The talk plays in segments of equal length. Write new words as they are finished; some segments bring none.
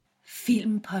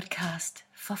Filmpodcast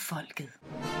for folket.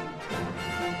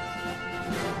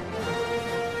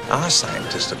 Our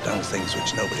scientists have done things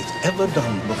which nobody's ever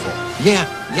done before. Yeah,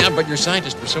 but your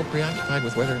scientists were so preoccupied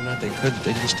with whether or not they could,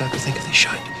 they didn't stop to think if they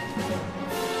should.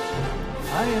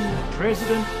 I am the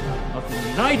President of the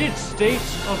United States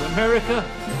of America,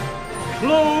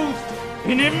 clothed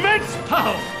in immense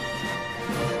power.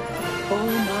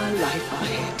 All my life I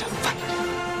had to fight.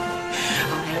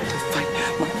 I had to fight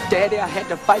my daddy, I had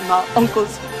to fight my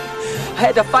uncles, I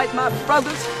had to fight my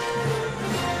brothers.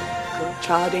 Girl,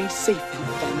 child ain't safe in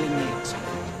the family man's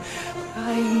home.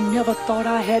 I ain't never thought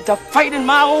I had to fight in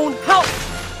my own house.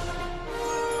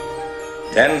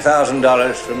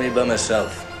 $10,000 for me by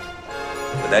myself.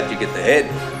 For that you get the head,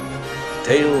 the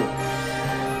tail,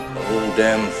 the whole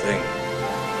damn thing.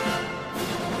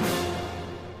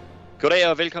 Goddag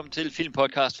og velkommen til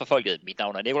Filmpodcast for folket. Mit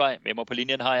navn er Nikolaj. Med mig på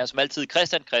linjen har jeg som altid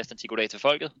Christian. Christian, sig goddag til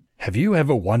folket. Have you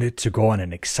ever wanted to go on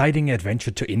an exciting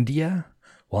adventure to India?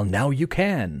 Well, now you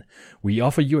can. We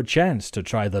offer you a chance to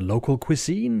try the local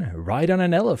cuisine, ride on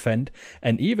an elephant,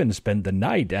 and even spend the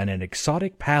night at an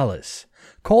exotic palace.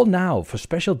 Call now for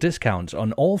special discounts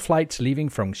on all flights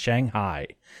leaving from Shanghai.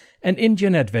 An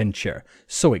Indian adventure,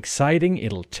 so exciting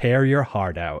it'll tear your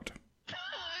heart out.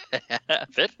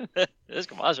 Fedt. Det er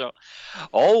sgu meget sjovt.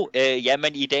 Og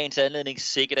jamen i dagens anledning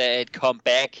sikkert er et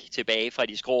comeback tilbage fra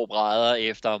de skrå brædder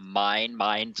efter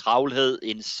megen travlhed.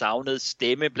 En savnet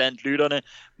stemme blandt lytterne.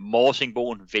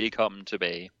 Morsingboen, velkommen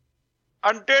tilbage.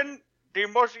 And then the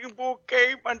Morsingbo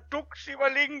came and took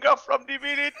Sivalinga from the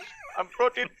village and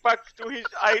brought it back to his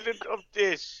island of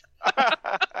death.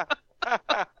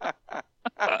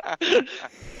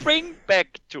 Bring back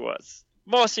to us.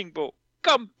 Morsingbo,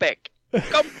 come back.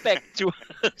 Come back to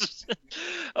us.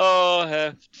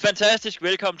 Fantastisk,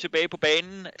 velkommen tilbage på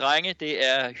banen, drenge. Det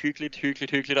er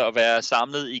hyggeligt at være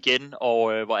samlet igen,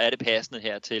 og hvor er det passende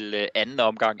her til anden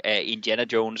omgang af Indiana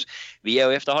Jones. Vi er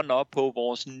jo efterhånden oppe på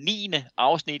vores 9.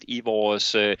 afsnit i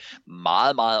vores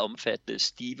meget omfattende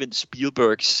Steven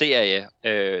Spielberg-serie,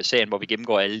 serien, hvor vi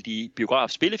gennemgår alle de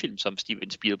biograf-spillefilm, som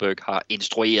Steven Spielberg har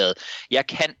instrueret. Jeg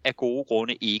kan af gode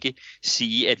grunde ikke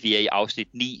sige, at vi er i afsnit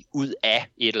 9 ud af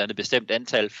et eller andet bestemt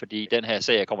antal, fordi den her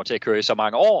serie kommer til at køre i så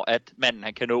mange år, at manden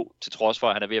han kan nå, til trods for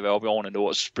at han er ved at være oppe i årene, nå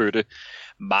at spytte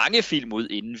mange film ud,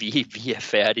 inden vi er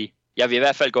færdige. Jeg vil i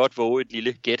hvert fald godt våge et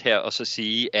lille gæt her, og så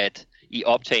sige, at i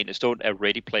optagende stund er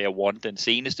Ready Player One den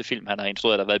seneste film, han har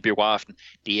instrueret, der har været i biografen.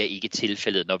 Det er ikke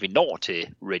tilfældet, når vi når til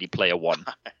Ready Player One.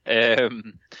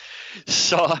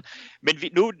 Men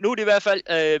nu er det i hvert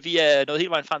fald, vi er nået hele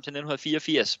vejen frem til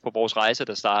 1984 på vores rejse,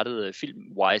 der startede,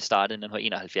 film-wise startede i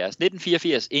 1971.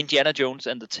 1984, Indiana Jones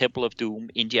and the Temple of Doom,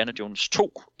 Indiana Jones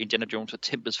 2, Indiana Jones og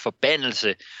Templets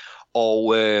Forbandelse.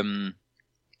 Og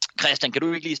Christian, kan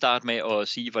du ikke lige starte med at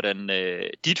sige, hvordan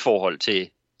dit forhold til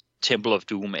Temple of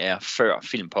Doom er før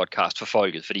filmpodcast for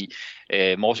folket, fordi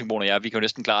Morsingboen og jeg, vi kan jo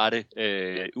næsten klare det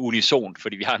unison,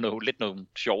 fordi vi har nogle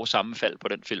sjove sammenfald på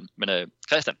den film. Men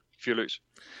Christian, fyr løs.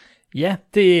 Ja,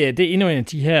 det er endnu en af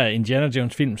de her Indiana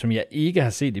Jones film, som jeg ikke har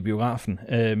set i biografen,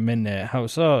 men har jo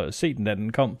så set den, da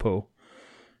den kom på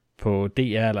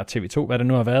DR eller TV2, hvad det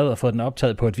nu har været, og fået den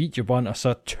optaget på et videobånd, og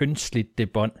så tyndslidt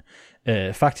det bånd.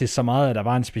 Faktisk så meget, at der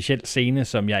var en speciel scene,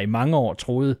 som jeg i mange år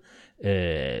troede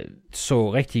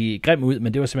så rigtig grim ud,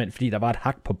 men det var simpelthen fordi, der var et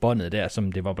hak på båndet der,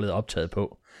 som det var blevet optaget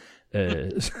på.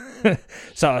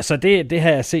 Så det har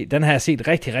jeg set, den har jeg set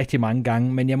rigtig mange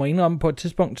gange, men jeg må indrømme på et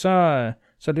tidspunkt, så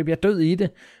det bliver død i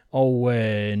det, og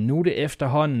nu er det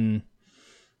efterhånden,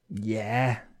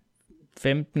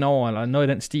 15 år eller noget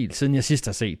i den stil, siden jeg sidst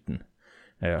har set den.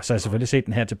 Og så har jeg selvfølgelig set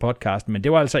den her til podcasten, men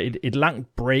det var altså et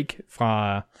langt break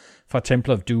fra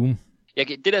Temple of Doom.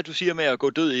 Det der, du siger med at gå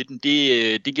død i den,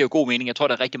 det giver jo god mening. Jeg tror,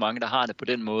 der er rigtig mange, der har det på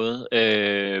den måde.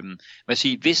 Man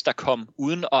siger, hvis der kom,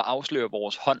 uden at afsløre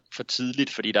vores hånd for tidligt,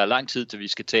 fordi der er lang tid, til vi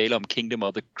skal tale om Kingdom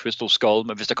of the Crystal Skull,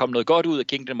 men hvis der kom noget godt ud af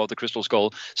Kingdom of the Crystal Skull,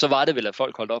 så var det vel, at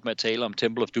folk holdt op med at tale om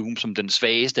Temple of Doom som den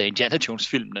svageste af Indiana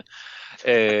Jones-filmene.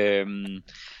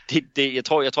 Jeg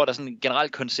tror, der er sådan en generel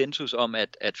konsensus om,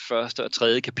 at første og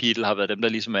tredje kapitel har været dem, der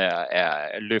ligesom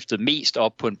er løftet mest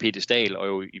op på en pedestal, og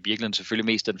jo i virkeligheden selvfølgelig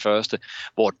mest den første,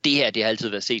 hvor det her, det har altid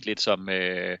været set lidt som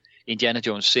Indiana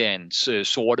Jones-seriens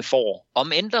sorte får.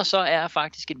 Om end der så er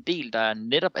faktisk en del, der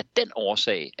netop af den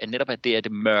årsag, at netop at det er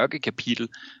det mørke kapitel,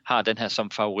 har den her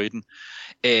som favoritten.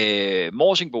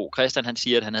 Morsingbo, Christian, han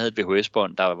siger, at han havde et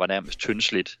VHS-bånd, der var nærmest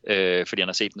tyndslidt, fordi han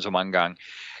har set den så mange gange.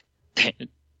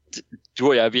 Du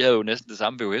og jeg, vi havde jo næsten det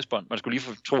samme VHS-bånd. Man skulle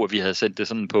lige tro, at vi havde sendt det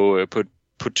sådan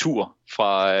på tur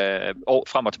fra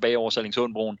frem og tilbage over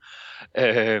Sallingsundbroen.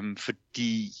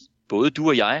 Fordi både du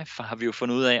og jeg, har vi jo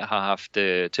fundet ud af, har haft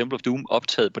Temple of Doom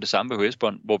optaget på det samme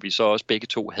VHS-bånd, hvor vi så også begge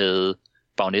to havde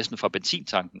Baronessen fra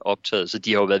benzintanken optaget. Så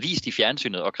de har jo været vist i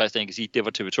fjernsynet, og Christian kan sige, at det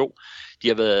var TV2. De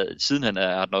har været, sidenhen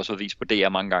har den også været vist på DR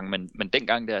mange gange, men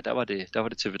dengang der var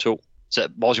det TV2.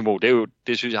 Så Morsimo,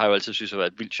 det synes jeg har jo altid synes har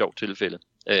været et vildt sjovt tilfælde.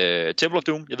 Temple of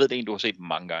Doom, jeg ved det egentlig, du har set den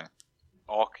mange gange.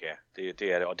 Okay, det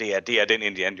er det. Og det er den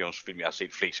Indiana Jones film, jeg har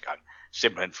set flest gange.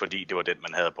 Simpelthen fordi det var den,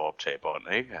 man havde på optagebånd,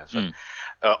 ikke? Altså.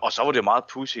 Og så var det meget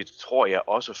pudsigt, tror jeg,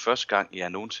 også første gang, jeg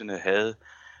nogensinde havde,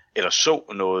 eller så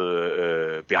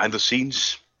noget behind the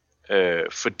scenes,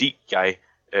 fordi jeg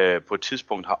på et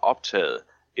tidspunkt har optaget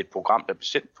et program, der blev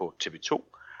sendt på TV2,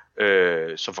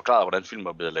 som forklarede, hvordan filmen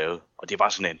var blevet lavet. Og det var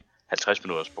sådan en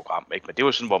 50-minutters program, ikke? Men det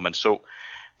var sådan, hvor man så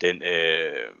den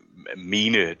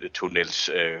minetunnels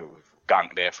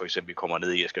gang der, for eksempel, vi kommer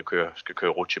ned i og skal køre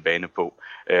rutsjebane på.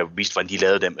 Vist, hvordan de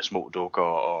lavede dem med små dukker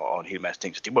og en hel masse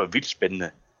ting. Så det var vildt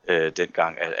spændende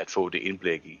dengang at få det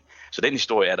indblik i. Så den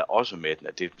historie er der også med den,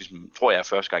 at det ligesom, tror jeg er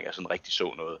første gang, jeg sådan rigtig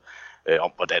så noget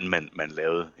om, hvordan man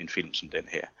lavede en film som den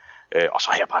her. Og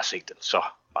så har jeg bare set den så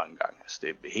mange gange. Altså, det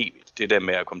er helt vildt. Det der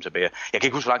med at komme tilbage. Jeg kan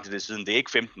ikke huske, hvor langt det er siden. Det er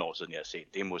ikke 15 år siden, jeg har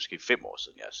set. Det er måske 5 år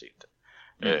siden, jeg har set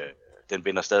den. Den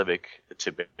vender stadigvæk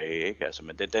tilbage, ikke? Altså,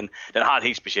 men den har en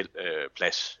helt speciel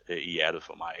plads i hjertet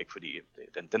for mig, ikke? Fordi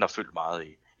den har fyldt meget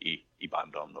i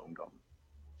barndommen og ungdommen.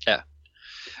 Ja,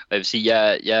 og jeg vil sige,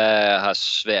 jeg har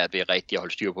svært ved rigtig at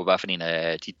holde styr på, hvad for en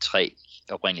af de 3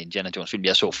 oprindelige Indiana Jones film,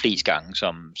 jeg så flest gange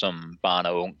som barn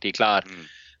og ung. Det er klart,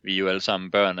 vi er jo alle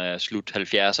sammen børn af slut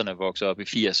 70'erne, vokset op i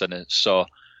 80'erne, så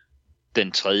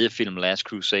den tredje film, Last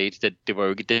Crusade, det var jo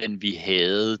ikke den, vi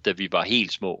havde, da vi var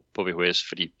helt små på VHS,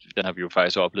 fordi den har vi jo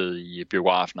faktisk oplevet i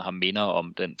biografen, og har minder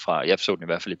om den fra, jeg så den i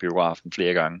hvert fald i biografen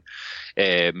flere gange,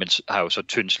 men har jo så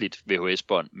tyndsligt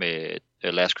VHS-bånd med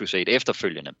Last Crusade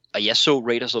efterfølgende. Og jeg så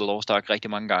Raiders of the Lost Ark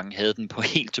rigtig mange gange, havde den på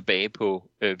helt tilbage på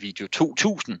video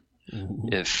 2000,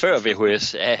 før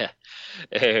VHS,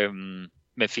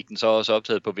 men fik den så også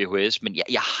optaget på VHS, men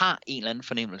jeg har en eller anden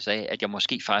fornemmelse af, at jeg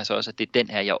måske faktisk også, at det er den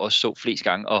her, jeg også så flest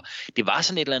gange, og det var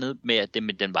sådan et eller andet med, at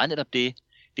den var netop det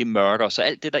mørke, så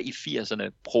alt det der i 80'erne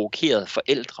provokerede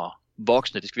forældre,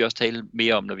 voksne, det skal vi også tale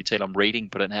mere om, når vi taler om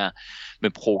rating på den her,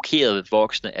 men provokerede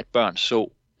voksne, at børn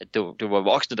så, at det var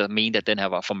voksne, der mente, at den her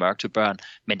var for mørk til børn,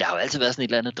 men der har jo altid været sådan et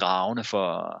eller andet dragende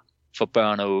for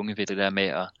børn og unge ved det der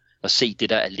med at se det,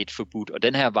 der er lidt forbudt, og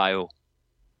den her var jo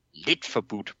lidt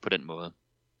forbudt på den måde.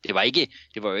 Det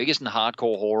var jo ikke sådan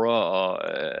hardcore horror, og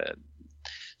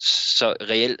så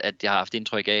reelt, at jeg har haft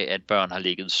indtryk af, at børn har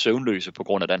ligget søvnløse på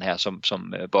grund af den her,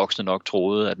 som voksne nok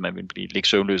troede, at man ville ligge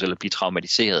søvnløs eller blive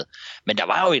traumatiseret. Men der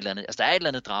var jo et eller andet, altså der er et eller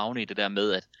andet dragende i det der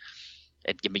med,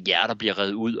 at jamen, hjerter bliver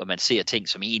revet ud, og man ser ting,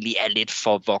 som egentlig er lidt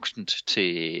for voksent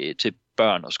til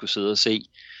børn at skulle sidde og se.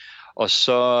 Og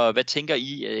så, hvad tænker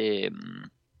I,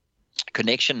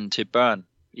 connectionen til børn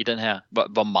i den her?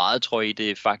 Hvor meget tror I,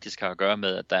 det faktisk har at gøre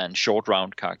med, at der er en short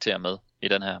round karakter med i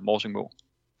den her Morsingbo?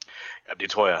 Ja, det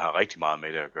tror jeg har rigtig meget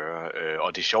med det at gøre.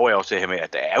 Og det sjove er også det her med,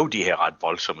 at der er jo de her ret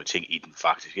voldsomme ting i den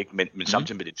faktisk, ikke? Men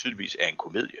samtidig med det tydeligvis er en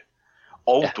komedie.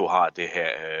 Og du har det her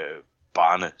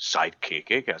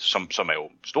barne-sidekick, ikke? Altså, som er jo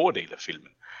en stor del af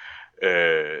filmen.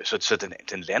 Så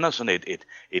den lander sådan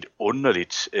et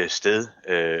underligt sted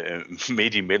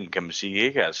midt imellem, kan man sige,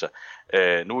 ikke? Altså,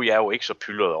 nu er jeg jo ikke så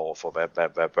pyldret over for,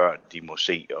 hvad børn de må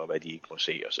se, og hvad de ikke må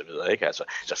se, og så videre, ikke? Altså,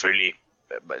 selvfølgelig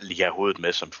lige have hovedet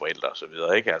med som forældre, og så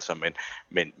videre, ikke? Altså,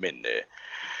 men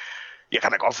jeg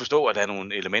kan da godt forstå, at der er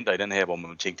nogle elementer i den her, hvor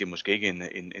man tænker, det er måske ikke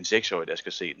en 6-årig, der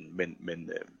skal se den,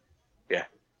 men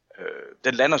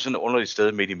den lander sådan et underligt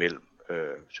sted midt imellem,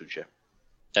 synes jeg.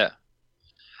 Ja.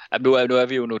 Nu er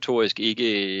vi jo notorisk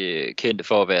ikke kendte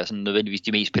for at være sådan nødvendigvis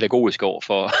de mest pædagogiske over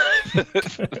for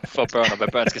børn, og hvad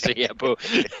børn skal se her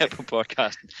på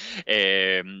podcasten.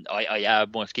 Og jeg er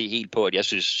måske helt på, at jeg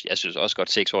synes også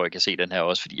godt 6-årige kan se den her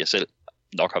også, fordi jeg selv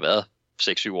nok har været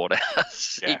 6-7 år, der har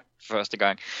set første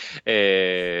gang.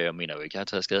 Jeg mener jo ikke, jeg har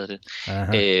taget skade af det.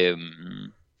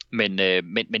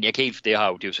 Men jeg kan helt, det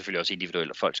er jo selvfølgelig også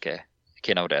individuelt, at folk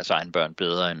kender jo deres egen børn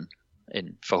bedre end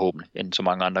forhåbentlig, end så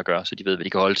mange andre gør, så de ved, hvad de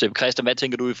kan holde til. Christian, hvad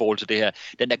tænker du i forhold til det her?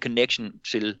 Den der connection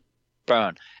til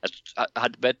børn. Altså,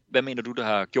 hvad mener du, der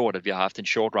har gjort, at vi har haft en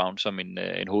short round som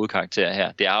en hovedkarakter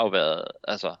her? Det har jo været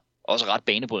altså, også ret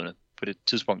banebrydende på det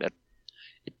tidspunkt, at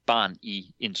et barn i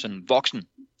en sådan voksen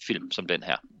film som den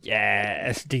her. Ja,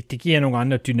 altså det giver nogle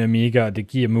andre dynamikker, og det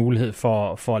giver mulighed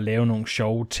for at lave nogle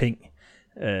sjove ting.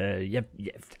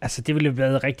 Altså det ville have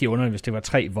været rigtig underligt, hvis det var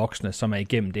 3 voksne, som er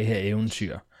igennem det her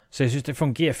eventyr. Så jeg synes, det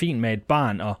fungerer fint med et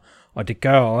barn, og det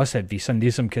gør også, at vi sådan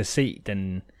ligesom kan se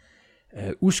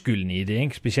uskylden i det,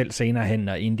 ikke? Specielt senere hen,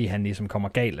 når Indy han ligesom kommer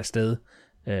galt afsted,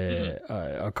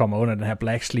 og kommer under den her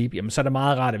Black Sleep, jamen så er det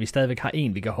meget rart, at vi stadigvæk har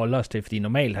en, vi kan holde os til, fordi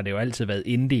normalt har det jo altid været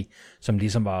Indy, som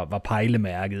ligesom var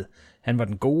pejlemærket. Han var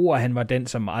den gode, og han var den,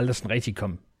 som aldrig sådan rigtig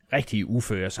kom rigtig i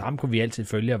uføre, så ham kunne vi altid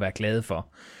følge og være glade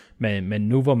for. Men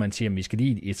nu hvor man siger, at vi skal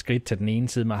lige et skridt til den ene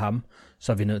side med ham,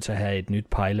 så er vi nødt til at have et nyt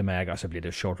pejlemærke, og så bliver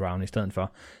det short round i stedet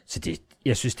for. Så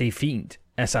jeg synes, det er fint.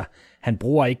 Altså, han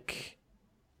får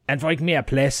ikke mere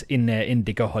plads, end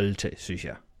det kan holde til, synes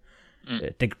jeg.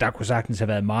 Der kunne sagtens have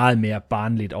været meget mere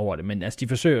barnligt over det, men altså, de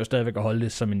forsøger jo stadigvæk at holde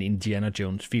det som en Indiana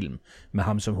Jones film, med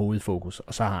ham som hovedfokus,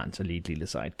 og så har han så lige et lille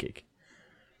sidekick.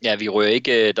 Ja,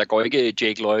 der går ikke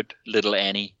Jake Lloyd, Little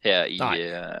Annie her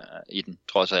i den,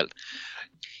 trods alt.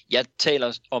 Jeg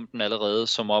taler om den allerede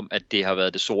som om, at det har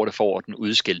været det sorte for den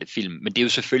udskilte film, men det er jo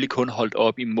selvfølgelig kun holdt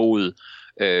op imod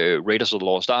Raiders of the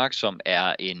Lost Ark, som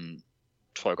er en,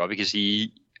 tror jeg godt vi kan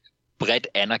sige, bredt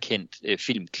anerkendt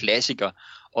filmklassiker,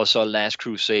 og så Last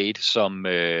Crusade, som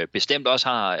bestemt også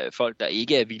har folk, der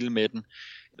ikke er vilde med den.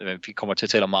 Vi kommer til at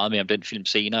tale meget mere om den film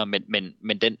senere,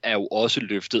 men den er jo også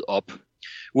løftet op.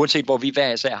 Uanset hvor vi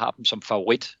hver især har dem som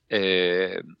favorit,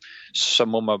 så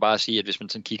må man bare sige, at hvis man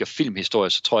sådan kigger filmhistorie,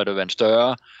 så tror jeg, det vil være en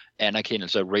større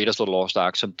anerkendelse af Raiders of the Lost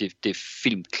Ark som det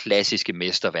filmklassiske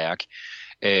mesterværk.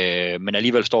 Men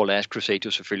alligevel står Last Crusade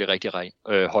jo selvfølgelig rigtig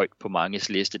højt på manges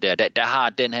liste der har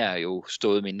den her jo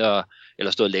stået mindre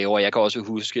eller stået lavere. Jeg kan også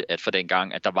huske, at for den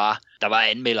gang, at der var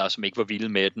anmeldere, som ikke var vilde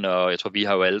med den, og jeg tror, vi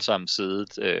har jo alle sammen siddet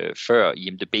før i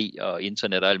IMDb og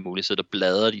internet og alt muligt, siddet og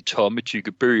bladret i tomme,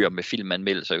 tykke bøger med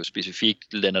filmanmeldelser, jo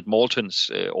specifikt Leonard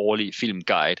Maltons årlige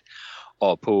filmguide,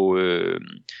 og på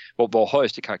hvor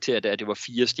højeste karakter det var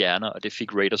 4 stjerner, og det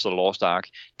fik Raiders of the Lost Ark.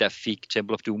 Der fik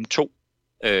Temple of Doom 2.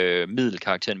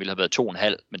 Middelkarakteren ville have været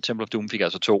 2,5, men Temple of Doom fik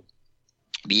altså 2.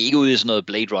 Vi er ikke ude i sådan noget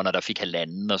Blade Runner, der fik 1,5 og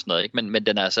sådan noget, ikke? Men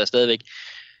den er altså stadigvæk,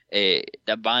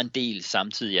 der var en del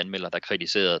samtidige anmeldere, der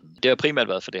kritiserede den. Det har primært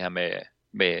været for det her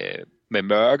med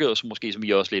mørket, og så måske, som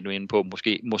I også lidt nu inde på,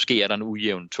 måske er der en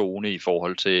ujævn tone i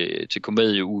forhold til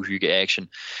komedie, uhygge, action.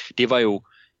 Det var jo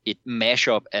et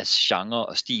mashup af genre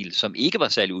og stil, som ikke var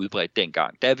særlig udbredt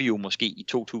dengang. Der er vi jo måske i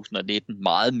 2019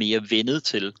 meget mere vendet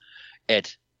til,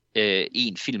 at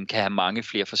en film kan have mange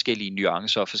flere forskellige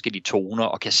nuancer og forskellige toner,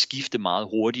 og kan skifte meget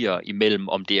hurtigere imellem,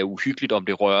 om det er uhyggeligt, om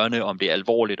det er rørende, om det er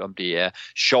alvorligt, om det er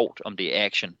sjovt, om det er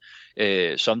action.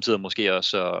 Samtidig måske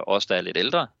også os, der er lidt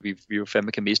ældre. Vi jo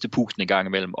fandme kan miste pusten en gang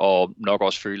imellem, og nok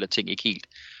også føle, at ting ikke helt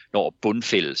når at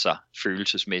bundfælde sig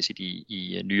følelsesmæssigt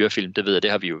i nyere film. Det ved jeg,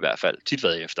 det har vi jo i hvert fald tit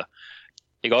været efter.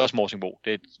 Ikke også Morsingbo,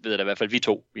 det ved jeg da i hvert fald vi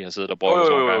to, vi har siddet og brugt.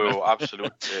 Jo,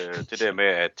 absolut. Det der med,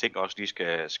 at ting også lige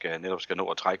skal nå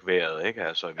at trække vejret, ikke?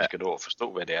 Altså, vi skal nå at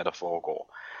forstå, hvad det er, der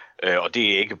foregår. Og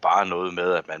det er ikke bare noget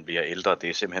med, at man bliver ældre, det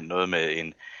er simpelthen noget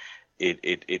med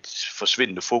et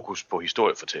forsvindende fokus på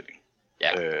historiefortælling.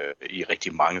 Ja. I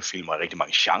rigtig mange film og rigtig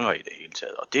mange genrer i det hele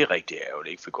taget. Og det er rigtig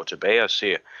ærgerligt, ikke? For går tilbage og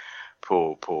ser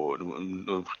på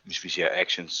nu, hvis vi siger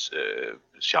actions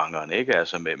genren, ikke?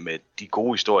 Altså med de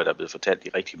gode historier, der er blevet fortalt i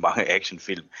rigtig mange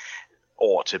actionfilm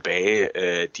år tilbage,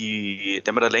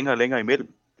 dem er der længere og længere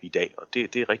imellem i dag, og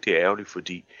det er rigtig ærgerligt,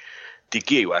 fordi det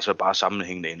giver jo altså bare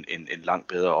sammenhængende en langt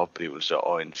bedre oplevelse,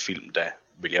 og en film, der,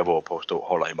 vil jeg våge påstå,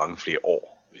 holder i mange flere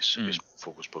år, hvis man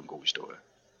fokus på en god historie.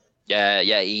 Ja,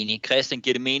 jeg er enig. Christian,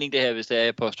 giver det mening det her, hvis det er,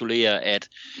 jeg postulerer, at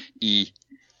i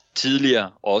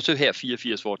tidligere, også her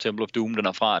 84, hvor Temple of Doom den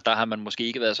er fra, der har man måske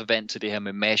ikke været så vant til det her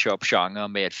med mashup-genre,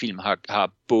 med at film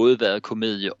har både været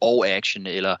komedie og action,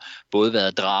 eller både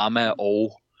været drama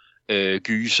og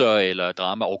gyser, eller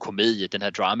drama og komedie. Den her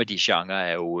dramedy-genre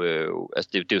er jo, altså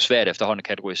det er jo svært efterhånden at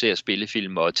kategorisere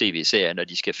spillefilm og tv-serier, når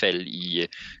de skal falde i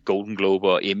Golden Globe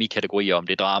og Emmy-kategorier, om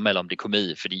det er drama eller om det er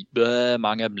komedie, fordi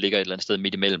mange af dem ligger et eller andet sted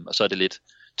midt imellem, og så er det lidt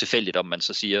tilfældigt, om man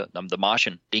så siger, The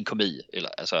Martian, det er en komedie, eller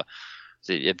altså.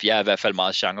 Jeg er i hvert fald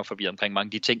meget genreforvirret omkring mange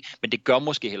af de ting, men det gør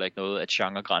måske heller ikke noget, at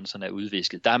genregrænserne er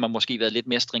udvisket. Der har man måske været lidt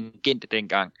mere stringente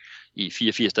dengang i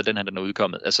 84, da den her den er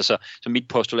udkommet. Altså så mit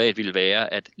postulat ville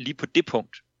være, at lige på det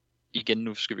punkt, igen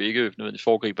nu skal vi ikke nødvendigvis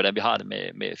foregribe, hvordan vi har det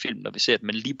med film, når vi ser det,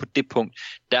 men lige på det punkt,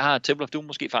 der har Temple of Doom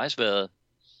måske faktisk været,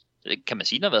 kan man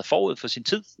sige, den har været forud for sin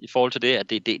tid i forhold til det, at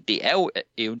det er jo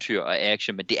eventyr og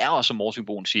action, men det er også, som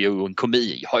Morsingboen siger, jo en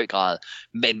komedie i høj grad,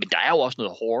 men der er jo også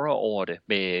noget horror over det,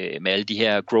 med alle de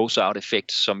her gross-out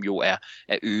effects, som jo er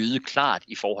øget klart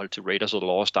i forhold til Raiders of the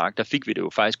Lost Ark. Der fik vi det jo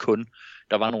faktisk kun,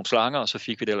 der var nogle slanger, og så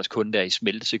fik vi det ellers kun der i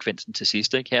smeltesekvensen til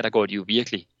sidst, ikke? Her der går de jo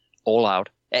virkelig all out.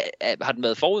 Har den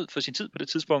været forud for sin tid på det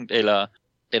tidspunkt, eller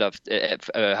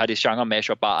har det genre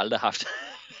mashup bare aldrig haft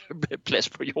plads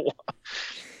på jorden?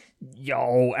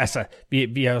 Jo, altså,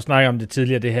 vi har jo snakket om det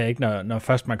tidligere, det her, ikke? Når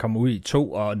først man kommer ud i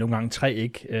 2, og nogle gange 3,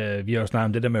 ikke? Vi har jo snakket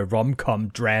om det der med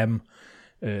rom-com-dram,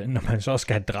 når man så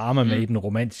skal have drama med i den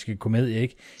romantiske komedie,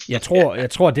 ikke? Jeg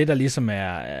tror det der ligesom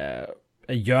er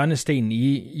hjørnestenen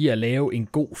i at lave en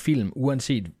god film,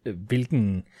 uanset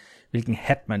hvilken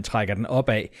hat man trækker den op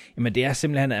af, jamen det er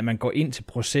simpelthen, at man går ind til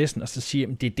processen, og så siger,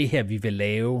 at det er det her, vi vil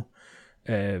lave.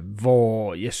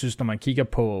 Hvor jeg synes, når man kigger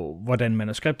på, hvordan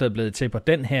manuskriptet er blevet til på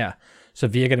den her, så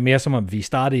virker det mere som om, vi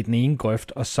starter i den ene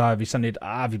grøft, og så er vi sådan lidt,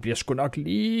 vi bliver sgu nok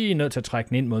lige nødt til at trække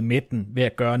den ind mod midten, ved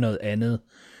at gøre noget andet.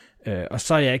 Og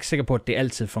så er jeg ikke sikker på, at det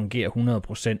altid fungerer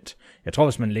 100%. Jeg tror,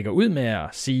 hvis man lægger ud med at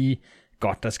sige,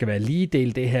 godt, der skal være lige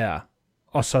del det her,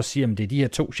 og så siger, at det er de her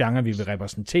 2 genrer, vi vil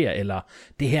repræsentere, eller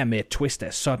det her med et twist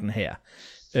af sådan her,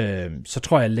 så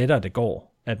tror jeg lettere det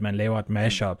går, at man laver et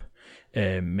mashup.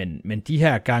 Men de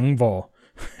her gange,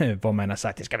 hvor man har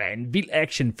sagt, det skal være en vild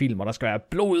actionfilm, og der skal være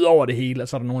blod over det hele, og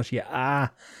så er der nogen, der siger,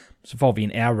 så får vi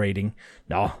en R-rating.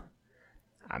 Nå,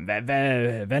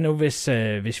 hvad nu,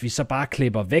 hvis vi så bare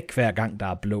klipper væk hver gang, der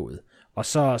er blod? Og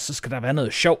så skal der være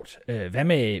noget sjovt. Hvad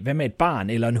med et barn,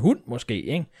 eller en hund måske,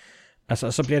 ikke?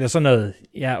 Altså, så bliver det sådan noget,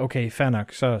 ja, okay, fair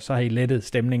nok, så har I lettet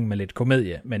stemningen med lidt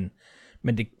komedie,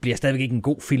 men det bliver stadigvæk ikke en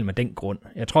god film af den grund.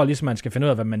 Jeg tror ligesom, man skal finde ud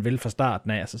af, hvad man vil fra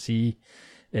starten af, og så sige,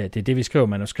 det er det, vi skriver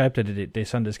manuskriptet, det er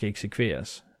sådan, det skal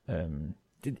eksekveres.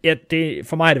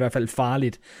 For mig er det i hvert fald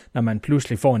farligt, når man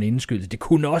pludselig får en indskydelse. Det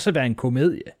kunne også være en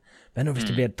komedie. Hvad nu, hvis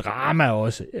det bliver et drama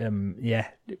også? Ja,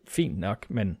 fint nok,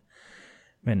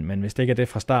 men hvis det ikke er det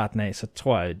fra starten af, så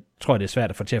tror jeg, det er svært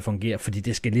at få til at fungere, fordi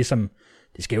det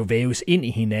skal jo væves ind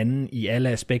i hinanden i alle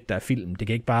aspekter af filmen. Det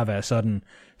kan ikke bare være sådan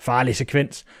farlig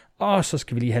sekvens, og så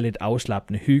skal vi lige have lidt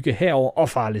afslappende hygge herover og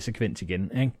farlig sekvens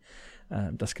igen. Ikke?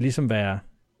 Der skal ligesom være...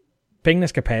 Pengene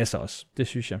skal passe os, det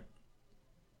synes jeg.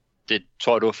 Det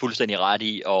tror jeg, du er fuldstændig ret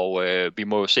i, og vi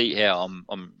må jo se her,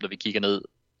 om når vi kigger ned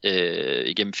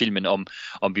igennem filmen,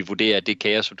 om vi vurderer det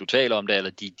kaos, som du taler om der,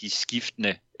 eller de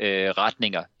skiftende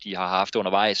retninger, de har haft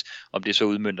undervejs, om det så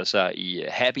udmønter sig i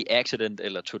happy accident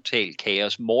eller total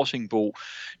kaos. Morsingbo,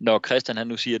 når Christian han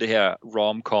nu siger det her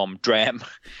rom-com dram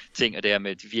ting, og det her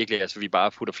med de virkelig, altså vi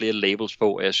bare putter flere labels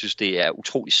på, og jeg synes det er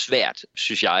utrolig svært,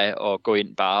 synes jeg, at gå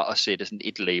ind bare og sætte sådan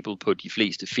et label på de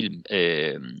fleste film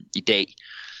i dag,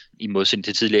 i modsætning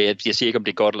til tidligere. Jeg siger ikke, om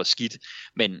det er godt eller skidt,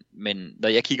 men når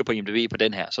jeg kigger på IMDb på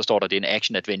den her, så står der, det er en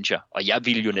action-adventure, og jeg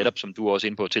vil jo netop, som du er også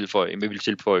inde på,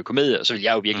 tilføje komedie, og så vil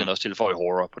jeg jo virkelig også tilføje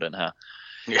horror på den her.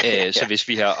 Så hvis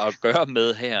vi har at gøre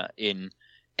med her en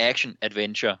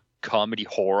action-adventure, comedy,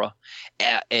 horror,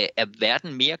 er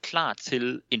verden mere klar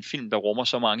til en film, der rummer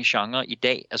så mange genrer i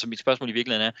dag? Altså mit spørgsmål i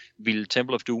virkeligheden er, vil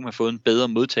Temple of Doom have fået en bedre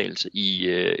modtagelse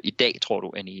i dag, tror du,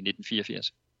 end i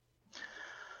 1984?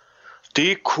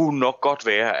 Det kunne nok godt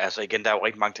være. Altså igen, der er jo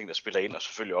rigtig mange ting, der spiller ind, og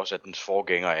selvfølgelig også, at dens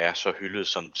forgænger er så hyldet,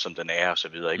 som den er, og så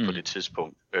videre, ikke på det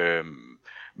tidspunkt.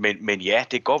 Men ja,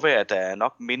 det kan godt være, at der er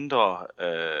nok mindre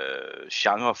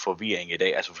genreforvirring i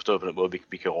dag, altså forstået på den måde,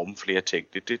 vi kan rumme flere ting.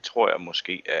 Det tror jeg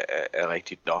måske er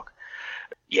rigtigt nok.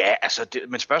 Ja, altså,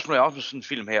 men spørgsmålet er også med sådan en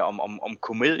film her, om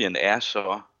komedien er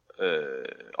så...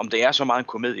 om det er så meget en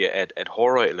komedie, at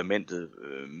horror-elementet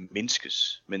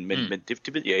mindskes. Men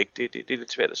det ved jeg ikke. Det er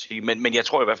lidt svært at sige. Men jeg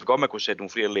tror i hvert fald godt, man kunne sætte nogle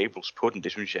flere labels på den.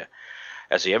 Det synes jeg.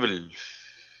 Altså jeg vil...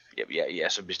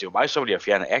 altså, hvis det var mig, så ville jeg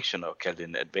fjerne action og kalde det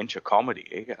en adventure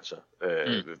comedy. Ikke? Altså,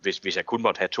 hvis jeg kun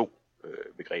måtte have 2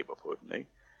 begreber på den. Ikke?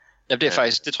 Ja, det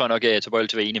tror jeg nok, jeg er tilbøjelig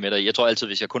til at være enig med dig. Jeg tror altid,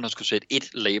 hvis jeg kun har skulle sætte et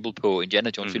label på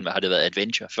Indiana Jones-film, har det været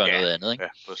adventure før noget andet. Ikke? Ja,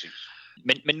 præcis.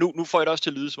 Men nu får jeg det også til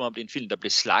at lyde, som om det er en film, der bliver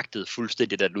slagtet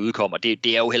fuldstændig, da den udkommer. Det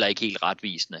er jo heller ikke helt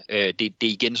retvisende. Det er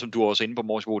igen, som du er også inde på,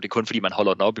 Morsbo, det er kun fordi, man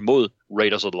holder den op imod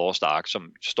Raiders of the Lost Ark,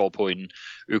 som står på en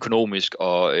økonomisk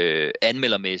og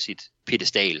anmeldermæssigt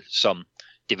pedestal, som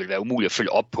det vil være umuligt at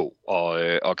følge op på.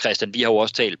 Og Christian, vi har jo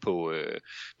også talt på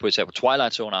især på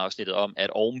Twilight Zone-afsnittet om, at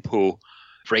oven på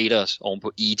Raiders, oven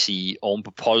på E.T., oven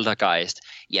på Poltergeist,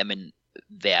 jamen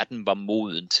verden var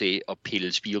moden til at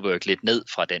pille Spielberg lidt ned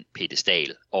fra den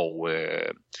pedestal, og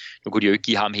nu kunne de jo ikke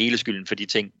give ham hele skylden for de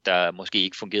ting, der måske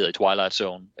ikke fungerede i Twilight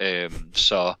Zone,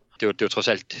 så det var trods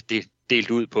alt det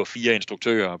delt ud på 4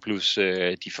 instruktører, plus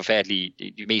de forfærdelige,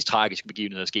 de mest tragiske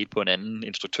begivenheder skete på en anden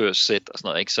instruktørs sæt og sådan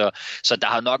noget, ikke? Så der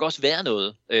har nok også været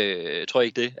noget, tror jeg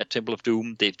ikke det, at Temple of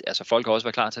Doom, altså folk har også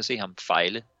været klar til at se ham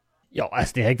fejle. Jo,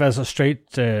 altså det har ikke været så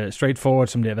straightforward,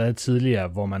 som det har været tidligere,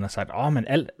 hvor man har sagt, men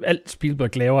alt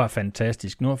Spielberg laver er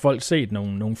fantastisk. Nu har folk set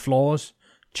nogle flaws,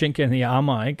 chinken i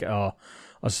armor, ikke?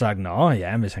 Og så sagt,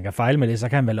 hvis han kan fejle med det, så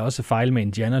kan han vel også fejle med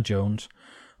Indiana Jones.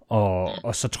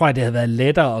 Og så tror jeg, det havde været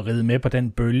lettere at ride med på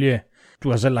den bølge, du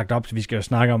har selv lagt op, så vi skal jo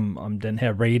snakke om den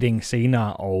her rating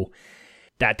senere, og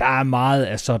der er meget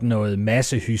af sådan noget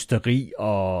massehysteri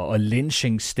og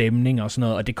lynching-stemning og sådan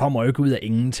noget, og det kommer jo ikke ud af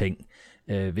ingenting.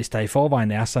 Hvis der i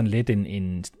forvejen er sådan lidt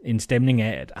en stemning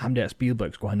af, at ham der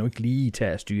Spielberg skulle han nu ikke lige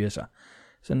tage at styre sig.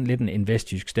 Sådan lidt en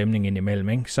vestjysk stemning indimellem,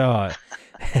 ikke?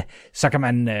 Så kan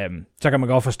man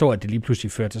godt forstå, at det lige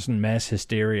pludselig fører til sådan en mass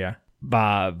hysteria.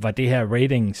 Var det her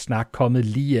rating-snak kommet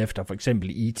lige efter for eksempel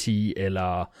E.T.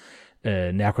 eller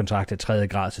Nærkontakt af 3.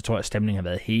 grad, så tror jeg, at stemningen har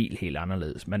været helt, helt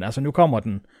anderledes. Men altså, nu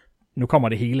kommer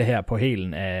det hele her på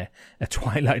hælen af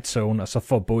Twilight Zone, og så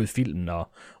får både filmen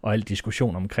og al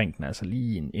diskussion omkring den, altså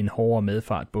lige en hårdere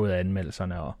medfart, både af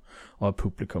anmeldelserne og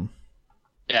publikum.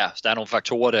 Ja, så der er nogle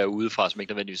faktorer derudefra, som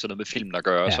ikke nødvendigvis har noget med filmen at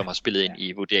gøre, som har spillet ind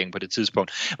i vurderingen på det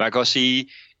tidspunkt. Man kan også sige,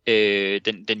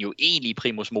 den jo egentlige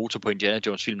primus motor på Indiana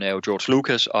Jones-filmen er jo George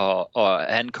Lucas, og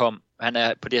han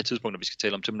er på det her tidspunkt, når vi skal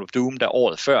tale om Temple of Doom, der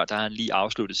året før, der har han lige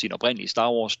afsluttet sin oprindelige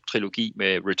Star Wars-trilogi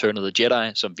med Return of the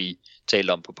Jedi, som vi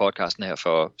talte om på podcasten her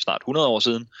for snart 100 år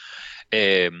siden.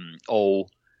 Og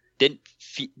den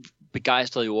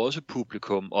begejstrede jo også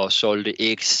publikum og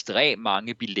solgte ekstremt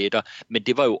mange billetter, men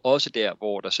det var jo også der,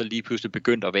 hvor der så lige pludselig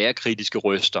begyndte at være kritiske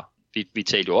røster. Vi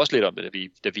talte jo også lidt om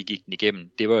det, da vi gik den igennem.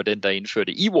 Det var jo den, der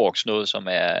indførte Ewoks, noget som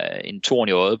er en torn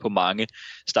i øjet på mange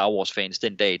Star Wars-fans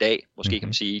den dag i dag. Måske kan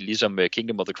man sige, ligesom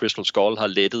Kingdom of the Crystal Skull har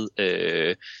lettet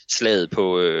slaget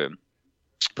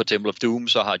på Temple of Doom,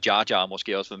 så har Jar Jar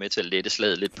måske også været med til at lette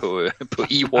slaget lidt på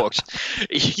Ewoks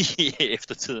i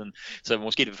eftertiden. Så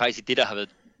måske det er faktisk det, der har været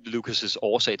Lucas'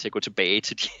 årsag til at gå tilbage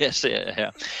til de her serier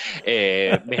her.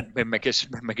 Men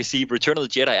man kan sige, Return of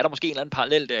the Jedi, er der måske en eller anden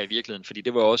parallel der i virkeligheden, fordi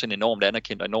det var også en enormt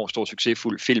anerkendt og enormt stor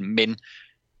succesfuld film, men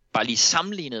bare lige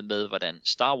sammenlignet med, hvordan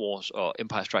Star Wars og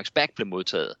Empire Strikes Back blev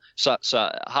modtaget, så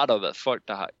har der været folk,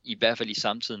 der har, i hvert fald i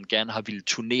samtiden gerne har ville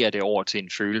turnere det over til en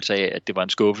følelse af, at det var en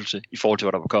skuffelse i forhold til,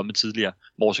 hvad der var kommet tidligere.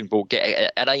 Morsingbo.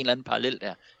 Er der en eller anden parallel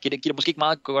der? Giver det måske ikke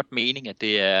meget godt mening, at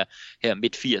det er her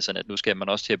midt 80'erne, at nu skal man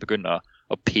også til at begynde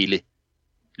at pille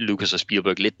Lucas og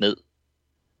Spielberg lidt ned?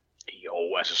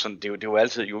 Jo, altså sådan, det er jo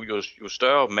altid, jo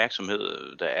større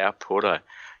opmærksomhed der er på dig,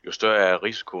 jo større er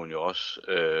risikoen jo også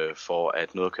for,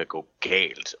 at noget kan gå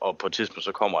galt. Og på et tidspunkt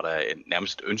så kommer der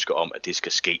nærmest et ønske om, at det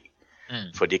skal ske.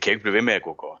 For det kan ikke blive ved med at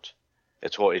gå godt.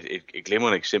 Jeg tror, et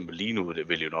glimrende eksempel lige nu, det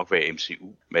vil jo nok være MCU,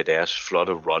 med deres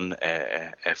flotte run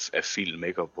af film,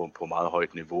 ikke? Og på meget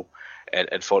højt niveau.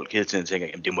 At folk hele tiden tænker,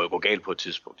 jamen det må jo gå galt på et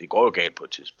tidspunkt. Det går jo galt på et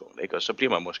tidspunkt, ikke? Og så bliver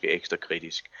man måske ekstra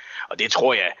kritisk. Og det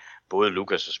tror jeg, både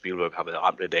Lucas og Spielberg har været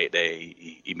ramt i dag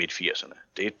i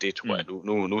midt-80'erne. Det tror jeg.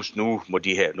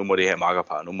 Nu må det her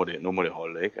makkerpar, nu må det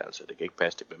holde, ikke? Altså det kan ikke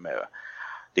passe det med at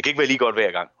det kan ikke være lige godt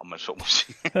hver gang, om man så må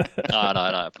sige.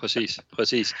 nej,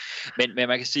 præcis. Men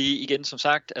man kan sige igen, som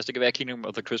sagt, altså det kan være, at Kingdom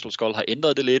of the Crystal Skull har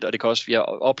ændret det lidt, og det kan også, jeg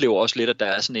oplever også lidt, at der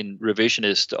er sådan en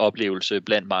revisionist oplevelse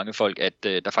blandt mange folk, at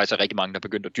der faktisk er rigtig mange, der er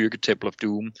begyndt at dyrke Temple of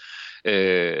Doom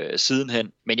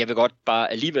sidenhen. Men jeg vil godt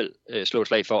bare alligevel slå et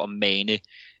slag for at mane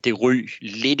det ry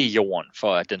lidt i jorden,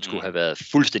 for at den skulle have været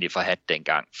fuldstændig forhat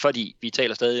dengang. Fordi vi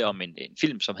taler stadig om en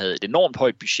film, som havde et enormt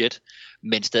højt budget,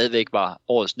 men stadigvæk var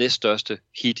årets næststørste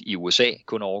hit i USA,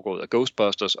 kun overgået af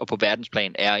Ghostbusters, og på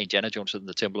verdensplan er Indiana Jones and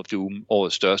the Temple of Doom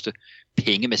årets største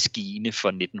pengemaskine for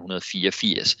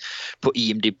 1984. På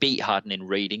IMDb har den en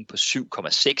rating på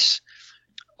 7,6,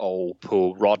 og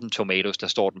på Rotten Tomatoes, der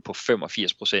står den på 85%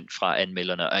 fra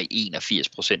anmelderne og 81%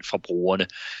 fra brugerne.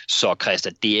 Så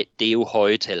Christian, det er jo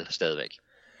høje tal stadigvæk.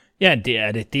 Ja, det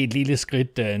er det. Det er et lille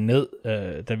skridt ned,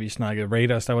 da vi snakkede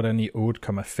Raiders, der var den i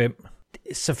 8,5.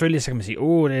 Selvfølgelig så kan man sige,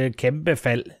 det er et kæmpe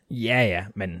fald. Ja,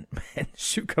 men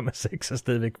 7,6 er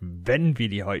stadigvæk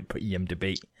vanvittigt højt på IMDb.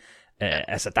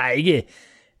 Altså, der er ikke...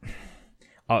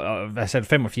 Og hvad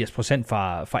sagde 85%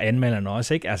 fra anmelderne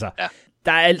også, ikke? Altså, ja.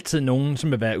 Der er altid nogen,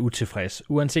 som vil være utilfreds.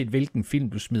 Uanset hvilken film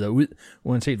du smider ud,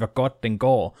 uanset hvor godt den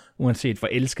går, uanset hvor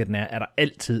elsket den er der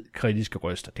altid kritiske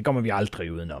røster. Det kommer vi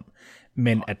aldrig udenom.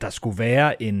 Men at der skulle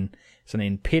være sådan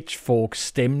en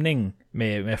pitchfork-stemning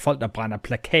med folk, der brænder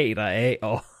plakater af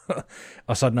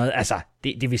og sådan noget, altså,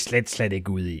 det er vi slet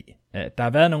ikke ude i. Der har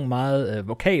været nogle meget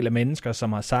vokale mennesker,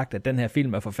 som har sagt, at den her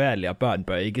film er forfærdelig, og børn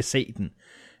bør ikke se den.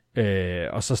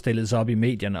 Og så stillet sig op i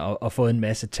medierne og fået en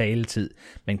masse taletid.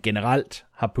 Men generelt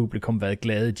har publikum været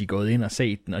glade, de er gået ind og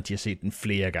set den, og de har set den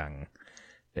flere gange.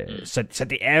 Så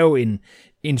det er jo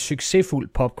en succesfuld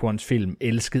popcornsfilm,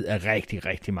 elsket af rigtig,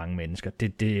 rigtig mange mennesker.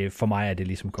 Det for mig er det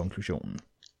ligesom konklusionen.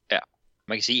 Ja,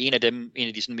 man kan sige, en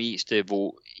af de sådan mest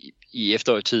i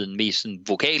eftertiden mest sådan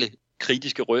vokale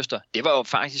kritiske røster, det var jo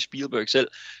faktisk Spielberg selv,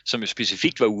 som jo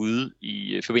specifikt var ude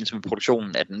i forbindelse med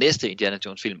produktionen af den næste Indiana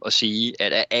Jones film, og sige,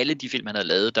 at af alle de film, han havde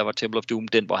lavet, der var Temple of Doom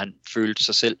den, hvor han følte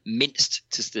sig selv mindst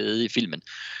til stede i filmen.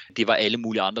 Det var alle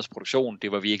mulige andres produktion,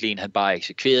 det var virkelig en, han bare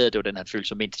eksekverede, det var den, han følte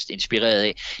sig mindst inspireret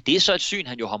af. Det er så et syn,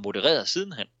 han jo har modereret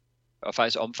sidenhen, og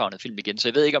faktisk omfavnet film igen. Så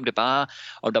jeg ved ikke, om der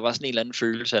var sådan en eller anden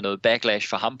følelse af noget backlash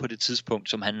for ham på det tidspunkt,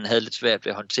 som han havde lidt svært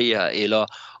ved at håndtere, eller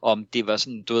om det var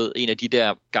sådan, du ved, en af de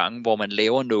der gange, hvor man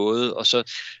laver noget, og så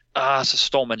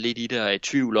står man lidt i det og er i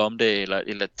tvivl om det,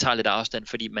 eller tager lidt afstand,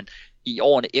 fordi man i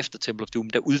årene efter Temple of Doom,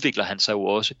 der udvikler han sig jo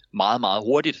også meget, meget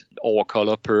hurtigt over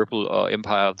Color Purple og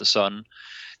Empire of the Sun.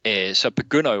 Så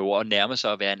begynder jo at nærme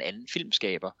sig at være en anden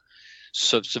filmskaber.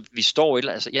 Så vi står et,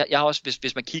 altså jeg har også,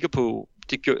 hvis man kigger på,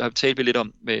 det har vi talt lidt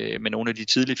om med nogle af de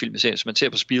tidlige filmserier, så man ser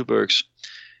på Spielbergs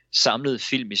samlede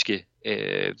filmiske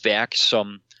værk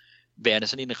som værende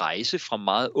sådan en rejse fra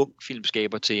meget ung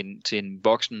filmskaber til en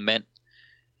voksen mand,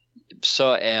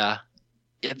 så er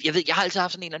jeg har altid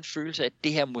haft sådan en eller anden følelse af, at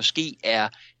det her måske er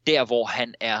der, hvor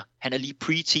han er lige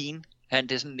preteen.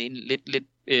 Det er sådan en lidt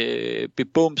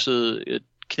bebumset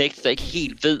knægt, der ikke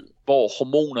helt ved, hvor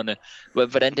hormonerne,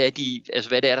 hvordan det er, altså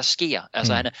hvad det er, der sker.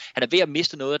 Altså han er ved at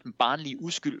miste noget af den barnlige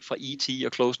uskyld fra E.T.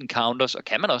 og Close Encounters, og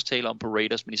kan man også tale om på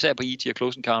Raiders, men især på E.T. og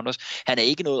Close Encounters. Han er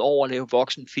ikke nået over at lave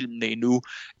voksenfilmene endnu.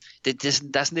 Der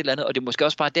er sådan et eller andet, og det er måske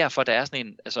også bare derfor, der er sådan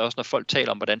en, altså også når folk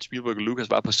taler om, hvordan Spielberg og Lucas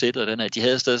var på sættet, og den her, de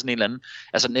havde stadig sådan en eller anden,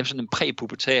 altså nemlig sådan en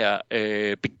præpubertær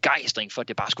begejstring for, at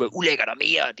det bare skulle være ulækkert og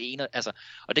mere, og det ene, altså,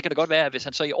 og det kan da godt være, at hvis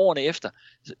han så i årene efter,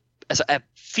 altså er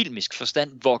filmisk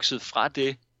forstand vokset fra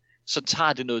det, så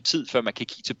tager det noget tid, før man kan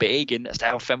kigge tilbage igen. Altså der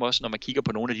er jo fandme også, når man kigger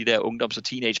på nogle af de der ungdoms- og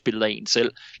teenage-billeder af en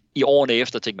selv, i årene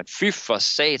efter tænker man, fy for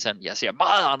satan, jeg ser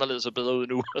meget anderledes og bedre ud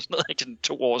nu, og sådan noget, ikke sådan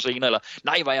 2 år senere, eller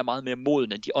nej, var jeg meget mere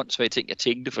moden end de åndssvage ting, jeg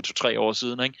tænkte for 2-3 år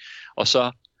siden, ikke? Og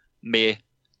så med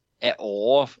af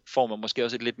åre får man måske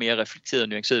også et lidt mere reflekteret og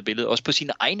nuanceret billede, også på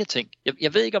sine egne ting.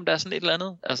 Jeg ved ikke, om der er sådan et eller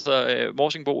andet. Altså,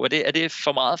 Morsingbo, er det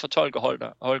for meget for Tolker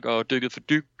Holger dykket for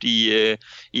dybt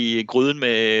i gryden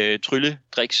med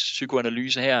trylledriks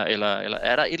psykoanalyse her, eller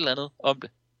er der et eller andet om det?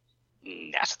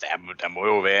 Altså, der må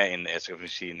jo være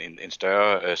en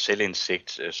større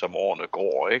selvindsigt, som årene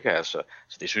går, ikke? Altså,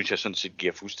 så det synes jeg sådan set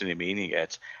giver fuldstændig mening,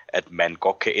 at man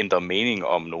godt kan ændre mening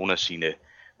om nogle af sine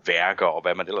værker, og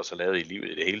hvad man ellers har lavet i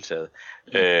livet i det hele taget,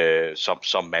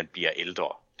 som man bliver ældre.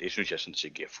 Det synes jeg sådan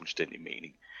set giver fuldstændig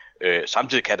mening.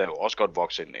 Samtidig kan der jo også godt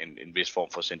vokse en vis form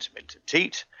for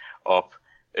sentimentalitet op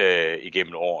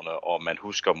igennem årene, og man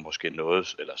husker måske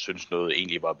noget, eller synes noget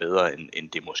egentlig var bedre,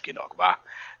 end det måske nok var.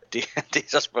 Det er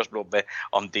så spørgsmål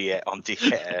om det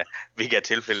er hvilket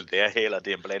tilfælde det er her, eller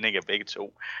det er en blanding af begge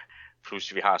to.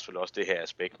 Plus vi har selvfølgelig også det her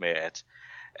aspekt med, at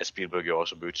Spielberg jo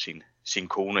også mødte sin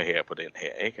kone her på den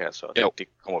her, ikke? Altså, det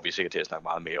kommer vi sikkert til at snakke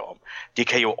meget mere om. Det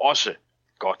kan jo også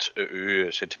godt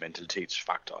øge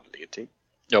sentimentalitetsfaktoren lidt, ikke?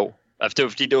 Jo, altså det var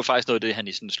fordi, det var faktisk noget af det, han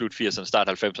i sådan slut 80'erne,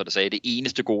 start 90'erne sagde, det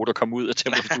eneste gode, der kom ud af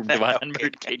Temple of Doom, det var, at han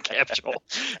mødte Kate Capshaw.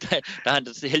 Der har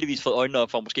han heldigvis fået øjnene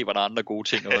op for, måske var der andre gode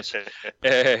ting også.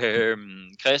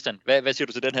 Christian, hvad siger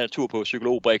du til den her tur på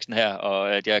psykologbriksen her,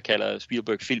 og at jeg kalder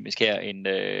Spielberg filmisk her en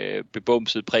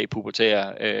bebumset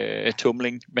præpubertær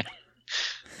tumling?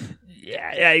 Ja,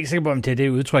 jeg er ikke sikker på, om det er det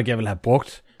udtryk, jeg vil have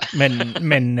brugt. Men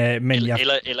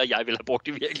eller jeg vil have brugt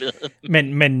i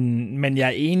virkeligheden. Men jeg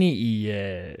er enig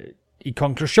i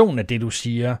konklusionen af det, du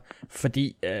siger,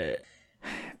 fordi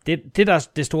det der er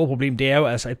det store problem, det er jo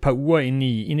altså et par uger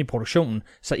inde i produktionen,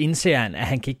 så indser han, at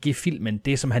han kan ikke give filmen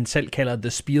det, som han selv kalder the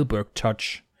Spielberg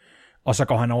touch, og så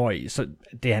går han over i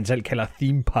det, han selv kalder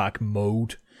theme park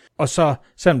mode. Og så,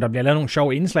 selvom der bliver lavet nogle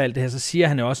sjove indslag alt det her, så siger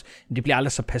han jo også, at det bliver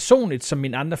aldrig så personligt, som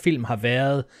min andre film har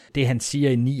været. Det han siger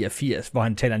i 89, hvor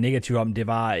han taler negativt om, det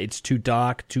var, it's too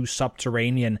dark, too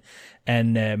subterranean,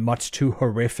 and much too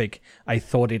horrific. I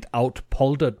thought it out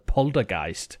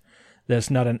poltergeist.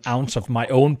 There's not an ounce of my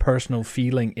own personal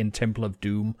feeling in Temple of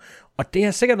Doom. Og det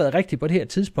har sikkert været rigtigt på det her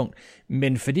tidspunkt,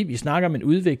 men fordi vi snakker om en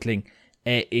udvikling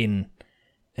af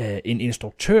en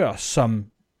instruktør, som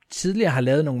tidligere har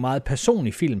lavet nogle meget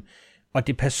personlige film, og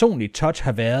det personlige touch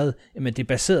har været, jamen det er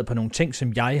baseret på nogle ting,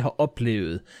 som jeg har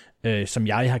oplevet, som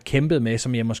jeg har kæmpet med,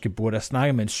 som jeg måske burde have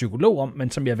snakket med en psykolog om,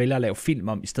 men som jeg vælger at lave film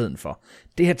om i stedet for.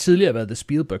 Det har tidligere været The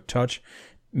Spielberg touch,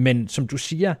 men som du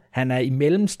siger, han er i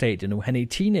mellemstadiet nu, han er i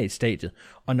teenage-stadiet,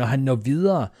 og når han når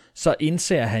videre, så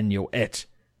indser han jo, at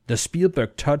The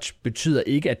Spielberg touch betyder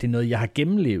ikke, at det er noget, jeg har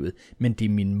gennemlevet, men det er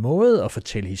min måde at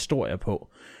fortælle historier på.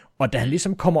 Og da han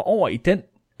ligesom kommer over i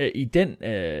den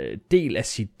del af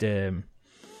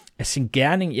sin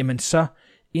gerning, jamen så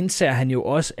indser han jo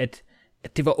også,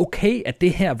 at det var okay, at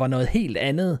det her var noget helt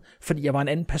andet, fordi jeg var en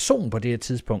anden person på det her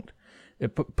tidspunkt.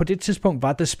 På det tidspunkt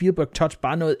var The Spielberg Touch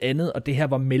bare noget andet, og det her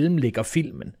var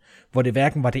mellemliggerfilmen, hvor det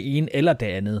hverken var det ene eller det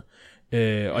andet.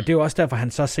 Og det er jo også derfor,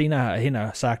 han så senere hen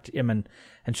har sagt, jamen,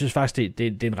 han synes faktisk,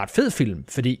 det er en ret fed film,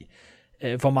 fordi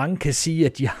hvor mange kan sige,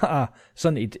 at de har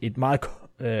sådan et meget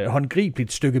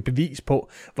håndgribeligt stykke bevis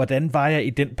på, hvordan var jeg i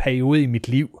den periode i mit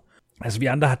liv. Altså, vi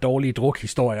andre har dårlige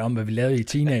drukhistorier om, hvad vi lavede i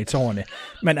teenageårene.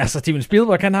 Men altså, Steven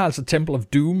Spielberg, han har altså Temple of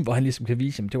Doom, hvor han ligesom kan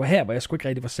vise, det var her, hvor jeg sgu ikke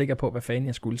rigtig var sikker på, hvad fanden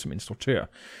jeg skulle som instruktør.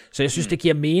 Så jeg synes, det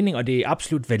giver mening, og det er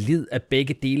absolut valid, at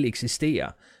begge dele eksisterer.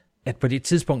 At på det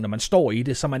tidspunkt, når man står i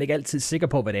det, så er man ikke altid sikker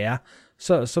på, hvad det er.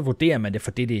 Så vurderer man det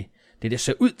for det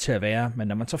ser ud til at være. Men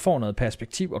når man så får noget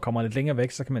perspektiv og kommer lidt længere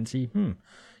væk, så kan man sige,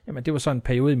 jamen det var så en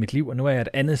periode i mit liv, og nu er jeg et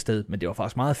andet sted. Men det var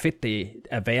faktisk meget fedt, det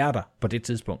at være der på det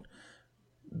tidspunkt.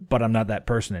 But I'm not that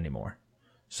person anymore.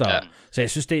 Så jeg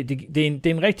synes, det er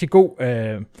en rigtig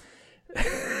god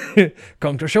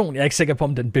konklusion. Jeg er ikke sikker på,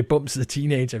 om den bebumsede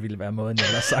teenager ville være måden, jeg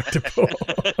har sagt det på.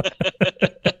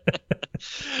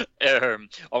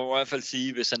 Og man må i hvert fald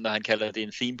sige, hvis han kalder det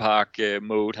en theme park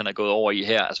mode, han er gået over i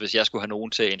her, altså hvis jeg skulle have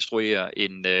nogen til at instruere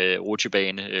en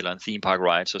rutsjebane eller en theme park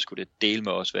ride, så skulle det dele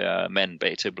med også være manden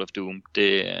bag Temple of Doom.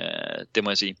 Det må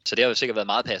jeg sige. Så det har jo sikkert været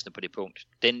meget passende på det punkt.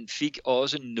 Den fik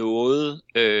også noget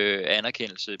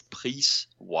anerkendelse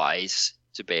pris-wise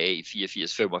tilbage i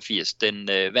 84-85. Den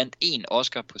vandt 1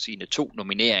 Oscar på sine 2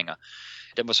 nomineringer.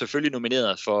 Den var selvfølgelig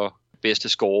nomineret for bedste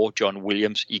score, John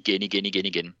Williams,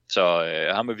 igen. Så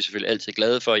ham er vi selvfølgelig altid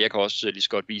glade for. Jeg kan også lige så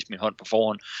godt vise min hånd på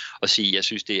forhånd og sige, at jeg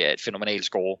synes, det er et fænomenalt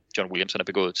score, John Williams har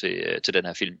begået til den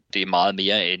her film. Det er meget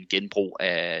mere en genbrug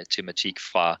af tematik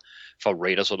fra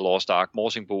Raiders of the Lost Ark.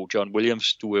 Morsingbo, John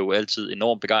Williams, du er jo altid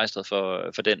enormt begejstret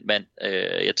for den mand.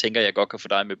 Jeg tænker, jeg godt kan få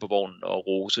dig med på vognen og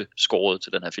rose scoret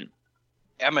til den her film.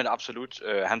 Ja, men absolut.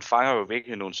 Han fanger jo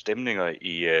virkelig nogle stemninger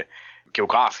i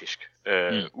geografisk.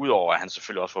 Udover at han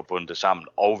selvfølgelig også får bundet det sammen,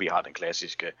 og vi har den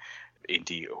klassiske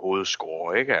indie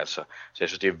hovedscore, ikke altså. Så jeg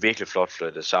synes, det er virkelig flot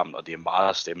flettet sammen, og det er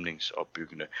meget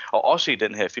stemningsopbyggende. Og også i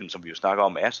den her film, som vi jo snakker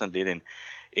om, er sådan lidt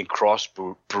en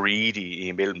crossbreed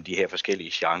imellem de her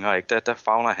forskellige genrer, ikke? Der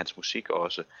favner hans musik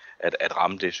også at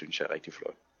ramme det, synes jeg er rigtig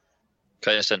flot.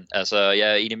 Christian, altså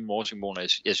jeg er enig med Morsingbo,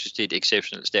 jeg synes, det er et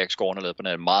exceptionelt stærkt score, der lavet på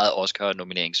den meget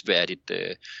Oscar-nomineringsværdigt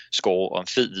score og en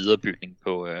fed viderebygning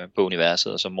på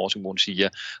universet, og som Morsingbo siger,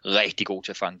 rigtig god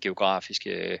til at fange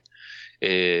geografiske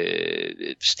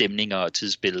stemninger og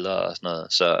tidsbilleder og sådan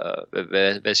noget. Så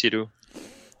hvad siger du?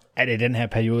 Er det den her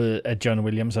periode, at John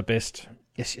Williams er bedst?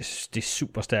 Jeg synes, det er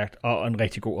super stærkt og en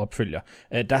rigtig god opfølger.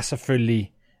 Der er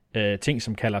selvfølgelig ting,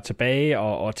 som kalder tilbage,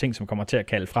 og ting, som kommer til at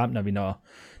kalde frem, når vi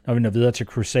når videre til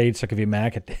Crusade, så kan vi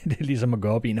mærke, at det er ligesom at gå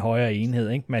op i en højere enhed,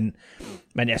 ikke?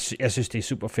 Men jeg synes, det er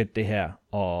super fedt, det her.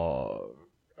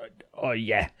 Og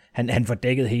ja, han får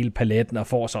dækket hele paletten, og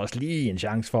får så også lige en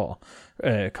chance for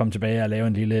at komme tilbage og lave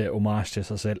en lille homage til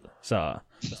sig selv. Så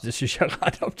det synes jeg er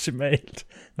ret optimalt,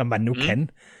 når man nu kan.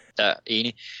 Ja,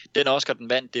 enig. Den Oscar, den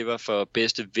vandt, det var for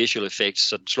bedste visual effects,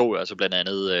 så den slog altså blandt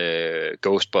andet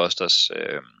Ghostbusters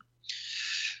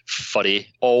for det.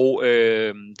 Og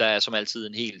der er som altid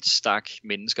en helt stak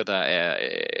mennesker, der er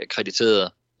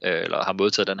krediteret eller har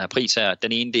modtaget den her pris her.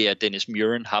 Den ene, det er Dennis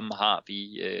Muren. Ham har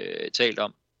vi talt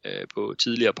om på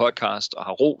tidligere podcast og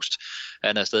har rost.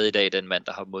 Han er stadig i dag den mand,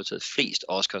 der har modtaget flest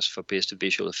Oscars for bedste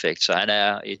visual effects, så han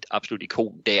er et absolut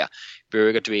ikon der. Vi bør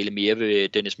ikke dvæle mere ved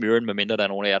Dennis Muren, medmindre der er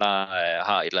nogen af jer, der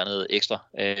har et eller andet ekstra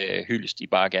hyldest, de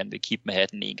bare gerne vil kippe med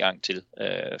hatten en gang til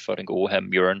for den gode her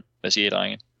Muren. Hvad siger I,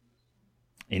 drenge?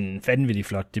 En vanvittig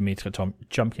flot Dimitri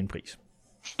Chomkin-pris.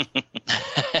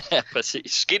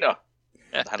 Præcis. Skinner.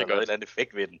 Ja, han har været et eller andet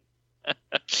effekt ved den.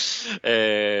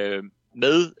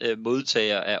 Med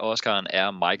modtager af Oscaren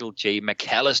er Michael J.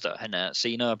 McAllister.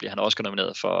 Senere bliver han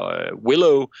Oscar-nomineret for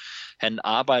Willow. Han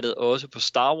arbejdede også på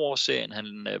Star Wars-serien.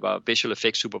 Han var visual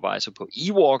effects supervisor på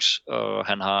Ewoks, og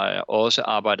han har også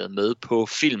arbejdet med på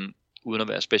film, uden at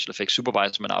være special effects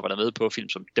supervisor, men arbejder med på film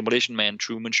som Demolition Man,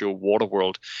 Truman Show,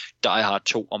 Waterworld, Die Hard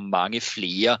 2 og mange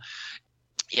flere.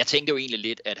 Jeg tænkte jo egentlig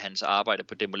lidt, at hans arbejde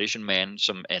på Demolition Man,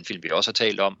 som er en film, vi også har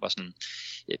talt om, var sådan,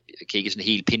 jeg kan ikke sådan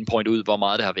helt pinpoint ud, hvor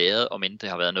meget det har været, om end det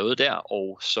har været noget der,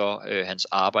 og så hans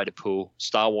arbejde på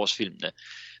Star Wars-filmene.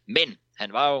 Men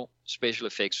han var jo special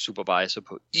effects supervisor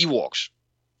på Ewoks,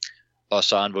 og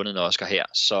så har han vundet en Oscar her.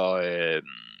 Så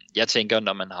jeg tænker,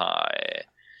 når man har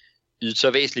ydet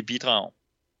så væsentligt bidrag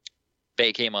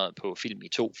bag kameraet på Film i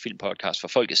 2 filmpodcast for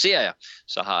folkeserier,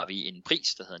 så har vi en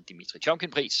pris, der hedder en Dimitri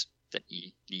Chomkin-pris. Den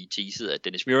I lige teasede, at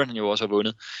Dennis Muren han jo også har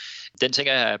vundet. Den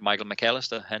tænker jeg, at Michael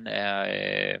McAllister, han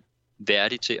er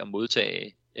værdig til at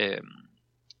modtage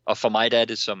Og for mig der er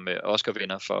det som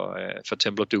Oscar-vinder for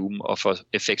Temple of Doom og for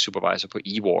Effect Supervisor på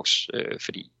Ewoks,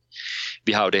 fordi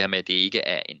vi har jo det her med, at det ikke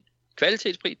er en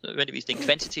kvalitetspris nødvendigvis, det er en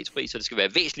kvantitetspris, så det skal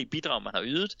være væsentlige bidrag, man har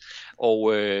ydet,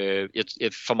 og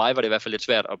for mig var det i hvert fald lidt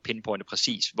svært at pinpointe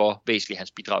præcis, hvor væsentligt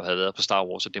hans bidrag havde været på Star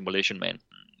Wars og Demolition Man.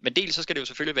 Men dels så skal det jo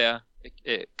selvfølgelig være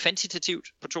kvantitativt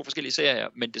på 2 forskellige serier,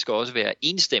 men det skal også være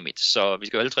enstemmigt, så vi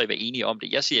skal jo alle 3 være enige om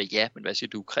det. Jeg siger ja, men hvad siger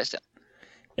du, Christian?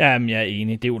 Jamen, jeg er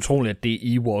enig. Det er utroligt, at det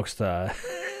er Ewoks, der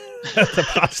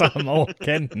presser ham over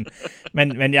kanten.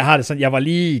 Men jeg har det sådan, jeg var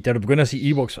lige, da du begyndte at sige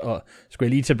Ewoks, og skulle jeg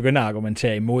lige til at begynde at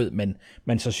argumentere imod,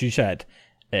 men så synes jeg,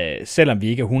 at selvom vi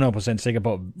ikke er 100% sikre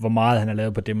på, hvor meget han har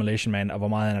lavet på Demolition Man, og hvor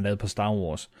meget han har lavet på Star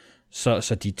Wars,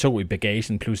 så de 2 i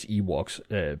bagagen plus Ewoks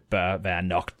bør være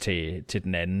nok til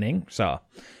den anden, ikke? Så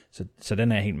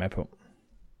den er jeg helt med på.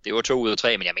 Det var 2 ud af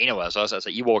 3, men jeg mener jo også, altså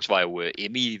Ewoks var jo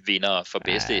Emmy-vinder for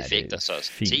bedste effekter, så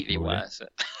TV var altså.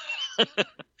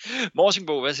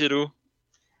 Morsingbo, hvad siger du?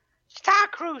 Star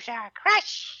Cruiser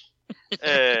Crash!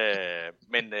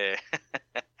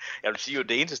 Jeg vil sige jo,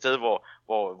 det eneste sted,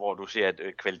 hvor du ser, at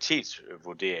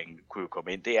kvalitetsvurderingen kunne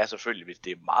komme ind, det er selvfølgelig, hvis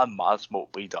det er meget, meget små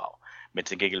bidrag, men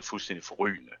til gengæld fuldstændig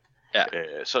forrygende. Ja.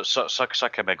 Så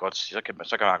kan man godt, så kan man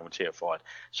argumentere for, at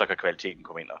så kan kvaliteten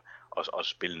komme ind og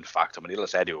spille en faktor, men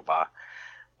ellers er det jo bare,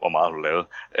 hvor meget du lavet.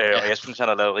 Og jeg synes, han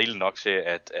har lavet rigeligt nok til,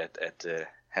 at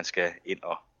han skal ind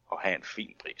og have en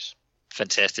fin pris.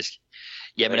 Fantastisk.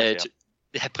 Jamen,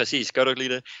 ja, præcis. Gør du ikke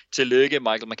lige det? Tillykke,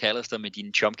 Michael McAllister, med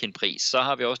din Chomkin-pris. Så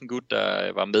har vi også en gut,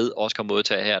 der var med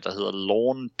Oscar-modtager her, der hedder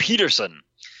Lorne Peterson.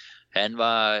 Han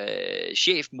var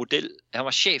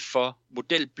chef for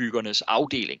modelbyggernes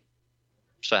afdeling.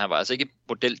 Så han var altså ikke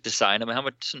modeldesigner, men han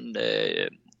var sådan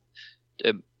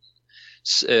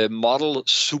model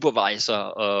supervisor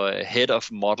og head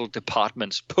of model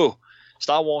departments på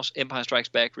Star Wars, Empire Strikes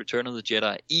Back, Return of the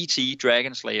Jedi, E.T.,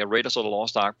 Dragon Slayer, Raiders of the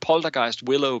Lost Ark, Poltergeist,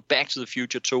 Willow, Back to the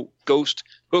Future 2, Ghost,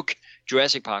 Hook,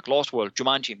 Jurassic Park, Lost World,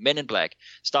 Jumanji, Men in Black,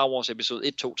 Star Wars Episode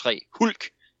 1, 2, 3, Hulk,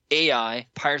 AI,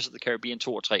 Pirates of the Caribbean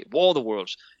 2 og 3, War of the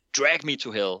Worlds, Drag Me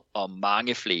to Hell og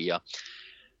mange flere.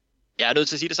 Jeg er nødt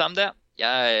til at sige det samme der.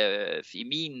 I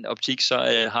min optik,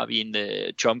 så har vi en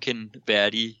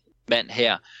Chomkin-værdig mand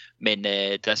her, men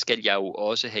der skal jeg jo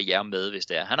også have jer med, hvis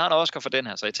det er. Han har en Oscar for den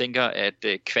her, så jeg tænker, at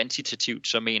kvantitativt,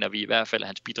 så mener vi i hvert fald, at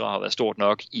hans bidrag har været stort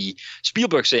nok i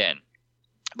Spielberg-serien,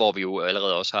 hvor vi jo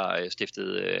allerede også har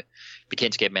stiftet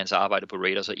bekendtskab med hans arbejde på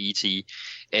Raiders og E.T.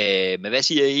 Men hvad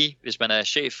siger I, hvis man er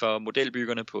chef for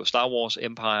modelbyggerne på Star Wars,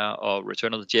 Empire og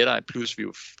Return of the Jedi, plus vi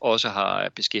jo også har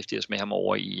beskæftiget os med ham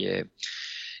over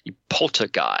i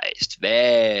Poltergeist.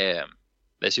 Hvad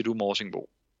siger du, Morsingbo?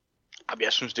 Jamen,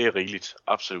 jeg synes, det er rigeligt.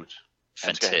 Absolut.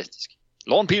 Fantastisk.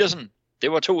 Lorne Peterson,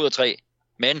 det var 2 ud af 3,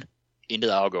 men intet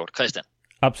afgjort. Christian?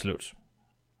 Absolut.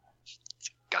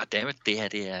 Goddammit, det her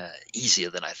det er easier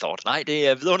than I thought. Nej, det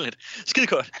er vidunderligt. Skide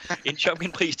godt. En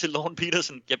Chomkin-pris til Lorne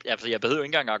Peterson. Jeg behøver ikke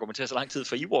engang argumentere så lang tid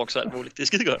for Ewoks og alt muligt. Det er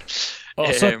skide godt.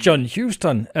 Og så John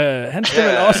Huston. Han skal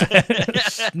vel også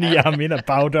snige ham ind ad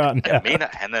bagdøren. Jeg mener,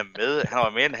 han er med. Han var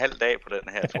med en halv dag på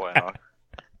den her, tror jeg nok.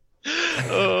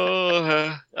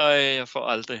 Jeg får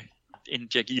aldrig en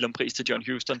Jack Elam-pris til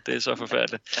John Huston. Det er så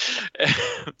forfærdeligt.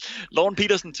 Lorne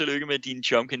Peterson, tillykke med din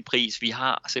Chomkin-pris. Vi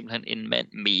har simpelthen en mand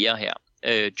mere her.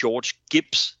 George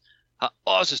Gibbs har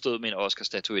også stået med en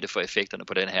Oscar-statuette for effekterne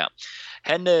på den her.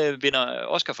 Han vinder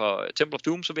Oscar for Temple of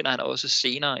Doom, så vinder han også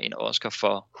senere en Oscar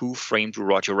for Who Framed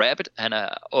Roger Rabbit. Han er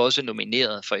også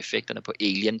nomineret for effekterne på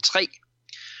Alien 3.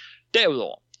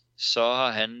 Derudover så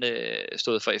har han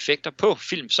stået for effekter på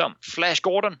film som Flash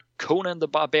Gordon, Conan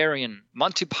the Barbarian,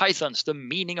 Monty Python's The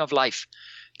Meaning of Life,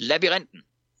 Labyrinten,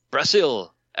 Brazil,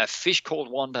 A Fish Called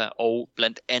Wanda og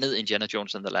blandt andet Indiana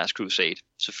Jones and the Last Crusade.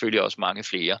 Selvfølgelig også mange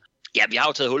flere. Ja, vi har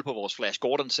jo taget hul på vores Flash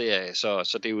Gordon-serie,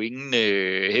 så det er jo ingen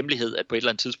hemmelighed, at på et eller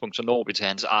andet tidspunkt, så når vi til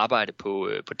hans arbejde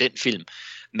på den film.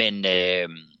 Men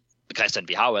Christian,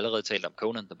 vi har jo allerede talt om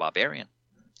Conan the Barbarian.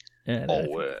 Ja,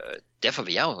 og derfor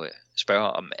vil jeg jo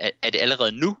spørge om, er det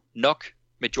allerede nu nok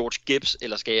med George Gibbs,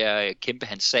 eller skal jeg kæmpe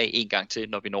hans sag en gang til,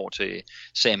 når vi når til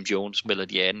Sam Jones,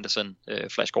 Melody Anderson,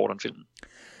 Flash Gordon-filmen?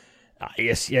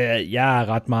 Jeg er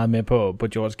ret meget med på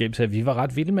George Gibbs. Vi var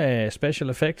ret vilde med special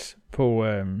effects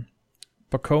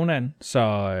på Conan,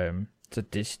 så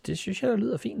det synes jeg, der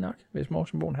lyder fint nok, hvis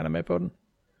Morsingbo han er med på den.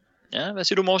 Ja, hvad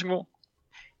siger du, Morsingbo?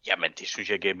 Jamen, det synes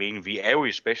jeg giver mening. Vi er jo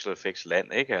i special effects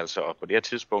land, ikke? Altså, og på det her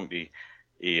tidspunkt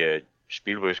i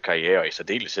Spielbergs karriere, og i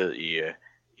særdeleshed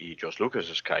i George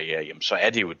Lucas' karriere, jamen, så er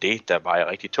det jo det, der vejer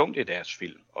rigtig tungt i deres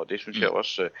film. Og det synes jeg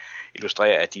også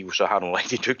illustrerer, at de jo så har nogle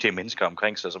rigtig dygtige mennesker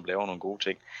omkring sig, som laver nogle gode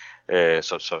ting.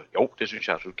 Så jo, det synes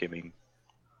jeg absolut giver mening.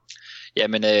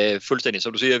 Jamen, fuldstændig.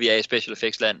 Som du siger, vi er i special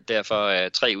effects land, derfor er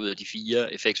 3 ud af de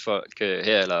 4 effektsfolk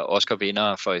her, eller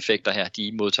Oscar-vindere for effekter her,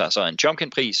 de modtager så en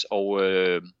Jumpkin-pris, og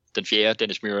den 4.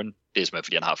 Dennis Muren, det er simpelthen,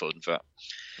 fordi han har fået den før.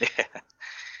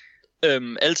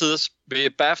 Altid ved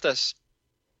BAFTAs,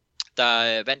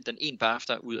 der vandt den 1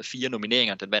 BAFTA ud af 4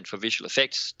 nomineringer. Den vandt for Visual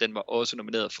Effects, den var også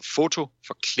nomineret for foto,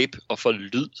 for klip og for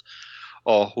lyd.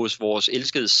 Og hos vores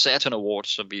elskede Saturn Awards,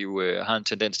 som vi jo har en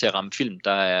tendens til at ramme film,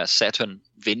 der er Saturn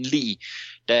venlige,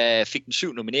 der fik den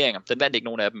 7 nomineringer. Den vandt ikke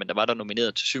nogen af dem, men der var der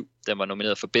nomineret til 7. Den var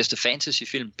nomineret for bedste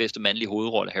fantasyfilm, bedste mandlige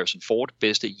hovedrolle Harrison Ford,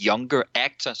 bedste younger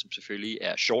actor, som selvfølgelig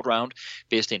er short round,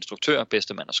 bedste instruktør,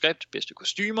 bedste manuskript, bedste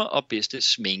kostymer og bedste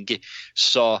sminke.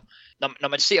 Så når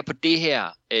man ser på det her,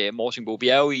 Morsingbo, vi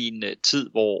er jo i en tid,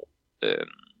 hvor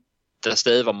der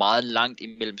stadig var meget langt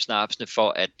imellem snapsene for,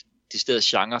 at de steder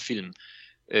genrefilm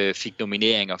fik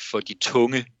nomineringer for de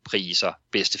tunge priser,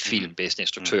 bedste film, bedste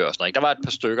instruktør og sådan noget. Der var et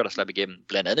par stykker, der slap igennem,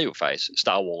 blandt andet jo faktisk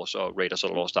Star Wars og Raiders of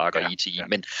the Lost Ark og E.T. Ja.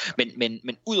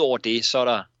 Men ud over det, så er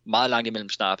der meget langt imellem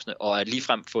snapsene, og at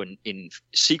ligefrem få en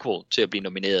sequel til at blive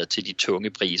nomineret til de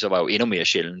tunge priser, var jo endnu mere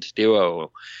sjældent. Det var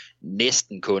jo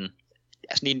næsten kun,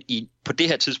 altså på det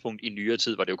her tidspunkt i nyere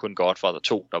tid, var det jo kun Godfather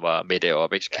 2, der var med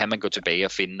deroppe, ikke? Så kan man gå tilbage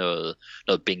og finde noget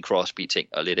Bing Crosby-ting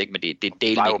og lidt, ikke? Men det delte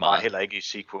ikke meget. Det var jo heller ikke i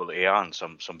sequel-æren,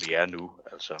 som vi er nu.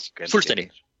 Altså, fuldstændig.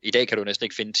 I dag kan du næsten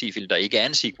ikke finde 10 film, der ikke er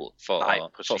en sequel,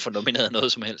 for at få nomineret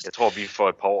noget som helst. Jeg tror, vi for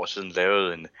et par år siden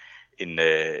lavede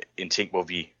en ting, hvor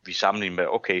vi sammenlignede med,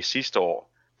 okay, sidste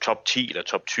år, top 10 eller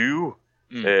top 20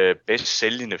 bedst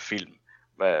sælgende film.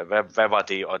 Hvad var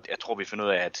det? Og jeg tror, vi fandt ud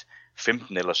af, at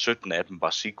 15 eller 17 af dem var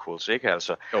sequels, ikke?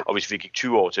 Altså, og hvis vi gik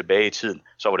 20 år tilbage i tiden,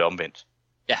 så var det omvendt.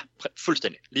 Ja,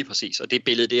 fuldstændig. Lige præcis. Og det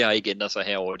billede, det har ikke ændret sig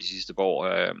her over de sidste par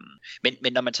år.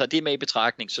 Men når man tager det med i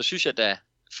betragtning, så synes jeg da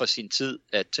for sin tid,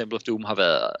 at Temple of Doom har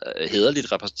været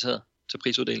hæderligt repræsenteret til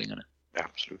prisuddelingerne. Ja,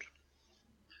 absolut.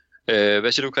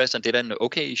 Hvad siger du, Christian? Det er da en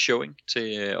okay showing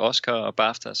til Oscar og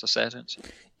BAFTAs og Saturns?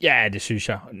 Ja, det synes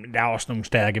jeg. Der er også nogle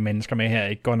stærke mennesker med her.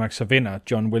 Ikke godt nok så vinder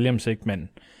John Williams, ikke, men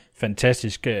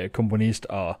fantastisk komponist,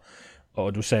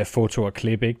 og du sagde foto og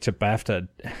klip, ikke, til BAFTA.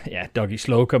 Ja, Dougie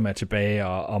Slocum er tilbage,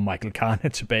 og Michael Kahn er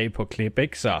tilbage på klip,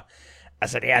 ikke, så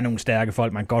altså, det er nogle stærke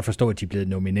folk. Man kan godt forstå, at de er blevet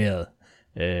nomineret.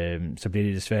 Så bliver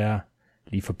det desværre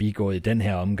lige forbigået i den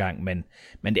her omgang, men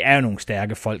det er jo nogle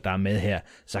stærke folk, der er med her.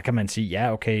 Så kan man sige,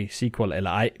 ja, okay, sequel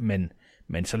eller ej,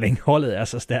 men så længe holdet er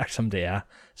så stærkt, som det er,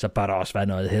 så bør der også være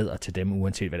noget hæder til dem,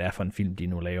 uanset hvad det er for en film, de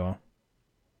nu laver.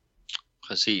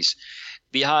 Præcis.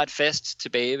 Vi har et fast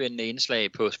tilbagevendende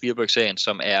indslag på Spielberg-serien,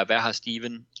 som er, hvad har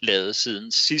Steven lavet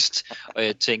siden sidst? Og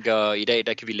jeg tænker, i dag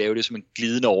der kan vi lave det som en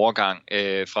glidende overgang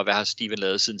fra, hvad har Steven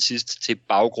lavet siden sidst, til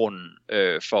baggrunden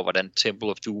for, hvordan Temple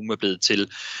of Doom er blevet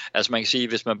til. Altså man kan sige,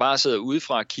 hvis man bare sidder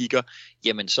udefra og kigger,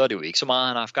 jamen så er det jo ikke så meget,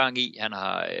 han har haft gang i. Han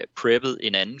har preppet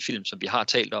en anden film, som vi har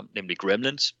talt om, nemlig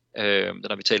Gremlins. Den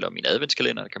har vi talt om i en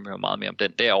adventskalender, der kan man høre meget mere om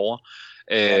den derovre.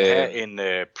 En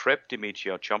prep Dimitri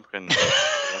og Jumpkin.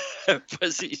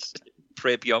 Præcis.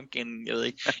 Prep Jumpkin, jeg ved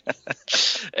ikke.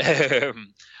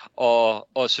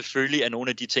 Og selvfølgelig er nogle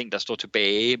af de ting, der står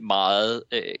tilbage meget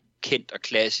kendt og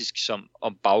klassisk som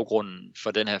om baggrunden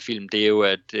for den her film, det er jo,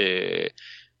 at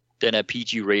den er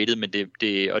PG-rated, men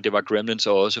det var Gremlins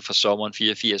også fra sommeren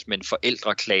 84, men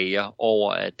forældre klager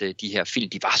over, at de her film,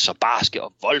 de var så barske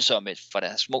og voldsomme for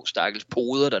deres små stakkels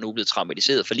poder, der nu er blevet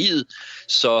traumatiseret for livet,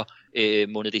 så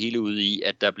mundede det hele ud i,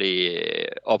 at der blev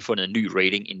opfundet en ny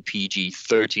rating, en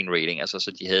PG-13 rating, altså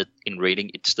så de havde en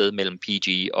rating et sted mellem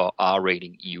PG og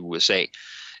R-rating i USA.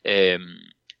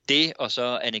 Det og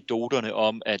så anekdoterne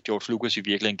om, at George Lucas i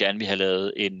virkeligheden gerne ville have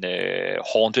lavet en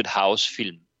Haunted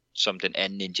House-film, som den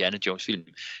anden Indiana Jones-film.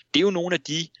 Det er jo nogle af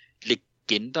de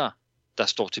legender, der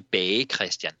står tilbage,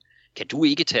 Christian. Kan du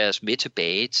ikke tage os med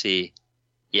tilbage til,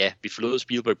 ja, vi forlod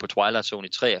Spielberg på Twilight Zone i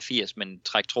 83, men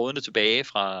træk trådene tilbage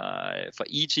fra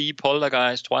E.T.,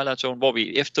 Poltergeist, Twilight Zone, hvor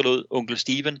vi efterlod onkel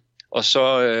Steven, og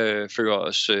så fører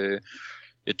os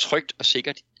trygt og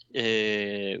sikkert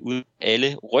ud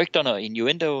alle rygterne og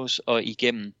innuendos og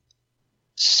igennem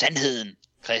sandheden,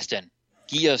 Christian.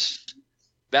 Giv os,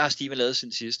 hvad har Steven lavet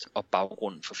siden sidst, og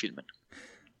baggrunden for filmen?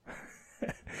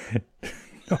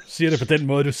 Du siger det på den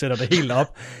måde, du sætter det helt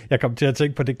op. Jeg kom til at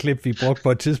tænke på det klip, vi brugte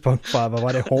på et tidspunkt fra, hvad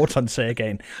var det,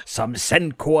 Horton-sagaen. Som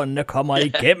sandkornene kommer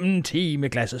igennem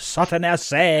timeglasset, sådan er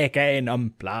sagaen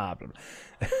om bla bla.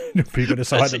 Nu bygger det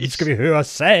så højt, nu skal vi høre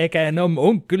sagaen om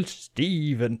onkel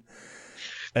Steven.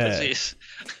 Præcis.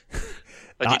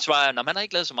 Og dit svar er, når man har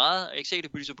ikke lavet så meget, og ikke set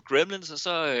det på Gremlins, og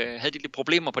så havde de lidt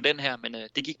problemer på den her, men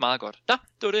det gik meget godt. Nå,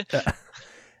 det var det.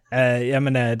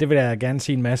 Det vil jeg gerne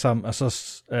sige en masse om, og så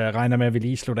regner med, at vi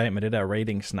lige slutter af med det der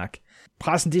rating-snak.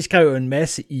 Pressen, de skrev en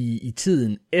masse i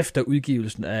tiden efter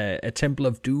udgivelsen af Temple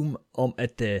of Doom, om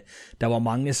at der var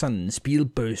mange sådan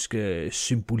Spielbergske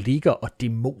symbolikker og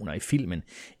dæmoner i filmen.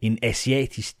 En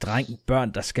asiatisk dreng,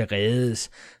 børn, der skal reddes,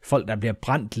 folk, der bliver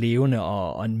brændt levende,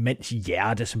 og en mands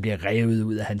hjerte, som bliver revet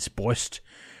ud af hans bryst.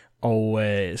 Og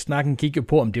snakken gik jo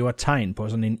på, om det var tegn på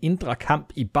sådan en indre kamp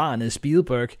i barnet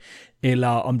Spielberg, eller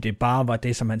om det bare var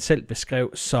det, som han selv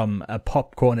beskrev som a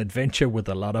popcorn adventure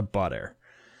with a lot of butter.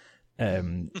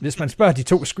 Hvis man spørger de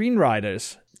to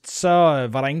screenwriters, så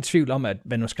var der ingen tvivl om, at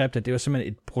manuskriptet, det var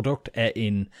simpelthen et produkt af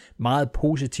en meget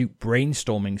positiv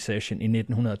brainstorming session i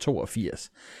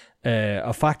 1982.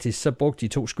 Og faktisk så brugte de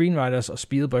to screenwriters og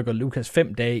Spielberg og Lucas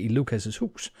 5 dage i Lucas'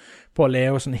 hus på at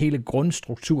lave sådan hele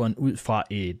grundstrukturen ud fra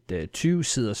et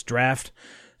 20-siders draft,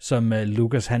 som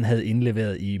Lucas han havde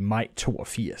indleveret i maj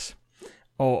 82.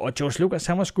 Og George Lucas,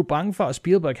 han var sgu bange for, at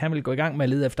Spielberg han ville gå i gang med at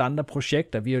lede efter andre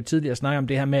projekter. Vi har jo tidligere snakket om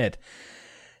det her med,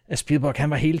 at Spielberg han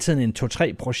var hele tiden en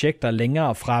 2-3 projekter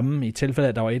længere fremme, i tilfælde,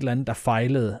 at der var et eller andet, der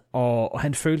fejlede. Og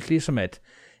han følte ligesom, at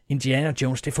Indiana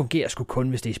Jones, det fungerer sgu kun,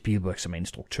 hvis det er Spielberg som er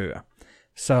instruktør.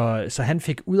 Så han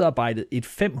fik udarbejdet et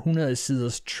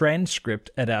 500-siders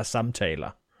transcript af deres samtaler.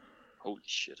 Holy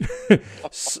shit.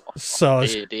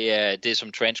 Det er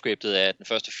som transcriptet af den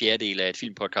første fjerdedel af et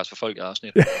filmpodcast for folk i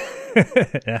afsnit.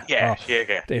 Ja,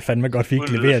 cirka. Det er fandme godt, vi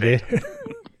ikke leverer det.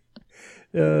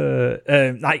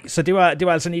 Nej, så det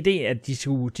var altså en idé, at de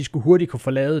skulle hurtigt kunne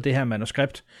få lavet det her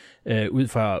manuskript ud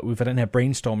fra den her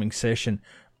brainstorming session.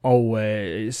 Og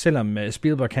selvom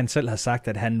Spielberg han selv har sagt,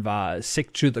 at han var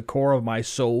sick to the core of my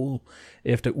soul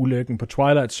efter ulykken på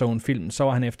Twilight Zone-filmen, så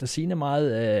var han efter sigende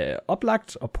meget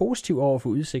oplagt og positiv over for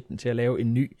udsigten til at lave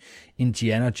en ny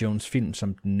Indiana Jones-film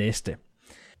som den næste.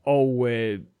 Og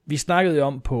vi snakkede jo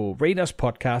om på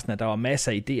Raiders-podcasten, at der var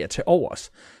masser af idéer til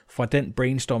overs fra den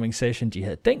brainstorming session, de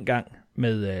havde dengang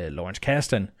med Lawrence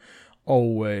Kasdan.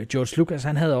 Og George Lucas,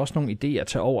 han havde også nogle idéer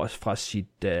til overs fra sit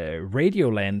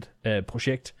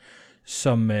Radioland-projekt,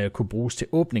 som kunne bruges til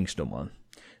åbningsnummeret.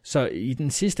 Så i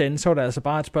den sidste ende, så var der altså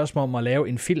bare et spørgsmål om at lave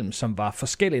en film, som var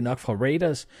forskellig nok fra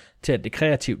Raiders, til at det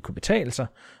kreativt kunne betale sig,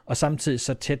 og samtidig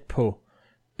så tæt på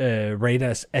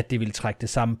Raiders, at det ville trække det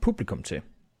samme publikum til.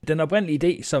 Den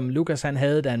oprindelige idé, som Lucas han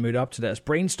havde, da han mødte op til deres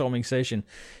brainstorming session,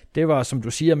 det var, som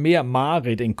du siger, mere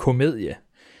mareridt end komedie.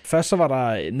 Først så var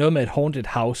der noget med et haunted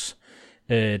house,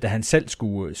 da han selv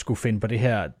skulle finde på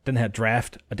den her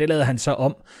draft, og det lavede han så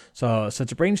om. Så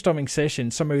til brainstorming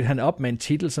session, så mødte han op med en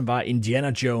titel, som var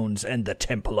Indiana Jones and the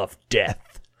Temple of Death.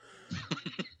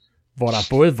 Hvor der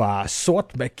både var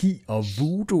sort magi og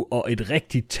voodoo og et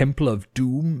rigtigt Temple of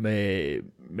Doom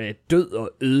med død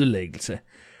og ødelæggelse.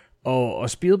 Og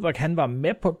Spielberg han var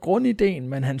med på grundideen,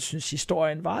 men han synes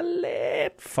historien var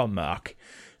lidt for mørk.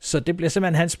 Så det bliver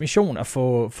simpelthen hans mission at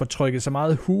få trykket så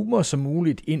meget humor som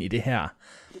muligt ind i det her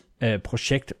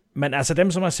projekt. Men altså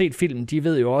dem, som har set filmen, de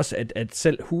ved jo også, at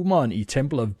selv humoren i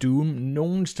Temple of Doom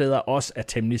nogle steder også er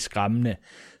temmelig skræmmende.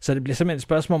 Så det bliver simpelthen et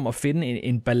spørgsmål om at finde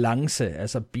en balance,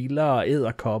 altså biller og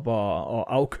edderkopper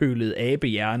og afkølede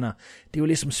abehjerner. Det er jo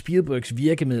ligesom Spielbergs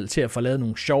virkemiddel til at få lavet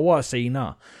nogle sjovere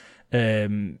scener,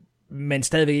 men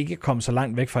stadigvæk ikke komme så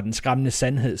langt væk fra den skræmmende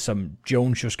sandhed, som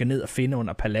Jones jo skal ned og finde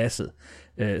under paladset.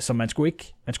 Så man skulle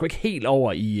ikke helt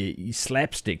over i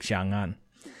slapstick-genren.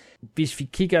 Hvis vi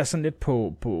kigger sådan lidt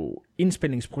på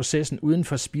indspillingsprocessen uden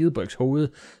for Spielbergs hoved,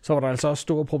 så var der altså også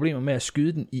store problemer med at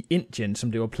skyde den i Indien,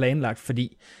 som det var planlagt,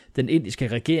 fordi den indiske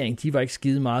regering, de var ikke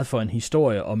skide meget for en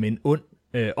historie om en ond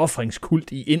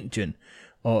ofringskult i Indien,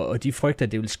 og de frygter,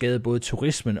 at det ville skade både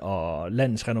turismen og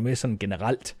landets renommé sådan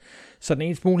generelt. Så den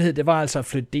eneste mulighed, det var altså at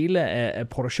flytte dele af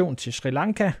produktionen til Sri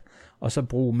Lanka, og så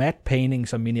bruge matte painting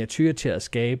som miniatyr til at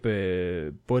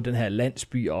skabe både den her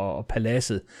landsby og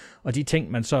paladset. Og de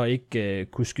ting, man så ikke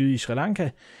kunne skyde i Sri Lanka,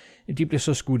 de blev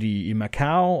så skudt i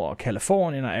Macau og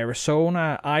Californien og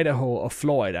Arizona, Idaho og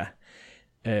Florida.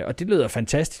 Og det lyder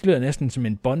fantastisk, det lyder næsten som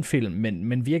en Bond-film,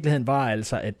 men virkeligheden var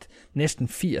altså, at næsten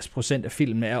 80% af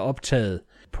filmen er optaget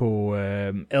på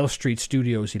L Street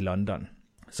Studios i London.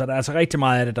 Så der er altså rigtig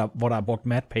meget af det, hvor der er brugt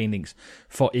matte paintings,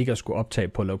 for ikke at skulle optage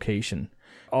på location.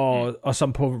 Og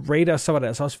som på Raiders, så var det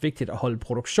altså også vigtigt at holde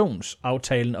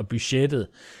produktionsaftalen og budgettet.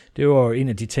 Det var jo en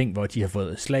af de ting, hvor de har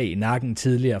fået slag i nakken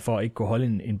tidligere, for at ikke kunne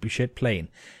holde en budgetplan.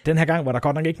 Den her gang var der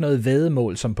godt nok ikke noget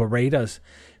væddemål, som på Raiders,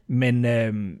 men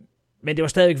det var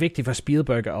stadigvæk vigtigt for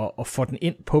Spielberg at få den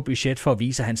ind på budget, for at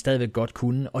vise, at han stadigvæk godt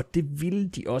kunne, og det ville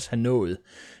de også have nået.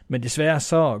 Men desværre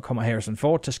så kommer Harrison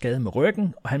Ford til skade med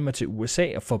ryggen, og han må til USA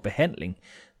og få behandling,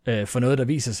 for noget, der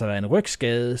viser sig at være en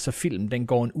rygskade, så filmen den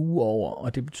går en uge over,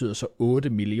 og det betyder så $8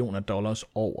 millioner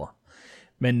over.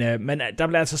 Men der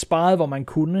blev altså sparet, hvor man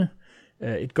kunne.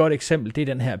 Et godt eksempel, det er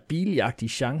den her biljagt i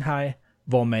Shanghai,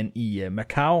 hvor man i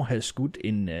Macau havde skudt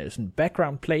en sådan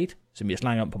background plate, som jeg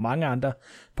snakker om på mange andre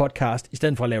podcast. I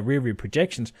stedet for at lave rear-view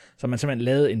projections, så man simpelthen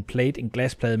lavede en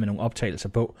glasplade med nogle optagelser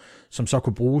på, som så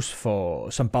kunne bruges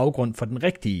som baggrund for den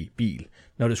rigtige bil,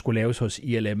 når det skulle laves hos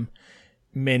ILM.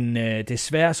 Men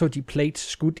desværre så de plates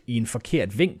skudt i en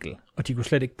forkert vinkel, og de kunne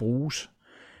slet ikke bruges.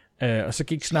 Og så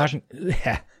gik snakken...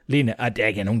 Ja, Lene, der er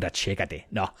ikke nogen, der tjekker det.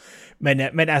 Nå.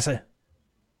 Men altså...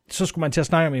 Så skulle man til at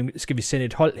snakke om, skal vi sende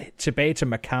et hold tilbage til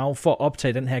Macau for at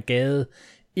optage den her gade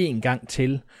en gang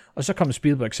til. Og så kom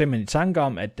Spielberg simpelthen i tanke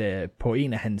om, at på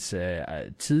en af hans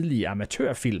tidlige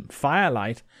amatørfilm,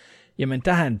 Firelight, jamen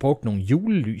der har han brugt nogle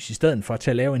julelys i stedet for til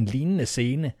at lave en lignende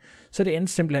scene. Så det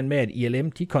endte simpelthen med, at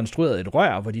ILM de konstruerede et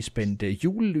rør, hvor de spændte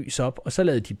julelys op, og så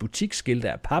lavede de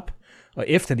butikskilte af pap, og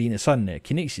efterlignede sådan en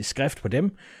kinesisk skrift på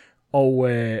dem. Og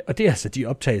det er altså de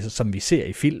optagelser, som vi ser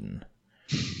i filmen.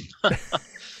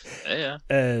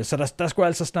 Ja. Så der skulle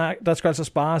altså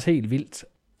spares helt vildt.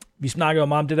 Vi snakker jo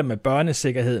meget om det der med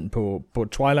børnesikkerheden på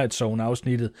Twilight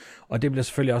Zone-afsnittet, og det bliver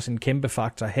selvfølgelig også en kæmpe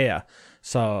faktor her.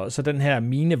 Så den her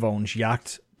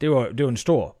minevognsjagt, det var en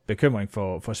stor bekymring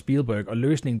for Spielberg, og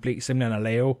løsningen blev simpelthen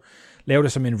at lave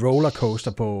det som en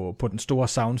rollercoaster på den store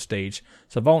soundstage.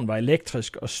 Så vognen var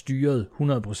elektrisk og styret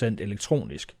 100%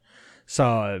 elektronisk.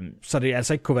 Så det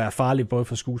altså ikke kunne være farligt både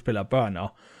for skuespillere og børn, og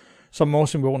som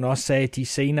Morten Wone også sagde, de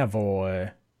scener,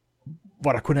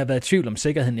 hvor der kunne have været tvivl om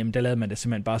sikkerheden, jamen der lavede man det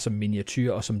simpelthen bare som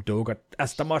miniatyr og som dukker.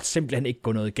 Altså, der måtte simpelthen ikke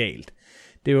gå noget galt.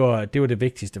 Det var det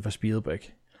vigtigste for Spielberg.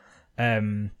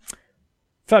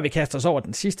 Før vi kaster os over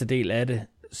den sidste del af det,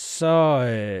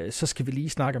 så skal vi lige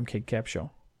snakke om Kate Capshaw.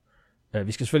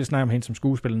 Vi skal selvfølgelig snakke om hende som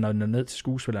skuespiller, når den er ned til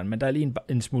skuespilleren, men der er lige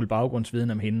en smule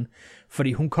baggrundsviden om hende.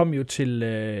 Fordi hun kom jo til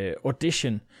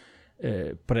audition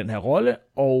på den her rolle,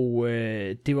 og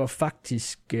det var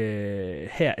faktisk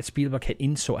her, at Spielberg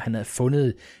indså, at han havde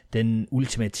fundet den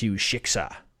ultimative Shiksa,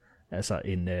 altså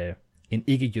en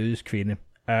ikke-jødisk kvinde.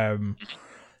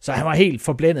 Så han var helt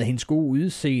forblændet af hendes gode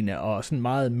udseende og sådan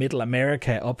meget Middle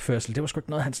America opførsel. Det var sgu ikke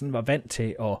noget, han sådan var vant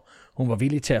til, og hun var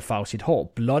villig til at farve sit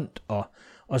hår blondt, og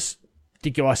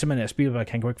det gjorde simpelthen, at Spielberg,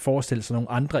 han kunne ikke forestille sig nogen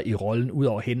andre i rollen ud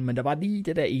over hende, men der var lige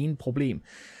det der ene problem,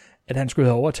 at han skulle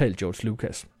have overtalt George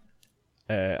Lucas.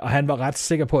 Og han var ret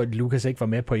sikker på, at Lucas ikke var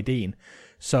med på ideen.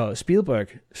 Så Spielberg,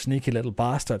 sneaky little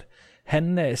bastard,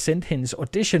 han sendte hendes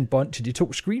auditionbånd til de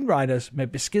to screenwriters med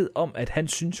besked om, at han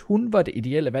synes hun var det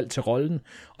ideelle valg til rollen,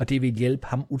 og det ville hjælpe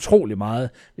ham utrolig meget,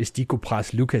 hvis de kunne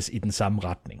presse Lucas i den samme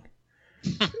retning.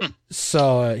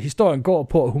 Så historien går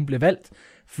på, at hun blev valgt,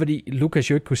 fordi Lucas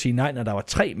jo ikke kunne sige nej, når der var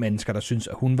 3 mennesker, der synes,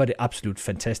 at hun var det absolut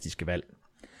fantastiske valg.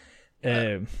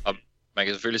 Og man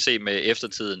kan selvfølgelig se med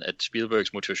eftertiden, at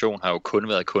Spielbergs motivation har jo kun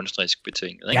været kunstnerisk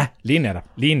betinget. Ikke? Ja,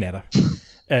 lige natter.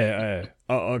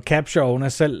 Og Capshaw, hun har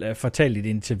selv fortalt i et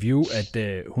interview,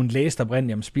 at hun læste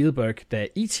oprindeligt om Spielberg, da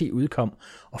E.T. udkom,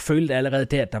 og følte allerede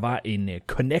der, at der var en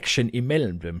connection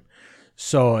imellem dem.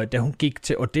 Så da hun gik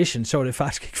til audition, så var det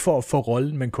faktisk ikke for at få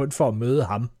rollen, men kun for at møde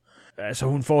ham. Altså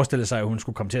hun forestillede sig, at hun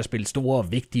skulle komme til at spille store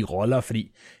og vigtige roller,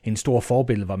 fordi hendes store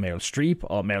forbillede var Meryl Streep,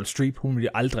 og Meryl Streep, hun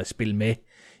ville aldrig spille med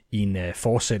i en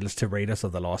fortsættelse til Raiders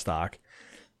of the Lost Ark.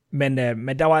 Men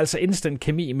der var altså instant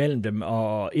kemi imellem dem,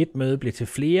 og et møde blev til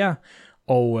flere,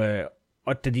 og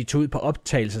da de tog ud på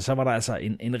optagelse, så var der altså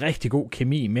en rigtig god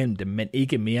kemi imellem dem, men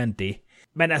ikke mere end det.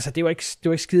 Men altså, det var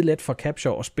ikke skide let for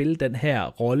Capshaw at spille den her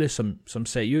rolle som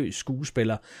seriøs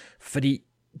skuespiller, fordi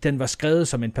den var skrevet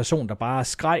som en person, der bare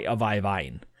skreg og var i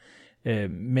vejen.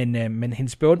 Men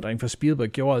hendes beundring for Spielberg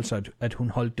gjorde altså, at hun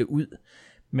holdt det ud.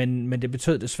 Men det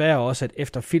betød desværre også, at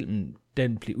efter filmen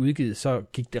den blev udgivet, så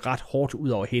gik det ret hårdt ud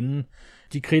over hende.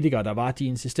 De kritikere, der var, de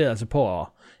insisterede altså på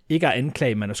ikke at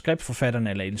anklage manuskriptforfatteren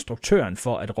eller instruktøren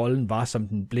for, at rollen var, som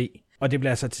den blev. Og det blev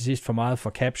altså til sidst for meget for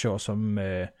Capshaw,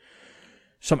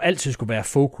 som altid skulle være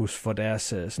fokus for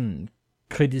deres sådan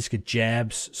kritiske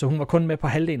jabs. Så hun var kun med på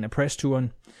halvdelen af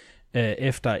pressturen,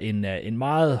 efter en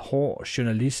meget hård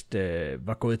journalist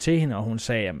var gået til hende, og hun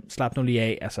sagde, slap nu lige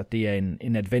af, altså det er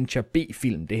en adventure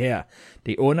B-film, det her.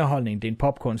 Det er underholdning, det er en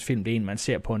popcornsfilm, det er en, man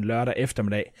ser på en lørdag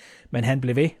eftermiddag. Men han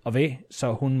blev ved,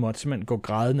 så hun måtte simpelthen gå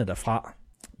grædende derfra.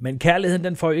 Men kærligheden,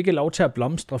 den får jo ikke lov til at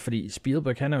blomstre, fordi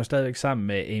Spielberg, han er jo stadigvæk sammen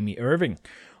med Amy Irving,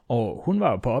 og hun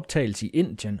var jo på optagelse i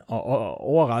Indien, og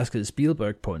overraskede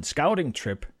Spielberg på en scouting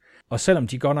trip. Og selvom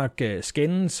de godt nok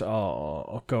skændes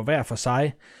og går hver for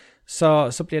sig,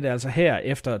 så bliver det altså her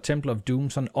efter Temple of Doom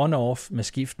sådan on-off med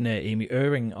skiftende Amy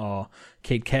Irving og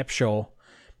Kate Capshaw.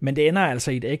 Men det ender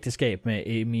altså i et ægteskab med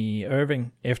Amy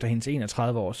Irving efter hendes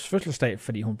 31 års fødselsdag,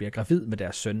 fordi hun bliver gravid med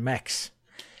deres søn Max.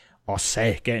 Og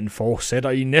sagaen fortsætter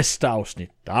i næste afsnit.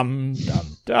 Dam, dam,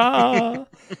 da.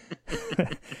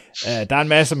 Der er en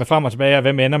masse med frem og tilbage, og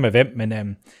hvem ender med hvem,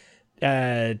 men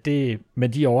det, med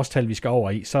de årstal, vi skal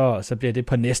over i, så bliver det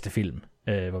på næste film,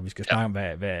 hvor vi skal snakke om,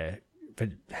 hvad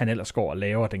han ellers går og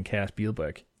laver, den kære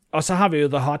Spielberg. Og så har vi jo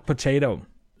The Hot Potato.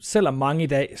 Selvom mange i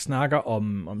dag snakker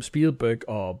om Spielberg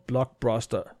og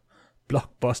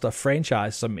blockbuster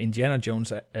franchise, som Indiana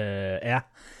Jones er,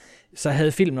 så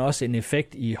havde filmen også en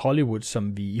effekt i Hollywood,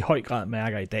 som vi i høj grad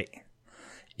mærker i dag.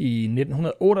 I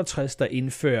 1968, der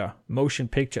indfører Motion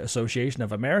Picture Association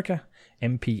of America,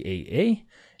 MPAA,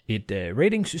 et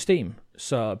ratingsystem,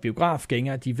 så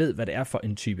biografgængere de ved, hvad det er for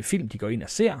en type film, de går ind og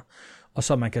ser, og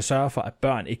så man kan sørge for, at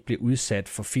børn ikke bliver udsat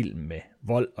for film med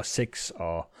vold og sex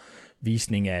og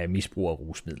visning af misbrug af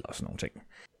rusmidler og sådan nogle ting.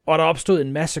 Og der opstod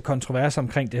en masse kontroverser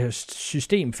omkring det her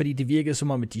system, fordi det virkede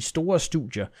som om, at de store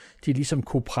studier, de ligesom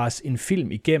kunne presse en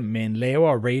film igennem med en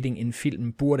lavere rating, end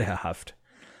filmen burde have haft.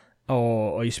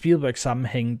 Og i Spielbergs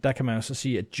sammenhæng, der kan man jo så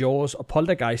sige, at Jaws og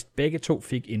Poltergeist begge to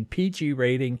fik en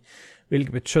PG-rating,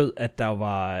 hvilket betød, at der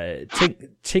var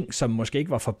ting, som måske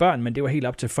ikke var for børn, men det var helt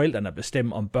op til forældrene at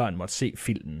bestemme, om børn måtte se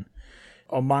filmen.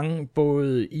 Og mange,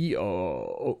 både i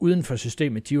og uden for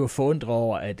systemet, de var forundret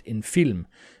over, at en film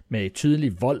med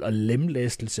tydelig vold og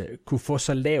lemlæstelse kunne få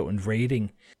så lav en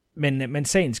rating. Men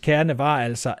sagens kerne var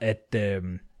altså,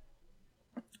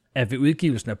 at ved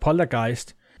udgivelsen af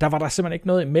Poltergeist, der var der simpelthen ikke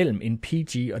noget imellem en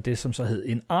PG og det, som så hed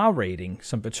en R-rating,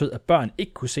 som betød, at børn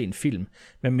ikke kunne se en film,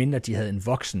 medmindre de havde en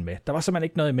voksen med. Der var simpelthen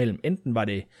ikke noget imellem. Enten var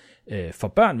det for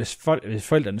børn, hvis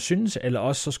forældrene synes, eller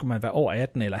også så skulle man være over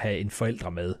 18 eller have en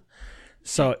forældre med.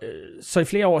 Så i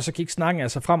flere år så gik snakken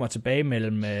altså frem og tilbage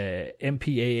mellem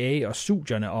MPAA og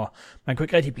studierne, og man kunne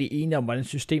ikke rigtig blive enige om, hvordan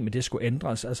systemet det skulle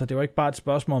ændres. Altså det var ikke bare et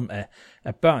spørgsmål om,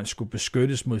 at børn skulle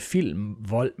beskyttes mod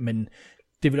filmvold, men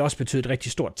det ville også betyde et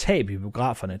rigtig stort tab i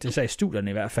biograferne. Det sagde studierne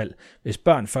i hvert fald, hvis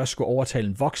børn først skulle overtale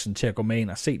en voksen til at gå med ind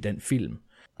og se den film.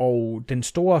 Og den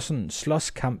store sådan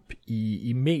slåskamp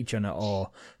i medierne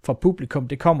og for publikum,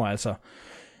 det kommer altså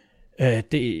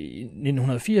det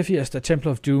 1984, da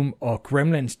Temple of Doom og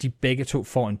Gremlins, de begge to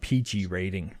får en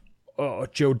PG-rating. Og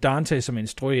Joe Dante, som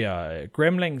instruerer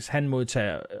Gremlins, han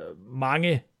modtager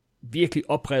mange virkelig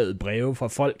oprevede breve fra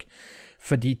folk,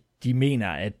 fordi de mener,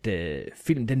 at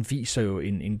filmen den viser jo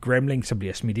en gremling, som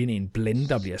bliver smidt ind i en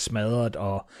blender, bliver smadret,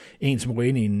 og en, som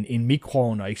ryger ind i en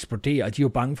mikroovn og eksploderer, og de er jo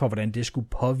bange for, hvordan det skulle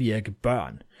påvirke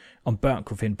børn, om børn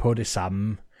kunne finde på det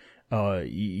samme. Og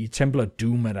i Temple of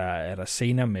Doom er der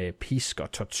scener med pisk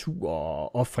og tortur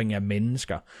og ofring af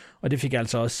mennesker, og det fik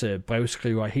altså også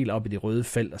brevskrivere helt op i det røde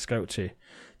felt og skrev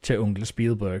til onkel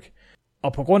Spielberg.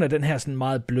 Og på grund af den her sådan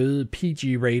meget bløde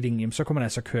PG-rating, jamen, så kunne man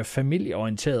altså køre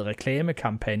familieorienterede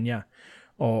reklamekampagner,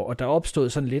 og der opstod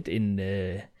sådan lidt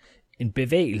en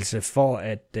bevægelse for,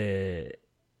 at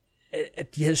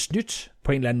de havde snydt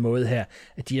på en eller anden måde her.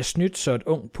 At de havde snydt, så et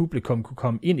ung publikum kunne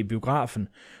komme ind i biografen,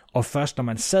 og først når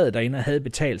man sad derinde og havde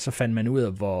betalt, så fandt man ud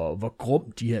af, hvor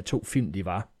grum de her to film de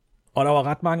var. Og der var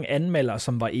ret mange anmeldere,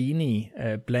 som var enige,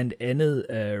 blandt andet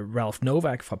Ralph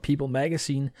Novak fra People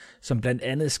Magazine, som blandt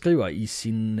andet skriver i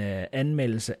sin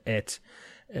anmeldelse, at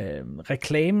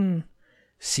reklamen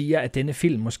siger, at denne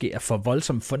film måske er for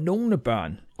voldsom for nogle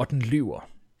børn, og den lyver.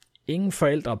 Ingen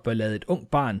forældre bør lade et ung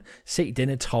barn se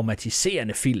denne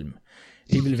traumatiserende film.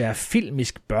 Det vil være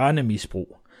filmisk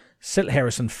børnemisbrug. Selv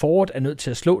Harrison Ford er nødt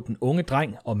til at slå den unge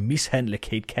dreng og mishandle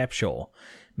Kate Capshaw.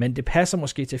 Men det passer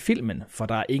måske til filmen, for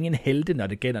der er ingen helte, når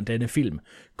det gælder denne film.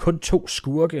 Kun 2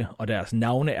 skurke, og deres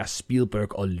navne er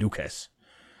Spielberg og Lucas.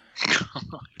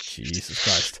 Jesus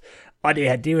Christ. Og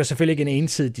det er jo selvfølgelig ikke en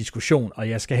ensidig diskussion, og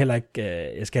jeg skal heller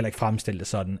ikke fremstille det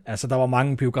sådan. Altså, der var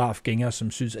mange biografgængere,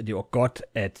 som synes, at det var godt,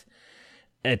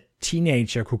 at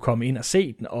teenager kunne komme ind og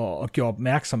se den, og gjorde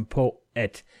opmærksom på,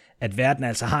 at verden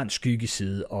altså har en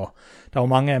skyggeside. Og der var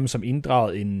mange af dem, som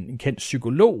inddragede en kendt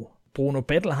psykolog, Bruno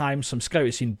Bettelheim, som skrev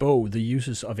i sin bog The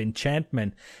Uses of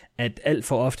Enchantment, at alt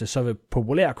for ofte så vil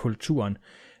populærkulturen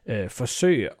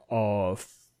forsøge at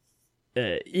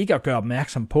ikke at gøre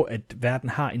opmærksom på, at verden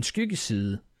har en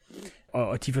skyggeside.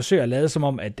 Og de forsøger at lade som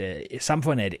om, at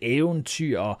samfundet er et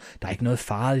eventyr, og der er ikke noget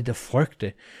farligt at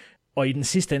frygte. Og i den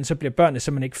sidste ende, så bliver børnene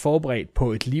simpelthen ikke forberedt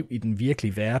på et liv i den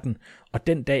virkelige verden. Og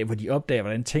den dag, hvor de opdager,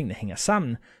 hvordan tingene hænger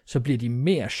sammen, så bliver de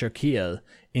mere chokeret,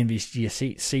 end hvis de har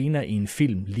set scener i en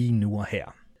film lige nu og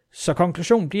her. Så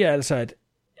konklusionen bliver altså, at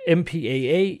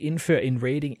MPAA indfører en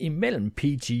rating imellem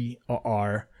PG og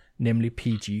R, nemlig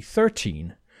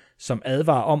PG-13. som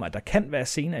advarer om, at der kan være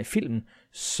scener i filmen,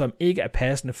 som ikke er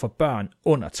passende for børn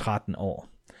under 13 år.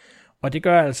 Og det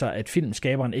gør altså, at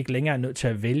filmskaberen ikke længere er nødt til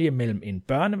at vælge mellem en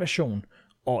børneversion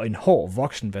og en hård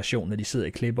voksenversion, når de sidder i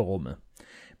klipperummet.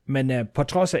 Men på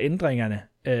trods af ændringerne,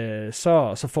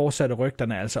 så fortsatte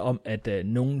rygterne altså om, at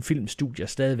nogle filmstudier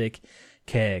stadigvæk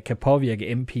kan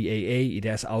påvirke MPAA i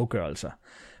deres afgørelser.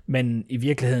 Men i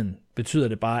virkeligheden betyder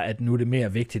det bare, at nu er det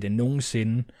mere vigtigt end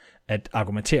nogensinde at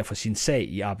argumentere for sin sag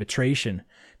i arbitration,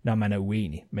 når man er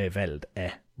uenig med valget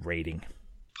af rating.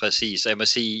 Præcis, og jeg må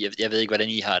sige, jeg ved ikke, hvordan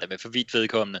I har det, men for vidt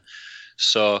vedkommende,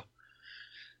 så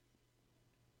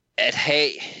at have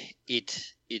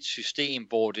et system,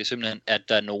 hvor det simpelthen, at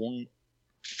der er nogen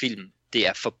film, det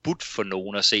er forbudt for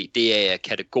nogen at se, det er jeg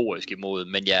kategorisk imod,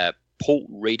 men jeg er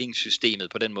pro-rating-systemet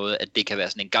på den måde, at det kan være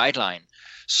sådan en guideline,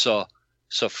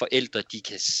 så forældre, de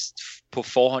kan på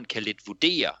forhånd kan lidt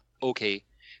vurdere, okay,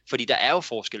 fordi der er jo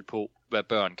forskel på, hvad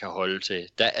børn kan holde til.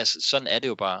 Sådan er det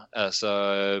jo bare.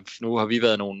 Altså, nu har vi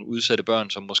været nogle udsatte børn,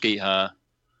 som måske har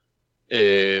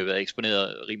været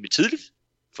eksponeret rimelig tidligt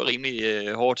for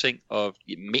rimelig hårde ting, og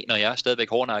mener jeg stadigvæk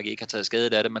hårdnakke ikke har taget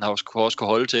skade af det, man har også kunne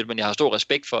holde til det, men jeg har stor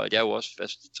respekt for, at jeg jo også,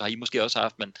 så har I måske også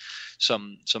haft, men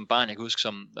som barn, jeg kan huske,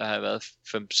 som der har været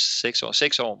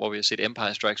 6 år, hvor vi har set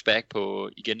Empire Strikes Back på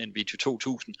igen en video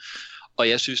 2000, og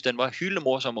jeg synes, den var hyldende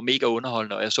morsom og mega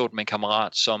underholdende, og jeg så den med en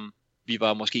kammerat, som vi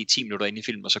var måske 10 minutter inde i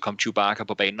filmen, og så kom Chewbacca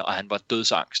på banen, og han var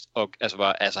dødsangst. Og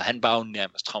han var jo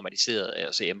nærmest traumatiseret af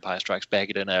at se Empire Strikes Back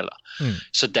i den alder.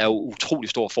 Så der er jo utrolig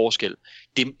stor forskel.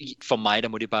 For mig, der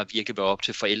må det bare virkelig være op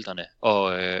til forældrene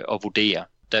at vurdere.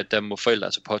 Der må forældre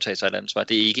altså påtage sig et ansvar.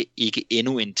 Det er ikke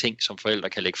endnu en ting, som forældre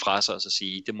kan lægge fra sig og så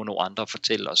sige, det må nogle andre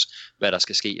fortælle os, hvad der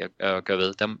skal ske og gøre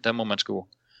ved. Der må man sgu...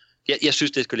 Jeg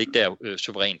synes, det skal ligge der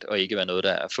suverænt, og ikke være noget,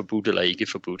 der er forbudt eller ikke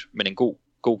forbudt, men en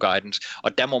god guidance.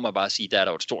 Og der må man bare sige, der er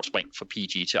der jo et stort spring fra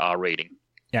PG til R-rating.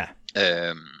 Ja.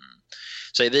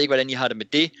 Så jeg ved ikke, hvordan I har det med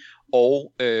det,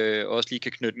 og også lige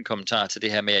kan knytte en kommentar til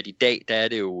det her med, at i dag, der er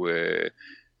det jo...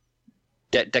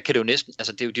 Der kan det jo næsten,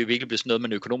 altså det er jo virkelig blevet sådan noget,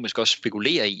 man økonomisk også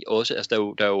spekulerer i også.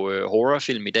 Altså der er jo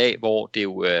horrorfilm i dag, hvor det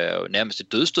jo er nærmest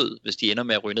et dødsstød, hvis de ender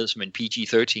med at ryge ned som en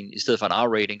PG-13 i stedet for en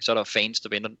R-rating, så er der fans, der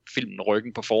vender filmen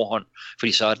ryggen på forhånd,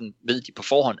 fordi så ved de på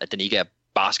forhånd, at den ikke er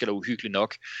barsk eller uhyggelig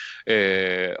nok.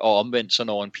 Og omvendt så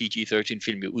når en PG-13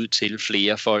 film ud til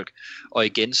flere folk, og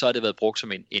igen så har det været brugt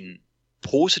som en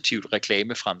positivt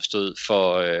reklamefremstød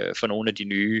for nogle af de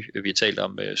nye, vi har talt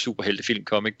om superheltefilm,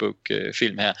 comic book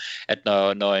film her, at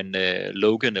når en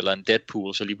Logan eller en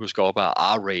Deadpool så lige pludselig går op og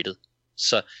er R-rated,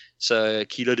 så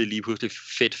kilder det lige pludselig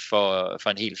fedt for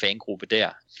en hel fangruppe der.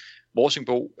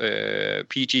 Worsingbo,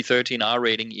 PG-13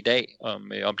 R-rating i dag, om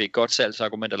det er et godt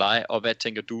salgsargument eller ej, og hvad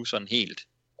tænker du sådan helt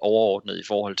overordnet i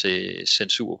forhold til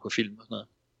censur på film og sådan noget?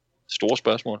 Store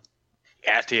spørgsmål.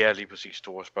 Ja, det er lige præcis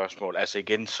store spørgsmål. Altså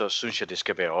igen, så synes jeg, det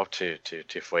skal være op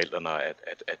til forældrene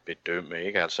at bedømme,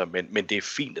 ikke? Altså, men det er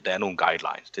fint, at der er nogle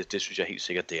guidelines. Det synes jeg helt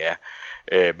sikkert, det er.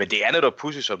 Men det er netop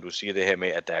pudsigt, som du siger, det her med,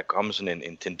 at der er kommet sådan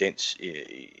en tendens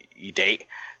i dag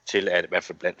til, at i hvert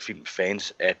fald blandt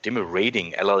filmfans, at det med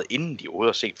rating allerede inden de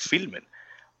overhovedet har set filmen,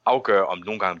 afgør om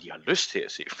nogle gange de har lyst til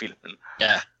at se filmen.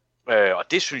 Ja.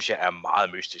 Og det synes jeg er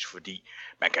meget mystisk, fordi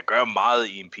man kan gøre meget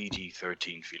i en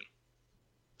PG-13 film.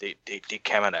 Det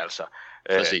kan man altså.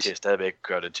 Til at stadigvæk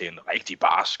gøre det til en rigtig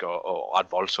barsk og ret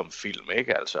voldsom film,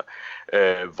 ikke? Altså,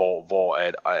 hvor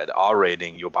at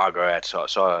R-rating jo bare gør, at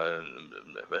så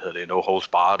no holds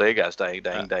barred, ikke? Altså,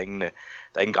 der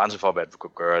er ingen grænse for, hvad du kan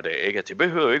gøre det, ikke? Det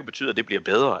behøver jo ikke betyde, at det bliver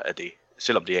bedre af det,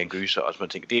 selvom det er en gyser. Og man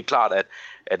tænker, det er klart,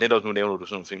 at netop nu nævner du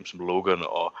sådan en film som Logan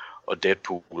og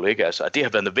Deadpool, ikke? Altså, at det har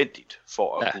været nødvendigt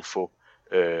for at kunne få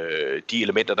de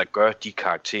elementer, der gør de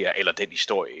karakterer, eller den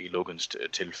historie i Logans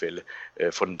tilfælde,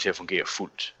 få den til at fungere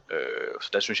fuldt. Så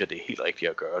der synes jeg, det er helt rigtigt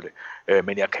at gøre det.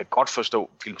 Men jeg kan godt forstå,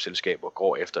 at filmselskaber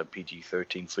går efter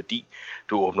PG-13, fordi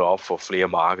du åbner op for flere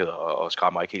markeder og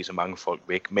skræmmer ikke helt så mange folk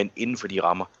væk. Men inden for de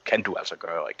rammer, kan du altså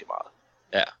gøre rigtig meget.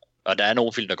 Ja. Og der er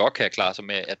nogle film, der godt kan klare sig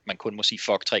med, at man kun må sige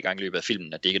fuck 3 gange i løbet af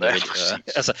filmen, at det ikke er nødvendigt.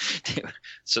 Ja, altså,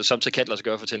 så som så kan lade sig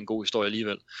gøre at fortælle en god historie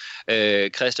alligevel.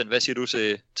 Christian, hvad siger du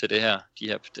til det her, de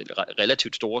her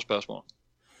relativt store spørgsmål?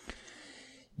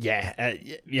 Ja,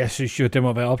 jeg synes jo, det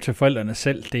må være op til forældrene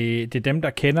selv. Det er dem, der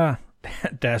kender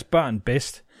deres børn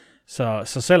bedst. Så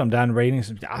selvom der er en rating,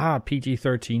 som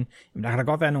PG-13, jamen der kan der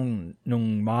godt være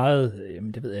nogle meget,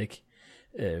 det ved jeg ikke,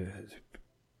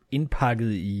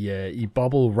 indpakket i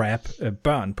bubble wrap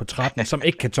børn på 13, som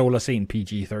ikke kan tåle at se en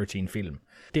PG-13 film.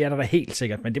 Det er der da helt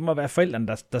sikkert, men det må være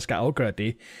forældrene, der skal afgøre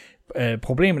det.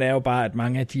 Problemet er jo bare, at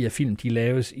mange af de her film, de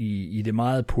laves i det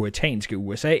meget puritanske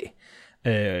USA,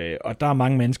 og der er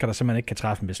mange mennesker, der simpelthen ikke kan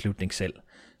træffe en beslutning selv.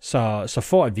 Så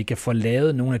for at vi kan få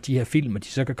lavet nogle af de her film, og de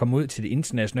så kan komme ud til det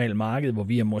internationale marked, hvor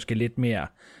vi er måske lidt mere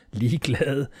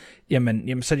ligeglade,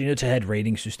 jamen så er de nødt til at have et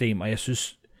ratingsystem, og jeg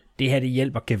synes, det her det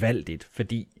hjælper gevaldigt,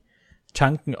 fordi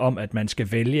tanken om, at man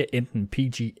skal vælge enten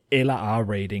PG eller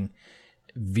R-rating,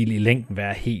 vil i længden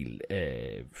være helt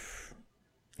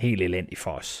elendig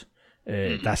for os.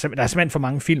 Der er simpelthen for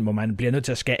mange film, hvor man bliver nødt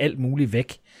til at skære alt muligt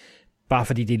væk, bare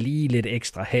fordi det er lige lidt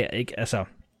ekstra her, ikke? Altså,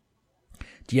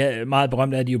 de er meget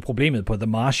berømte af, de er jo problemet på The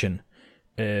Martian,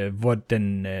 hvor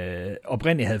den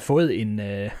oprindeligt havde fået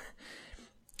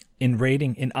en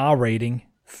rating, en R-rating,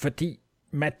 fordi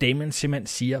Matt Damon simpelthen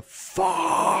siger,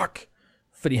 fuck,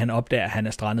 fordi han opdager, at han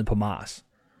er strandet på Mars.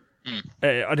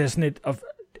 Og det er sådan et,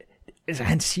 altså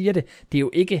han siger det, det er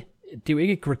jo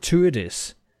ikke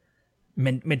gratuitous,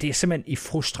 men det er simpelthen i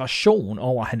frustration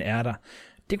over, at han er der.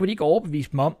 Det kunne de ikke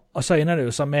overbevise dem om, og så ender det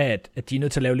jo så med, at de er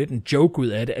nødt til at lave lidt en joke ud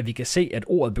af det, at vi kan se, at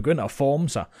ordet begynder at forme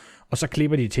sig, og så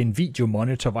klipper de til en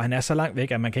videomonitor, hvor han er så langt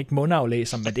væk, at man kan ikke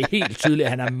mundaflæse ham, men det er helt tydeligt, at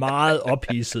han er meget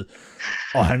ophidset,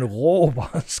 og han råber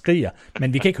og skriger,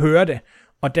 men vi kan ikke høre det,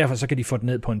 og derfor så kan de få det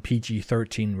ned på en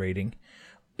PG-13 rating.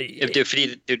 Det er fordi,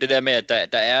 det er jo det der med, at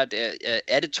der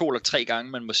er det 2 eller 3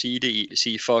 gange, man må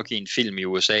sige fuck i en film i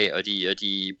USA, og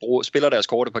de spiller deres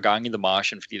kort et par gange i The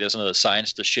Martian, fordi der er sådan noget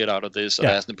science the shit out of this, og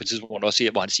der er sådan på et tidspunkt også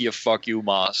hvor han siger fuck you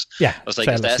Mars. Ja, og så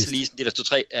der er sådan lige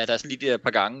der er sådan lige et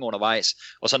par gange undervejs,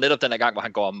 og så netop den her gang, hvor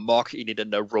han går amok ind i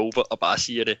den der rover og bare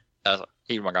siger det, altså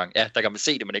helt mange gange. Ja, der kan man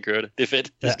se det, men ikke høre det. Det er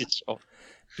fedt. Det er skidt sjovt.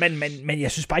 Men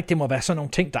jeg synes bare ikke, det må være sådan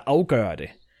nogle ting, der afgør det.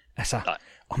 Altså, nej.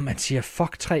 Om man siger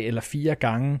fuck 3 eller 4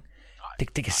 gange,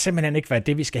 det kan simpelthen ikke være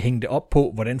det, vi skal hænge det op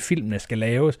på, hvordan filmene skal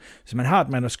laves. Hvis man har et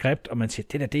manuskript, og man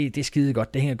siger, det er skide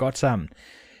godt, det hænger godt sammen,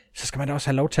 så skal man da også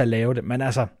have lov til at lave det. Men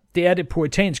altså, det er det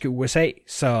puritanske USA,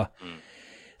 så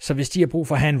hvis de har brug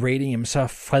for at have en rating, jamen så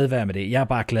fred være med det. Jeg er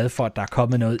bare glad for, at der er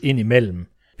kommet noget ind imellem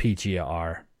PG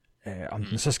og R. Om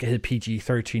den så skal hedde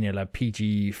PG-13 eller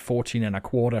PG-14 and a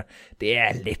quarter, det er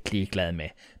jeg lidt ligeglad med.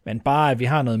 Men bare, at vi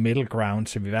har noget middle ground,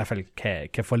 så vi i hvert fald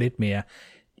kan få lidt mere.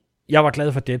 Jeg var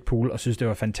glad for Deadpool, og synes, det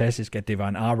var fantastisk, at det var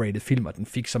en R-rated film, og den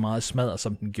fik så meget smadret,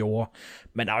 som den gjorde.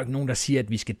 Men der er jo ikke nogen, der siger, at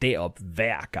vi skal derop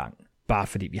hver gang, bare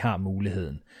fordi vi har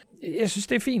muligheden. Jeg synes,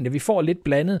 det er fint, at vi får lidt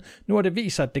blandet. Nu har det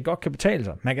vist sig, at det godt kan betale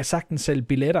sig. Man kan sagtens sælge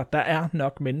billetter. Der er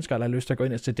nok mennesker, der har lyst til at gå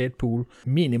ind og se Deadpool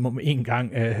minimum 1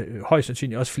 gang, højst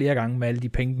sandsynligt også flere gange med alle de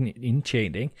penge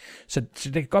indtjent, ikke? Så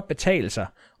det kan godt betale sig.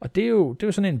 Og det er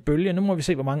jo sådan en bølge. Nu må vi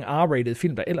se, hvor mange R-rated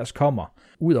film, der ellers kommer,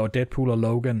 ud over Deadpool og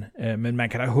Logan. Men man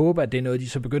kan da håbe, at det er noget, de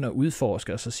så begynder at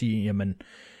udforske, og så sige, jamen,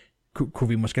 kunne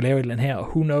vi måske lave et eller andet her, og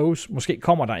who knows, måske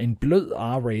kommer der en blød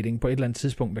R-rating på et eller andet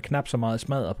tidspunkt, med knap så meget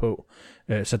smadret på,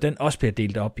 så den også bliver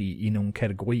delt op i nogle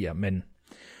kategorier, men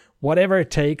whatever it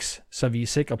takes, så vi er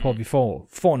sikre på, at vi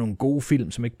får nogle gode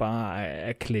film, som ikke bare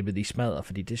er klippet i smadret,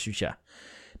 fordi det synes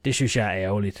jeg er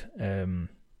ærgerligt.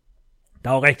 Der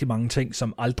er jo rigtig mange ting,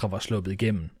 som aldrig var sluppet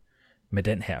igennem med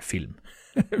den her film,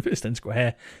 hvis den skulle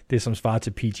have det, som svarer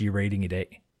til PG-rating i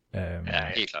dag. Ja,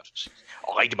 helt klart.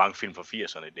 Og rigtig mange film fra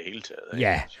 80'erne i det hele taget. Ikke?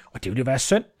 Ja, og det ville jo være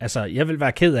synd. Altså, jeg vil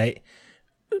være ked af.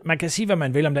 Man kan sige, hvad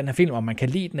man vil om den her film, om man kan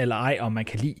lide den eller ej, om man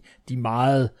kan lide de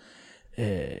meget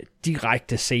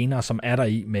direkte scener, som er der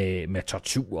i med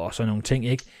tortur og sådan nogle ting,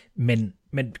 ikke?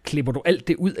 Men klipper du alt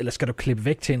det ud, eller skal du klippe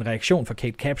væk til en reaktion fra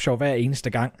Kate Capshaw hver eneste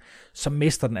gang, så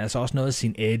mister den altså også noget af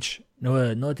sin edge.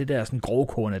 Noget af det der sådan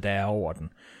grovkorne, der er over den.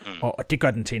 Og det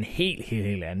gør den til en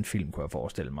helt anden film, kunne jeg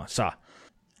forestille mig.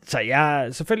 Så ja,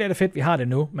 selvfølgelig er det fedt, vi har det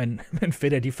nu, men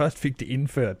fedt, at de først fik det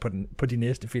indført på de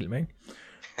næste film, ikke?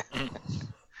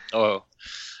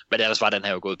 Men ellers var den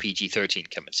her jo gået PG-13,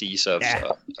 kan man sige. Så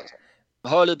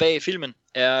holdet bag filmen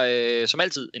er som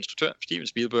altid instruktør Steven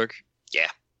Spielberg. Ja,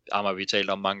 Amager, vi talt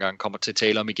om mange gange, kommer til at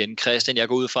tale om igen. Christian, jeg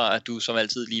går ud fra, at du som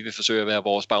altid lige vil forsøge at være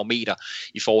vores barometer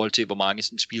i forhold til, hvor mange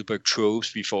sådan,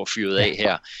 Spielberg-tropes vi får fyret af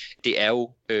her. Det er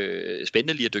jo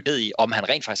spændende lige at dykke ned i, om han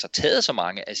rent faktisk har taget så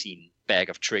mange af sine bag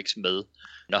of tricks med,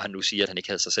 når han nu siger, at han ikke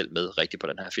havde sig selv med rigtigt på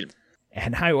den her film.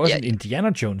 Han har jo også en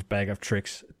Indiana Jones bag of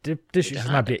tricks. Det synes jeg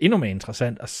snart bliver endnu mere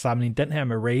interessant at sammenligne den her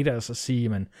med Raiders og sige,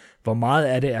 men, hvor meget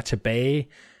af det er tilbage,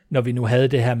 når vi nu havde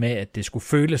det her med, at det skulle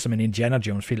føles som en Indiana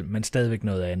Jones film, men stadigvæk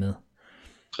noget andet.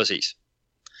 Præcis.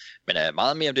 Men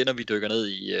meget mere om det, når vi dykker ned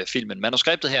i filmen.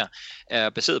 Manuskriptet her er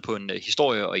baseret på en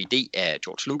historie og idé af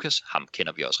George Lucas. Ham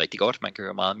kender vi også rigtig godt. Man kan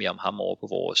høre meget mere om ham over på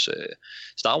vores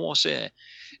Star Wars-serie.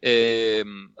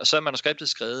 Og så er manuskriptet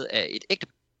skrevet af et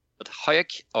ægtepar, Hayek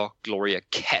og Gloria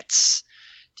Katz.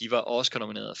 De var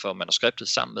Oscar-nomineret for manuskriptet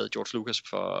sammen med George Lucas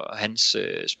for hans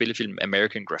spillefilm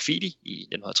American Graffiti i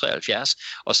 1973.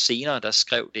 Og senere der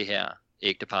skrev det her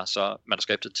ægtepar så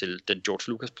manuskriptet til den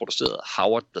George Lucas producerede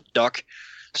Howard the Duck,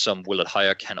 som Willard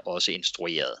Huyck han også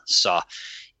instruerede. Så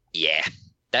ja,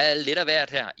 der er lidt af hvert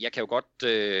her. Jeg kan jo godt,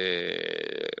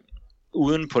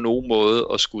 uden på nogen måde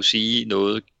at skulle sige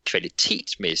noget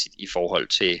kvalitetsmæssigt i forhold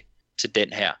til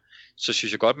den her, så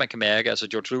synes jeg godt, man kan mærke, altså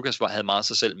George Lucas havde meget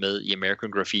sig selv med i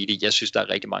American Graffiti. Jeg synes, der er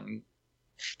rigtig mange.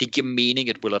 Det giver mening,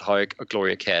 at Willard Huyck og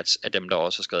Gloria Katz er dem, der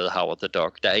også har skrevet Howard the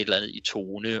Duck. Der er et eller andet i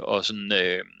tone og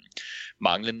sådan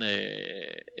manglende,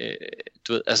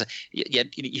 du ved, altså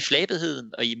i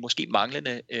flabetheden og i måske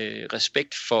manglende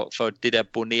respekt for det der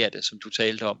bonerte, som du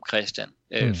talte om, Christian.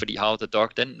 Fordi Howard the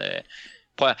Duck, den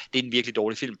prøv at, det er en virkelig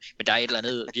dårlig film, men der er et eller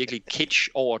andet virkelig kitsch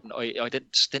over den, og den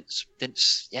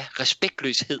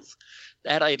respektløshed.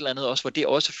 Der er der et eller andet også, hvor det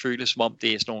også føles som om,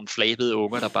 det er sådan nogle flabede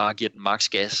unger, der bare giver den max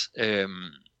gas.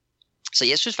 Så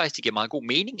jeg synes faktisk, det giver meget god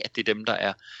mening, at det er dem, der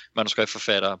er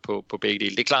manuskriptforfattere på begge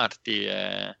dele. Det er klart, det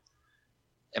er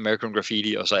American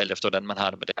Graffiti, og så alt efter, hvordan man har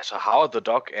det med det. Altså, Howard the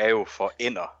Duck er jo for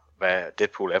ender, hvad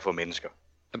Deadpool er for mennesker.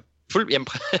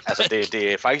 Altså,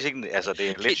 det er faktisk ikke, altså, det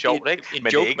er lidt sjovt, ikke? En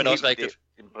joke, det er ikke men også rigtigt.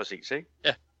 Præcis, ikke?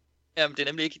 Ja. Jamen, det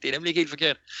er nemlig ikke helt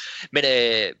forkert.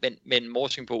 Men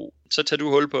Morsingbo, så tager du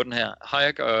hul på den her.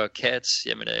 Huyck og Katz,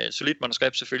 jamen, solidt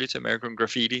manuskript selvfølgelig til American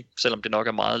Graffiti, selvom det nok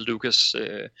er meget Lucas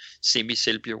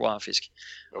semi-selvbiografisk.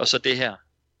 Og så det her,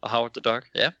 og Howard the Duck,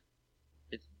 ja.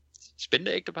 Et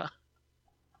spændende ægtepar.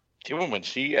 Det må man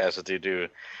sige, altså det er jo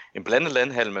en blandet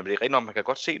landhandel, men det er rigtigt nok, man kan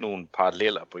godt se nogle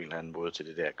paralleller på en eller anden måde til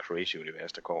det der crazy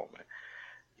univers, der kommer med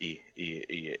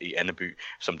i Anneby,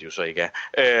 som det jo så ikke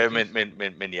er.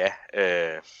 Men ja,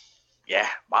 ja,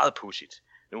 meget pudsigt.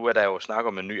 Nu er der jo snak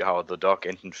om en ny Howard the Duck,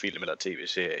 enten film eller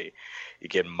tv-serie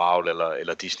igennem Marvel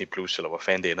eller Disney Plus, eller hvor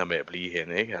fanden det ender med at blive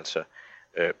henne, ikke? Altså,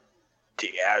 det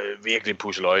er virkelig en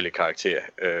pusseløjelig karakter,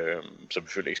 som vi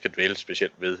selvfølgelig ikke skal dvæle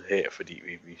specielt ved her, fordi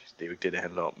det er jo ikke det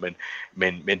handler om.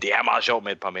 Men det er meget sjovt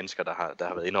med et par mennesker, der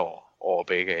har været inde over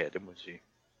begge her, det må jeg sige.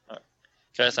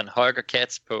 Christian, Huyck og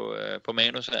Katz på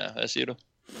manus her. Hvad siger du?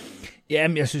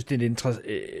 Jamen, jeg synes, det er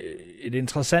et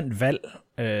interessant valg,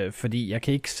 fordi jeg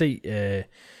kan ikke se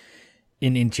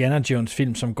en Indiana Jones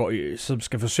film, som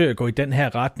skal forsøge at gå i den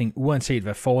her retning, uanset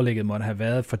hvad forlægget måtte have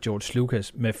været for George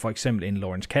Lucas, med for eksempel en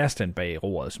Lawrence Kasdan bag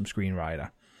roret som screenwriter.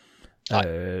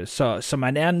 Så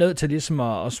man er nødt til ligesom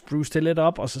at spruce det lidt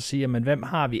op, og så sige, men hvem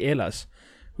har vi ellers,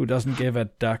 who doesn't give a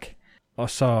duck, og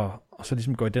så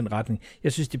ligesom gå i den retning.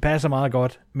 Jeg synes, de passer meget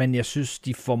godt, men jeg synes,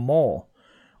 de formår,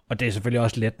 og det er selvfølgelig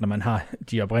også let, når man har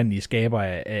de oprindelige skaber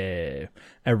af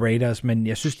Raiders, men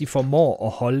jeg synes, de formår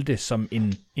at holde det som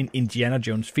en Indiana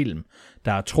Jones film,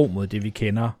 der er tro mod det, vi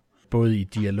kender, både i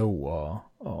dialog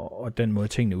og den måde,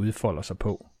 tingene udfolder sig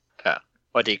på. Ja,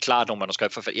 og det er klart nogle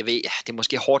manuskriptforfattere. Jeg ved, det er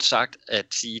måske hårdt sagt at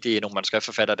sige, det er nogle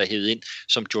manuskriptforfattere, der er hævet ind,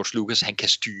 som George Lucas, han kan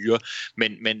styre.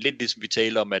 Men lidt ligesom vi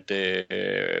taler om, at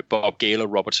Bob Gale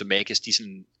og Robert Zemeckis, de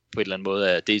sådan på en eller anden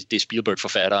måde, det er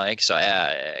Spielberg-forfattere, ikke? Så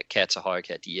er Katz og Huyck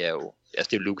her, de er jo, altså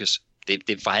det er Lucas. Det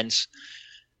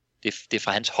er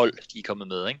fra hans hold, de er kommet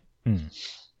med, ikke?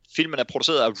 Filmen er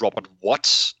produceret af Robert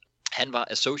Watts. Han var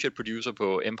associate producer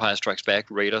på Empire Strikes Back,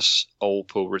 Raiders og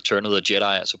på Return of the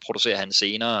Jedi, så producerer han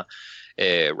senere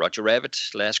Roger Rabbit,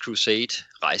 Last Crusade,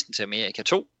 Rejsen til Amerika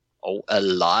 2 og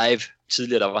Alive.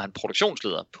 Tidligere der var han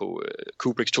produktionsleder på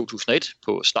Kubricks 2001,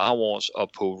 på Star Wars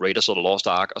og på Raiders of the Lost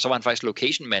Ark, og så var han faktisk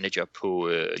location manager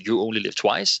på You Only Live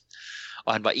Twice,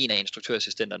 og han var en af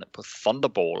instruktørassistenterne på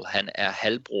Thunderball. Han er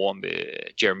halvbror med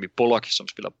Jeremy Bulloch, som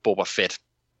spiller Boba Fett.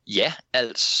 Ja,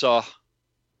 altså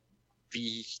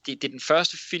det er den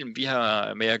første film, vi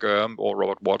har med at gøre, hvor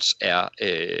Robert Watts er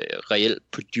reel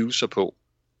producer på.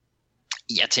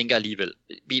 Jeg tænker alligevel,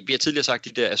 vi har tidligere sagt, de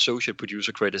der associate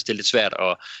producer credits, det er lidt svært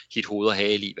at hitte hoved og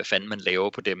hale i, hvad fanden man laver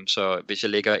på dem, så hvis jeg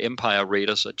lægger Empire,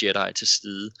 Raiders og Jedi til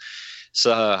side,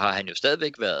 så har han jo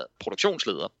stadigvæk været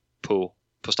produktionsleder på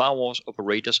Star Wars og på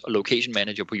Raiders og location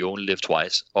manager på You Only Live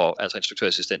Twice, og altså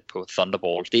instruktørassistent på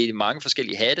Thunderball. Det er mange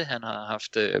forskellige hatte, han har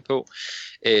haft på.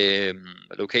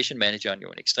 Location manageren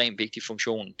jo en ekstremt vigtig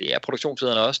funktion. Det er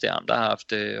produktionslederne også, det er ham, der har haft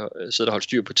siddet og holdt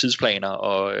styr på tidsplaner,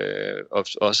 og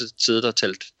også siddet og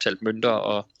talt mønter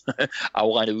og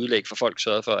afregnet udlæg for folk,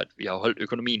 sørget for, at vi har holdt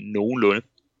økonomien nogenlunde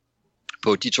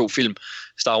på de to film.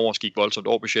 Star Wars gik voldsomt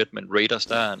over budget, men Raiders,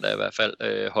 der er i hvert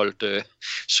fald holdt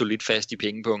solidt fast i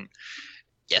pengepunkten.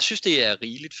 Jeg synes, det er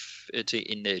rigeligt til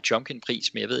en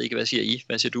Chomkin-pris, men jeg ved ikke, hvad siger I?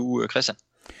 Hvad siger du, Christian?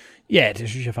 Ja, det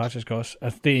synes jeg faktisk også.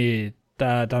 Altså der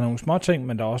er nogle små ting,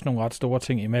 men der er også nogle ret store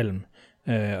ting imellem.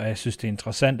 Og jeg synes, det er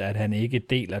interessant, at han ikke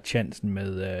deler chancen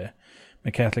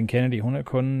med Kathleen Kennedy. Hun er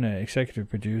kun executive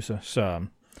producer,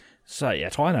 så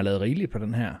jeg tror, han har lavet rigeligt på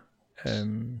den her.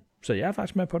 Så jeg er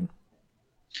faktisk med på den.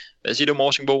 Hvad siger du,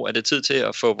 Morsingbo? Er det tid til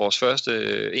at få vores første...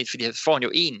 fordi han får han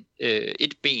jo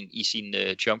et ben i sin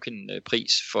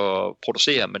Chomkin-pris for at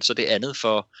producere, men så det andet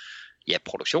for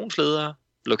produktionsleder,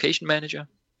 location manager,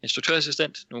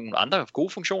 instruktørassistent, nogle andre gode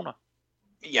funktioner.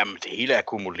 Jamen, det hele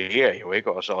akkumulerer jo,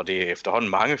 ikke også, og det er efterhånden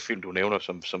mange film, du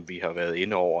nævner, som vi har været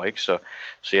inde over, ikke, så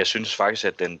jeg synes faktisk,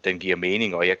 at den giver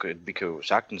mening, og vi kan jo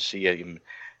sagtens sige, at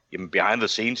jamen, behind the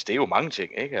scenes, det er jo mange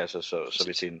ting, ikke, altså, så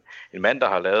hvis en mand, der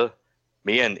har lavet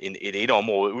mere end et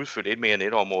område, udfyldt mere end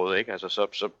et område, ikke, altså,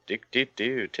 så det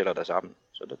tæller der sammen,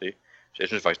 så det er det. Så jeg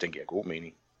synes faktisk, den giver god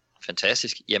mening.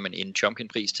 Fantastisk. Jamen, en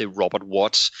Chomkin-pris til Robert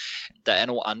Watts. Der er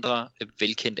nogle andre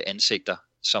velkendte ansigter,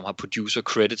 som har producer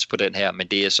credits på den her, men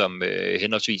det er som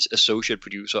henholdsvis associate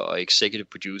producer og executive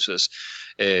producers.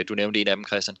 Du nævnte en af dem,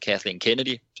 Christian, Kathleen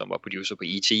Kennedy, som var producer på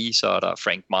E.T., så er der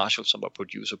Frank Marshall, som var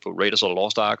producer på Raiders of the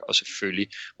Lost Ark, og selvfølgelig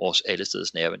vores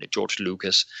allesteds nærværende George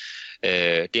Lucas.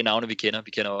 Det er navne, vi kender.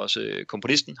 Vi kender også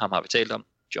komponisten, ham har vi talt om,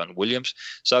 John Williams.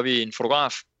 Så har vi en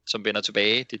fotograf, som vender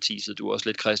tilbage. Det teasede du også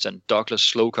lidt, Christian.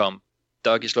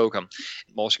 Dougie Slocum.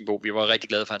 Morsingbo, vi var rigtig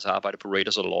glade for hans arbejde på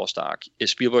Raiders of the Lost Ark.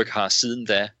 Spielberg har siden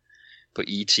da på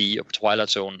E.T. og på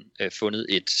Twilight Zone fundet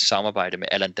et samarbejde med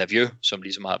Alain Davieux, som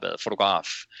ligesom har været fotograf,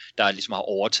 der ligesom har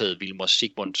overtaget Vilmos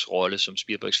Zsigmonds rolle som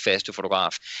Spielbergs faste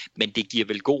fotograf. Men det giver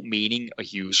vel god mening at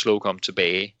hive Slocum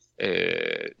tilbage,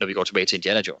 når vi går tilbage til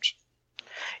Indiana Jones.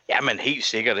 Ja, men helt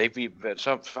sikkert, ikke?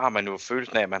 Så har man jo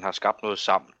følelsen af, at man har skabt noget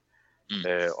sammen.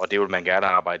 Og det vil man gerne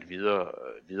arbejde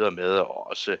videre med, og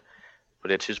også på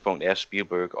det tidspunkt er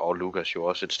Spielberg og Lucas jo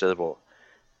også et sted, hvor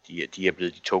de er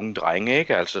blevet de tunge drenge,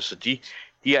 ikke? Altså, så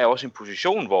de er også i en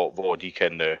position, hvor de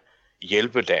kan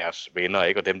hjælpe deres venner,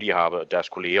 ikke? Og dem, de har deres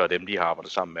kolleger, og dem, de har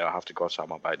arbejdet sammen med og haft et godt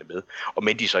samarbejde med. Og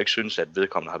men de så ikke synes, at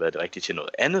vedkommende har været det rigtige til noget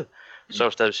andet, så er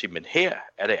det stadig sige, men her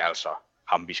er det altså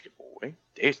ham, vi skal bruge,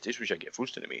 ikke? Det synes jeg giver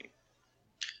fuldstændig mening.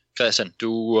 Christian,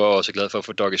 du er også glad for at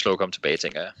få Dougie Slocum tilbage,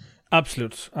 tænker jeg.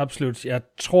 Absolut. Jeg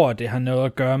tror, det har noget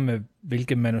at gøre med,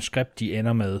 hvilket manuskript de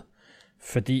ender med.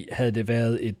 Fordi havde det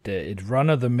været et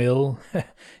run-of-the-mill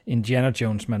Indiana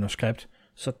Jones manuskript,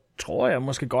 så tror jeg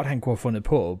måske godt, han kunne have fundet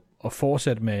på at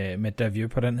fortsætte med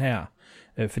Davieux på den her.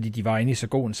 Fordi de var inde i så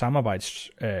god en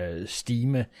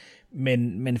samarbejdsstime.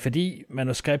 Men fordi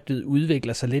manuskriptet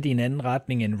udvikler sig lidt i en anden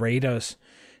retning end Raiders,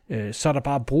 så er der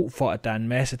bare brug for, at der er en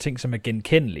masse ting, som er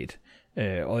genkendeligt.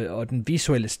 Og den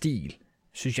visuelle stil,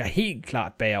 synes jeg helt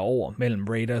klart bærer over mellem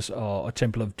Raiders og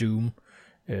Temple of Doom.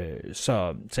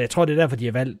 Så jeg tror, det er derfor, de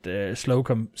har valgt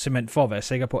Slocum, simpelthen for at være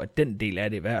sikker på, at den del af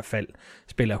det i hvert fald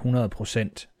spiller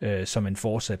 100% som en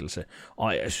fortsættelse.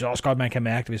 Og jeg synes også godt, man kan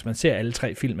mærke, hvis man ser alle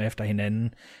tre film efter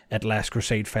hinanden, at Last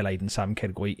Crusade falder i den samme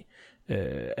kategori.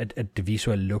 At det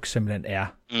visuelle look simpelthen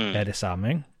er det samme,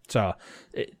 ikke? Så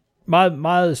meget,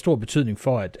 meget stor betydning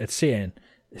for, at serien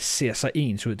ser så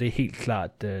ens ud. Det er helt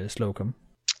klart Slocum.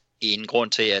 En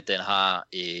grund til, at den har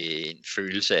en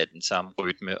følelse af den samme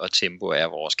rytme og tempo, er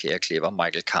vores kære klipper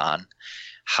Michael Kahn.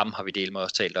 Ham har vi delt med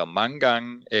os talt om mange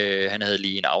gange. Han havde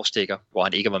lige en afstikker, hvor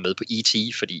han ikke var med på E.T.,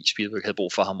 fordi Spielberg havde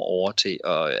brug for ham over til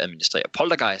at administrere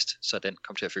Poltergeist, så den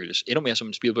kom til at føles endnu mere som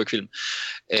en Spielberg-film.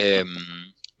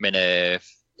 Men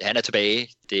han er tilbage.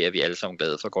 Det er vi alle sammen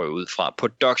glade for, går ud fra.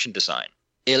 Production design.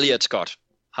 Elliot Scott.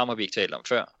 Ham har vi ikke talt om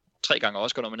før. 3 gange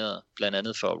Oscar-nomineret, blandt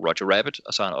andet for Roger Rabbit,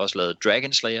 og så har han også lavet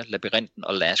Dragon Slayer, Labyrinten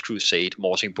og Last Crusade,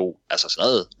 Morsingbo. Altså sådan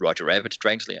noget, Roger Rabbit,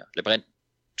 Dragon Slayer, Labyrinten,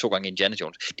 2 gange Indiana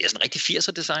Jones. Det er sådan rigtig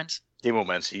 80'er designs. Det må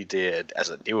man sige, det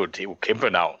er jo kæmpe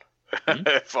navn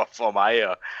for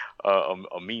mig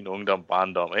og min ungdom,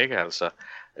 barndom, ikke? Altså,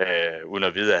 uden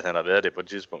at vide, at han har været det på et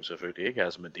tidspunkt selvfølgelig, ikke?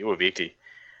 Altså, men det er jo virkelig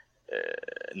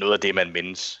noget af det, man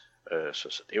mindes.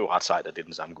 Så det er jo ret sejt, at det er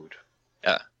den samme gut.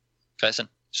 Ja, Christian?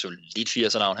 Solidt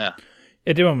 80'er-navn her.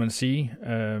 Ja, det må man sige.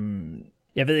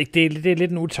 Jeg ved ikke, det er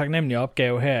lidt en utaknemmelig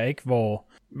opgave her, ikke?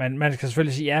 Hvor man kan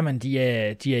selvfølgelig sige, ja, men de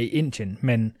er i Indien,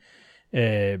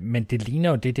 men det ligner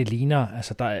jo det ligner.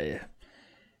 Altså,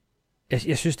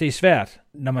 jeg synes, det er svært,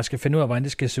 når man skal finde ud af, hvordan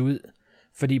det skal se ud.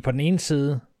 Fordi på den ene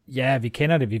side, ja, vi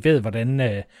kender det, vi ved,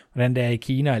 hvordan det er i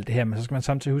Kina og alt det her, men så skal man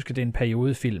samtidig huske, at det er en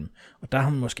periodefilm. Og der har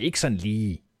man måske ikke sådan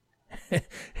lige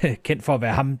kendt for at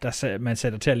være ham, der man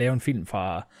sætter til at lave en film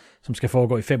som skal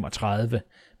foregå i 35.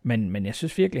 Men jeg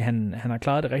synes virkelig, han har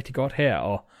klaret det rigtig godt her,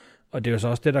 og det er jo så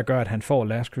også det, der gør, at han får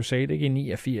Last Crusade, ikke i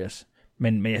 89.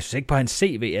 Men jeg synes ikke på hans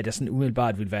CV, at det sådan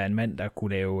umiddelbart ville være en mand, der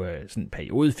kunne lave sådan en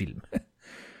periodefilm.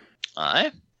 Nej,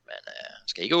 men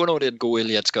skal ikke undervurdere den gode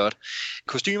Elliot Scott.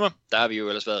 Kostymer, der har vi jo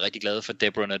ellers været rigtig glade for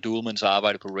Deborah Nadoolmans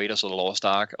arbejde på Raiders of the Lost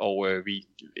Ark, og vi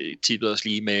tippede os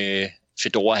lige med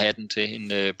Fedora-hatten til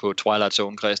hende på Twilight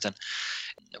Zone, Christian.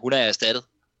 Hun er erstattet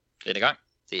denne gang.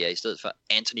 Det er i stedet for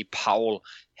Anthony Powell.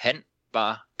 Han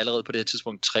var allerede på det her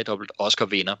tidspunkt tredobbelt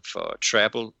Oscar-vinder for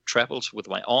Travels with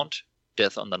My Aunt,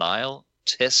 Death on the Nile,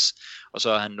 Tess, og så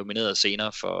er han nomineret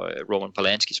senere for Roman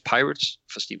Polanskis Pirates,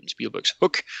 for Steven Spielbergs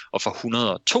Hook, og for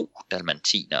 102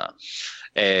 Dalmantinere.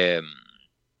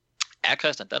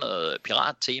 Christian, der er noget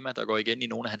pirattema, der går igen i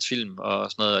nogle af hans film,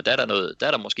 og sådan noget. Der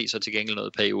er der måske så til gengæld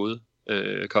noget periode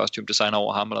costume designer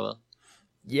over ham, eller hvad?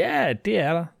 Ja, det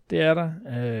er der. Det er der.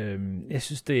 Jeg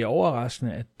synes, det er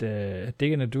overraskende, at det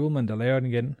ikke er Duhlman, der laver den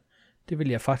igen. Det vil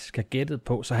jeg faktisk have gættet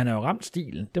på, så han er jo ramt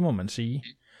stilen, det må man sige.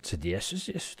 Så jeg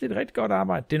synes, det er et rigtig godt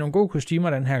arbejde. Det er nogle gode kostymer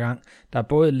den her gang. Der er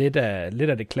både lidt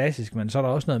af det klassiske, men så er der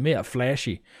også noget mere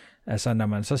flashy. Altså, når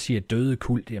man så siger døde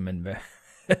kult, jamen,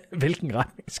 hvilken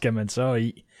retning skal man så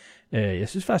i? Jeg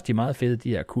synes faktisk, de er meget fede, de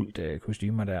her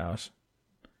kult-kostymer der også.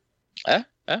 Ja,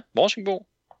 Morsingbo.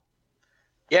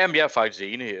 Jamen, jeg er faktisk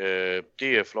enig.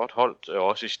 Det er flot holdt,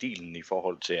 også i stilen i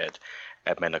forhold til,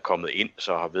 at man er kommet ind,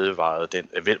 så har vedvaret den,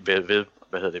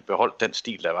 beholdt den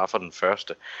stil, der var for den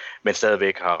første, men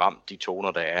stadigvæk har ramt de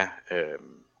toner, der er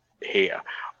her,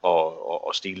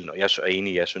 og stilen. Og jeg er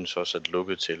enig, jeg synes også, at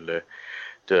looket til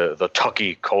The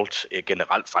Tuggy Cult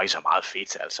generelt faktisk er meget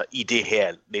fedt, altså i det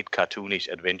her lidt cartoonish,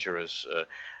 adventurous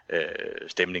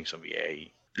stemning, som vi er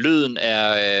i. Lyden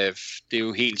det er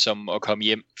jo helt som at komme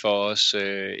hjem for os,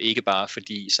 ikke bare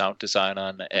fordi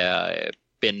sounddesigneren er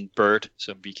Ben Bird,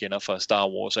 som vi kender fra Star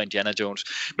Wars og Indiana Jones,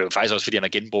 men jo faktisk også fordi han har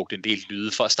genbrugt en del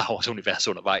lyde fra Star Wars-universet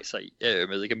undervejs. Jeg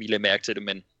ved ikke, om I lader mærke til det,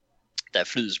 men der er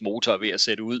flyets motor ved at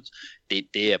sætte ud.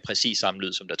 Det er præcis samme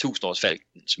lyd, som der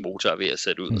 1000-årsfalkens motor er ved at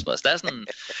sætte ud. Og så der er sådan,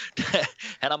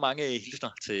 han har mange hilsner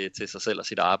til sig selv og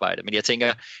sit arbejde, men jeg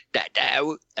tænker, der er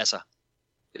jo, altså,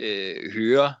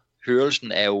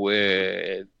 hørelsen er jo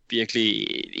virkelig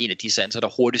en af de sanser, der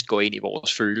hurtigst går ind i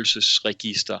vores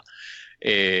følelsesregister.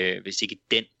 Hvis ikke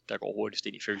den, der går hurtigst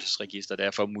ind i følelsesregister.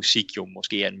 Derfor musik jo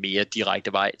måske er en mere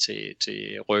direkte vej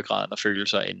til ryggraden og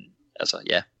følelser end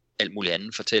alt muligt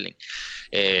anden fortælling.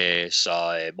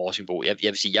 Så Morsingbo, jeg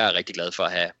vil sige, jeg er rigtig glad for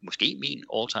at have måske min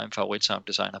all-time favorit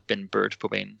sounddesigner, Ben Bird, på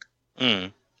banen.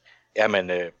 Mm. Jamen,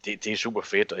 det er super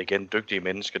fedt, og igen, dygtige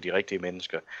mennesker, de rigtige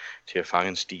mennesker, til at fange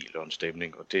en stil og en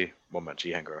stemning, og det må man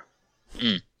sige, han gør.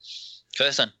 Mm.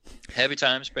 Christian, Happy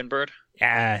Times, Ben Bird?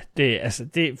 Ja,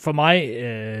 det for mig,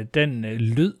 den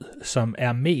lyd, som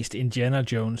er mest Indiana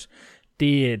Jones,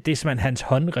 det er simpelthen hans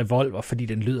håndrevolver, fordi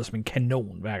den lyder som en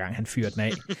kanon, hver gang han fyrer den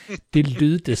af. Det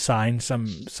lyddesign,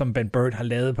 som Ben Bird har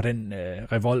lavet på den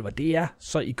revolver, det er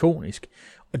så ikonisk.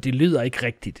 Og det lyder ikke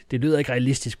rigtigt. Det lyder ikke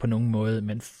realistisk på nogen måde,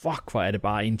 men fuck, hvor er det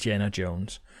bare Indiana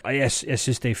Jones. Og jeg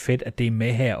synes, det er fedt, at det er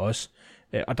med her også.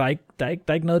 Og der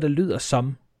er ikke noget, der lyder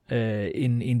som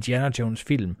en Indiana Jones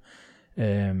film.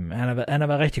 Han har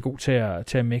været rigtig god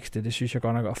til at mixe det. Det synes jeg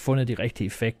godt nok, og fundet de rigtige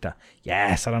effekter.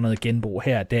 Ja, så er der noget genbrug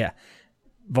her og der.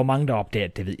 Hvor mange der opdager,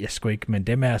 det ved jeg sgu ikke, men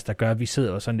dem af os, der gør, vi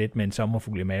sidder jo sådan lidt med en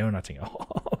sommerfugl i maven og tænker,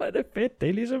 hvor er det fedt, det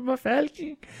er ligesom på Falken.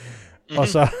 Mm-hmm. Og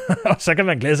så kan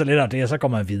man glæde sig lidt af det, og så går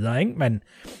man videre, ikke?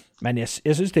 Men jeg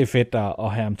synes, det er fedt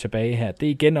at have ham tilbage her. Det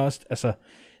er igen også, altså,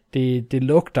 det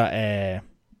lugter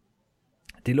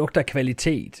af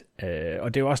kvalitet,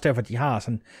 og det er jo også derfor, de har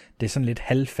sådan, det er sådan lidt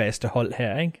halvfaste hold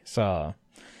her, ikke? Så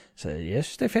jeg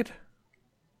synes, det er fedt.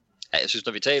 Ja, jeg synes,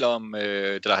 når vi taler om,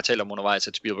 det der har talt om undervejs,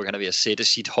 at Spielberg han er ved at sætte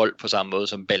sit hold på samme måde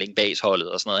som Balling Bays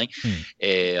holdet og sådan noget,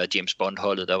 ikke? Og James Bond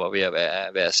holdet, der var ved at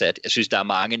være sat. Jeg synes, der er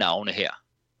mange navne her,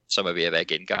 som er ved at være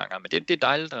genganger, men det er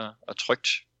dejligt og trygt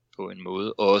på en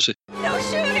måde også. No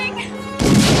shooting!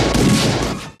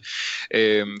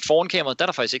 Foran kameraet, der er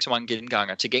der faktisk ikke så mange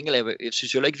genganger. Til gengæld, jeg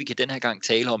synes jo ikke, vi kan den her gang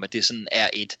tale om, at det sådan er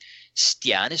et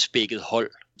stjernespækket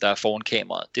hold, der er foran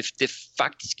kameraet. Det er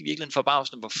faktisk i virkeligheden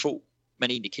forbavsende, hvor få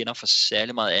man egentlig kender for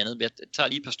særlig meget andet. Jeg tager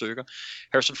lige et par stykker.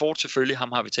 Harrison Ford selvfølgelig,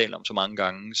 ham har vi talt om så mange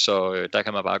gange, så der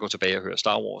kan man bare gå tilbage og høre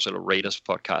Star Wars eller Raiders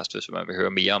podcast, hvis man vil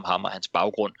høre mere om ham og hans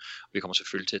baggrund. Vi kommer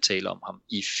selvfølgelig til at tale om ham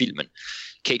i filmen.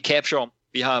 Kate Capshaw,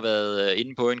 vi har været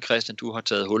inde på en, Christian, du har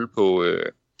taget hul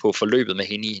på forløbet med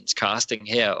hende i hendes casting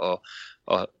her,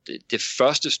 og det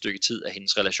første stykke tid af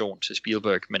hendes relation til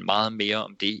Spielberg, men meget mere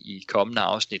om det i kommende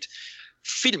afsnit.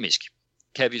 Filmisk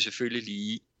kan vi selvfølgelig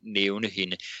lige nævne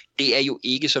hende. Det er jo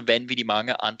ikke så vanvittigt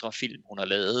mange andre film, hun har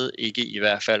lavet, ikke i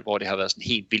hvert fald, hvor det har været sådan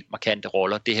helt vildt markante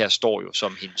roller. Det her står jo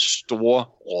som hendes store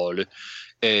rolle.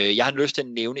 Jeg har lyst til at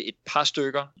nævne et par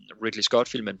stykker. Ridley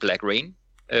Scott-filmen Black Rain.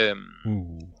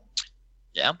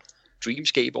 Ja,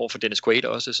 Dreamscape over for Dennis Quaid,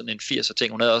 også sådan en 80'er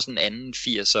ting. Hun havde også en anden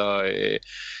 80'er,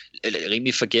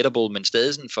 rimelig forgettable, men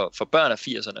stadig sådan for børn af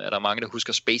 80'erne, er der mange, der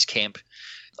husker Space Camp.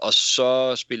 Og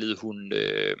så spillede hun,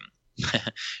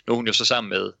 nu er hun jo så sammen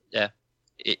med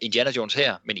Indiana Jones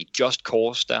her, men i Just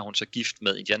Cause, der er hun så gift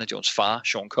med Indiana Jones far,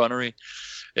 Sean Connery.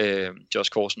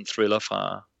 Just Cause, en thriller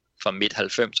fra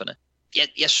midt-90'erne.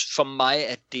 For mig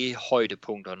er det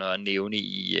højdepunkterne at nævne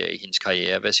i hendes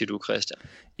karriere. Hvad siger du, Christian?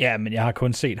 Ja, men jeg har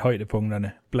kun set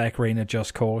højdepunkterne. Black Rain og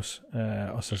Just Cause,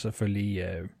 og så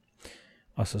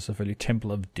selvfølgelig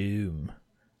Temple of Doom.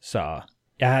 Så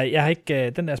jeg har ikke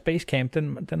den der Space Camp,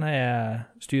 den har jeg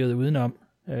styret udenom.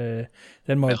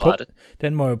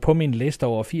 Den må jo på min liste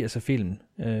over 80'er film.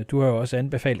 Du har jo også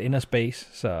anbefalet Inner Space,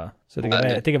 så det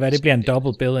kan være, det bliver en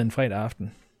double bill en fredag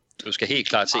aften. Du skal helt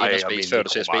klart til Inner Space, før du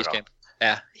ser Space Camp.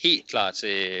 Ja, helt klar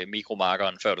til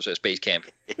mikromarkeren, før du ser Space Camp.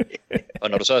 Og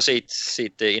når du så har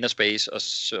set Inner Space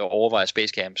og overvejer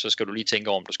Space Camp, så skal du lige tænke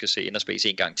over, om du skal se Inner Space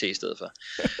en gang til i stedet for.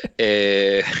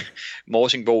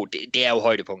 Morsingbo, det er jo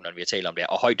højdepunkterne, vi har talt om der.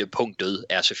 Og højdepunktet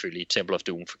er selvfølgelig Temple of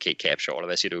Doom for Kate Capshaw, eller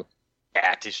hvad siger du? Ja,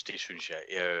 det synes jeg.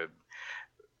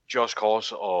 Just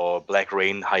Cause og Black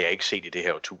Rain har jeg ikke set i det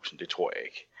her årtusind, det tror jeg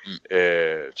ikke.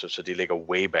 Så det ligger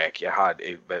way back. Jeg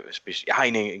har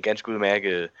en ganske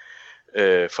udmærket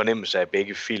fornemmelse af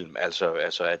begge film,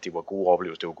 altså at det var gode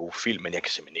oplevelser, det var gode film, men jeg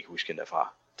kan simpelthen ikke huske den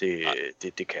derfra.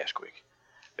 Det kan jeg sgu ikke.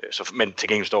 Men til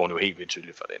gengæld står hun jo helt vildt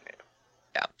tydeligt for den her.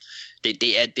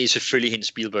 Ja, det er selvfølgelig hendes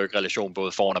Spielberg-relation,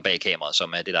 både foran og bag kameraet,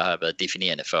 som er det, der har været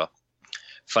definerende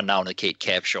for navnet Kate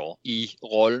Capshaw. I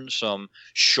rollen som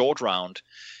Short Round,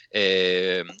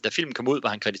 da filmen kom ud, var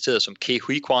han krediteret som Ke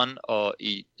Huy Quan, og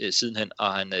sidenhen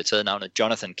har han taget navnet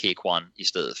Jonathan Ke Quan i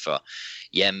stedet for.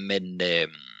 Jamen,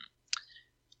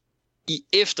 i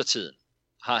eftertiden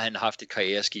har han haft et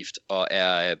karriereskift og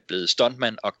er blevet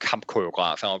stuntman og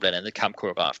kampkoreograf. Han var blandt andet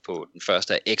kampkoreograf på den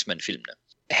første af X-Men-filmene.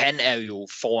 Han er jo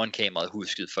foran kameraet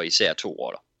husket for især 2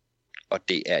 roller. Og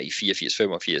det er i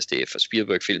 84-85, det er for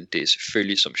Spielberg-film, det er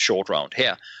selvfølgelig som Short Round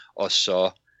her, og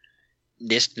så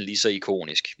næsten lige så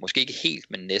ikonisk, måske ikke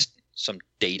helt, men næsten som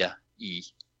Data i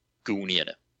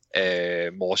Goonierne.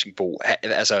 Morsingbo,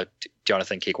 altså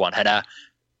Jonathan Ke Quan, han er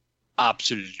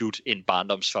absolut en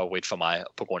barndomsfavorit for mig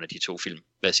på grund af de 2 film.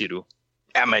 Hvad siger du?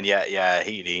 Jamen, jeg er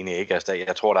helt enig, ikke? Altså,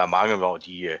 jeg tror, der er mange, hvor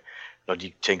når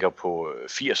de tænker på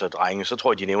 80'er-drenge, så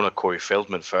tror jeg, de nævner Corey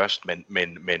Feldman først,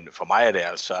 men for mig er det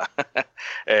altså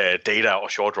Data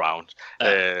og Short Round.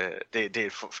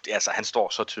 Ja. Altså, han står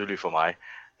så tydeligt for mig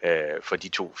for de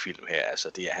 2 film her.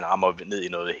 Altså, han rammer ned i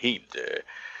noget helt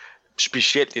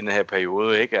specielt i den her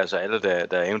periode, ikke? Altså, alle,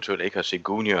 der eventuelt ikke har set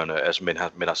Goonierne, altså, men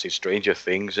har set Stranger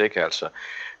Things, ikke? Altså,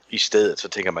 i stedet, så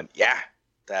tænker man, ja,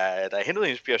 der er hentet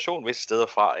inspiration visse steder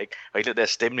fra, ikke? Og hele den der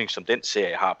stemning, som den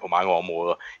serie har på mange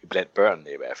områder, blandt børnene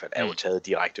i hvert fald, er jo taget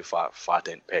direkte fra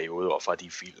den periode og fra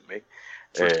de film,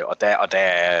 ikke? Og der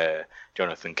er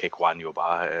Jonathan Ke Quan jo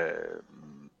bare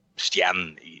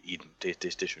stjernen i den.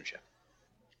 Det synes jeg.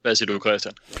 Hvad siger du,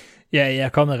 Christian? Ja, jeg er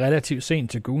kommet relativt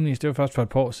sent til Goonies. Det var først for et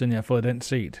par år siden, jeg har fået den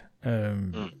set.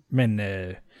 Men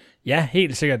ja,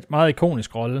 helt sikkert meget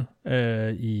ikonisk rolle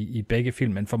i begge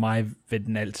film, men for mig vil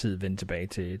den altid vende tilbage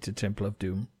til Temple of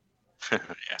Doom.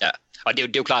 Ja, og det er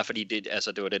jo klart, fordi det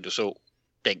var den, du så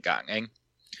dengang, ikke?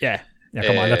 Ja, jeg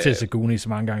kommer aldrig til at se Goonies så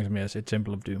mange gange, som jeg har set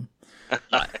Temple of Doom.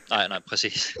 Nej,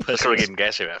 præcis. Så kan du give den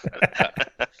gas i hvert fald.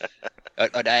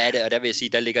 Og der vil jeg sige,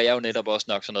 der ligger jeg jo netop også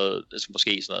nok sådan noget, altså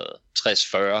måske sådan noget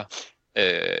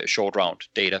 60-40 short round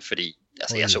data, fordi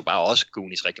altså, jeg så bare også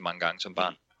Goonies rigtig mange gange som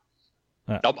barn.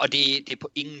 Ja. Og det er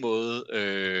på ingen måde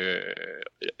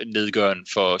nedgørende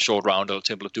for Short Round eller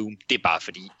Temple of Doom. Det er bare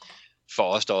fordi, for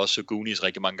os der også så Goonies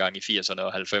rigtig mange gange i 80'erne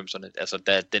og 90'erne,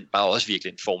 altså den var også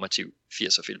virkelig en formativ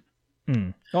 80'er film.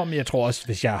 Nå, men jeg tror også,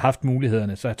 hvis jeg har haft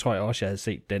mulighederne, så tror jeg også, jeg havde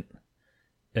set den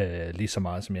lige så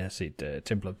meget, som jeg har set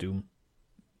Temple of Doom.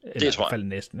 Eller det tror jeg. I hvert fald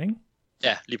næsten, ikke?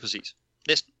 Ja, lige præcis.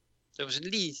 Næsten. Det var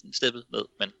sådan lige steppet ned,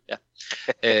 men ja.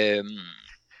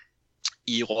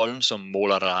 I rollen som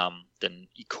Molaram, den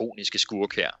ikoniske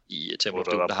skurk her i Temple of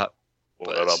Doom, der har...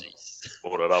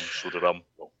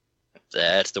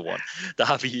 That's the one. Der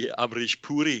har vi Amrish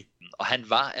Puri, og han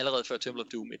var allerede før Temple of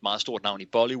Doom et meget stort navn i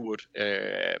Bollywood.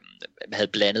 Havde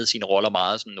blandet sine roller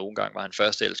meget, sådan nogle gange var han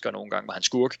førsteelsker, og nogle gange var han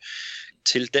skurk.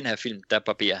 Til den her film, der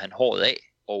barberer han håret af,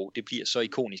 og det bliver så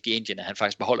ikonisk i Indien, at han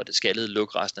faktisk beholder det skaldede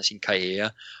look resten af sin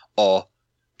karriere, og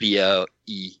bliver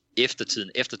i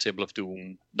eftertiden, efter Temple of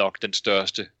Doom, nok den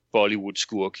største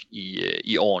Bollywood-skurk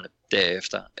i årene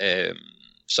derefter.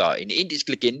 Så en indisk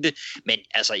legende, men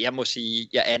altså, jeg må sige,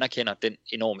 jeg anerkender den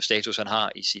enorme status, han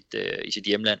har i sit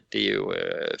hjemland. Det er jo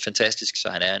fantastisk, så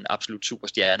han er en absolut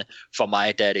superstjerne. For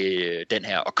mig, der er det den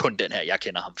her, og kun den her, jeg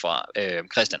kender ham fra.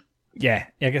 Christian? Ja,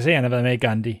 jeg kan se, at han har været med i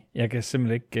Gandhi. Jeg kan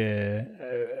simpelthen ikke...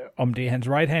 om det er hans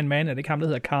right-hand man, er det ikke ham, der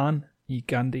hedder Khan i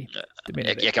Gandhi.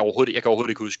 Ja, jeg kan overhovedet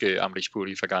ikke huske Amrish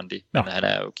Puri fra Gandhi, men han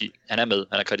er med,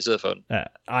 han er krediteret for den. Ja,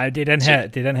 ej, det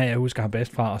er den her, jeg husker ham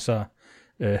bedst fra, og så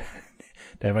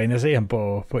da jeg var inde og se ham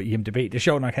på IMDb, det er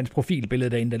sjovt nok hans profilbillede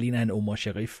derinde, der ligner en Omar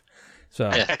Sharif.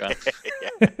 Så,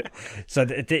 så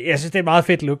jeg synes, det er et meget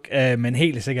fedt look, men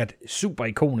helt sikkert super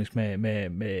ikonisk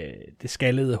med det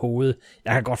skaldede hoved.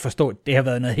 Jeg kan godt forstå, at det har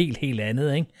været noget helt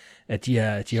andet, ikke? At de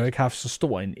har jo ikke haft så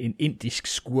stor en indisk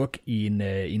skurk i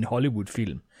en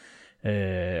Hollywood-film.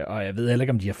 Og jeg ved heller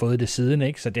ikke, om de har fået det siden,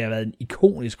 ikke? Så det har været en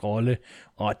ikonisk rolle,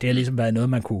 og det har ligesom været noget,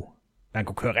 man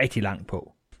kunne køre rigtig langt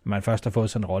på. Man først har fået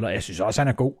sådan en rolle, og jeg synes også, han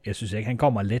er god. Jeg synes ikke, han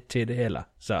kommer let til det heller.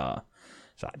 Så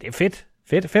det er fedt.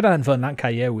 Fedt, at han har fået en lang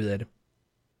karriere ud af det.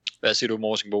 Hvad siger du,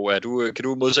 Morsingbo? Kan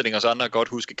du modsætning os andre godt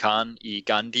huske Khan i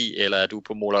Gandhi, eller er du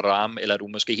på Mola-Ram, eller er du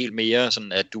måske helt mere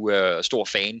sådan, at du er stor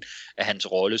fan af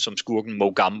hans rolle som skurken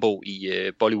Mogambo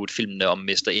i Bollywood-filmene om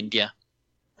Mr. India?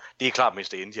 Det er klart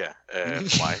Mr. India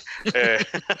for mig.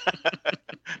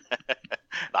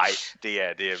 Nej,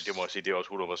 det må jeg sige, det er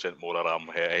også 100%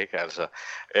 Mola-Ram her, ikke? Altså,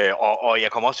 og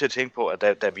jeg kommer også til at tænke på, at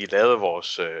da vi lavede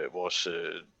vores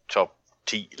top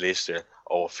 10 liste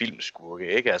over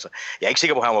filmskurke, ikke? Altså, jeg er ikke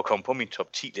sikker på, at han var kommet på min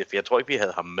top 10 liste, for jeg tror ikke, vi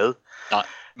havde ham med. Nej.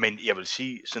 Men jeg vil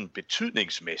sige, sådan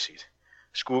betydningsmæssigt,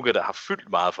 skurke, der har fyldt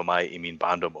meget for mig i min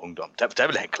barndom og ungdom, der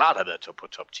ville han klart have været på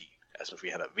top 10. Altså,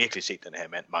 fordi han har virkelig set den her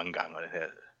mand mange gange, og den her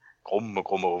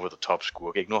grumme over the top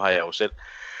skurke, ikke? Nu har jeg jo selv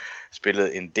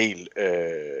spillet en del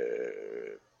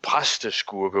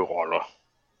præsteskurkeroller.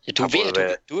 Ja, du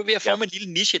er ved at forme en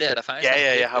lille niche der faktisk.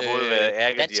 Ja, jeg har både været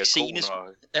ærkediakon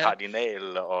og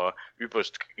kardinal og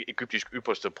egyptisk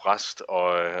ypperste præst,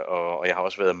 og jeg har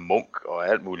også været munk og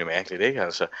alt muligt mærkeligt, ikke?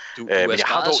 Altså, men jeg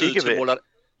har dog ikke været...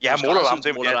 Ja, Mola-Ram,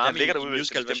 den ligger derude.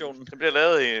 Den bliver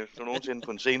lavet nogensinde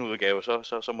på en sceneudgave,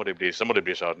 så må det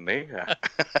blive sådan, ikke? Ja.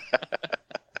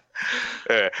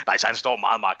 Nej, så han står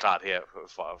meget, meget klart her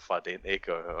fra den,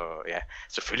 ikke? Og ja,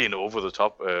 selvfølgelig en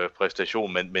over-the-top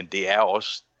præstation, men det er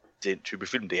også den type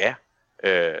film, det er.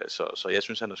 Så jeg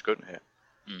synes, han er skøn her.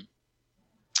 Mm.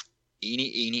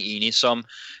 Enig. Som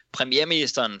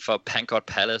premierministeren for Pankot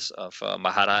Palace og for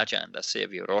Maharajaen, der ser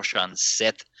vi Roshan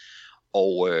Seth.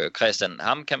 Og Christian,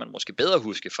 ham kan man måske bedre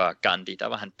huske fra Gandhi. Der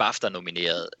var han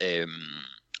BAFTA-nomineret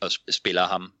og spiller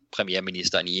ham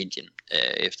premierministeren i Indien,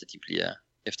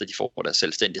 efter de får deres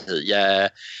selvstændighed. Ja,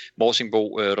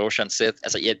 Morsingbo, Roshan Seth,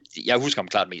 altså jeg husker ham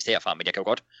klart mest herfra, men jeg kan jo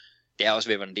godt, det er også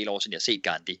ved at være en del år siden, jeg har set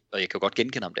Gandhi, og jeg kan jo godt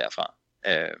genkende ham derfra,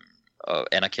 og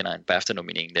anerkender en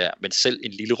BAFTA-nominering der, men selv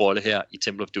en lille rolle her i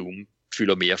Temple of Doom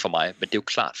fylder mere for mig, men det er jo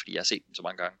klart, fordi jeg har set den så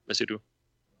mange gange. Hvad siger du?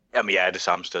 Jamen, jeg er det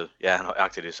samme sted. Jeg er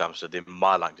nøjagtigt det samme sted. Det er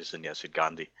meget lang tid siden, jeg har set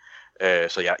Gandhi.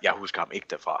 Så jeg husker ham ikke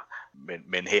derfra.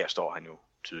 Men her står han jo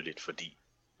tydeligt, fordi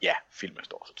ja, filmen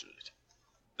står så tydeligt.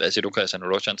 Hvad siger du, Christian?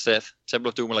 Roshan Seth, Temple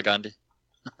of Doom eller Gandhi?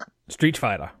 Street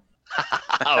Fighter.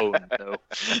 Oh no.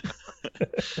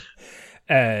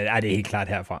 Det er helt klart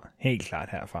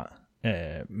herfra.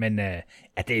 Men det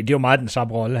er jo meget den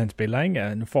samme rolle, han spiller,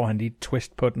 ikke? Nu får han lige et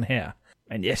twist på den her.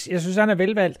 Men jeg synes, han er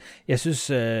velvalgt. Jeg synes,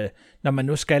 når man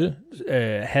nu skal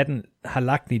har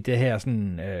lagt den i det her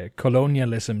sådan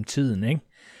colonialism-tiden, ikke?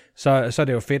 Så er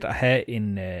det jo fedt at have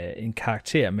en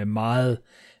karakter med meget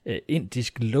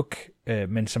indisk look,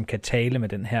 men som kan tale med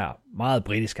den her meget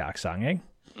britiske accent, ikke?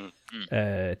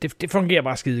 Det fungerer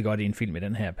bare skide godt i en film i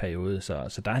den her periode,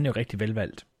 så der er han jo rigtig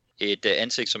velvalgt. Et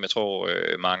ansigt, som jeg tror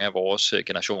mange af vores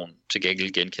generation til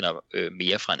gengæld genkender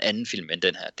mere fra en anden film end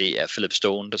den her, det er Philip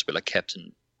Stone, der spiller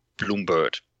Captain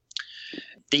Bloombird.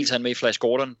 Dels er han med i Flash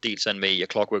Gordon, dels er han med i A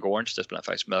Clockwork Orange, der spiller han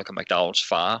faktisk Malcolm McDowells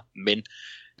far, men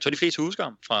så de fleste husker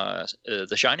ham fra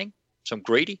The Shining, som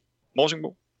Grady.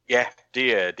 Morsingbo? Ja,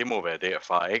 det må være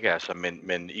derfra, ikke? Altså,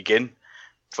 men igen,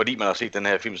 fordi man har set den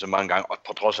her film så mange gange, og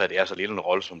på trods af, at det er så lille en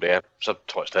rolle, som det er, så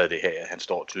tror jeg stadig, det her, at han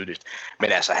står tydeligst.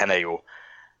 Men altså, han har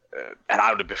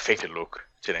jo det perfekte look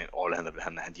til den rolle,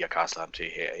 de har kastet ham til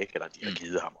her, ikke? Eller de har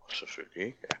givet ham også, selvfølgelig,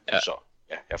 ikke? Ja. Så,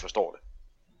 ja, jeg forstår det.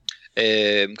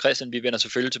 Christian, vi vender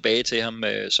selvfølgelig tilbage til ham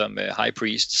som High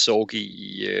Priest Sorgi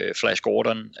i Flash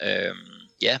Gordon.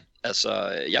 Ja, altså,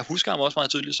 jeg husker ham også meget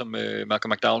tydeligt som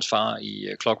Malcolm McDowells far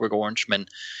i Clockwork Orange, men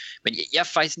jeg er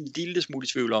faktisk en lille smule i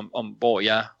tvivl om hvor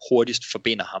jeg hurtigst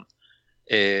forbinder ham.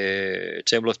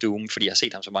 Temple of Doom, fordi jeg har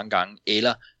set ham så mange gange,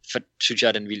 eller synes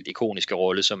jeg den vildt ikoniske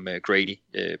rolle som Grady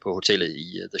på hotellet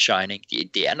i The Shining.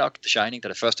 Det er nok The Shining, der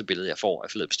er det første billede, jeg får af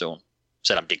Philip Stone,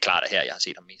 selvom det er klart, at her jeg har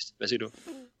set ham mest. Hvad siger du?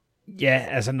 Ja,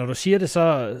 altså når du siger det,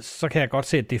 så kan jeg godt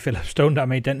se, at det er Philip Stone, der er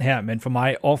med i den her, men for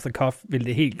mig, off the cuff, vil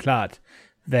det helt klart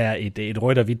være et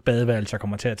rødt og hvidt badeværelse, jeg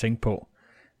kommer til at tænke på,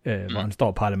 hvor han står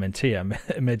og parlamenterer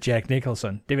med Jack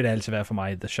Nicholson. Det vil det altid være for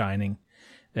mig, The Shining.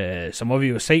 Så må vi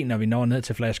jo se, når vi når ned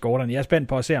til Flash Gordon. Jeg er spændt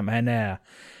på at se, om han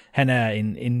er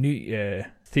en ny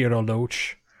Theodore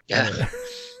Loach. Ja.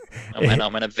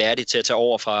 Om han er værdig til at tage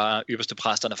over fra ypperste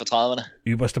præsterne fra 30'erne.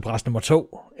 Ypperste præst nummer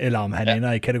 2, eller om han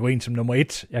ender i kategorien som nummer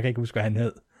 1. Jeg kan ikke huske, hvad han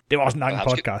hed. Det var også en lang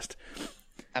podcast.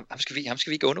 Ham skal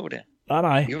vi ikke undervurdere.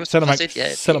 Nej.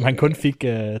 Selvom han kun fik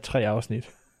 3 afsnit.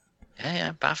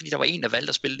 Ja, bare fordi der var en, der valgte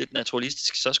at spille lidt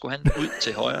naturalistisk, så skulle han ud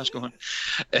til højre, skulle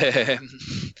han.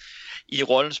 I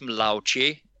rollen som Lao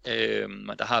Che,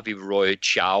 der har vi Roy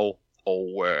Chow,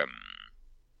 og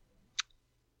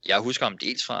jeg husker ham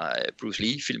dels fra Bruce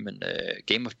Lee-filmen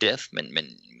Game of Death, men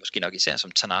måske nok især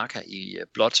som Tanaka i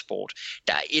Bloodsport.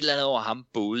 Der er et eller andet over ham,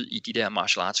 både i de der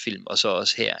martial arts film, og så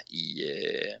også her i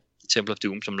Temple of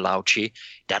Doom som Lao Che.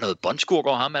 Der er noget båndskurk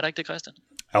over ham, er der ikke det, Christian?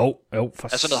 Jo.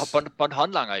 Altså noget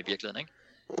båndhåndlanger i virkeligheden, ikke?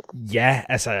 Ja,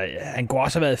 altså, han kunne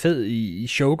også have været fed i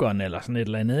Shogun eller sådan et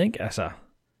eller andet, ikke? Altså,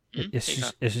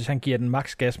 jeg synes, han giver den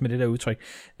max gas med det der udtryk.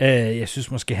 Jeg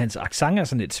synes måske, hans accent er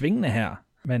sådan lidt svingende her,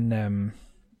 men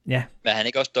ja. Men er han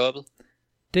ikke også dobbet?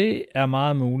 Det er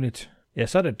meget muligt. Ja,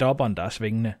 så er det dobberen, der er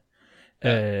svingende.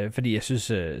 Ja. Fordi jeg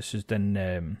synes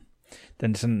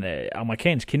den sådan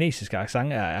amerikansk-kinesiske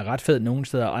accent er ret fed nogle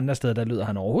steder, og andre steder, der lyder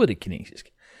han overhovedet ikke kinesisk.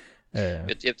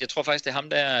 Jeg tror faktisk, det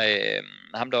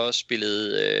er ham der også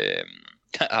spillede,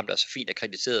 ham der er så fint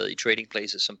akkrediteret i Trading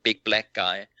Places som Big Black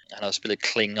Guy. Han har også spillet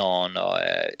Klingon og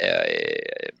er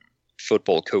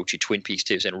football coach i Twin Peaks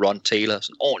til en Ron Taylor,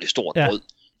 sådan en ordentlig stor rød.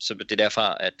 Så det er derfor,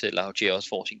 at Lao Che også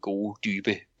får sin gode,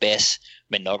 dybe bas,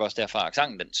 men nok også derfor, at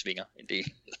accenten den svinger en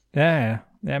del. Ja.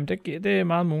 Jamen, det er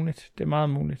meget muligt. Det er meget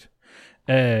muligt.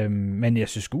 Men jeg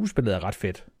synes, skuespillet er ret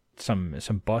fedt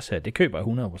som boss her. Det køber jeg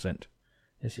 100%.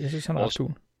 Jeg synes, han er ret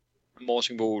cool.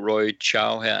 Morsingbo, Roy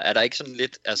Chow her, er der ikke sådan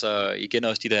lidt, altså igen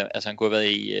også de der, altså han kunne have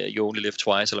været i You Only Live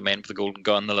Twice, eller Man with the Golden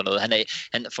Gun, eller noget. Han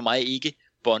er for mig ikke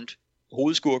Bond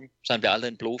hovedskurken, så han bliver aldrig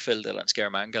en Blofeld, eller en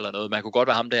Scaramanga, eller noget. Man kunne godt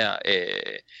være ham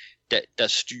der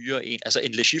styrer en, altså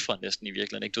en Le Chiffre næsten i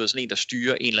virkeligheden, ikke? Du ved, sådan en, der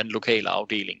styrer en eller anden lokal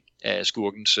afdeling af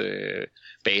skurkens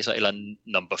baser, eller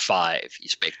number 5 i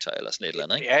Spectre, eller sådan et eller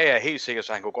andet, ikke? Ja, helt sikkert,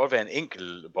 så han kunne godt være en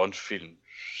enkelt Bond-film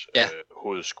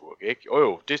hovedskurk, ikke?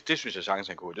 Jo, det synes jeg sagtens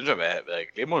han kunne. Det synes jeg har været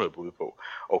et glimrende bud på,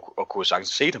 og kunne sagtens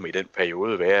se ham i den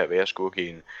periode være skurk i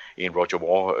en Roger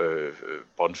Moore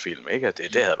Bond-film, ikke?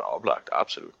 Det havde været oplagt,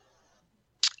 absolut.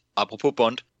 Apropos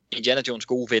Bond, Indiana Jones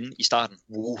gode ven i starten,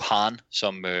 Wu Han,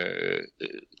 som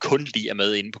kun lige er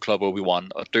med inde på Club Obi-Wan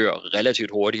og dør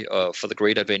relativt hurtigt, og for The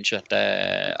Great Adventure,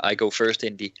 der I Go First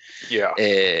Indy.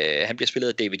 Yeah. Han bliver spillet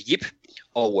af David Yip,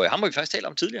 og ham må vi faktisk tale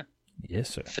om tidligere. Yes,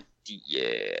 sir. Fordi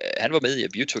han var med i A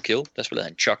View to Kill, der spillede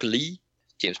han Chuck Lee,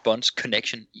 James Bonds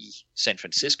connection i San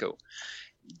Francisco.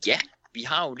 Ja, vi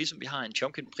har jo ligesom vi har en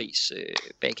Chomkin-pris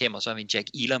bag kameraet, så har vi en Jack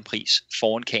Elam-pris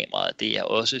foran kameraet. Det er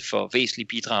også for væsentlige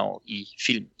bidrag i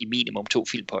film, i minimum 2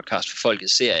 filmpodcast for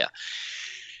folkets serier.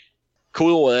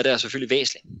 Kodeordet er der selvfølgelig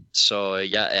væsentligt, så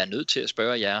jeg er nødt til at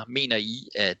spørge jer, mener I,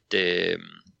 at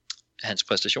hans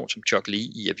præstation som Chuck Lee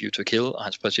i A View to Kill, og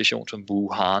hans præstation som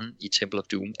Wu Han i Temple of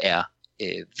Doom er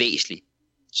væsentlig?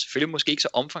 Selvfølgelig måske ikke så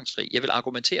omfangsrig. Jeg vil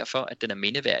argumentere for, at den er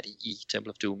mindeværdig i Temple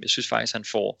of Doom. Jeg synes faktisk, han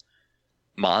får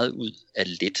meget ud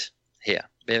af lidt her.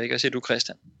 Hvad siger du,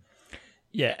 Christian?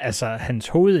 Ja, altså hans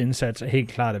hovedindsats er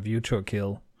helt klart A View to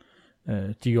Kill.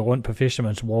 De går rundt på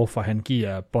Fisherman's Wharf, og han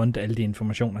giver Bond alle de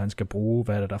informationer, han skal bruge,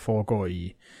 hvad der foregår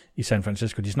i San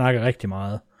Francisco. De snakker rigtig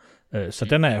meget. Så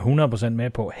den er jeg 100% med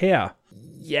på. Her,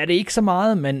 ja, det er ikke så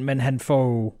meget, men han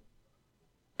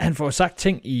får sagt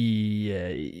ting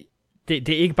i det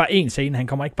er ikke bare én scene. Han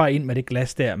kommer ikke bare ind med det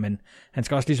glas der, men han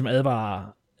skal også ligesom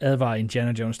advare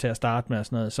Indiana Jones til at starte med og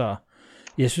sådan noget. Så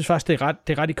jeg synes faktisk, det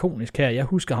er ret ikonisk her. Jeg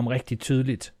husker ham rigtig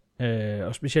tydeligt,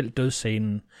 og specielt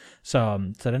dødsscenen.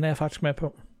 Så den er jeg faktisk med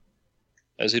på.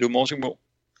 Hvad siger du, Morsingbo?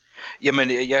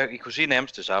 Jamen, jeg kunne sige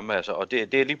nærmest det samme, altså, og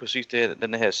det er lige præcis det,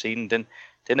 den her scene,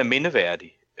 den er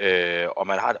mindeværdig, og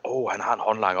man har han har en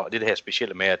håndlanger, og det her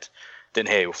specielle med, at den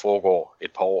her jo foregår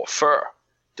et par år før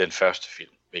den første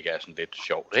film, hvilket er sådan lidt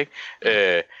sjovt, ikke?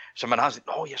 Så man har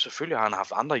sådan, ja, selvfølgelig har han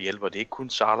haft andre hjælper, det er ikke kun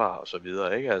Salah og så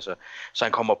videre, ikke? Altså, så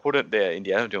han kommer på den der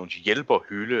Indiana Jones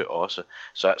hjælperhylde også,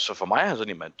 så for mig er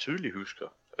sådan, at man tydeligt husker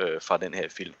fra den her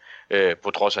film,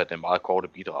 på trods af den meget korte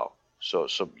bidrag,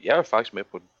 så jeg er faktisk med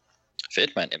på den.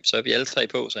 Fedt, mand. Jamen, så er vi alle 3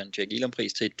 på, så en Jack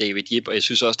Elam-pris til David Yip, og jeg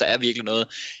synes også, der er virkelig noget,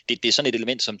 det er sådan et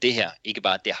element som det her, ikke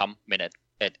bare at det er ham, men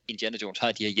at Indiana Jones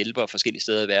har de her hjælpere forskellige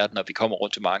steder i verden, og vi kommer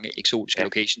rundt til mange eksotiske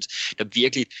locations, der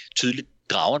virkelig tydeligt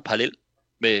drager en parallel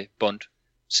med Bond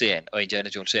serien og Indiana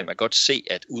Jones-serien. Man kan godt se,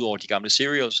 at udover de gamle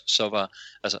serials, så var,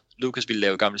 altså Lucas ville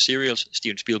lave gamle serials,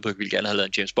 Steven Spielberg ville gerne have lavet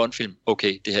en James Bond-film.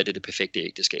 Okay, det her det er det perfekte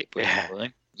ægteskab på en måde,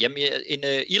 ikke? Jamen, en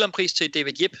Elam-pris til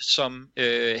David Yip, som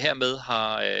hermed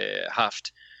har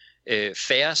haft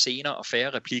færre scener og færre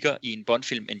replikker i en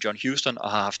Bond-film end John Huston,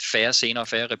 og har haft færre scener og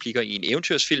færre replikker i en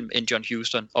eventyrsfilm end John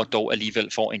Huston, og dog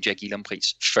alligevel får en Jack Elam-pris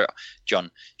før John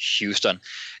Huston.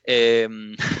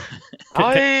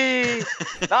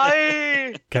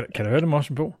 Nej! Kan du høre det,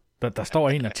 Morsen Bo? Der står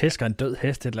en og tæsker en død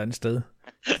hest et eller andet sted.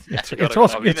 Jeg tror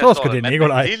sgu, det er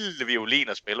Nikolaj. En lille violin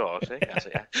og spiller også, ikke? Altså,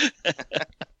 ja.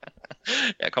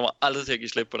 Jeg kommer aldrig til at give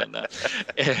slip på den der.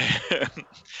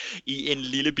 I en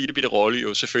lille bitte rolle,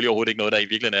 jo selvfølgelig overhovedet ikke noget, der i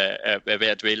virkeligheden er værd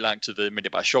at dvæle lang tid ved, men det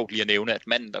er bare sjovt lige at nævne, at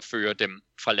manden, der fører dem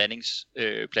fra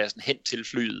landingspladsen hen til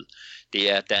flyet,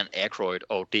 det er Dan Aykroyd,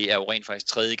 og det er jo rent faktisk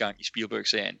tredje gang i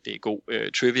Spielberg-serien. Det er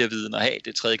god trivia-viden at have. Det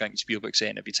er tredje gang i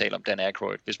Spielberg-serien, at vi taler om Dan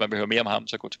Aykroyd. Hvis man vil høre mere om ham,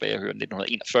 så gå tilbage og høre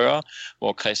 1941,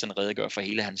 hvor Christian redegør for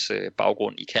hele hans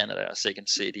baggrund i Canada og Second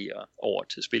City og over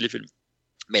til spillefilm.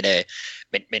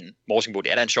 Men Morsingbo,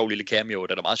 det er da en sjov lille cameo,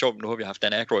 det er da meget sjovt. Nu har vi haft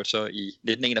Dan Aykroyd så i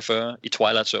 1941 i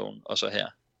Twilight Zone, og så her.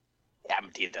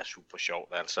 Jamen, det er da super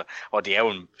sjovt, altså. Og det er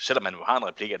jo, selvom man jo har en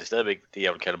replik, er det stadigvæk det,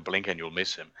 jeg vil kalde Blink and You'll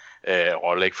Miss Him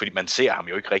rolle, ikke? Fordi man ser ham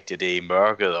jo ikke rigtigt, det er i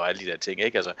mørket og alle de der ting,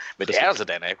 ikke? Altså, men det er altså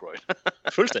Dan Aykroyd.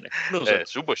 Fuldstændig.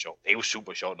 Super sjovt. Det er jo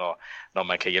super sjovt, når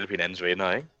man kan hjælpe hinandens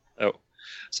venner, ikke? Jo.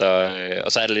 Så,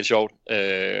 og så er det lidt sjovt,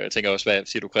 jeg tænker også, hvad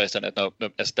siger du, Christian, at når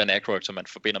altså Dan Aykroyd, som man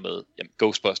forbinder med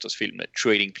Ghostbusters-filmene,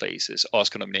 Trading Places,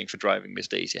 Oscar-nominering for Driving Miss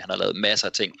Daisy, han har lavet masser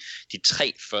af ting. De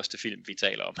 3 første film, vi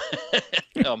taler om,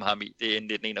 om ham i, det er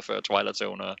 1941, Twilight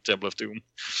Zone og Temple of Doom.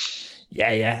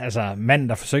 Ja, altså manden,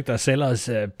 der forsøgte at sælge os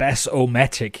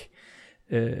Bass-O-Matic,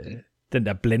 den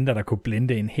der blender, der kunne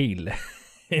blende en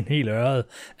hel øret.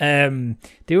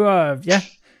 Det var, ja...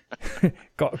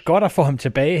 godt at få ham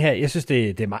tilbage her. Jeg synes,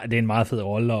 det er en meget fed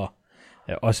rolle, og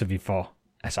også vi får,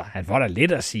 altså han får da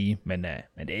lidt at sige, men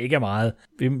det er ikke meget.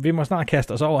 Vi må snart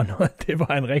kaste os over noget. Det var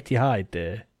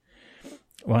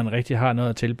han rigtig har noget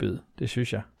at tilbyde. Det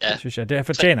synes jeg. Ja. Det synes jeg. Det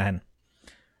fortjener han.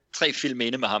 3 film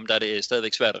inde med ham, der er det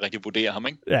stadigvæk svært at rigtig vurdere ham,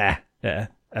 ikke? Ja.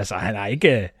 Altså han er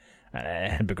ikke,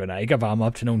 han begynder ikke at varme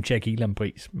op til nogen Jack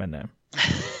Elam-pris, men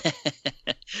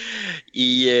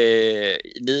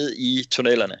nede i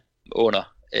tunnelerne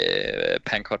under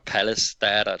Pankot Palace, der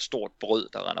er der et stort brød,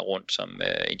 der render rundt, som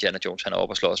Indiana Jones han er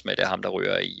oppe og slås med. Det er ham, der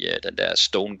ryger i den der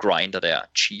Stone Grinder der,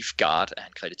 Chief Guard er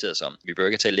han krediteret som. Vi bør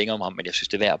ikke tale længere om ham, men jeg synes,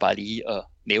 det er værd bare lige at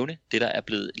nævne det, der er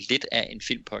blevet lidt af en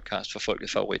filmpodcast for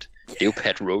folkets favorit. Det er jo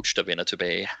Pat Roach, der vender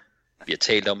tilbage. Vi har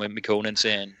talt om i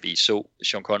Conan-serien. Vi så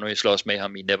Sean Connery slås med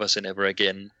ham i Never Say Never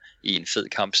Again, i en fed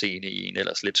kampscene i en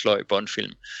ellers lidt sløj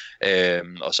Bond-film.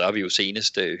 Og så har vi jo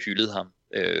senest hyldet ham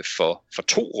for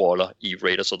 2 roller i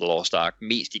Raiders of the Lost Ark.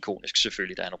 Mest ikonisk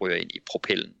selvfølgelig, da han ryger ind i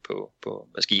propellen på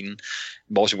maskinen.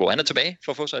 Morsingbo, han er tilbage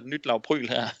for at få sig et nyt lavpryl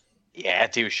her. Ja,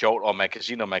 det er jo sjovt, og man kan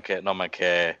sige, når man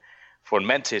kan få en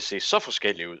mand til at se så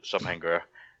forskellig ud, som han gør,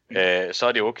 så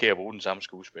er det okay at bruge den samme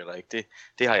skuespiller, ikke?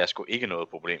 Det har jeg sgu ikke noget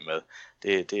problem med.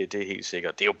 Det er helt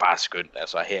sikkert. Det er jo bare skønt.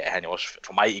 Altså her er han jo også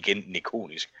for mig igen den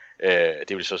ikonisk.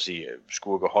 Det vil så sige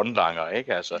skurke håndlanger,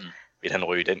 ikke? Altså vil han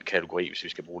ryge i den kategori, hvis vi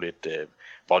skal bruge lidt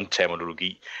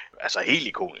Bond-terminologi. Altså helt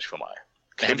ikonisk for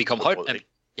mig.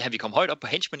 Vi kom højt op på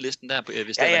henchman-listen der,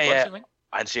 hvis det er en Bond-film, ikke?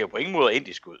 Og han ser jo på ingen måde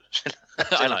indisk ud.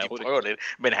 Nej, de prøver lidt.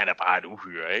 Men han er bare et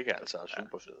uhyre, ikke? Altså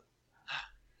super fed.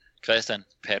 Christian,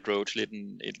 Pat Roach, lidt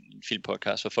en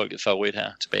filmpodcast for folkets favorit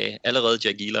her tilbage. Allerede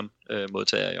Jack Elam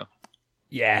modtager jo.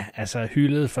 Ja, altså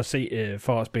hyldet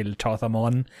for at spille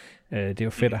Tothamon. Det er jo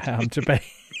fedt at have ham tilbage.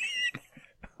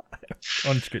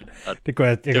 Undskyld. Det kunne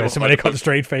jeg simpelthen ikke holde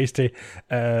straight face til.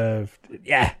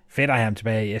 Ja, fedt at have ham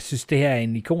tilbage. Jeg synes, det her er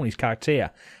en ikonisk karakter.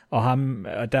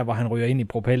 Og der, hvor han ryger ind i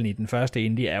propellen i den første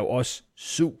Indie, er jo også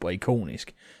super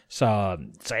ikonisk. Så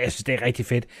jeg synes, det er rigtig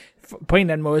fedt. På en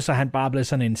eller anden måde, så er han bare blevet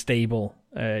sådan en stable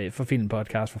for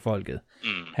filmpodcast for folket.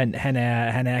 Han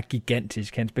er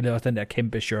gigantisk. Han spillede også den der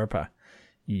kæmpe Sherpa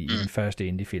i den første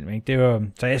indie-film. Ikke?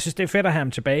 Så jeg synes, det er fedt at have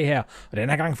ham tilbage her. Og den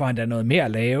her gang får han da noget mere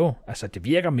at lave. Altså, det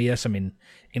virker mere som en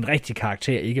rigtig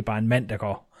karakter, ikke bare en mand, der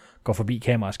går forbi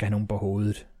kameraet og skal have nogen på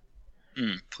hovedet.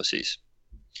 Præcis.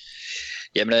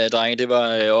 Jamen, drenge, det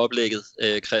var oplægget.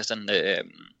 Christian,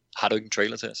 har du ikke en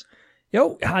trailer til os?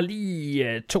 Jo, jeg har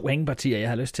lige 2 hængepartier, jeg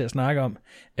har lyst til at snakke om.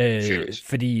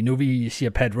 Fordi nu vi siger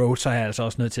Pat Roach, så er jeg altså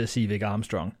også nødt til at sige Vic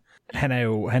Armstrong. Han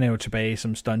er jo tilbage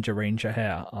som Stunt Ranger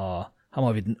her, og ham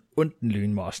har vi den onden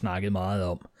lyn også snakket meget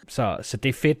om. Så det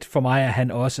er fedt for mig, at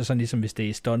han også, sådan ligesom hvis det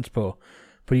er stunts på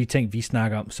de ting, vi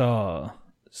snakker om, så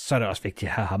er det også vigtigt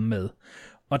at have ham med.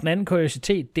 Og den anden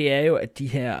kuriositet, det er jo, at de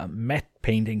her matte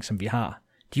paintings, som vi har,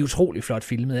 de er utrolig flot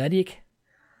filmet, er de ikke?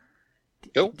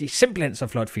 Jo. De er simpelthen så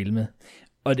flot filmet.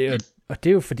 Og det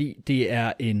er jo fordi, det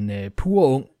er en pur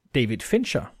ung David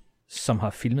Fincher, som har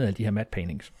filmet alle de her matte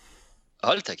paintings.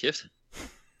 Hold da kæft.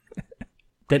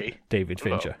 Den David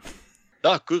Fincher. Nå,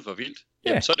 gud, hvor vildt.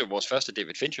 Jamen, Ja. så er det jo vores første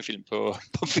David Fincher-film på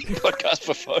Filmpodcast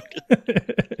for folket.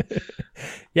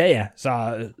 Ja,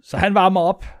 så han varmer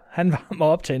op. Han varmer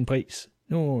op til en pris.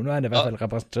 Nu er han i hvert fald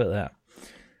repræsenteret her.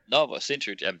 Nå, hvor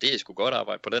sindssygt. Jamen, det er sgu godt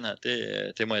arbejde på den her.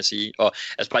 Det må jeg sige. Og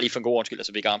altså bare lige for en god ordenskyld,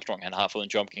 altså Vic Armstrong, han har fået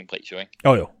en Jump King-pris jo, ikke?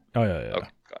 Jo. Okay, godt.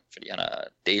 Fordi han har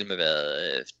del med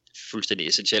været fuldstændig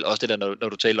essentiel. Også det der, når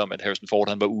du taler om, at Harrison Ford,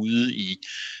 han var ude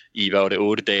i hvad var det,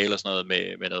 8 dage eller sådan noget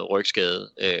med noget rygskade.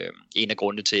 En af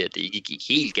grundene til, at det ikke gik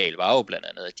helt galt, var jo blandt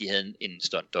andet, at de havde en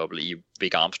stunt double i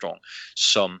Vic Armstrong,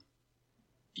 som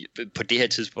på det her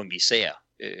tidspunkt især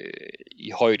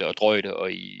i højde og drøjde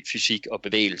og i fysik og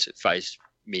bevægelse faktisk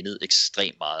mindede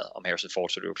ekstremt meget om Harrison Ford,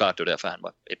 så det er jo klart, det var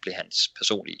derfor, blev hans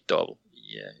personlige double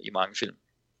i mange film.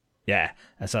 Ja,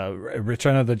 altså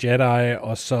Return of the Jedi,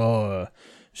 og så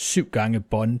 7 gange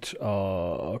Bond,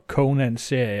 og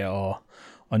Conan-serie,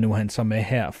 og nu er han så med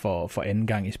her for anden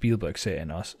gang i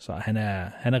Spielberg-serien også. Så han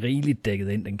er rigeligt dækket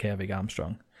ind, den kære Vic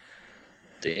Armstrong.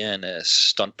 Det er en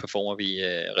stunt performer, vi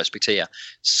respekterer.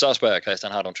 Så spørger jeg,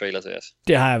 Christian, har du en trailer til os?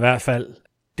 Det har jeg i hvert fald.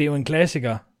 Det er jo en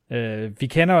klassiker. Vi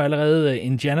kender jo allerede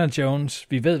Indiana Jones.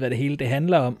 Vi ved, hvad det hele det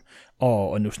handler om.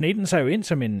 Og nu sned den sig jo ind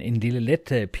som en lille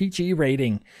let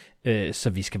PG-rating. Så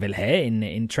vi skal vel have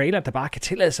en trailer, der bare kan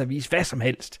tillade sig at vise hvad som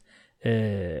helst.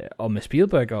 Og med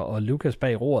Spielberg og Lucas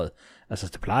bag roret. Altså,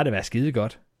 det plejer det at være skide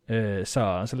godt.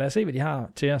 Så lad os se, hvad de har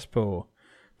til os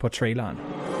på traileren.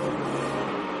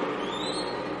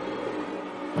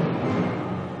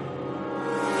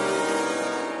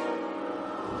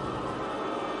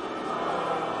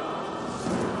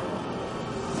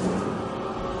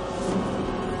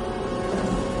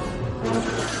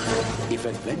 If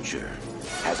adventure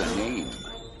has a name,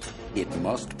 it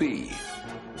must be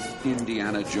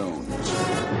Indiana Jones.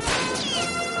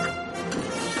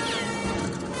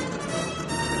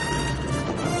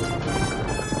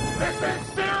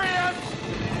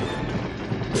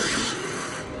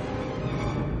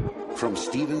 From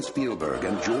Steven Spielberg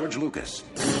and George Lucas,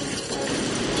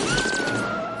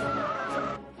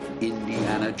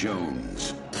 Indiana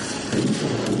Jones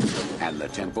and the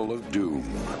Temple of Doom.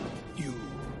 You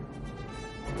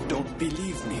don't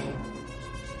believe me.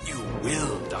 You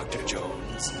will, Dr.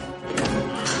 Jones.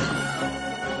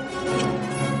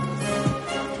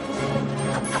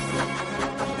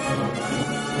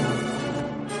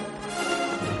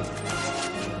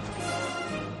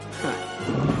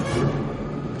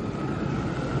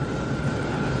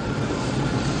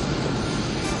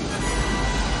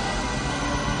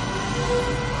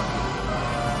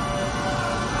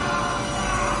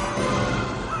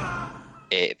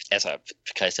 Altså,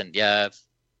 Christian,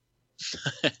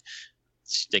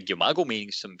 den giver meget god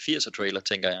mening som 80'er trailer,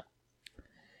 tænker jeg.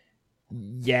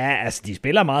 Ja, altså, de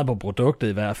spiller meget på produktet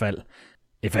i hvert fald.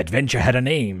 If adventure had a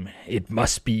name, it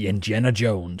must be Indiana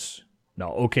Jones. Nå,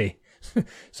 okay.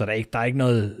 Så der er ikke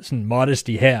noget sådan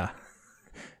modesty her.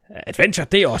 Adventure,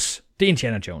 det er os. Det er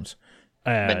Indiana Jones.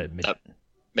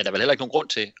 Men der er vel heller ikke nogen grund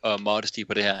til at modesty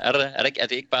på det her. Er det? Er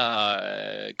det ikke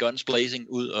bare guns blazing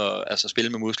ud og altså spille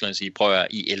med musklerne og sige, prøv at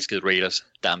I elskede Raiders,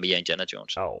 der er mere Indiana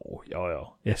Jones? Jo.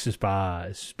 Jeg synes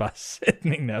bare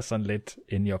sætningen er sådan lidt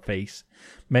in your face.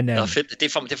 Men, Nå, fedt. Det er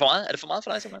for meget? Er det for meget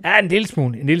for dig, simpelthen? Ja, en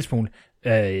lille smule.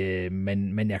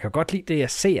 Men jeg kan godt lide det, jeg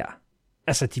ser.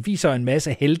 Altså, de viser en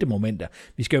masse heltemomenter.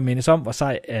 Vi skal jo mindes om, hvor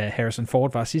sej Harrison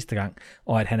Ford var sidste gang,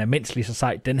 og at han er mindst lige så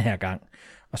sej den her gang.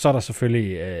 Og så er der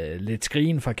selvfølgelig lidt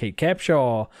skrigen fra Kate Capshaw,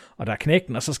 og der er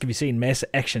knægten, og så skal vi se en masse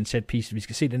action set pieces. Vi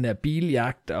skal se den der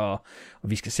biljagt, og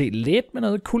vi skal se lidt med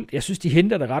noget kult. Jeg synes, de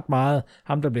henter det ret meget.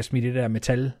 Ham, der bliver smidt i det der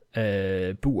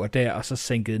metalbur der, og så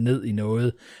sænket ned i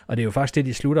noget. Og det er jo faktisk det,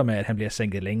 de slutter med, at han bliver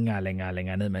sænket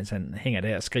længere ned, mens han hænger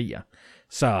der og skriger.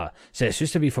 Så jeg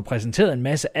synes, at vi får præsenteret en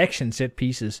masse action set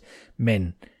pieces,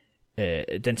 men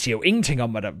den siger jo ingenting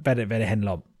om, hvad det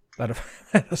handler om. Hvad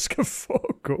der skal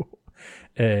foregå.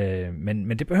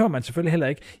 Men det behøver man selvfølgelig heller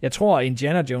ikke. Jeg tror, at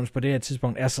Indiana Jones på det her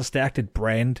tidspunkt er så stærkt et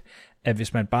brand, at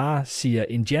hvis man bare siger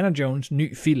Indiana Jones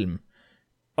ny film,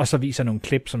 og så viser nogle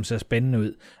klip, som ser spændende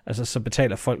ud, altså så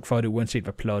betaler folk for det, uanset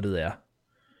hvad plottet er.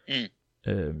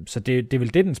 Så det er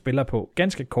vel det, den spiller på.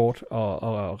 Ganske kort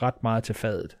og ret meget til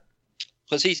fadet.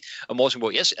 Præcis. Og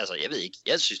Mortenborg, jeg ved ikke,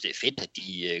 jeg synes, det er fedt, at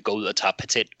de går ud og tager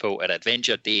patent på, at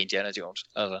Adventure, det er Indiana Jones.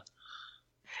 Altså.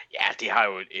 Ja, det har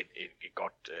jo et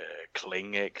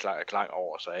godt klang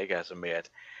over sig, ikke? Altså med, at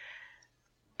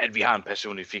at vi har en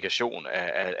personifikation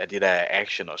af det der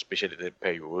action, og specielt i den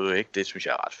periode, ikke? Det synes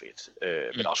jeg er ret fedt.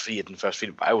 Men også fordi, at den første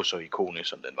film var jo så ikonisk,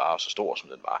 som den var, og så stor, som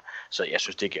den var. Så jeg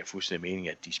synes, det giver fuldstændig mening,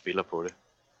 at de spiller på det.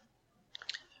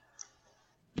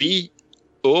 Vi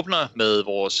åbner med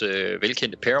vores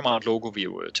velkendte Paramount-logo. Vi er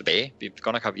jo tilbage.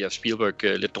 Godt nok har vi haft Spielberg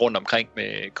lidt rundt omkring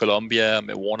med Columbia,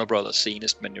 med Warner Brothers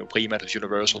senest, men jo primært hos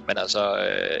Universal. Men altså,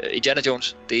 Indiana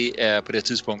Jones, det er på det her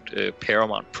tidspunkt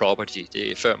Paramount Property.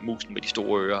 Det er før musen med de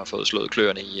store ører har fået slået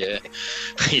kløerne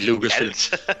i Lucasfilm.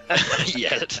 I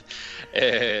alt.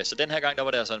 Så den her gang, der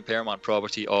var det altså en Paramount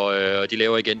Property, og de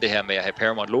laver igen det her med at have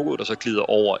Paramount-logoet, der så glider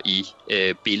over i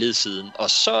billedsiden. Og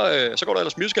så går der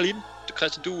ellers musical i den.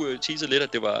 Christian, du teasede lidt,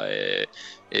 at det var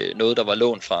noget, der var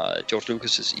lånt fra George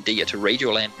Lucas' idéer til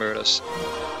Radioland Murders.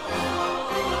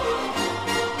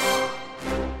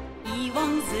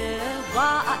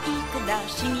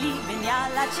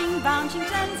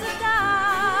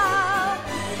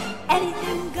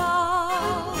 Anything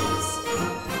goes.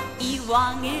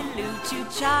 Iwang ilu chu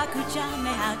cha ku cha me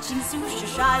ha chin su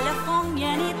sha la fong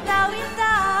yan it dao.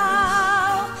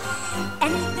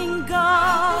 Anything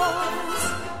goes.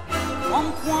 On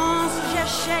coin si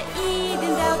cherche i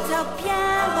den dao tao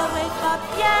bien ba wei fa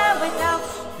bien wei tao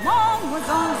mon was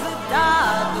on the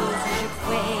dado je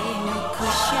fais no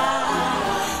kusha.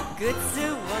 Good to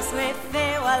was we fe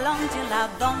wa long til la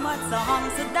don wa song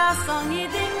så da song i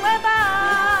din we ba.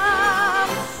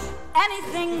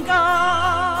 Anything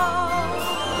goes.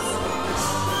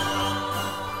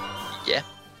 Ja,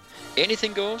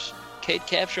 Anything Goes. Kate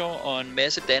Capshaw og en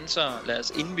masse dansere. Lad os,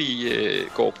 inden vi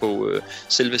går på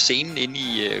selve scenen inde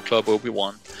i Club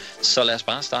Obi-Wan, så lad os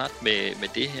bare starte med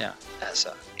det her. Altså,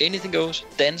 Anything Goes,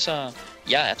 dansere.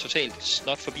 Jeg er totalt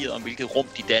snot forvirret om, hvilket rum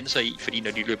de danser i, fordi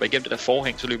når de løber igennem det der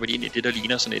forhæng, så løber de ind i det, der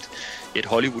ligner sådan et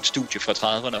Hollywood-studie fra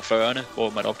 30'erne og 40'erne, hvor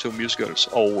man optog musicals,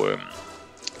 og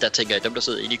der tænker jeg, at dem, der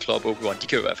sidder inde i Club Obi-Wan, de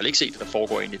kan jo i hvert fald ikke se det, der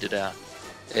foregår inde i det der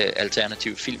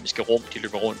alternative filmiske rum, de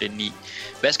løber rundt inde i.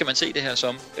 Hvad skal man se det her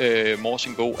som,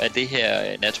 Morsingo? Er det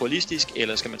her naturalistisk,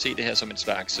 eller skal man se det her som en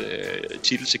slags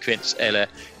titelsekvens a la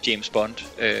James Bond,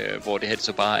 hvor det her det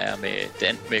så bare er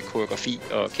med koreografi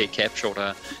og Kate Capshaw,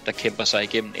 der kæmper sig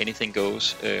igennem Anything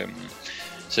Goes.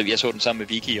 Så jeg så den sammen med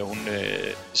Vicky, og hun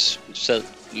sad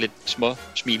lidt små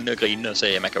smilende og grinende og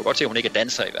sagde, at man kan jo godt se, at hun ikke er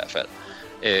danser i hvert fald.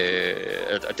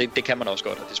 Og det kan man også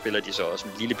godt, og det spiller de så også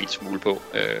en lille bitte smule på,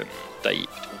 der i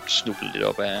hun snublede lidt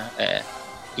op af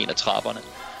en af trapperne.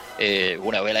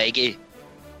 Hun er jo heller ikke,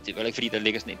 det er jo ikke fordi, der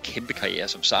ligger sådan en kæmpe karriere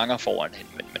som sanger foran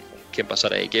hende, men hun kæmper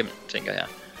sig der igennem, tænker jeg.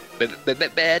 Hvad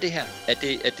er det her?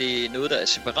 Er det noget, der er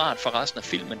separat fra resten af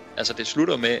filmen? Altså det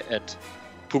slutter med, at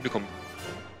publikum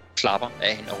klapper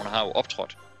af hende, og hun har jo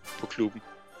optrådt på klubben.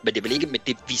 Men det er vel ikke med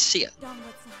det, vi ser?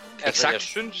 Altså, jeg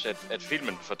synes, at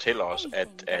filmen fortæller os,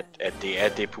 at det er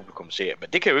det, publikum ser. Men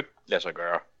det kan jo ikke lade sig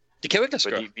gøre. Det kan jo ikke lade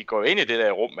sig gøre. Fordi vi går ind i det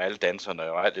der rum med alle danserne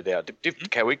og alt det der.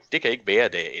 Det kan jo ikke, det kan ikke være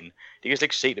derinde. Det kan slet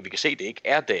ikke se det. Vi kan se, at det ikke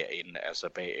er derinde, altså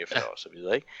bagefter og så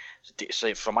videre, ikke?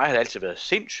 Så for mig har det altid været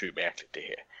sindssygt mærkeligt, det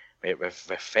her. Men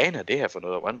hvad fanden er det her for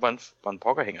noget? Hvordan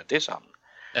pokker hænger det sammen?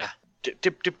 Ja.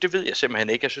 Det ved jeg simpelthen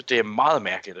ikke. Jeg synes, det er meget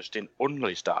mærkeligt. Jeg synes, det er en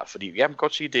underlig start. Fordi jeg kan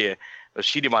godt sige,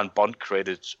 det var en Bond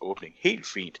Credits åbning. Helt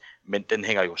fint. Men den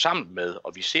hænger jo sammen med,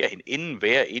 og vi ser hende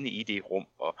være inde i det rum,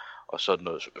 og sådan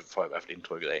noget, får jeg i hvert fald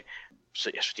indtrykket af.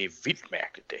 Så jeg synes, det er vildt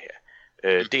mærkeligt, det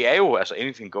her. Det er jo, altså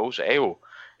Anything Goes er jo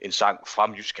en sang fra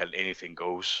musical Anything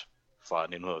Goes fra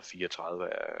 1934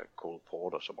 af Cole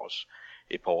Porter, som også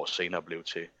et par år senere blev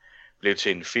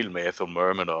til en film med Ethel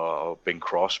Merman og Bing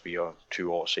Crosby, og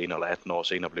 20 år senere, eller 18 år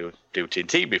senere, blev det jo til en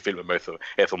tv-film med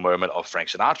Ethel Merman og Frank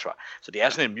Sinatra. Så det er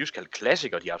sådan en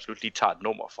musical-klassiker, de absolut lige tager et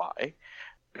nummer fra, ikke?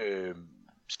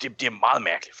 Så det er meget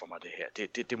mærkeligt for mig, det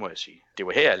her. Det må jeg sige. Det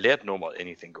var her, jeg lærte nummeret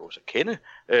Anything Goes at kende.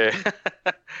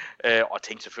 Og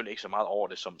tænkte selvfølgelig ikke så meget over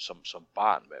det som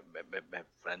barn,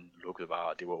 hvordan lukket var,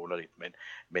 og det var underligt. Men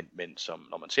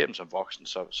når man ser dem som voksen,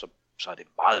 så er det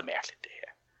meget mærkeligt, det her.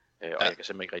 Og jeg kan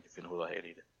simpelthen ikke rigtig finde hoved og hale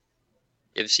i det.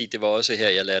 Jeg vil sige, det var også her,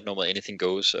 jeg lærte nummeret Anything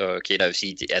Goes, og Kate, jeg vil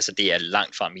sige, det er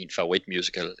langt fra min favorit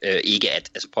musical. Ikke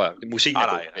at, altså prøv at, musikken er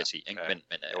god, vil jeg sige. Ikke? Men,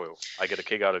 jo. I get a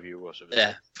kick out of you, og så videre.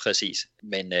 Ja, præcis.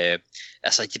 Men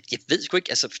altså, jeg ved sgu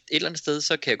ikke, altså et eller andet sted,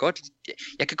 så kan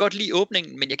jeg kan godt lide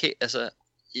åbningen, men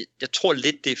jeg tror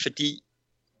lidt, det er fordi,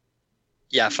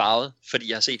 jeg er farvet, fordi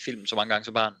jeg har set filmen så mange gange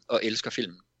som barn, og elsker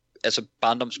filmen. Altså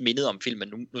barndomsmindet om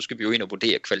filmen, nu skal vi jo ind og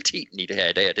vurdere kvaliteten i det her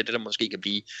i dag, og det er det, der måske kan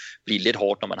blive lidt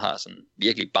hårdt, når man har sådan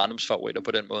virkelig barndomsfavoritter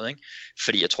på den måde, ikke?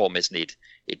 Fordi jeg tror med sådan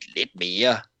et lidt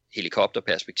mere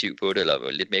helikopterperspektiv på det,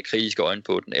 eller lidt mere kritiske øjne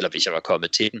på den, eller hvis jeg var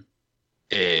kommet til den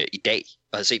i dag,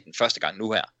 og havde set den første gang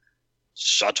nu her,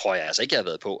 så tror jeg altså ikke, jeg har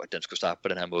været på, at den skulle starte på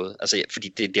den her måde. Altså, fordi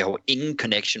det har jo ingen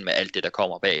connection med alt det, der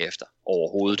kommer bagefter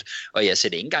overhovedet. Og jeg ser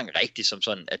det ikke engang rigtigt som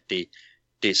sådan, at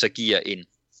det så giver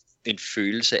en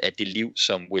følelse af det liv,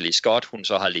 som Willie Scott, hun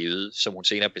så har levet, som hun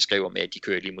senere beskriver med, at de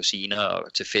kører limousiner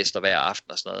og til fester hver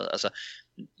aften og sådan noget. Altså,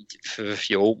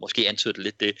 jo, måske antyder det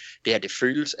lidt det her, det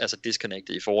føles altså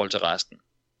disconnected i forhold til resten.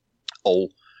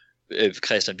 Og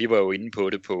Christian, vi var jo inde på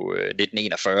det på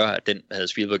 1941, at den havde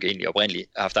Spielberg egentlig oprindeligt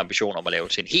haft ambitioner om at lave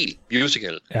til en helt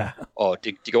musical. Ja. Og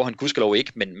det gjorde han gudskelov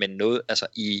ikke, men noget, altså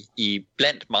i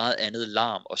blandt meget andet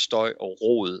larm og støj og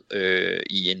rod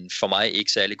i en for mig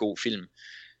ikke særlig god film,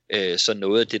 så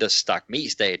noget af det, der stak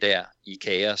mest af der i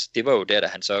Kaos, det var jo der, da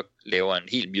han så laver en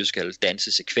helt musical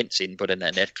dansesekvens inde på den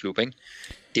her natklub, ikke?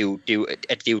 Det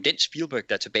er jo den Spielberg,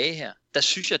 der er tilbage her. Der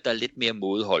synes jeg, at der er lidt mere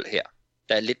modhold her.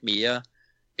 Der er lidt mere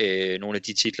nogle af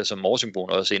de titler, som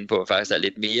Morsingbogen også er inde på, faktisk der er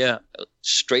lidt mere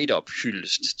straight up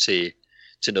hyldest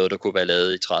til noget, der kunne være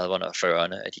lavet i 30'erne og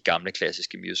 40'erne af de gamle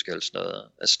klassiske musicals, noget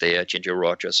Astaire, Ginger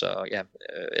Rogers og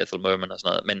Ethel Merman og sådan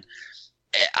noget. Men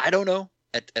I don't know,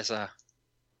 at altså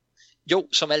jo,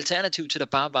 som alternativ til, at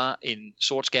der bare var en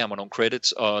sort skærm og nogle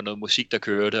credits og noget musik, der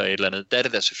kørte og et eller andet, der er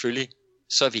det der selvfølgelig,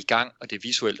 så er vi i gang, og det er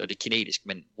visuelt og det er kinetisk,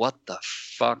 men what the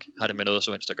fuck har det med noget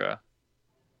så at gøre?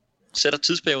 Sætter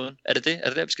tidsperioden? Er det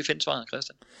der, vi skal finde svaret,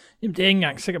 Christian? Jamen, det er jeg ikke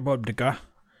engang sikker på, at det gør.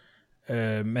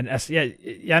 Men altså,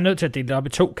 jeg er nødt til at dele det op i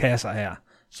 2 kasser her.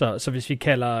 Så hvis vi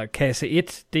kalder kasse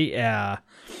 1, det er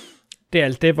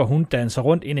alt det, hvor hun danser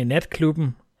rundt ind i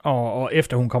natklubben, og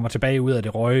efter hun kommer tilbage ud af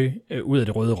det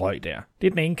røde røg der. Det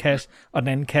er den ene kasse, og den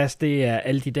anden kasse, det er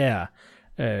alle de der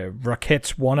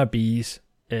Rockettes wannabes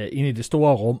inde i det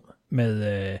store rum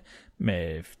med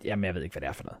jamen, jeg ved ikke, hvad det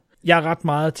er for noget. Jeg er ret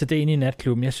meget til det inde i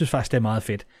natklubben. Jeg synes faktisk, det er meget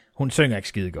fedt. Hun synger ikke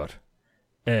skide godt.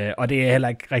 Og det er heller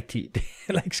ikke rigtigt. Det er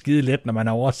heller ikke skide let, når man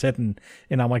har oversat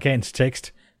en amerikansk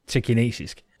tekst til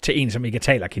kinesisk. Til en, som ikke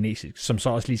taler kinesisk, som så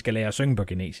også lige skal lære at synge på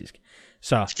kinesisk.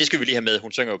 Så det skal vi lige have med.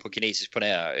 Hun synger jo på kinesisk på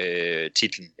nær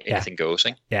titlen Anything Goes,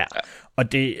 ikke? Ja.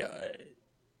 Og det...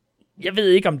 Jeg ved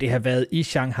ikke, om det har været i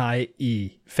Shanghai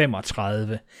i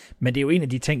 35, men det er jo en af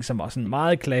de ting, som var sådan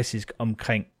meget klassisk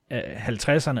omkring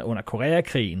 50'erne under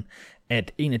Koreakrigen,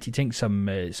 at en af de ting,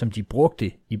 som de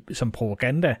brugte som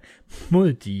propaganda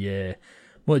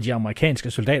mod de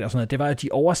amerikanske soldater og sådan noget, det var, at de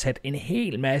oversatte en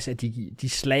hel masse af de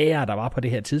slager, der var på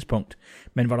det her tidspunkt,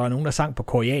 men hvor der var nogen, der sang på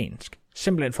koreansk,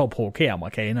 simpelthen for at provokere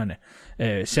amerikanerne.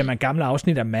 Ser man gamle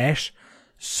afsnit af MASH,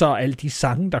 så alle de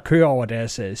sange, der kører over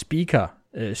deres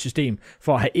speaker-system,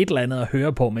 for at have et eller andet at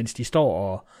høre på, mens de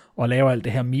står og laver alt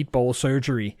det her meatball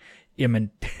surgery,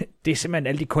 jamen, det er simpelthen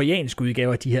alle de koreanske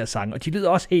udgaver af de her sange, og de lyder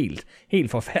også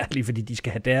helt forfærdelige, fordi de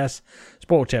skal have deres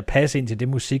sprog til at passe ind til det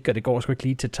musik, og det går sgu ikke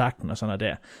lige til takten og sådan noget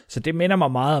der. Så det minder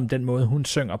mig meget om den måde, hun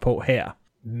synger på her.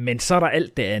 Men så er der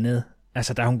alt det andet.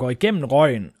 Altså, da hun går igennem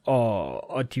røgen,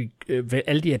 og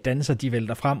alle de her danser, de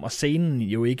vælter frem, og scenen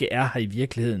jo ikke er her i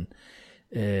virkeligheden,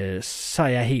 så er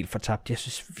jeg helt fortabt. Jeg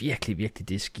synes virkelig, virkelig,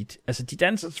 det er skidt. Altså, de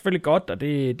danser selvfølgelig godt, og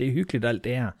det er hyggeligt alt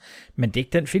det her, men det er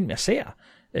ikke den film, jeg ser.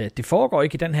 Det foregår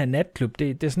ikke i den her natklub.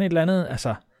 Det er sådan et eller andet,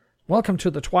 altså, Welcome to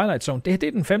the Twilight Zone. Det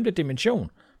er den 5. dimension.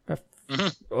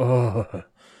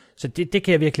 Så det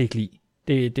kan jeg virkelig ikke lide.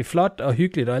 Det er flot og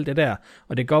hyggeligt og alt det der,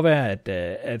 og det kan godt være,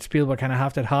 at Spielberg kan have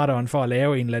haft et hard-on for at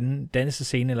lave en eller anden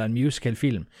dansescene eller en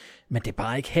musicalfilm, men det er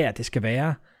bare ikke her, det skal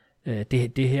være.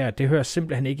 Det her, det hører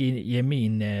simpelthen ikke hjemme i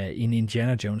en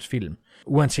Indiana Jones film,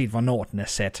 uanset hvornår den er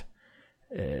sat.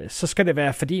 Så skal det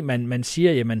være, fordi man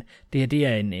siger, jamen, det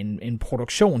er en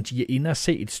produktion, de er inde og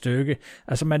se et stykke.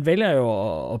 Altså, man vælger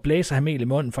jo at blæse ham helt i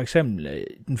munden, for eksempel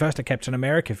den første Captain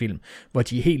America-film, hvor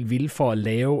de er helt vilde for at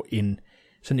lave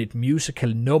sådan et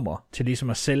musical nummer til ligesom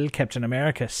at sælge Captain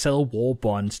America, sell war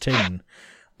bonds til den.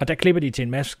 Og der klipper de til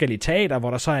en masse forskellige teater,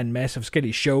 hvor der så er en masse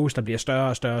forskellige shows, der bliver større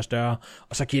og større og større,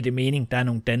 og så giver det mening, der er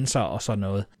nogle dansere og sådan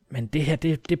noget. Men det her,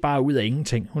 det er bare ud af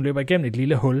ingenting. Hun løber igennem et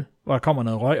lille hul, hvor der kommer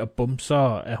noget røg, og bum,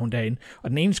 så er hun derinde. Og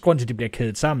den eneste grund til, at de bliver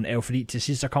kædet sammen, er jo fordi til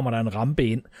sidst, så kommer der en rampe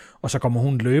ind, og så kommer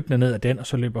hun løbende ned ad den, og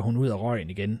så løber hun ud af røgen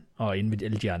igen, og ind med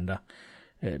alle de andre.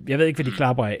 Jeg ved ikke, hvad de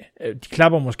klapper af. De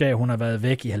klapper måske af, at hun har været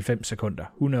væk i 90 sekunder.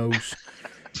 Who knows?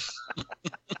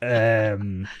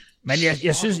 Men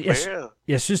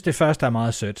jeg synes, det første er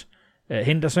meget sødt.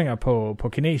 Hende, der synger på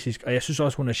kinesisk, og jeg synes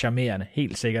også, hun er charmerende,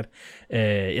 helt sikkert.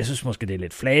 Jeg synes måske, det er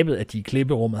lidt flabet, at de i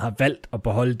klipperummet har valgt at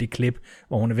beholde det klip,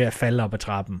 hvor hun er ved at falde op ad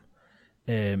trappen.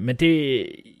 Men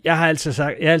jeg har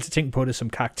altid tænkt på det som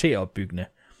karakteropbyggende.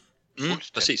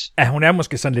 Præcis. At hun er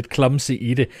måske sådan lidt clumsy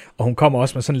i det, og hun kommer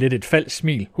også med sådan lidt et falsk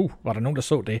smil. Var der nogen, der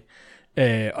så det?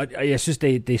 Og jeg synes,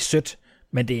 det er sødt,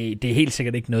 men det er helt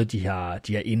sikkert ikke noget, de har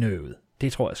indøvet.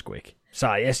 Det tror jeg sgu ikke.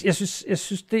 Så jeg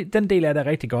synes den del af det er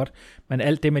rigtig godt, men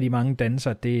alt det med de mange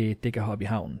danser, det kan hoppe i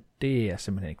havnen. Det er jeg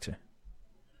simpelthen ikke til.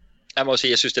 Jeg må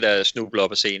sige, jeg synes, det der snubler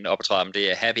op af scenen op ad trappen,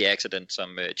 det er Happy Accident,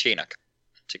 som tjener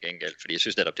til gengæld, fordi jeg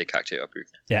synes netop, det er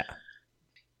karakteropbyggende. Ja.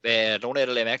 Hvad nogen af jer,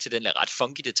 der lader mærke til den der ret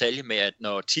funky detalje med, at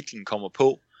når titlen kommer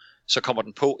på, så kommer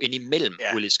den på ind imellem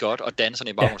Willie Scott og danserne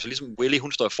i baggrunden. Så ligesom Willie,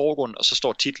 hun står i forgrunden, og så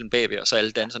står titlen bagved, og så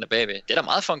alle danserne bagved. Det er da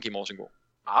meget funky, Morsingbo.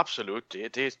 Absolut.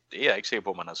 Det er jeg ikke sikker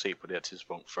på, man har set på det her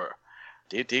tidspunkt før.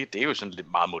 Det er jo sådan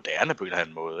lidt meget moderne på en eller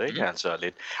anden måde, ikke? Altså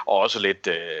lidt, og også lidt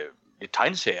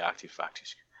tegneserieagtigt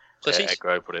faktisk. Præcis. At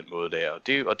gøre det på den måde der.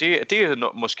 Og det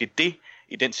er måske det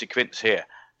i den sekvens her,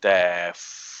 der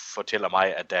fortæller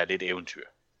mig, at der er lidt eventyr.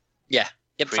 Ja.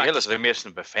 Jamen, for ellers er det mere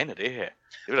sådan, hvad fanden er det her?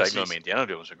 Det er der ikke noget med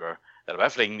Indiana Jones at gøre. Der er i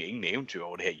hvert fald ingen eventyr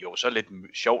over det her. Jo, så er det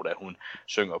lidt sjovt, at hun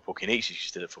synger på kinesisk i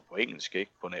stedet for på engelsk,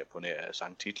 ikke? På nær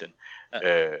sangtitlen.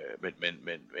 Ja.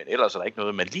 Men ellers er der ikke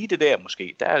noget. Men lige det der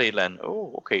måske, der er det et eller andet,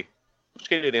 okay,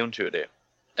 måske er det et eventyr der.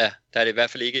 Ja, der er det i hvert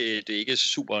fald ikke, det er ikke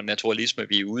supernaturalisme,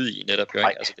 vi er ude i netop.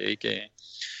 Altså, det er ikke...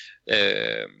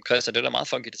 Christian, det er da meget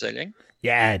funky detalje, ikke?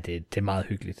 Ja, det er meget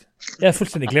hyggeligt. Jeg har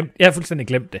fuldstændig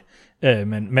glemt det.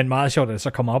 Men meget sjovt, at det så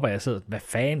kommer op, og jeg sidder, hvad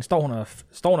fanden, står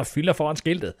hun og fylder foran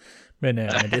skiltet? Men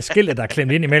det er skiltet, der er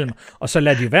klemt ind imellem. Og så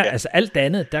lader de jo være, altså alt det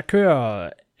andet, der kører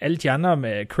alle de andre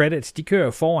med credits, de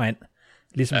kører foran,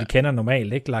 ligesom de kender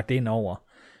normalt, ikke lagt ind over.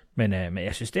 Men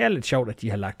jeg synes, det er lidt sjovt, at de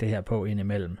har lagt det her på ind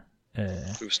imellem.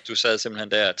 Du sad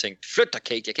simpelthen der og tænkte, flyt dig,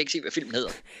 Kate, jeg kan ikke se, hvad filmen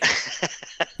hedder.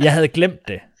 Jeg havde glemt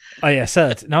det. Og jeg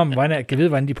sad, kan jeg vide,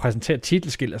 hvordan de præsenterer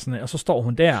titelskilt og sådan noget, og så står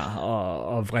hun der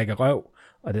og vrikker røv,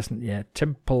 og det er sådan, ja,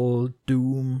 Temple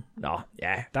Doom. Nå,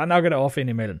 ja, der er nok et off ind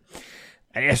imellem.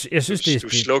 Jeg synes,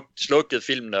 du slukkede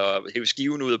filmen og hævde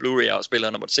skiven ud af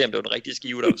Blu-ray-afspilleren og måtte se, om det var den rigtige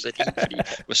skive, der var sat i, fordi du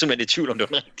var simpelthen i tvivl, om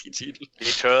det var den rigtige titel. De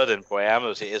tørrede den på ærmet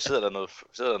og sagde, sidder der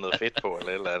noget fedt på,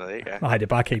 eller et eller andet, ikke? Ja. Nej, det er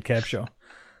bare Kate Capshaw.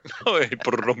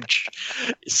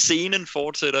 Scenen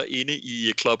fortsætter inde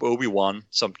i Club Obi-Wan,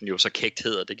 som den jo så kægt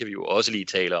hedder. Det kan vi jo også lige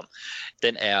tale om.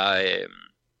 Den er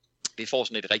vi får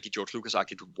sådan et rigtig George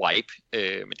Lucas-agtigt wipe,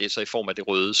 men det er så i form af det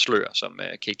røde slør, som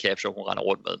Kate Capshaw hun render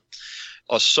rundt med.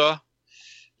 Og så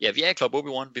vi er i Club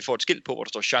Obi-Wan. Vi får et skilt på, hvor der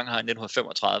står Shanghai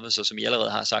 1935, så som I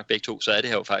allerede har sagt begge to, så er det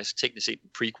her jo faktisk teknisk set en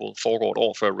prequel, foregår et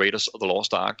år før Raiders of the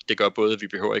Lost Ark. Det gør både, at vi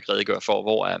behøver ikke redegøre for,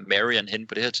 hvor er Marion henne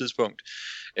på det her tidspunkt.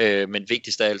 Men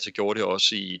vigtigst af alt, så gjorde det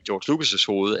også i George Lucas'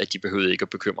 hoved, at de behøvede ikke at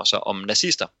bekymre sig om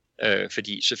nazister.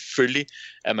 Fordi selvfølgelig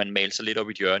er man malet sig lidt op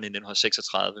i et hjørne i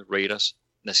 1936, Raiders,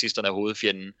 nazisterne er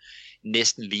hovedfjenden,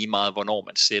 næsten lige meget, hvornår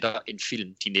man sætter en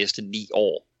film de næste 9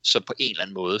 år. Så på en eller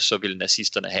anden måde, så vil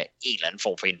nazisterne have en eller anden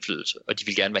form for indflydelse, og de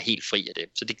vil gerne være helt fri af det.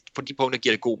 Så på de punkter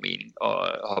giver det god mening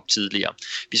at hoppe tidligere.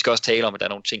 Vi skal også tale om, at der er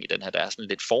nogle ting i den her, der er sådan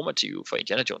lidt formative for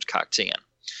Indiana Jones karakteren,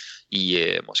 i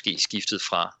måske skiftet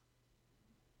fra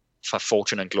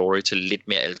Fortune and Glory til lidt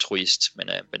mere altruist, men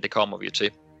det kommer vi jo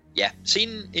til. Ja,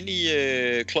 scenen inde i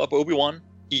Club Obi-Wan,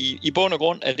 i bund og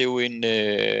grund er det jo en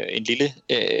lille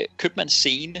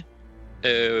købmandsscene,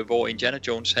 hvor Indiana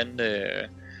Jones, han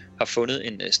har fundet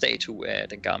en statue af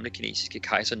den gamle kinesiske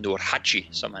kejser Nurhaci,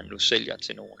 som han nu sælger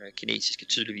til nogle kinesiske,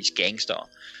 tydeligvis gangster,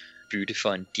 bytte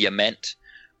for en diamant.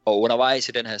 Og undervejs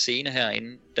i den her scene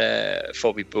herinde, der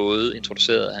får vi både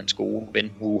introduceret hans gode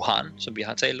ven Wu Han, som vi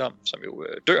har talt om, som jo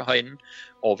dør herinde,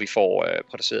 og vi får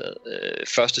produceret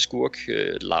første skurk,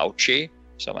 Lao Che,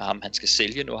 som er ham, han skal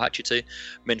sælge Nurhaci til,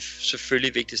 men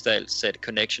selvfølgelig vigtigst af alt sat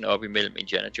connection op imellem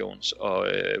Indiana Jones og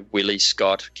Willie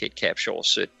Scott, Kate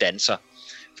Capshaws danser,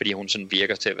 fordi hun sådan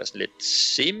virker til at være sådan lidt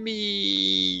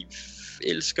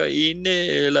semi-elskerinde,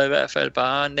 eller i hvert fald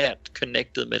bare nært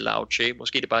connected med Lao Che.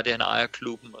 Måske det er bare det, han ejer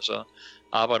klubben, og så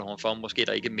arbejder hun for ham. Måske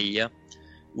der ikke er mere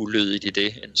ulødigt i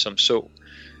det, end som så.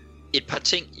 Et par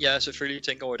ting, jeg selvfølgelig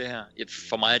tænker over det her.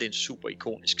 For mig er det en super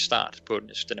ikonisk start på den.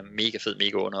 Jeg synes, den er mega fed,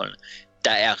 mega underholdende.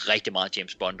 Der er rigtig meget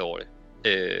James Bond over det.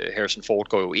 Harrison Ford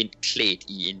går jo ind klædt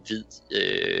i en hvid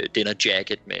dinner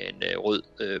jacket med en rød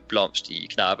blomst i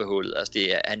knappehullet. Altså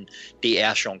det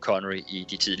er Sean Connery i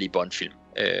de tidlige Bond-film.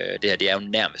 Det her, det er jo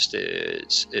nærmest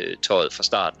tøjet fra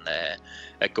starten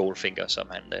af Goldfinger,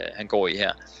 som han går i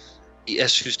her. Jeg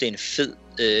synes, det er en fed,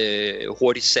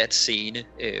 hurtigt sat scene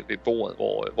ved bordet,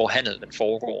 hvor handlen den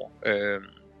foregår.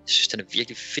 Jeg synes, den er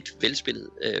virkelig fedt velspillet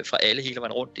fra alle hele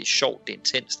vejen rundt. Det er sjovt, det er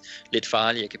intenst, lidt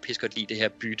farligt. Jeg kan pisse godt lide det her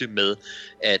bytte med,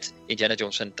 at Indiana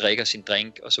Jones han drikker sin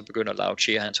drink, og så begynder Lao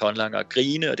Che og hans håndlanger at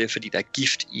grine, og det er fordi, der er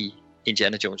gift i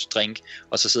Indiana Jones drink,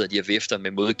 og så sidder de og vifter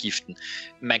med modgiften.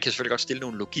 Man kan selvfølgelig godt stille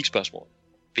nogle logikspørgsmål.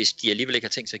 Hvis de alligevel ikke har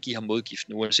tænkt sig at give ham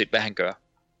modgiften, uanset hvad han gør,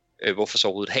 hvorfor så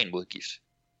overhovedet have en modgift?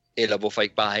 Eller hvorfor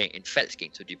ikke bare have en falsk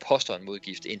en, så de poster en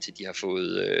modgift, indtil de har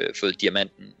fået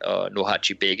diamanten, og nu har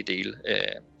de begge dele.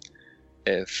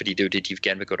 Fordi det er jo det, de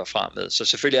gerne vil gå derfra med. Så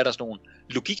selvfølgelig er der sådan nogle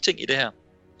logikting i det her,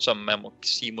 som man må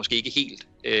sige måske ikke helt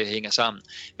hænger sammen.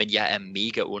 Men jeg er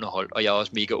mega underholdt, og jeg er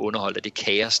også mega underholdt af det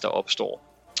kaos, der opstår,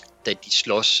 da de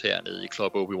slås hernede i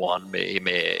Club Obi-Wan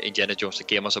med Indiana Jones, der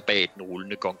gemmer sig bag den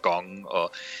rullende gong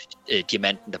og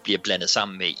diamanten, der bliver blandet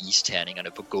sammen med isterningerne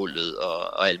på gulvet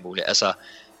og alt muligt. Altså,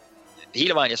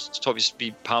 hele vejen, jeg tror,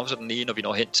 vi pauser den lige, når vi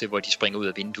når hen til, hvor de springer ud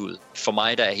af vinduet. For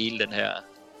mig, der er hele den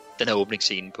her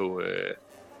åbningsscene på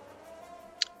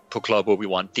Club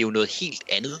Obi-Wan, det er jo noget helt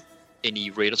andet end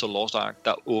i Raiders of the Lost Ark,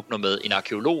 der åbner med en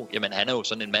arkeolog. Jamen, han er jo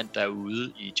sådan en mand, der er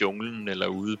ude i junglen, eller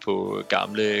ude på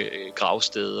gamle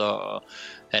gravsteder, og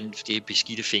det er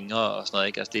beskidte fingre og sådan noget,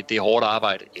 ikke? Altså, det er hårdt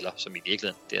arbejde, eller som i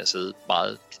virkeligheden, det er at sidde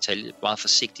meget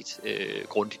forsigtigt,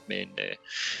 grundigt med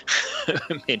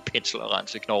med en pensel og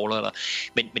rense knogler.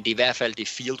 Men det er i hvert fald det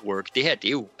fieldwork. Det her, det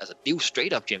er jo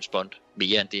straight up James Bond,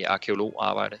 mere end det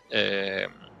arkeologarbejde.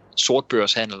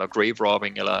 Sortbørshandel og grave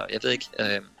robbing, eller jeg ved ikke.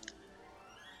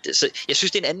 Så jeg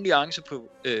synes, det er en anden nuance på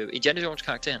Indiana Jones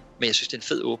karakteren, men jeg synes, det er en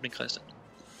fed åbning, Christian.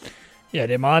 Ja,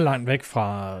 det er meget langt væk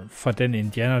fra den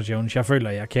Indiana Jones, jeg føler,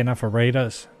 jeg kender fra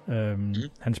Raiders.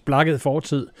 Hans blakkede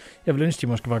fortid. Jeg vil ønske, de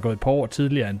måske var gået et par år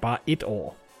tidligere end bare 1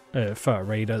 år før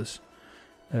Raiders.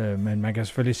 Men man kan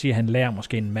selvfølgelig sige, at han lærer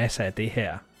måske en masse af det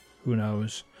her. Who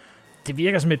knows? Det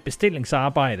virker som et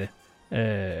bestillingsarbejde,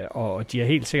 og de har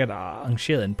helt sikkert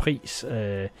arrangeret en pris.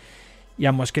 Jeg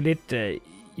er måske lidt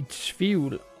i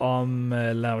tvivl om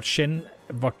Lao Chen,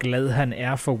 hvor glad han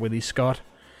er for Willie Scott.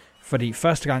 Fordi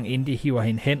første gang Indy hiver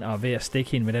hende hen og er ved at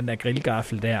stikke hende med den der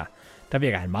grillgaffel der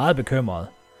virker han meget bekymret.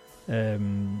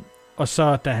 Og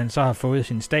så, da han så har fået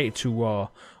sin statue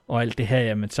og alt det her,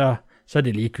 jamen så er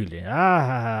det ligegyldigt.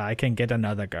 I can get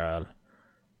another girl.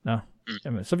 Nå,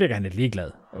 jamen så virker han lidt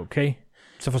ligeglad. Okay.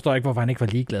 Så forstår jeg ikke, hvorfor han ikke var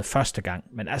ligeglad første gang.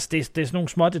 Men altså, det er sådan nogle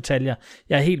små detaljer.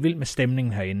 Jeg er helt vild med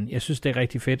stemningen herinde. Jeg synes, det er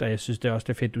rigtig fedt, og jeg synes det er også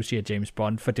det fedt, du siger James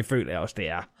Bond, for det føler jeg også, det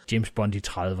er James Bond i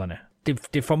 30'erne.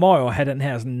 Det formår jo at have den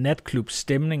her sådan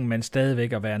natklub-stemning, men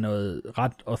stadigvæk at være noget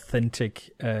ret authentic.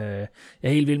 Jeg er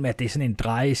helt vild med, at det er sådan en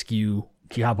drejeskive,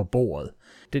 de har på bordet.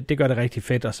 Det gør det rigtig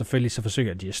fedt, og selvfølgelig så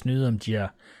forsøger de at snyde, om de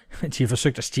har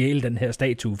forsøgt at stjæle den her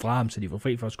statue fra ham, så de var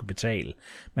fri for at skulle betale.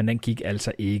 Men den gik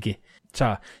altså ikke.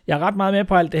 Så jeg er ret meget med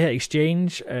på alt det her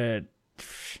exchange.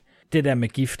 Det der med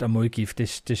gift og modgift,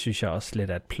 det synes jeg også lidt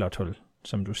er et plothul,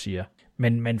 som du siger.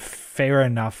 Men fair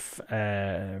enough.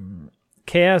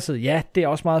 Kaoset, ja, det er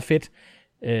også meget fedt.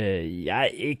 Jeg er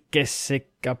ikke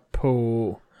sikker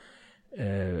på,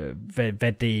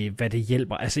 hvad det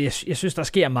hjælper. Altså, jeg synes, der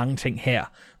sker mange ting her,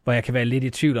 hvor jeg kan være lidt i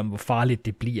tvivl om, hvor farligt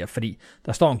det bliver, fordi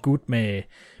der står en gut med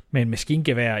en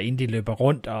maskingevær, inden de løber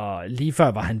rundt, og lige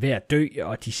før var han ved at dø,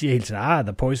 og de siger hele tiden,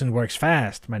 the poison works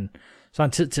fast, men så har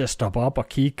han tid til at stoppe op og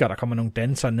kigge, og der kommer nogle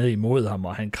dansere ned imod ham,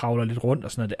 og han kravler lidt rundt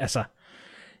og sådan noget. Altså,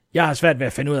 jeg har svært ved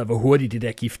at finde ud af, hvor hurtigt det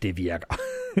der gift, det virker.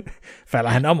 Falder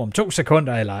han om 2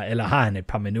 sekunder, eller har han et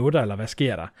par minutter, eller hvad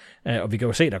sker der? Og vi kan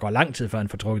jo se, der går lang tid, før han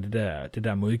får trukket det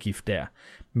der modgift der.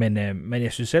 Men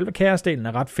jeg synes, selve kaosdelen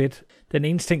er ret fedt. Den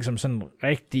eneste ting, som sådan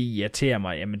rigtig irriterer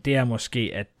mig, jamen det er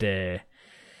måske,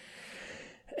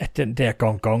 at den der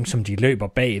gong, som de løber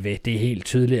bagved, det er helt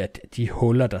tydeligt, at de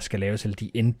huller, der skal laves, eller de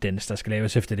indents, der skal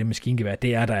laves efter det maskingevær,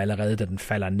 det er der allerede, da den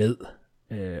falder ned.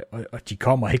 Og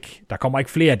der kommer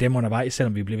ikke flere af dem undervejs,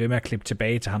 selvom vi bliver ved med at klippe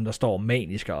tilbage til ham, der står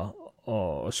manisk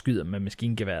og skyder med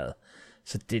maskingeværet.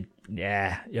 Så det,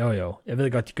 ja, jo. Jeg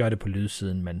ved godt, de gør det på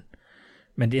lydsiden,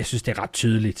 men jeg synes, det er ret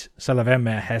tydeligt. Så lad være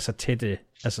med at have så tætte,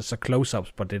 altså så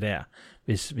close-ups på det der,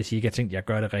 hvis I ikke har tænkt jer at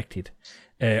gøre det rigtigt.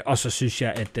 Og så synes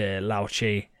jeg, at Lao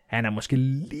Che, han er måske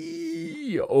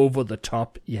lige over the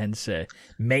top i hans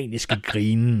maniske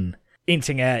grinen. En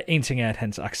ting er, at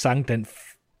hans accent, den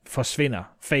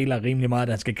fejler rimelig meget, at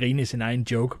han skal grine i sin egen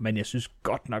joke, men jeg synes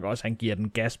godt nok også, at han giver den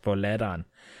gas på latteren.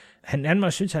 Han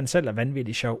må synes, at han selv er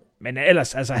vanvittig sjov. Men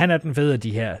ellers, altså han er den fede,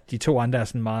 de 2 andre er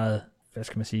sådan meget, hvad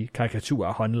skal man sige, karikaturer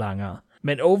og håndlangere.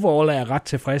 Men overall er jeg ret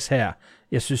tilfreds her.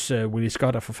 Jeg synes, Willie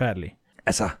Scott er forfærdelig.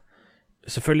 Altså,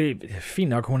 selvfølgelig, fint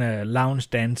nok, hun er lounge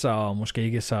dancer, og måske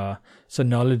ikke så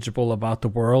knowledgeable about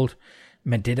the world,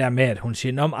 men det der med, at hun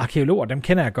siger, om arkeologer, dem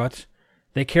kender jeg godt.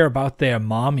 They care about their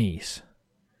mommies.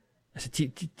 Altså,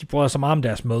 de bryder så meget om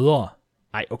deres mødre.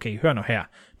 Ej, okay, hør nu her.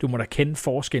 Du må da kende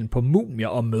forskellen på mumier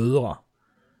og mødre.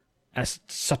 Altså,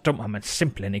 så dum har man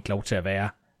simpelthen ikke lov til at være.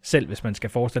 Selv hvis man skal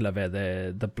forestille at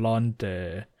være the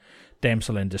blonde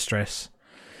damsel in distress.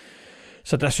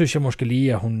 Så der synes jeg måske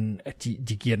lige, at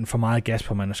de giver den for meget gas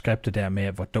på manuskriptet der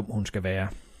med, hvor dum hun skal være.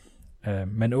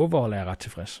 Men overall er jeg ret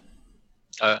tilfreds.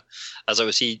 Altså jeg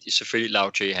vil sige, selvfølgelig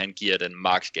Lao Che, han giver den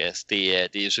max gas.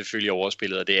 Det er selvfølgelig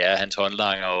overspillet, og det er hans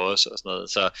håndlanger også, og sådan noget.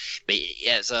 Så, men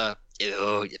altså,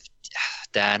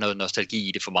 der er noget nostalgi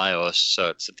i det for mig også,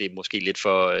 så det er måske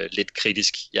lidt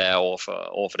kritisk, jeg er over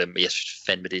for dem, men jeg synes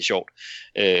fandme, det er sjovt.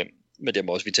 Men det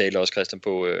må også, vi taler også, Christian,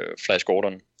 på Flash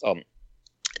Gordon, om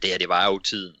det her, det var jo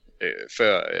tiden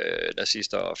før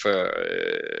nazister og før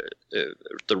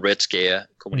The Red Scare,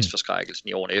 kommunistforskrækkelsen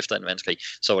i årene efter en verdenskrig,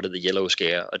 så var det The Yellow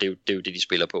Scare, og det er jo det, de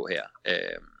spiller på her.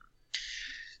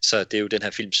 Så det er jo den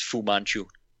her films Fu Manchu,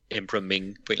 Emperor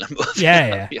Ming, på en eller anden måde,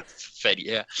 ja. vi er fat i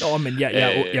her. Nå, men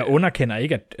jeg underkender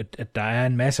ikke, at der er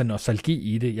en masse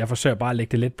nostalgi i det. Jeg forsøger bare at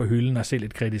lægge det lidt på hylden og se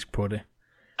lidt kritisk på det.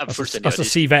 Og så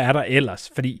se, hvad er der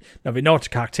ellers. Fordi når vi når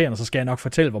til karaktererne, så skal jeg nok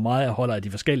fortælle, hvor meget jeg holder af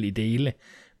de forskellige dele.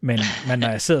 Men når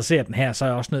jeg sidder og ser den her, så er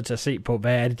jeg også nødt til at se på,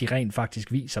 hvad er det, de rent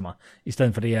faktisk viser mig, i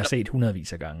stedet for det, jeg har set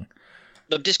hundredvis af gange.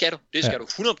 Nå, det skal du. Det skal du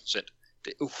 100%.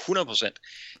 Det er 100%.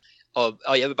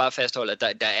 Og jeg vil bare fastholde, at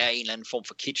der er en eller anden form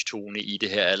for kitsch-tone i det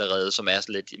her allerede, som er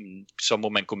sådan lidt, så må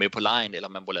man gå med på lejen, eller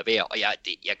man må lade være. Og jeg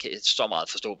kan så meget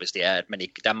forstå, hvis det er, at man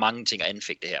ikke, der er mange ting at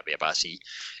anfægte her, vil jeg bare sige.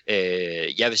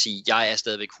 Jeg vil sige, jeg er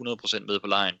stadigvæk 100% med på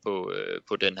lejen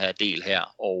på den her del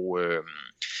her, og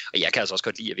jeg kan altså også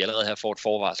godt lide, at vi allerede her får et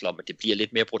forvarsel om, at det bliver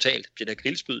lidt mere brutalt. Det der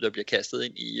grillspyd, der bliver kastet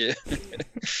ind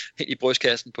i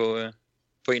brystkassen på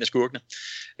en af skurkene.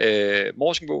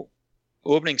 Morsingbo,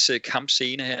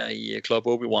 åbningskampscene her i Club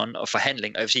Obi-Wan og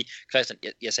forhandling, og jeg vil sige, Christian,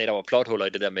 jeg sagde, der var plothuller i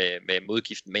det der med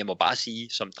modgiften, men jeg må bare sige,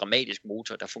 som dramatisk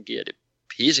motor, der fungerer det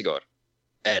pissegodt,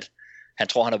 at han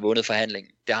tror, han har vundet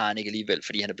forhandlingen. Det har han ikke alligevel,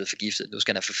 fordi han er blevet forgiftet. Nu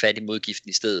skal han have få fat i modgiften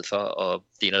i stedet for, og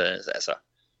det er noget, altså,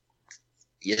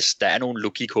 yes, der er nogle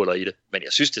logikhuller i det, men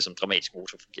jeg synes, det som dramatisk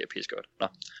motor fungerer pissegodt. Nå.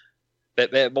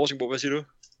 Morsingbo, hvad siger du?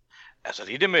 Altså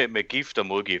lige det med gift og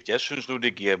modgift, jeg synes nu,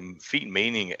 det giver fin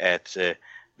mening, at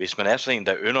hvis man er sådan en,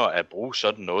 der ynder at bruge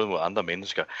sådan noget mod andre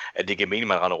mennesker, at det giver mening, at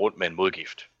man render rundt med en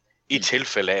modgift. I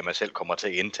tilfælde af, at man selv kommer til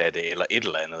at indtage det, eller et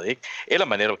eller andet, ikke? Eller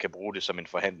man netop kan bruge det som en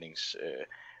forhandlings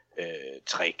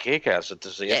trick, ikke? Altså,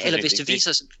 eller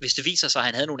hvis det viser sig, at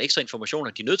han havde nogle ekstra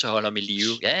informationer, de er nødt til at holde ham i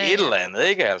live. Ja. Et eller andet,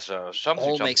 ikke? Altså,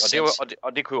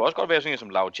 og det kunne jo også godt være sådan en som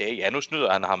Lao Che. Ja, nu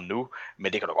snyder han ham nu,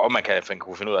 men det kan da godt, man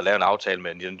kunne finde ud af at lave en aftale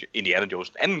med Indiana Jones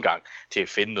en anden gang, til at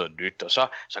finde noget nyt, og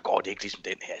så går det ikke ligesom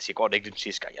den her. Så går det ikke ligesom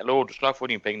sidste gang. Jeg lover, du skal nok få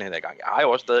dine penge den her gang. Jeg har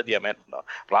jo også stadig diamanten, og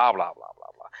bla bla bla bla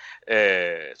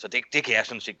bla. Så det kan jeg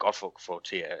sådan set godt få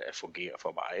til at fungere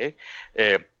for mig, ikke?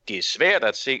 Det er svært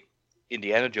at se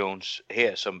Indiana Jones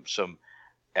her, som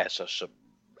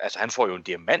han får jo en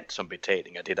diamant som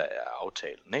betaling af det, der er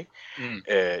aftalen, ikke?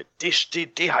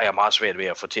 Det har jeg meget svært ved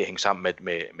at få til at hænge sammen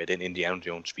med den Indiana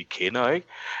Jones, vi kender,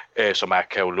 ikke? Som er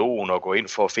arkæologen og går ind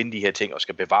for at finde de her ting og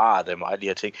skal bevare dem og alle de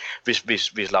her ting.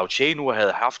 Hvis Lao Che nu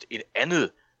havde haft et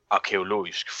andet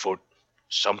arkæologisk fund,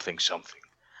 something,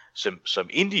 som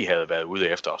Indy havde været ude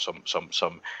efter,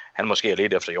 som han måske er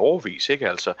lidt efter i årevis, ikke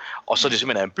altså? Og så er det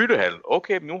simpelthen en byttehal.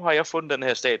 Okay, nu har jeg fundet den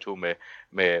her statue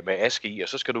med aske i, og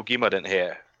så skal du give mig den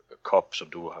her kop, som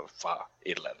du har fra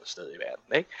et eller andet sted i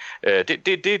verden,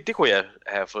 ikke? Det kunne jeg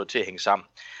have fået til at hænge sammen.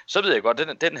 Så ved jeg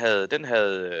godt, den havde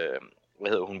hvad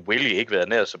hedder hun, Willy ikke været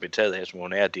nær så betaget af, som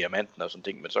hun er diamanten og sådan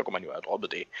ting, men så kunne man jo have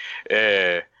droppet det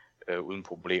uden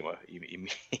problemer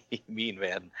i min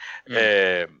verden.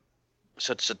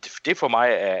 Så det for mig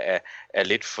er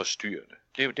lidt forstyrrende.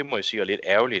 Det må jeg sige er lidt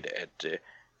ærgerligt,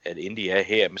 at Indy er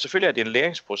her. Men selvfølgelig er det en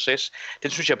læringsproces.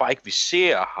 Den synes jeg bare ikke, vi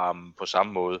ser ham på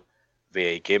samme måde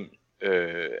være igennem.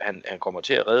 Han kommer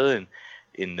til at redde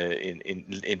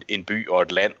en by og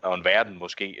et land og en verden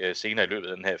måske senere i løbet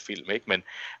af den her film, ikke?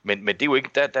 Men det er jo ikke,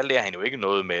 der lærer han jo ikke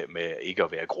noget med ikke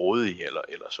at være grådig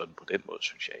eller sådan på den måde,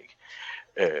 synes jeg ikke.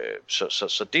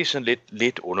 Så det er sådan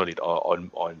lidt underligt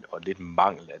og lidt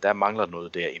mangel. Der mangler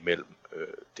noget der imellem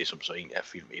det, som så egentlig er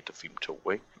film 1 og film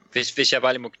 2, ikke? Hvis jeg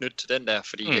bare lige må knytte til den der,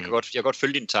 fordi jeg kan godt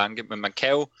følge din tanke, men man kan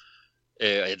jo, og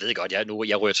jeg ved godt,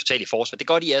 jeg ryger totalt i forsvar. Det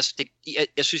er godt,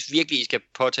 jeg synes virkelig, I skal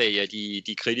påtage jer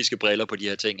de kritiske briller på de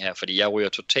her ting her, fordi jeg ryger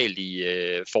totalt i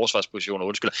forsvarspositioner,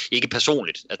 undskylder. Ikke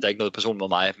personligt, at der er ikke noget personligt mod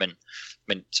mig,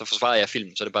 men så forsvarer jeg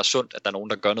filmen, så er det bare sundt, at der er nogen,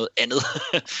 der gør noget andet.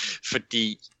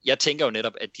 Fordi jeg tænker jo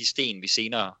netop, at de sten, vi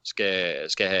senere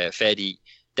skal have fat i,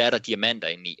 der er der diamanter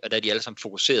inde i, og der er de alle sammen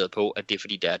fokuseret på, at det er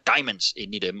fordi, der er diamonds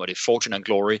inde i dem, og det er fortune and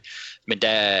glory. Men der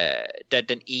er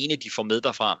den ene, de får med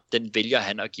derfra, den vælger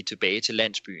han at give tilbage til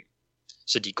landsbyen.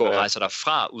 Så de rejser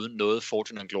derfra uden noget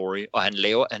fortune and glory, og han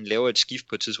laver et skift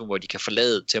på et tidspunkt, hvor de kan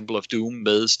forlade Temple of Doom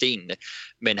med stenene,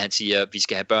 men han siger, at vi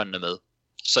skal have børnene med.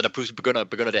 Så der pludselig begynder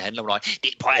det at handle om noget.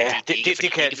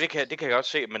 Det kan jeg godt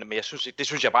se, men jeg synes, det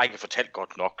synes jeg bare ikke er fortalt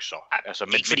godt nok. Så. Altså,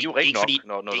 men det er jo rigtigt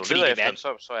nok, når du leder efter den,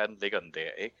 så ligger den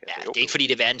der. Ikke? Altså, det er ikke fordi,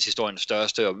 det er verdenshistoriens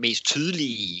største og mest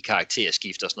tydelige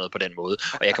karakterskift og sådan noget på den måde.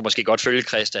 Og jeg kan måske godt følge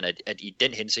Christian, at i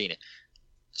den henseende,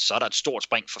 så er der et stort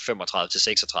spring fra 35 til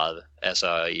 36,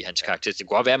 altså i hans karakter. Det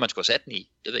kunne godt være, at man skulle have sat den i,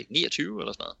 jeg ved ikke, 29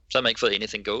 eller sådan noget. Så har man ikke fået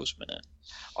anything goes. Men,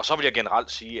 Og så vil jeg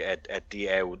generelt sige, at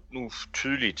det er jo nu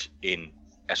tydeligt en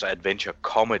adventure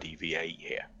comedy, vi er i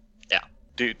her. Ja.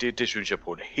 Det synes jeg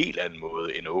på en helt anden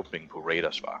måde, end åbningen på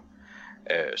Raiders var.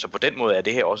 Så på den måde er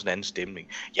det her også en anden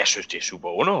stemning. Jeg synes, det er super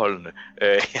underholdende.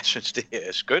 Jeg synes, det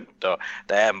er skønt, og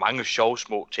der er mange sjove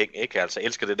små ting, ikke? Altså, jeg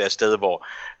elsker det der sted,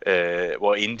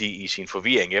 hvor Indy i sin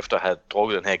forvirring efter at have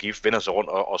drukket den her gift, vender sig rundt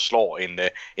og slår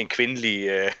en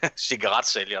kvindelig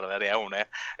cigaretsælger, eller hvad det er, hun er.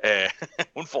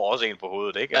 Hun får også en på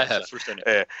hovedet, ikke? Altså, ja, fuldstændig.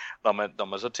 Når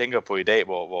man så tænker på i dag,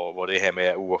 hvor det her med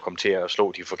at komme til at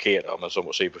slå de forkerte, og man så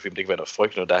må se på film, det kan være noget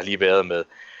frygteligt, der har lige været med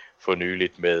for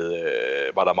nyligt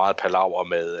var der meget palaver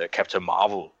med Captain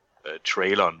Marvel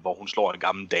traileren, hvor hun slår en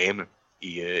gammel dame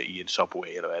i en subway,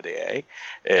 eller hvad det er, ikke?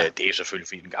 Ja. Det er selvfølgelig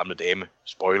fordi den gamle dame,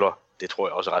 spoiler, det tror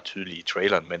jeg også er ret tydeligt i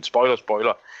traileren, men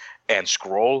spoiler, er en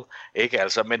scroll, ikke?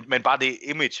 Altså, men bare det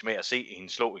image med at se hende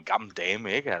slå en gammel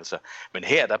dame, ikke? Altså, men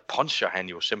her, der puncher han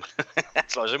jo simpelthen, han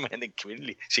slår simpelthen en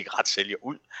kvindelig cigaretsælger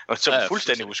ud, og så er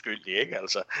fuldstændig uskyldig, ikke?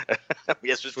 Altså,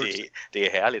 jeg synes, det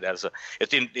er herligt, altså.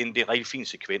 Det er en rigtig fin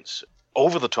sekvens.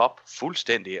 Over the top,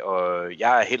 fuldstændig, og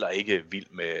jeg er heller ikke vild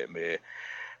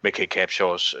med Kate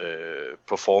Capshaws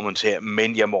performance her,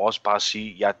 men jeg må også bare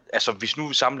sige, hvis nu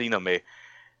vi sammenligner med,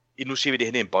 nu ser vi det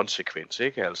her, det er en Bond-sekvens,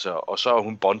 ikke? Altså, og så er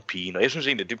hun Bond-pigen, og jeg synes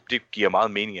egentlig, det giver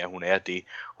meget mening, at hun er det.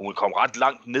 Hun vil komme ret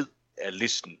langt ned af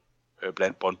listen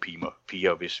blandt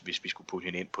Bond-piger, hvis vi skulle putte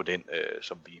hende ind på den,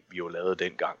 som vi jo lavede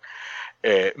dengang.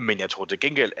 Men jeg tror til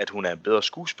gengæld, at hun er en bedre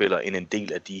skuespiller, end en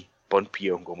del af de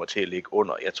Bond-piger, hun kommer til at ligge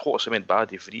under. Jeg tror simpelthen bare,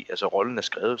 det er fordi, rollen er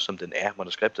skrevet, som den er,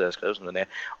 manuskriptet er skrevet, som den er,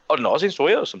 og den er også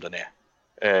instrueret, som den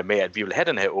er, med at vi vil have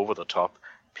den her over-the-top,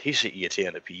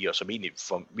 pisseirriterende piger, som egentlig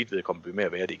for mit vedkommende vil med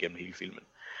at være det igennem hele filmen.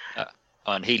 Ja,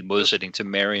 og en helt modsætning til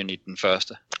Marion i den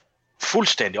første.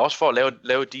 Fuldstændig, også for at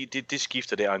lave de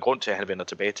skifter der, og en grund til, at han vender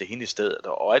tilbage til hende i stedet,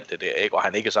 og alt det der, ikke? Og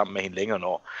han ikke er sammen med hende længere,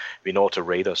 når vi når til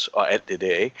Raiders, og alt det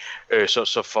der, ikke?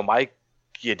 Så for mig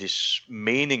giver det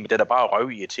mening, den er bare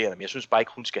røvirriterende, men jeg synes bare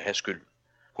ikke, hun skal have skyld.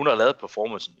 Hun har lavet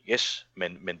performancen, yes,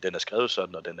 men den er skrevet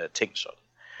sådan, og den er tænkt sådan.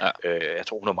 Ja. Jeg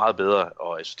tror, hun er meget bedre,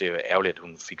 og jeg synes, det er ærgerligt, at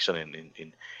hun fik sådan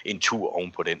en tur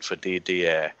oven på den, for det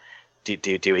er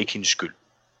jo ikke hendes skyld.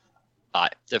 Nej,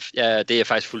 det er jeg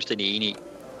faktisk fuldstændig enig i.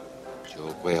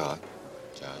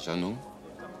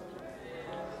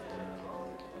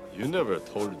 You never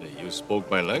told me you spoke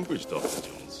my language, Dr.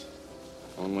 Jones.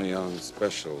 Only on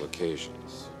special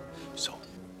occasions. So,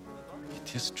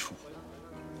 it is true.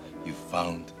 You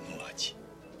found Nurachi.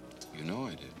 You know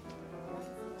I did.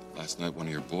 Last night, one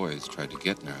of your boys tried to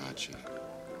get Nurachi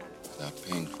without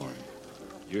paying for him.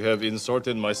 You have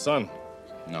insulted my son.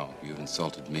 No, you've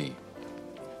insulted me.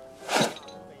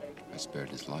 I spared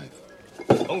his life.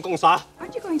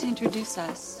 Aren't you going to introduce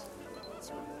us?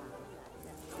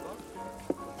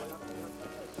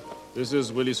 This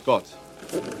is Willie Scott.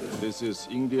 This is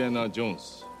Indiana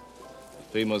Jones, the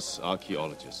famous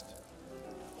archaeologist.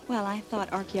 Well, I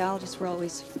thought archaeologists were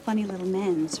always funny little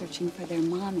men searching for their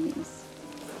mommies.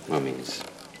 Mummies.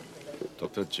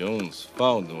 Dr. Jones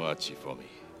found Nurachi for me,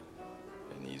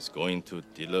 and he's going to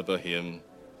deliver him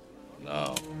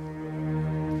now.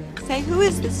 Say, who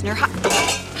is this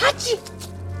Nurachi?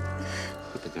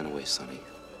 Put the gun away, Sonny.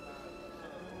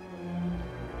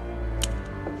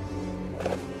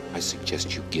 I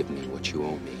suggest you give me what you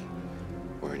owe me,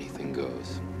 or anything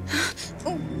goes.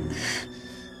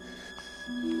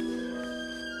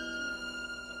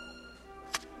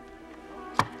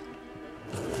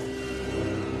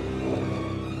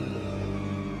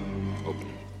 Open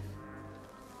it.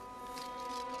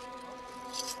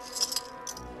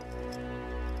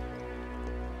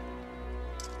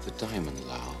 The diamond,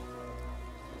 Lau.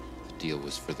 The deal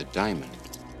was for the diamond.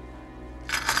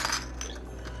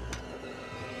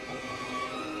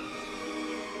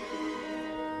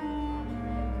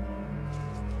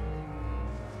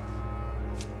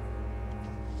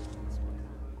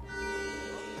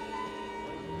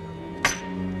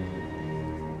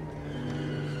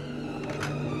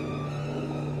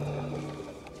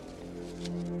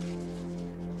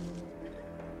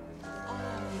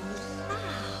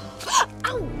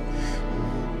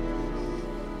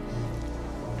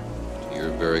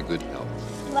 Very good help.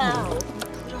 Wow.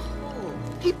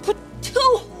 He put 2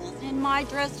 holes in my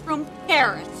dress from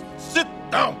Paris. Sit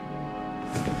down!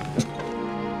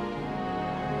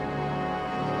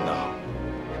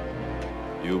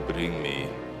 you bring me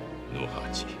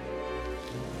Nurhachi?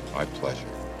 My pleasure.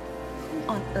 Who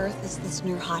on earth is this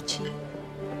Nurhachi?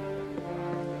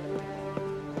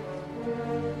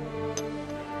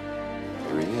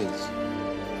 Here he is.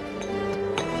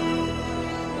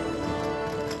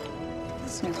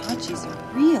 This Nurhachi's a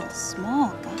real small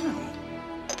guy.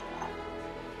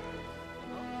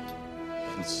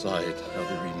 Inside are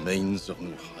the remains of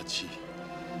Nurhachi,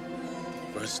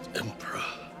 first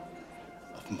emperor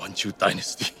of Manchu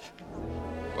dynasty.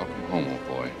 Welcome home, old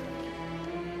boy.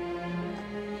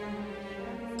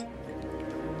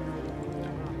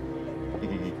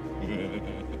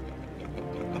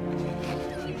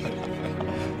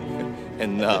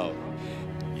 And now,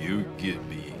 you give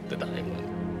me the diamond.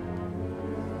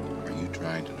 Are you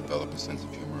trying to develop a sense of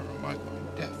humor, or am I going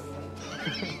deaf?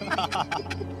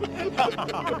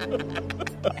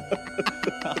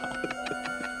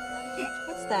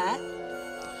 What's that?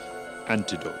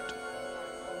 Antidote.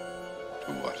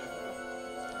 To what?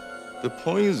 The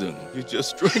poison you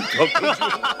just drank, Dr. Jones.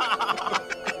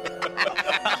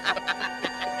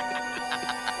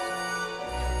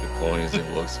 The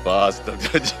poison works fast,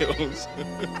 Dr. Jones.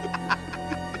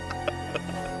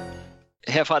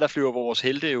 Herfra der flyver vores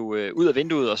helte jo ud af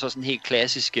vinduet, og så sådan en helt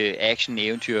klassisk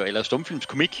action-eventyr, eller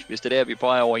stumfilmskomik, hvis det er der, vi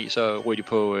prøver over i, så ryger de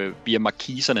på via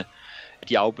markiserne.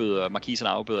 Markiserne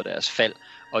afbøder deres fald,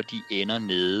 og de ender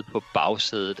nede på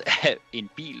bagsædet af en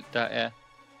bil, der er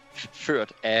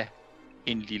ført af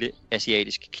en lille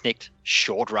asiatisk knægt.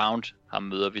 Short Round, ham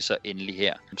møder vi så endelig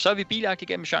her. Så er vi biljagt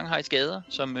igennem Shanghais gader,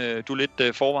 som du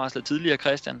lidt forvarslede tidligere,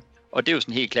 Christian. Og det er jo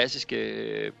sådan en helt klassisk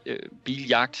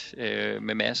biljagt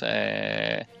med masser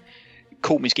af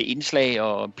komiske indslag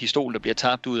og pistol, der bliver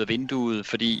tabt ud af vinduet,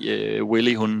 fordi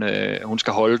Willy, hun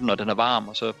skal holde den, og den er varm,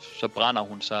 og så brænder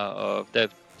hun sig, og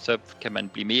så kan man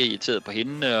blive mere irriteret på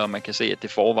hende, og man kan se, at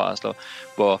det forvarsler,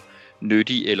 hvor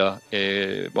nyttig eller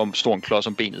hvor stor en klods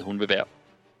om benet hun vil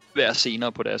være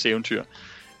senere på deres eventyr.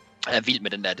 Jeg er vild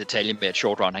med den der detalje med, at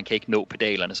Short Round, han kan ikke nå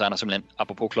pedalerne, så han har simpelthen,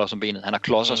 apropos klods om benet, han har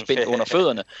klodser spændt under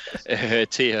fødderne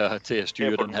til at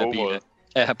styre den her bil.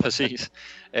 Ja, præcis.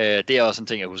 Det er også en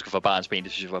ting, jeg husker fra barnsben,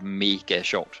 det synes jeg var mega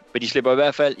sjovt. Men de slipper i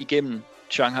hvert fald igennem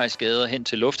Shanghais gader hen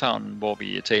til lufthavnen, hvor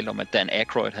vi talte om, at Dan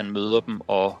Aykroyd, han møder dem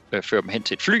og fører dem hen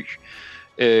til et fly.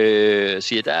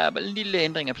 Siger, der er en lille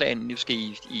ændring af planen, nu skal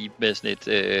I med sådan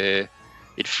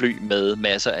et fly med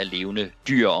masser af levende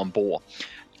dyr ombord.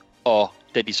 Og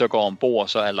da de så går ombord,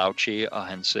 så er Lao Che og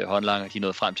hans håndlanger, de er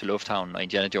nået frem til lufthavnen, og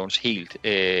Indiana Jones helt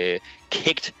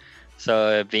kægt,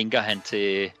 så vinker han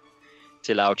til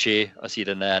Lao Che og siger,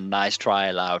 den er nice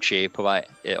try, Lao Che, på vej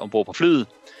ombord på flyet.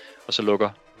 Og så lukker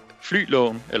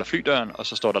flydøren, og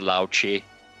så står der Lao Che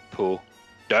på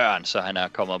døren, så han er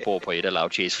kommet ombord på et af Lao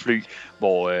Ches fly,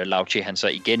 hvor Lao Che han så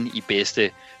igen i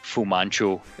bedste Fu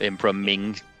Manchu Emperor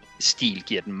Ming stil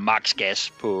giver den max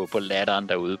gas på ladderen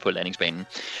derude på landingsbanen.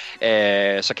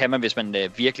 Så kan man, hvis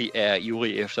man virkelig er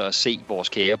ivrig efter at se vores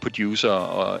kære producer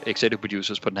og executive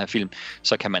producers på den her film,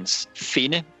 så kan man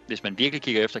finde, hvis man virkelig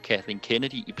kigger efter Kathleen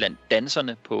Kennedy i blandt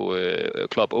danserne på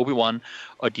Club Obi-Wan,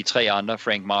 og de tre andre,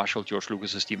 Frank Marshall, George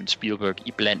Lucas og Steven Spielberg,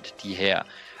 i blandt de her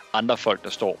andre folk, der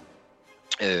står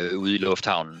ude i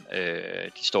lufthavnen.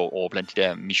 De står over blandt de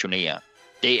der missionærer.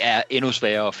 Det er endnu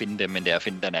sværere at finde dem, end det er at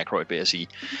finde Dan Aykroyd, vil jeg sige.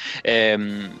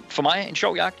 For mig en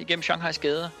sjov jagt igennem Shanghais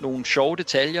gader. Nogle sjove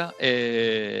detaljer.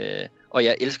 Og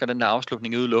jeg elsker den der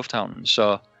afslutning ude i lufthavnen.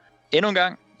 Så endnu en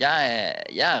gang, jeg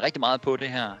er rigtig meget på det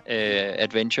her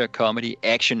adventure, comedy,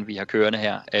 action, vi har kørende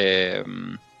her.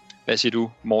 Hvad siger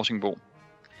du, Morsingbo?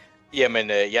 Jamen,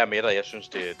 jeg er med dig. Jeg synes,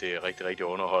 det er rigtig, rigtig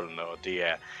underholdende, og det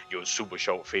er jo en super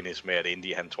sjov finish med, at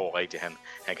Indy, han tror rigtigt,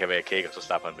 han kan være kæk, og så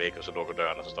slapper han væk, og så lukker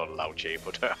døren, og så står der Lao Che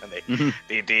på døren, ikke? Mm-hmm.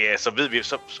 Det er, så ved vi,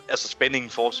 altså spændingen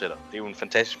fortsætter. Det er jo en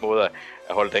fantastisk måde at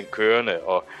holde den kørende,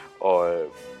 og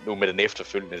nu med den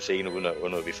efterfølgende scene, uden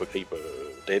at vi forgriber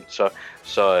den, så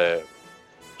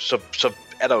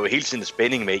er der jo hele tiden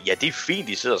spænding med, ja, det er fint,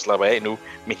 de sidder og slapper af nu,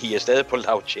 men I er stadig på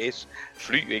Lao Ches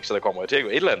fly, ikke? Så der kommer til at gå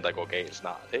et eller andet, der går galt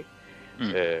snart, ikke?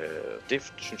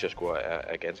 Det synes jeg sgu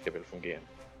er ganske velfungerende.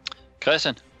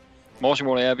 Christian,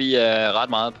 Morsingbo og jeg, vi er ret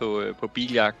meget på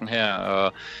biljagten her,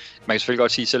 og man kan selvfølgelig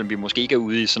godt sige, selvom vi måske ikke er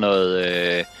ude i sådan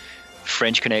noget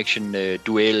French Connection,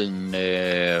 duellen,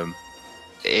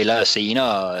 eller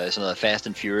senere sådan noget Fast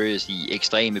and Furious i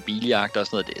ekstreme biljagter og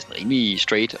sådan noget, det er sådan rimelig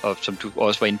straight, og som du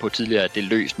også var inde på tidligere, det er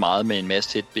løst meget med en masse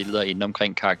tæt billeder inden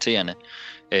omkring karaktererne,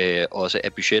 også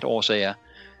af budgetårsager.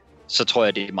 Så tror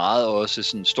jeg, det er meget også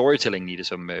sådan storytelling i det,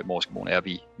 som Morsingbo er,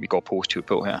 vi går positivt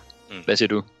på her. Hvad siger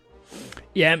du?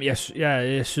 Ja,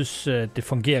 jeg synes, det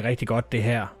fungerer rigtig godt, det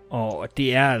her. Og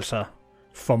det er altså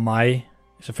for mig,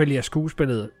 selvfølgelig er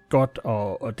skuespillet godt,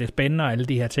 og det spænder og alle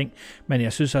de her ting, men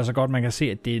jeg synes altså godt, man kan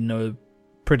se, at det er noget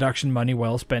production money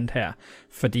well spent her,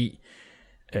 fordi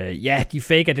de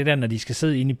faker det der, når de skal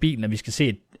sidde inde i bilen, og vi skal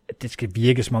se, at det skal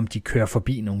virke, som om de kører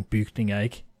forbi nogle bygninger,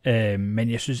 ikke? Men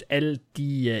jeg synes, alle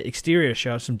de exterior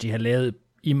shots, som de har lavet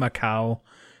i Macau,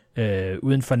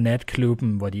 uden for natklubben,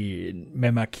 hvor de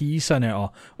med markiserne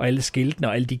og alle skiltene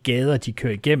og alle de gader, de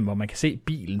kører igennem, hvor man kan se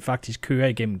bilen faktisk køre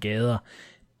igennem gader,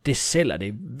 det sælger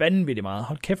det vanvittigt meget.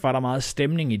 Hold kæft, var der meget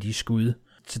stemning i de skud.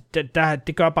 Så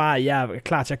det gør bare, at jeg er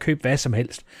klar til at købe hvad som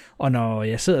helst. Og når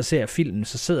jeg sidder og ser filmen,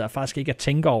 så sidder jeg faktisk ikke og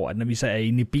tænker over, at når vi så er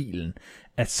inde i bilen,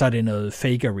 at så er det noget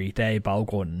fakery, der er i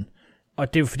baggrunden.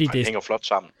 Og det er jo fordi, det hænger flot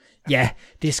sammen. Ja,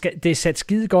 det er sat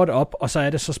skide godt op, og så er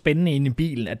det så spændende inde i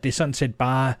bilen, at det sådan set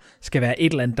bare skal være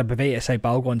et eller andet, der bevæger sig i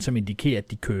baggrunden, som indikerer,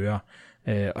 at de kører.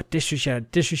 Og det synes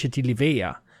jeg, de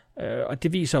leverer. Og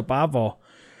det viser jo bare, hvor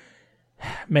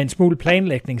med en smule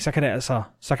planlægning, så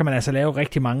kan man altså lave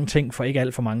rigtig mange ting for ikke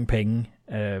alt for mange penge.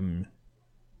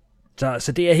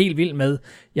 Så det er helt vildt med.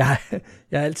 Jeg har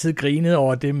altid grinet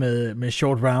over det med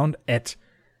Short Round, at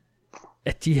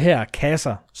de her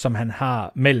kasser, som han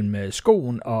har mellem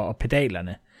skoen og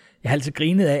pedalerne, jeg har altid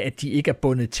grinet af, at de ikke er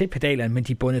bundet til pedalerne, men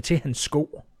de er bundet til hans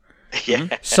sko. Ja.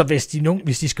 Så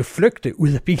hvis de skal flygte ud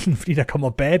af bilen, fordi der kommer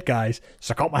bad guys,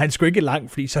 så kommer han sgu ikke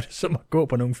langt, fordi så er det som at gå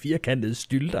på nogle firkantede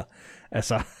stylter.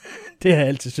 Altså, det har jeg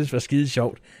altid synes var skide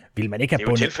sjovt. Vil man ikke have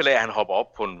bundet... Det er jo et tilfælde af, at han hopper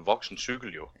op på en voksen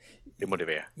cykel jo. Det må det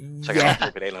være. Så kan man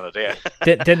få pedalerne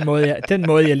der. Den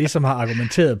måde, jeg ligesom har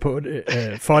argumenteret på det,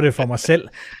 for det for mig selv,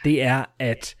 det er,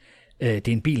 at det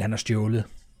er en bil, han har stjålet.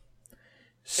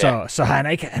 Så har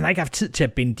han ikke haft tid til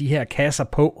at binde de her kasser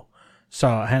på. Så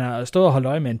han har stået og holdt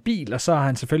øje med en bil, og så har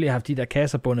han selvfølgelig haft de der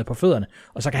kasser bundet på fødderne,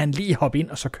 og så kan han lige hoppe ind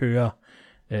og så køre.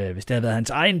 Hvis det havde været hans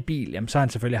egen bil, jamen, så har han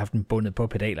selvfølgelig haft den bundet på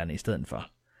pedalerne i stedet for.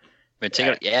 Men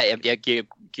tænker du, jeg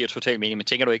giver totalt mening, men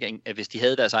tænker du ikke, at hvis de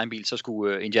havde deres egen bil, så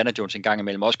skulle Indiana Jones en gang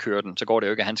imellem også køre den, så går det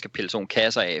jo ikke, at han skal pille sådan nogle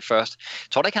kasser af først.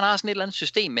 Tror du ikke, han har sådan et eller andet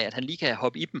system med, at han lige kan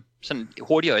hoppe i dem, sådan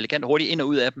hurtigt og elegant, hurtigt ind og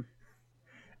ud af dem?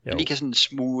 Han lige kan sådan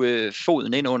smue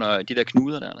foden ind under de der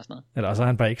knuder der, eller sådan noget. Eller så har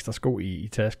han bare ekstra sko i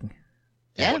tasken.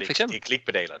 Ja, for eksempel. Det er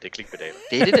klikpedaler,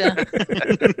 Det er det der.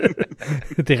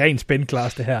 Det er rent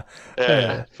spændklasse, det her.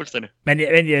 Ja, fuldstændig. Men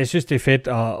jeg synes, det er fedt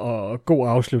og god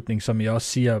afslutning, som jeg også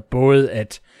siger. Både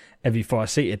at vi får at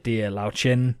se, at det er Lao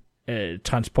Chen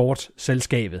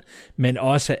transportselskabet, men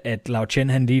også at Lao Chen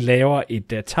han lige laver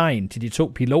et tegn til de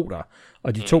to piloter,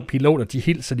 og de to piloter, de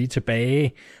hilser lige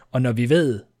tilbage. Og når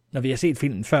vi har set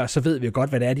filmen før, så ved vi jo godt,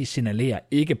 hvad det er, de signalerer.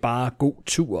 Ikke bare god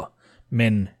tur,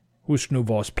 men husk nu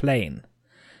vores plan.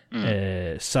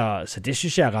 Så det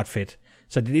synes jeg er ret fedt.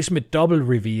 Så det er ligesom et double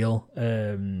reveal.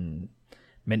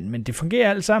 Men det fungerer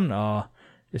alt sammen, og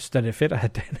jeg synes, det er fedt at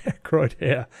have den her Aykroyd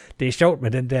her. Det er sjovt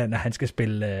med den der, når han skal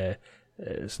spille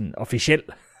sådan officiel.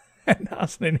 Han har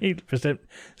sådan en helt bestemt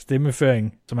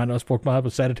stemmeføring, som han også brugt meget på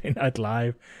Saturday Night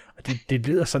Live. Og det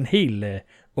lyder sådan helt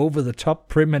over the top,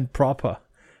 prim and proper.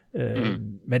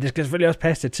 Men det skal selvfølgelig også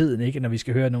passe til tiden, ikke, når vi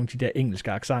skal høre nogle af de der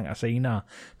engelske accenter senere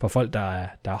på folk, der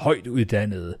er højt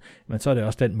uddannede. Men så er det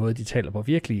også den måde, de taler på,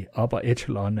 virkelig upper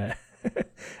echelon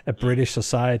af British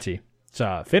society.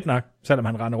 Så fedt nok, selvom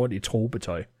han render rundt i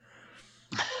trobetøj.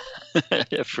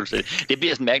 Ja, fuldstændig. Det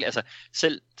bliver sådan mærkeligt. Altså,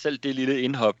 selv det lille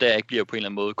indhop, der ikke bliver på en eller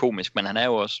anden måde komisk, men han er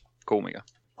jo også komiker.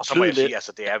 Og så må jeg sige,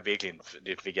 altså det er virkelig,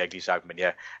 det fik jeg ikke lige sagt, men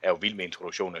jeg er jo vild med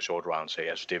introduktionen af Short Round, så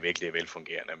jeg synes, det er virkelig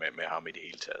velfungerende med ham i det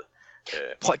hele taget.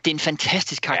 Prøv, det er en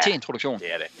fantastisk karakterintroduktion. Ja,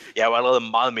 det er det. Jeg er jo allerede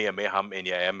meget mere med ham, end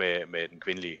jeg er med den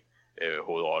kvindelige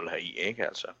hovedrolle her i, ikke?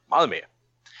 Altså, meget mere.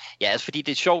 Ja, altså fordi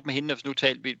det er sjovt med hende, nu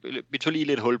talte vi tog lige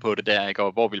lidt hul på det der, ikke?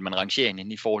 Og hvor vil man rangere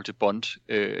hende i forhold til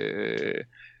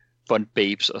Bond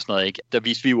babes og sådan noget, ikke? Der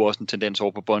viste vi jo også en tendens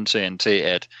over på Bond-serien til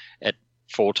at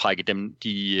foretrække dem,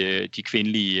 de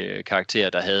kvindelige karakterer,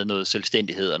 der havde noget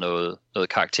selvstændighed og noget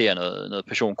karakter, noget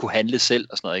passion, kunne handle selv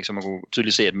og sådan noget, ikke? Så man kunne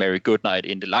tydeligt se, at Mary Goodnight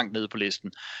endte langt nede på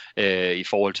listen i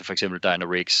forhold til for eksempel Diana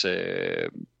Riggs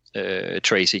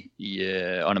Tracy i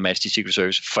On Her Majesty's Secret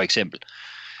Service, for eksempel.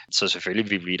 Så selvfølgelig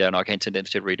vil vi da nok have en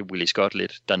tendens til at rate Willie Scott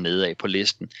lidt dernede af på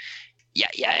listen. Jeg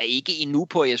er ikke endnu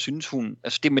på, at jeg synes hun...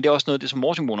 Altså men det er også noget af det, som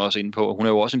Morsingbogen også er inde på. Hun er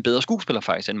jo også en bedre skuespiller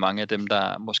faktisk, end mange af dem,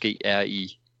 der måske er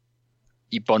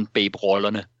i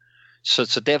Bond-babe-rollerne.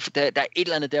 Så der er et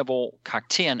eller andet der, hvor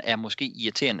karakteren er måske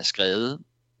irriterende skrevet,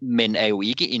 men er jo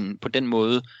ikke på den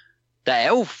måde... Der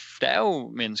er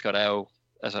jo mennesker, der er jo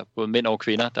altså både mænd og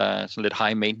kvinder, der er sådan lidt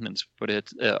high maintenance på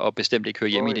det, og bestemt ikke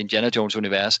hører hjemme i det Indiana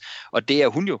Jones-univers. Og det er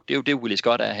hun jo. Det er jo det, Willie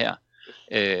Scott er her.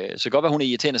 Så godt være, hun er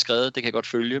irriterende skrevet, det kan jeg godt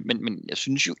følge, men jeg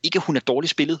synes jo ikke, hun er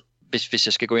dårligt spillet, hvis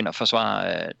jeg skal gå ind og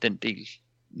forsvare den del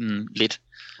lidt.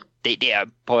 det er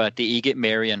ikke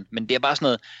Marion, men det er bare sådan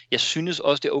noget, jeg synes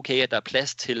også, det er okay, at der er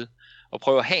plads til at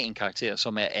prøve at have en karakter,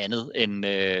 som er andet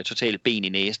end totalt ben i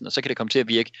næsen, og så kan det komme til at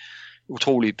virke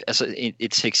utroligt, altså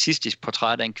et sexistisk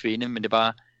portræt af en kvinde, men det er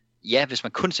bare, ja, hvis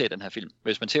man kun ser den her film,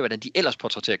 hvis man ser, hvordan de ellers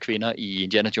portrætterer kvinder i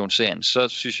Indiana Jones-serien, så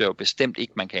synes jeg jo bestemt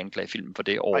ikke, man kan anklage filmen for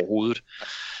det overhovedet.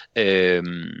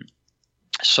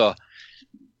 Så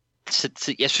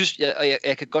jeg synes,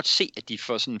 jeg kan godt se, at de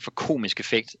får sådan for komisk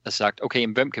effekt har sagt, okay,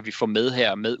 men hvem kan vi få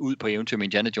med ud på eventyr med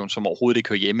Indiana Jones, som overhovedet ikke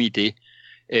hører hjemme i det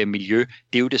miljø.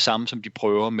 Det er jo det samme, som de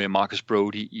prøver med Marcus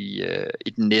Brody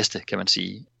i den næste, kan man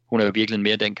sige. Hun er jo virkelig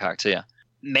mere den karakter.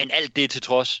 Men alt det til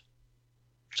trods,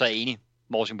 så er jeg enig,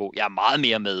 Morsinbo. Jeg er meget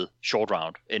mere med Short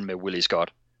Round, end med Willie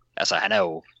Scott. Altså, han er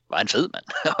jo bare en fed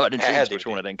mand, og den fed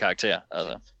introduktion af den karakter.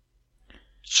 Altså,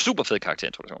 super fed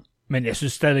karakterintroduktion. Men jeg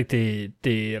synes stadigvæk,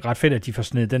 det er ret fedt, at de får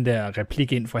snedet den der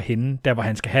replik ind fra hende, der hvor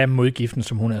han skal have modgiften,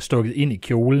 som hun er stukket ind i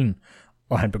kjolen,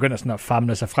 og han begynder sådan at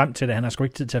famle sig frem til det. Han har sgu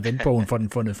ikke tid til at vente på, hun får den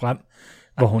fundet frem,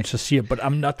 hvor hun så siger, but I'm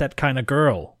not that kind of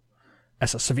girl.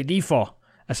 Altså, så vi lige får,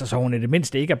 altså så hun i det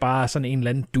mindste ikke er bare sådan en eller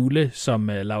anden dulle, som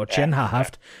Lao Chen har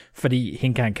haft, fordi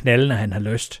hende kan han knalde, når han har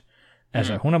lyst.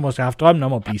 Altså, hun har måske haft drømmen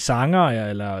om at blive sanger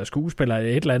eller skuespiller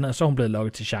eller et eller andet, og så er hun blevet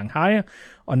lukket til Shanghai,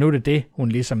 og nu er det, hun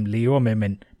ligesom lever med,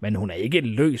 men hun er ikke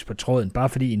løs på tråden, bare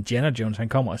fordi Indiana Jones, han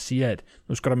kommer og siger, at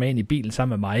nu skal du med ind i bilen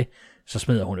sammen med mig, så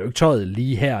smider hun jo ikke tøjet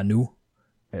lige her og nu.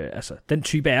 Altså, den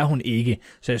type er hun ikke,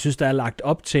 så jeg synes, der er lagt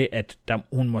op til, at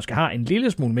hun måske har en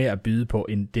lille smule mere at byde på,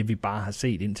 end det vi bare har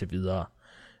set indtil videre.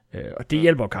 Og det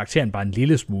hjælper karakteren bare en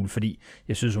lille smule, fordi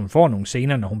jeg synes, hun får nogle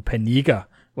scener, når hun panikker,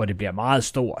 hvor det bliver meget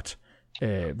stort,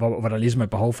 hvor der ligesom er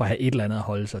behov for at have et eller andet at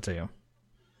holde sig til.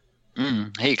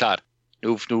 Helt klart.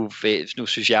 Nu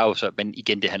synes jeg jo så, men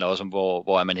igen, det handler også om,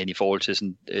 hvor er man hen i forhold til,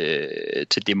 sådan,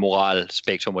 til det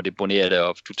moralspektrum, og det bonerede,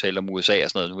 og du taler om USA og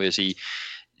sådan noget. Nu vil jeg sige,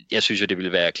 jeg synes jo, det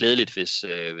ville være klædeligt,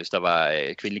 hvis der var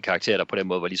kvindelige karakterer, der på den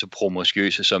måde var lige så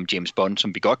promiskuøse som James Bond,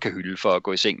 som vi godt kan hylde for at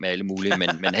gå i seng med alle mulige,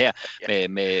 men her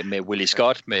med Willie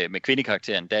Scott, med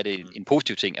kvindekarakteren, der er det en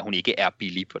positiv ting, at hun ikke er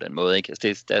billig på den måde, ikke?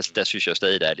 Altså der synes jeg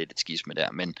stadig, der er lidt et skisme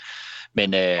der,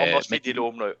 men også fordi det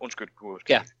åbner, undskyld.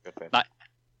 Ja, nej.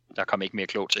 Der kom ikke mere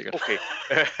klogt, sikkert. Okay.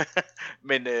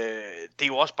 Men det er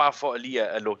jo også bare for lige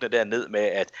at lukke det der ned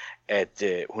med, at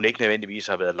hun ikke nødvendigvis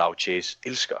har været Lao Che's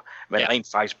elsker, men rent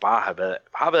faktisk bare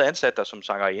har været ansat der som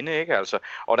sangerinde, ikke? Altså,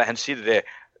 og da han siger det der,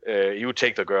 you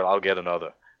take the girl, I'll get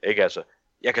another, ikke? Altså,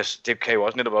 det kan jo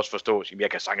også netop også forstås,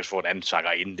 jeg kan sagtens få en anden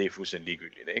sangerinde, det er fuldstændig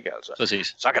ligegyldigt, ikke? Altså,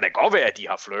 præcis. Så kan det godt være, at de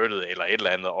har flirtet eller et eller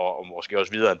andet, og måske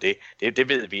også videre end det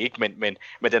ved vi ikke,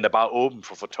 men den er bare åben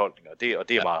for fortolkninger, og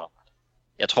det er meget.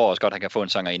 Jeg tror også godt, han kan få en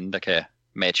sangerinde, der kan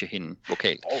matche hende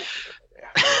vokalt.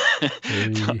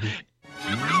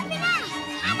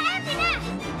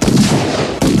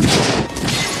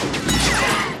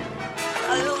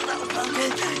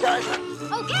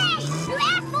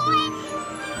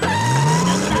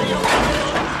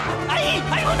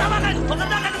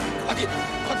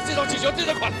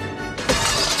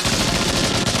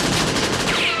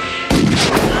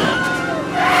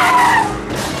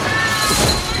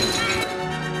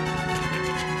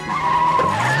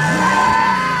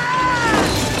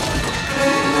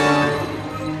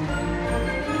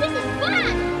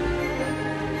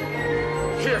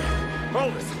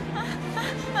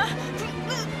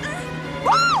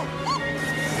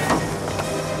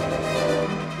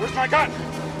 My gun!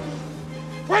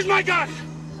 Where's my gun?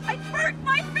 I burnt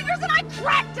my fingers and I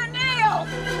cracked a nail!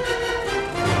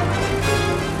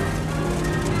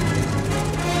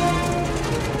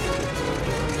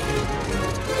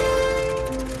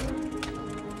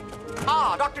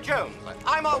 Ah, Dr. Jones.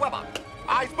 I'm Weber.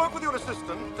 I spoke with your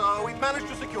assistant. We've managed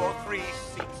to secure 3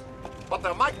 seats. But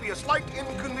there might be a slight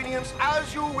inconvenience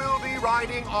as you will be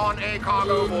riding on a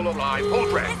cargo full of live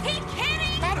poultry. Is he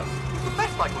kidding? Madam, it's the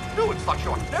best I could do at such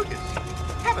short notice.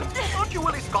 Heavens, aren't you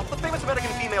Willie Scott, the famous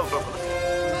American female vocalist?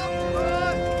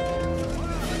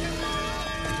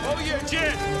 Oh, yeah,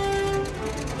 Jen!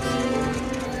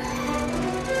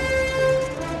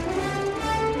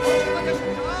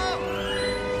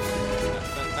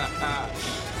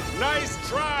 Nice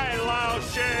try, Lao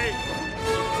Che!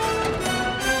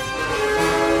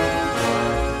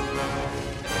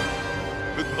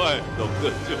 Goodbye,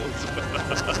 Dr. Jones.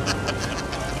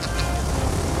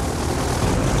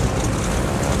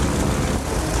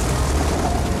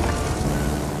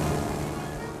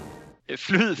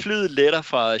 Flyet letter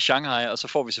fra Shanghai, og så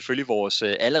får vi selvfølgelig vores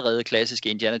allerede klassiske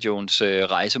Indiana Jones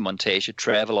rejsemontage,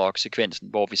 travelogue-sekvensen,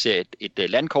 hvor vi ser et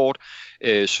landkort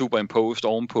superimposed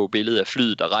ovenpå billedet af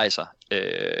flyet, der rejser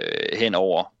hen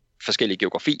over forskellige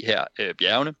geografi her,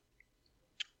 bjergene.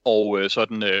 og så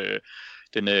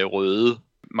den røde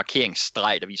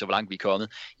markeringsstreg, der viser, hvor langt vi er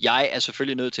kommet. Jeg er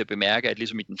selvfølgelig nødt til at bemærke, at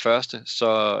ligesom i den første, så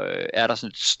er der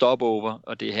sådan et stopover,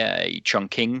 og det her er i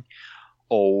Chongqing,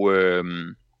 og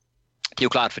det er jo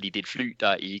klart, fordi det er et fly,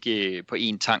 der ikke på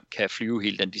én tank kan flyve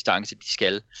hele den distance, de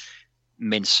skal.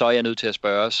 Men så er jeg nødt til at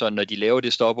spørge, så når de laver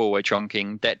det stopover i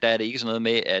Chongqing, der er det ikke sådan noget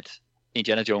med, at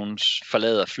Indiana Jones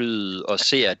forlader flyet og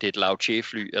ser, at det er et Lao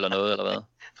Che-fly eller noget, eller hvad?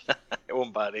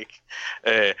 Åbenbart ikke.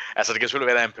 Altså det kan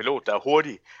selvfølgelig være, at der er en pilot, der er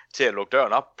hurtig til at lukke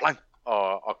døren op, blank,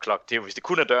 og klokke. Det er jo, hvis det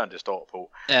kun er døren, det står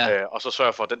på. Ja. Og så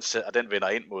sørger for, at den vender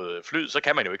ind mod flyet, så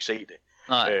kan man jo ikke se det.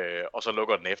 Og så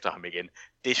lukker den efter ham igen.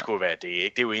 Det skulle være det, ikke?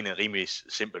 Det er jo en rimelig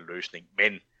simpel løsning,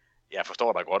 men jeg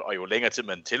forstår dig godt, og jo længere tid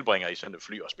man tilbringer i sådan et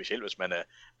fly, og specielt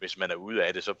hvis man er ude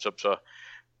af det, så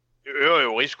øger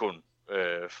jo risikoen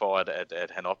for,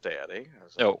 at han opdager det, ikke?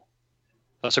 Altså. Jo.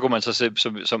 Og så kunne man så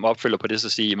som opfølger på det, så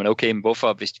sige, men okay, men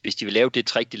hvorfor, hvis de vil lave det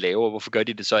trick, de laver, hvorfor gør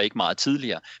de det så ikke meget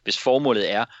tidligere? Hvis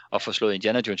formålet er at få slået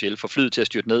Indiana Jones ihjel, få flyet til at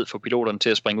styrte ned, få piloterne til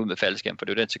at springe ud med faldskærm, for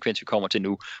det er jo den sekvens, vi kommer til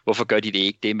nu. Hvorfor gør de det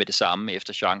ikke det med det samme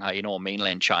efter Shanghai ind over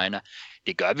mainland China?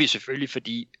 Det gør vi selvfølgelig,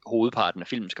 fordi hovedparten af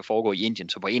filmen skal foregå i Indien,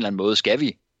 så på en eller anden måde skal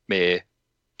vi med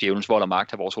djævelens vold og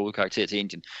magt have vores hovedkarakter til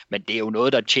Indien. Men det er jo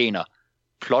noget, der tjener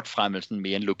plotfremmelsen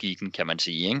mere end logikken, kan man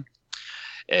sige, ikke?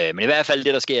 Men i hvert fald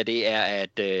det, der sker, det er,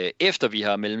 at efter vi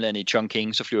har mellemlandet i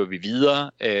Chongqing, så flyver vi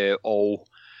videre og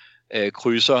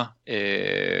krydser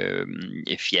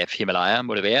Himalaya,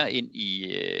 må det være,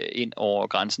 ind over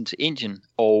grænsen til Indien.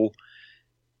 Og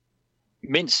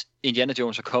mens Indiana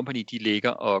Jones og Company, de ligger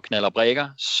og knaller brækker,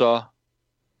 så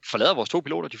forlader vores 2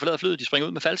 piloter, de forlader flyet, de springer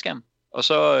ud med faldskærm, og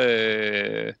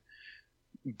så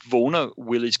vågner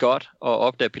Willie Scott og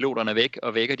opdager piloterne væk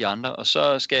og vækker de andre, og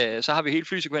så har vi hele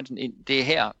flysekvensen ind. Det er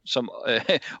her som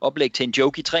oplæg til en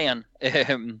joke i træerne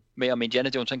med om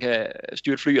Indiana Jones han kan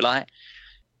styre et fly eller ej.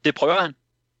 Det prøver han.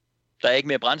 Der er ikke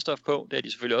mere brændstof på, det er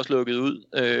de selvfølgelig også lukket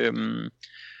ud.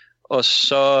 Og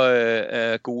så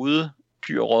er gode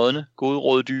dyr rådne, gode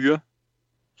røde dyre.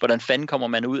 Hvordan fanden kommer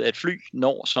man ud af et fly,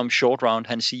 når som Short Round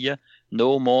han siger,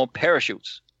 no more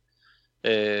parachutes.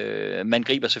 Man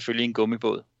griber selvfølgelig en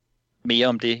gummibåd. Mere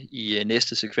om det i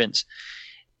næste sekvens.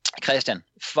 Christian,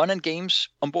 fun and games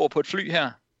ombord på et fly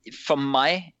her. For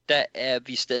mig, der er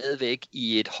vi stadigvæk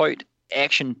i et højt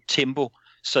action tempo,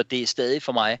 så det er stadig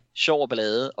for mig sjov og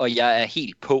ballade, og jeg er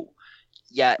helt på.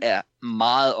 Jeg er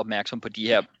meget opmærksom på de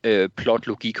her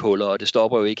plot-logikhuller, og det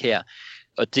stopper jo ikke her.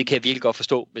 Og det kan jeg virkelig godt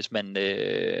forstå, hvis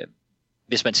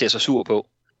man ser sig sur på.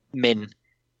 Men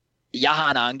jeg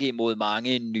har en anke imod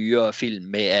mange nyere film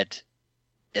med, at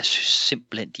jeg synes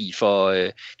simpelthen, de er for...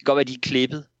 det kan godt være, de er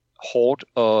klippet hårdt,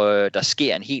 og der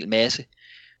sker en hel masse.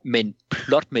 Men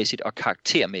plotmæssigt og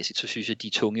karaktermæssigt, så synes jeg, de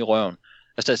er tunge i røven.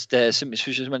 Altså, der synes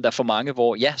jeg simpelthen, der er for mange,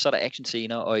 hvor ja, så er der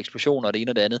actionscener og eksplosioner og det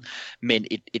ene og det andet, men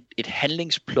et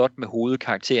handlingsplot med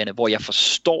hovedkaraktererne, hvor jeg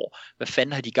forstår, hvad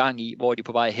fanden har de gang i, hvor er de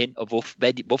på vej hen, og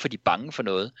hvorfor er de bange for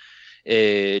noget.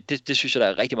 Det synes jeg, der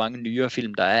er rigtig mange nyere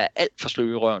film, der er alt for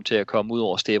sløve i røven til at komme ud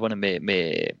over stepperne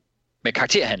med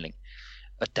karakterhandling.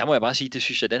 Og der må jeg bare sige, det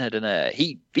synes jeg, den er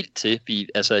helt vildt til. De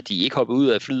er ikke hoppet ud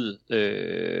af flyet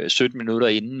 17 minutter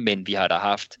inden, men vi har da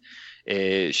haft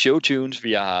showtunes,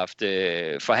 vi har haft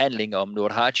forhandlinger om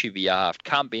Nordhachi, vi har haft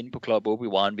kamp inde på Club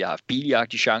Obi-Wan, vi har haft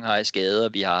biljagt i Shanghai skader,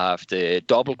 vi har haft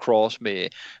double cross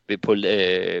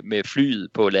med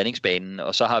flyet på landingsbanen,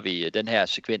 og så har vi den her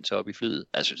sekvens op i flyet.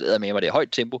 Jeg synes, det er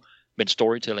højt tempo, men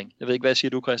storytelling. Jeg ved ikke, hvad siger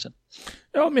du, Christian?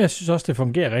 Jo, men jeg synes også, det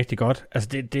fungerer rigtig godt. Altså,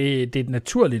 det er et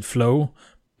naturligt flow,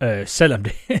 selvom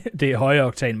det er høje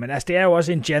oktan, men altså, det er jo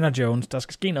også Indiana Jones, der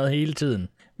skal ske noget hele tiden.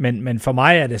 Men for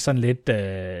mig er det sådan lidt...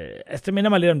 det minder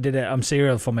mig lidt om det der, om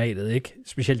serial-formatet, ikke?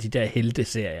 Specielt de der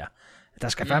helte-serier. Der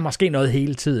skal fandme ske noget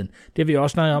hele tiden. Det har vi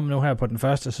også snakket om nu her på den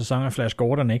første sæson af Flash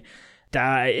Gordon, ikke? Der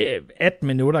er 18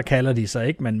 minutter, kalder de sig,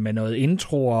 ikke? Men med noget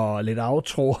intro og lidt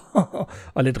outro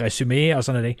og lidt resume og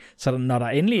sådan noget, ikke? Så når der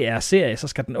endelig er serie, så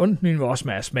skal den onde også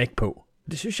med at smække på.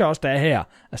 Det synes jeg også, der er her.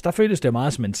 Altså, der føles det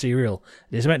meget som en serial.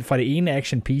 Det er simpelthen fra det ene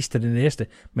action piece til det næste,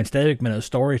 men stadigvæk med noget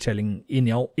storytelling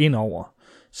indover.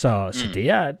 Så det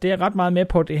er ret meget med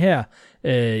på det her.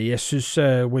 Jeg synes,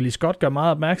 Willie Scott gør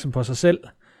meget opmærksom på sig selv.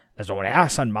 Altså, hun er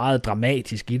sådan meget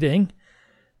dramatisk i det,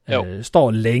 ikke?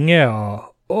 Står længe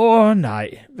og, nej,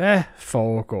 hvad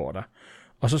foregår der?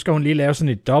 Og så skal hun lige lave sådan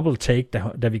et double take,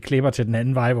 da vi klipper til den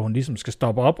anden vej, hvor hun ligesom skal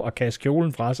stoppe op og kaste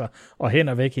kjolen fra sig, og hen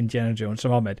og væk Indiana Jones,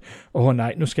 som om at,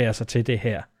 nej, nu skal jeg så til det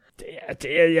her.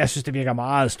 Jeg synes, det virker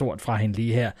meget stort fra hende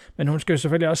lige her. Men hun skal jo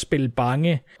selvfølgelig også spille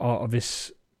bange, og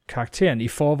hvis karakteren i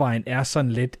forvejen er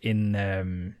sådan lidt en,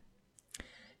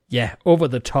 over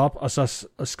the top, og så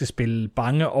skal spille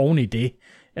bange oven i det,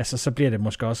 altså så bliver det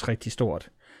måske også rigtig stort.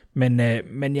 Men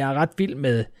jeg er ret vild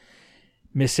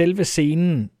med selve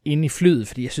scenen inde i flyet,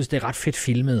 fordi jeg synes, det er ret fedt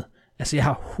filmet. Altså, jeg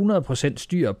har 100%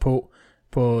 styr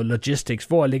på logistics,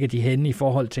 hvor ligger de henne i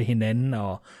forhold til hinanden,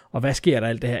 og hvad sker der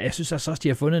alt det her. Jeg synes også, de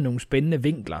har fundet nogle spændende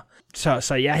vinkler.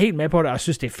 Så jeg er helt med på det, og jeg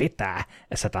synes, det er fedt,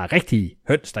 der er rigtige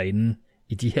høns derinde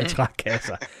i de her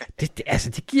trækasser.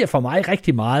 Det giver for mig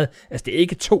rigtig meget. Altså, det er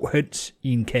ikke 2 høns i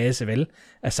en kasse, vel?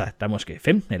 Altså, der er måske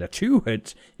 15 eller 20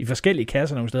 høns i forskellige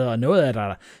kasser nogle steder, og noget af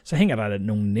der, så hænger der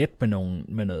nogle net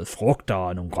med noget frugter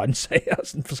og nogle grøntsager og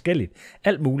sådan forskelligt.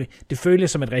 Alt muligt. Det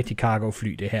føles som et rigtigt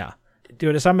cargo-fly, det her. Det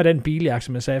var det samme med den biljagt,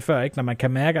 som jeg sagde før, ikke? Når man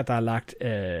kan mærke, at der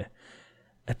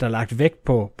er lagt vægt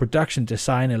på production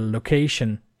design eller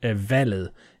location valget,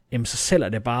 jamen så sælger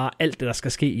det bare alt det, der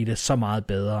skal ske i det, så meget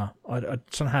bedre. Og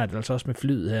sådan har jeg det altså også med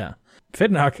flyet her.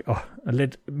 Fedt nok, og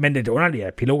lidt, men det er underligt,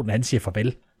 at piloten, han siger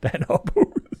farvel, da han er oppe.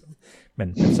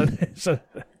 Men så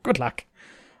good luck.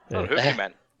 Det er en høflig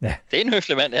mand. Ja. Det er en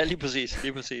høflig mand, ja, lige præcis.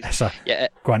 Altså,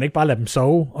 kunne han ikke bare lade dem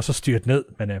sove, og så styrt ned,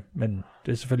 men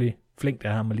det er selvfølgelig flink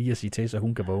af ham lige at sige til, så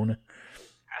hun kan vågne.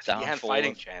 Altså, de har en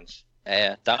fighting chance.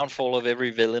 Ja, downfall of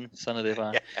every villain, sådan er det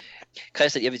bare.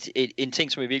 Christian, en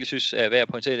ting, som jeg virkelig synes er værd at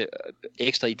pointere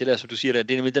ekstra i det der, som du siger der,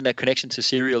 det er nemlig den der connection til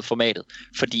serial-formatet.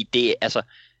 Fordi det, altså,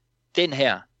 den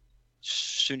her,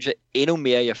 synes jeg endnu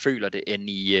mere, jeg føler det, end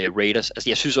i Raiders. Altså,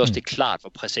 jeg synes også, det er klart var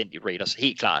præsent i Raiders.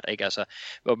 Helt klart, ikke? Altså,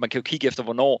 man kan jo kigge efter,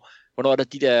 hvornår er der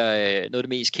de der, noget af det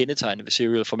mest kendetegnende ved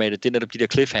serial-formatet, det er netop de der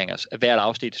cliffhangers. At hvert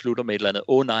afsnit slutter med et eller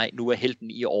andet, nej, nu er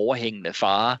helten i overhængende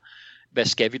fare. Hvad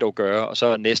skal vi dog gøre? Og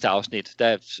så næste afsnit, der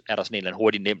er der sådan en eller anden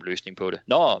hurtig nem løsning på det.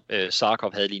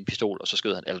 Sarkov havde lige en pistol, og så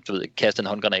skød han, eller du ved, kastede en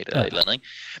håndgranat eller et eller andet,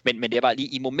 ikke? Men det er bare lige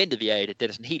i momentet, vi er i det. Det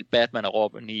er sådan helt Batman og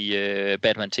Robin i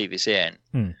Batman TV-serien.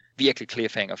 Virkelig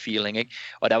cliffhanger feeling, ikke?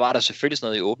 Og der var der selvfølgelig sådan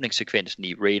noget i åbningssekvensen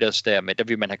i Raiders, der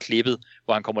ville man have klippet,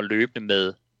 hvor han kommer løbende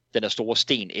med den der store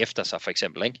sten efter sig, for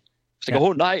eksempel, ikke? Så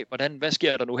tænker, nej, hvad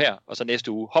sker der nu her? Og så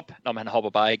næste uge, når man hopper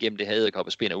bare igennem det her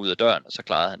edderkoppespinder ud af døren, og så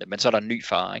klarede han det. Men så er der en ny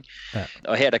fare, ikke? Ja.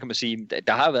 Og her, der kan man sige,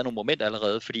 der har været nogle momenter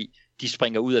allerede, fordi de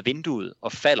springer ud af vinduet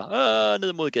og falder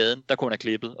ned mod gaden, der kunne have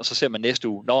klippet. Og så ser man næste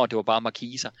uge, det var bare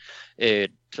markiser,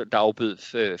 der afbød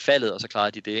faldet, og så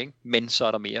klarede de det, ikke? Men så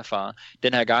er der mere fare.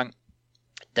 Den her gang,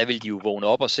 der vil de jo vågne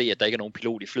op og se, at der ikke er nogen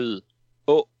pilot i flyet.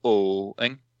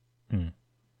 Ikke?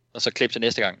 Og så klip til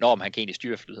næste gang, men han kan egentlig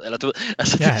styre flyet, eller du ved,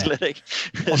 altså det er slet ikke.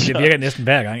 Og det virker næsten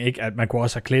hver gang, ikke? At man kunne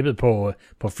også have klippet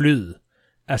på flyet.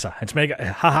 Altså, han smækker,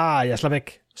 jeg slår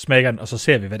væk, smækker den, og så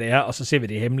ser vi, hvad det er, og så ser vi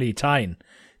det hemmelige tegn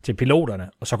til piloterne,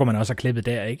 og så kunne man også have klippet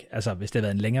der, ikke? Altså, hvis det havde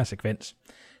været en længere sekvens.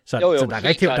 Så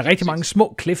der er rigtig mange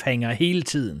små cliffhanger hele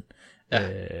tiden. Ja.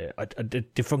 Og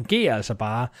det fungerer altså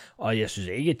bare, og jeg synes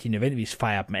ikke, at de nødvendigvis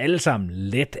fejrer dem alle sammen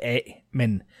let af,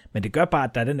 men det gør bare,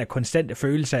 at der er den der konstante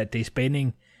følelse af, at det er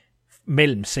spænding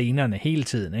mellem scenerne hele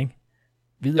tiden, ikke?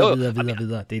 Videre.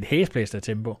 Det er et hæsblæst af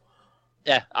tempo.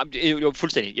 Ja, det er jo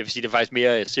fuldstændig. Jeg vil sige, det er faktisk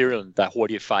mere serialen, der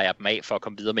hurtigt fejrer dem af for at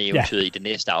komme videre med eventyret i det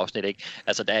næste afsnit, ikke?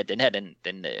 Altså, den her,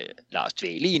 den lader os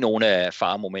dvæle i nogle af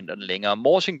faremomenterne længere.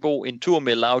 Morsingbo, en tur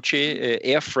med Lao Che,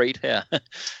 Air Freight her.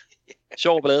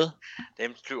 Sjov blade.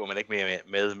 Dem flyver man ikke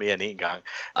med mere end en gang.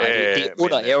 Ej, det er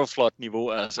under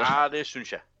Aeroflot-niveau, altså. Det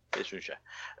synes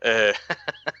jeg.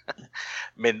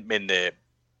 Men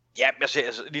ja,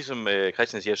 altså, ligesom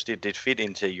Christian siger, det er et fedt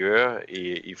interiør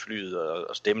i flyet,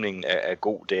 og stemningen er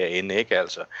god derinde, ikke?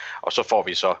 Altså, og så får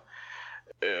vi så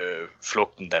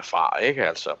flugten derfra, ikke?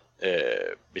 Altså,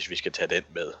 hvis vi skal tage den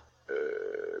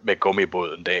med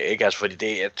gummibåden der, ikke? Altså, fordi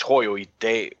det, jeg tror jo i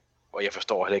dag, og jeg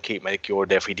forstår heller ikke helt, man ikke gjorde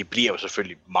det der, fordi det bliver jo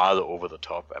selvfølgelig meget over the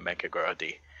top, at man kan gøre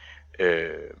det.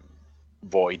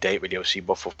 Hvor i dag vil jeg jo sige,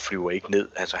 hvorfor flyver ikke ned?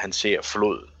 Altså, han ser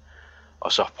floden,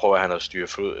 og så prøver han at styre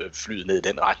flyet ned i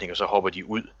den retning, og så hopper de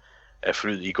ud af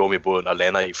flyet i gummibåden og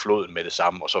lander i floden med det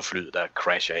samme, og så flyet, der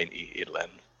crasher ind i et eller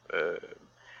andet.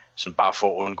 Sådan bare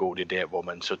for at undgå det der, hvor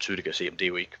man så tydeligt kan se, at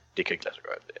det kan ikke lade sig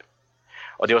gøre det der.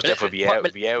 Og det er også derfor,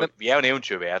 vi er jo en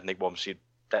eventyrverden, ikke, hvor man siger,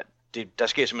 der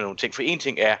sker simpelthen nogle ting. For en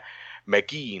ting er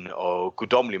magien og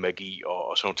guddommelig magi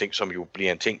og sådan nogle ting, som jo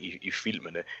bliver en ting i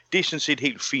filmene. Det er sådan set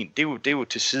helt fint. Det er jo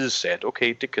tilsidesat.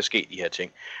 Okay, det kan ske de her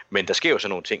ting. Men der sker jo sådan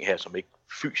nogle ting her, som ikke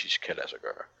fysisk kan lade sig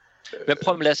gøre. Men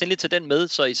prøv at lade os tage den med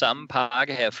så i samme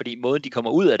pakke her, fordi måden de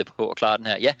kommer ud af det på at klare den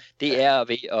her, det er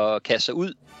ved at kaste sig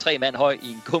ud 3 mand høj i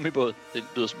en gummibåd, det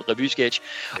lyder som en revy-sketch,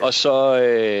 og så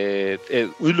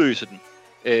udløse den.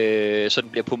 Så den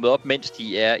bliver pumpet op, mens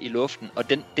de er i luften. Og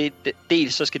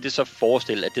dels så skal det så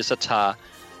forestille, at det så tager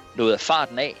noget af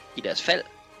farten af i deres fald.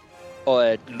 og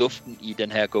at luften i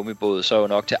den her gummibåd så er jo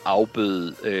nok til at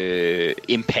afbøde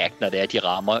impact, når det er, de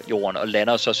rammer jorden, og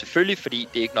lander så selvfølgelig, fordi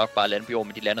det er ikke nok bare at lande på jorden,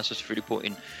 men de lander så selvfølgelig på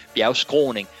en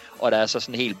bjergskråning, og der er så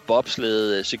sådan en helt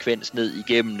bobsled-sekvens ned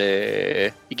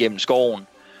igennem skoven.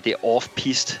 Det er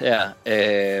off-pist her,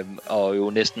 og jo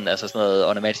næsten altså sådan noget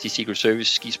On Her Majesty's Secret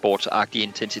Service skisportsagtig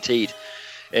intensitet.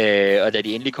 Og da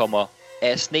de endelig kommer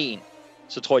af sneen,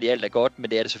 så tror de alt er godt,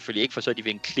 men det er det selvfølgelig ikke, for så er de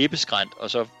ved en klippeskrænt,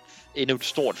 og så endnu et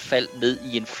stort fald ned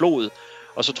i en flod,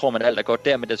 og så tror man alt er godt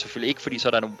der, men det er selvfølgelig ikke, fordi så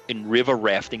er der en river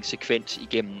rafting sekvens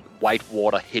igennem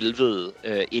Whitewater helvede,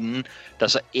 inden der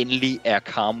så endelig er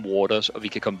calm waters, og vi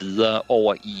kan komme videre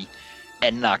over i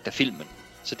anden akt af filmen.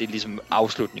 Så det er ligesom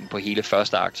afslutningen på hele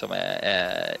første akt, som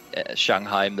er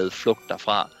Shanghai med flugt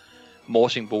derfra.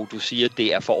 Morsingbo, du siger,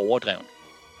 det er for overdrevet.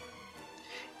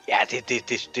 Ja,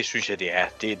 det synes jeg, det er.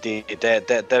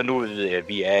 Der nu ved jeg, at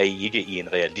vi er ikke i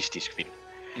en realistisk film.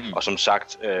 Og som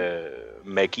sagt,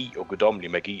 magi og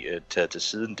guddommelig magi taget til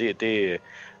siden,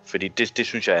 fordi det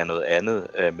synes jeg er noget andet.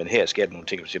 Men her sker der nogle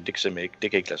ting, det kan simpelthen ikke,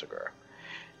 det kan ikke lade sig gøre.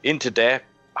 Indtil da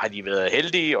har de været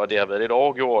heldige, og det har været lidt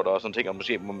overgjort, og sådan ting, og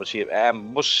måske må man sige, ja,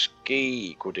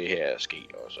 måske kunne det her ske,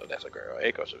 og så lade sig gøre,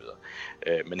 ikke, og så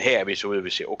videre. Men her er vi så ude, og vi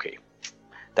siger, okay,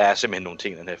 der er simpelthen nogle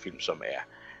ting i den her film, som er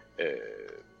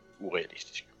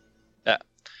urealistiske.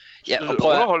 Ja, og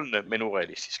underholdende, men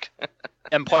urealistisk.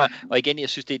 Jamen prøv at, og igen, jeg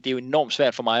synes, det er jo enormt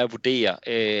svært for mig at vurdere.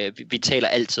 Vi taler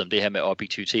altid om det her med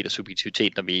objektivitet og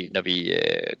subjektivitet, når vi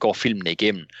går filmene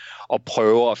igennem, og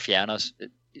prøver at fjerne os.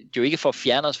 Det er jo ikke for at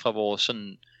fjerne os fra vores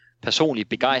sådan personlige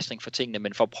begejstring for tingene,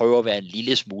 men for at prøve at være en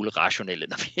lille smule rationelle,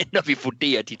 når vi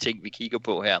vurderer de ting, vi kigger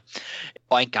på her.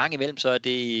 Og en gang imellem, så er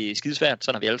det skidesvært,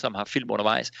 sådan har vi alle sammen haft film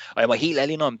undervejs. Og jeg må helt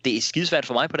ærligt indrømme, det er skidesvært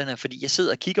for mig på den her, fordi jeg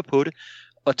sidder og kigger på det,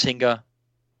 og tænker,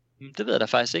 det ved jeg da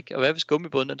faktisk ikke. Og hvad hvis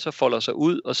gummibåden den så folder sig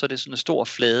ud, og så er det sådan en stor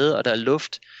flade, og der er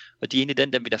luft, og de er inde i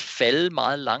den, der vil der falde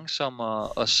meget langsommere,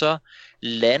 og så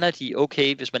lander de,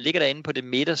 okay, hvis man ligger derinde på det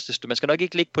midterste stykke, man skal nok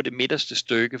ikke ligge på det midterste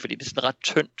stykke, fordi det er sådan ret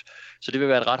tyndt, så det vil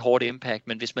være et ret hårdt impact,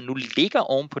 men hvis man nu ligger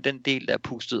oven på den del, der er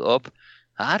pustet op,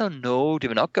 I don't know, det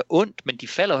vil nok gøre ondt, men de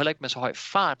falder heller ikke med så høj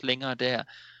fart længere der,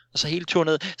 og så hele turen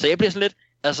ned. Så jeg bliver sådan lidt,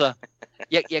 altså,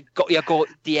 jeg går,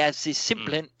 det er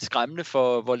simpelthen skræmmende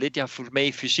for, hvor lidt jeg har fulgt med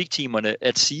i fysiktimerne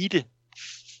at sige det,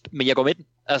 men jeg går med den,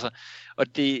 altså,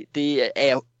 og det er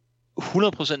jeg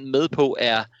 100% med på,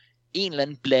 er en eller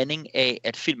anden blanding af,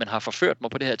 at filmen har forført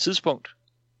mig på det her tidspunkt,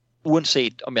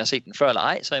 uanset om jeg har set den før eller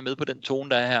ej, så er jeg med på den tone,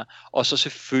 der er her, og så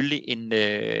selvfølgelig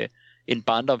en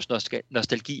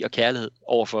barndomsnostalgi og kærlighed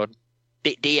overfor den.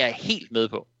 Det er jeg helt med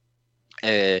på.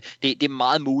 Det er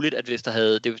meget muligt, at hvis der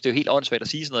havde, det er jo helt åndssvagt at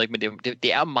sige sådan noget, ikke? Men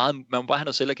det er meget, man må bare have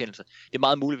noget selverkendelse. Det er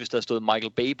meget muligt, hvis der havde stået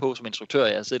Michael Bay på som instruktør,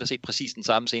 jeg havde siddet og set præcis den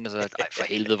samme scene, og så sagt, ej for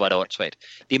helvede, var det åndssvagt.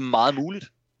 Det er meget muligt.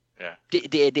 Ja.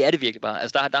 Det er det virkelig bare.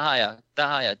 Altså der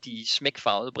har jeg de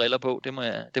smækfarvede briller på, det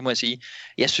må jeg sige.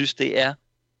 Jeg synes, det er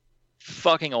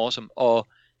fucking awesome, og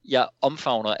jeg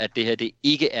omfavner, at det her det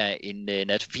ikke er en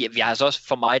vi har altså også,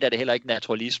 for mig der er det heller ikke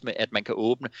naturalisme, at man kan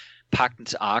åbne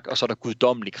pagtens ark, og så er der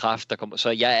guddommelig kraft, der kommer. Så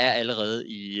jeg er allerede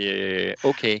i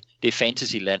okay, det er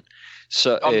fantasyland.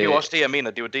 Så det er jo også det, jeg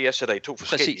mener. Det er jo det, jeg sætter i to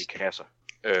forskellige kasser,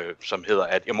 som hedder,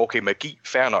 at jamen okay, magi,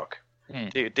 fair nok.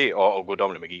 Det og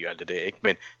guddommelig magi og alt det der, ikke?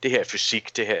 Men det her er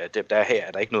fysik, her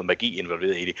er der ikke noget magi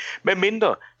involveret i det. Men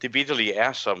mindre det vitterlige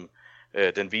er, som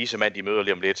den vise mand, de møder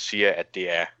lige om lidt, siger, at det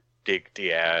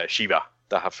er Shiva,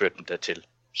 der har ført dem dertil.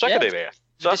 Så kan det være.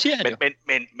 Så, det siger han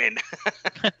men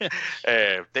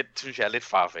det synes jeg er lidt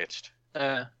farfetched.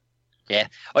 Ja,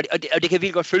 og det kan jeg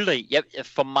virkelig godt følge dig i.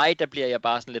 For mig, der bliver jeg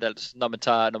bare sådan lidt, altså, når man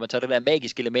tager det der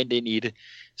magiske element ind i det,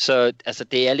 så altså,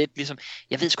 det er lidt ligesom,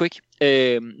 jeg ved sgu ikke,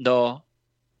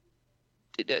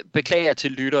 beklager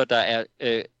til lyttere, der er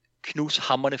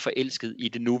knushamrende forelsket i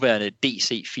det nuværende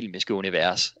DC-filmiske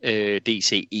univers,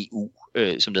 DC-EU,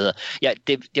 som det hedder. Ja,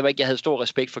 det var ikke, jeg havde stor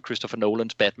respekt for Christopher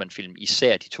Nolans Batman-film,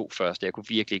 især de to første. Jeg kunne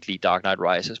virkelig ikke lide Dark Knight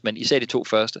Rises, men især de to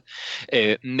første.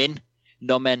 Men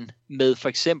når man med for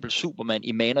eksempel Superman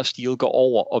i Man of Steel går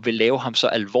over og vil lave ham så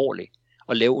alvorlig,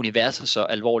 og lave universet så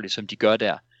alvorligt, som de gør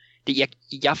der,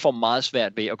 jeg får meget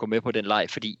svært ved at gå med på den leg,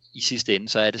 fordi i sidste ende,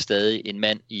 så er det stadig en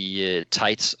mand i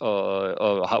tights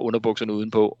og har underbukserne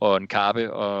udenpå, og en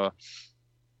kappe, og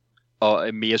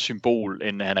mere symbol,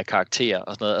 end han er karakter,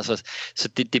 og sådan noget. Altså, så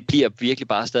det bliver virkelig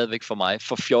bare stadigvæk for mig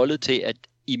for fjollet til, at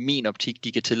i min optik,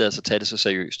 de kan tillade sig at tage det så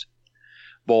seriøst.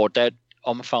 Hvor der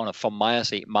omfavner for mig at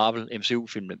se Marvel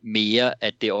MCU-filmene mere,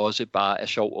 at det også bare er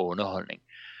sjov og underholdning.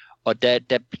 Og der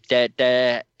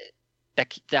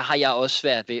har jeg også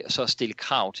svært ved så at stille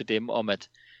krav til dem om, at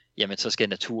jamen så skal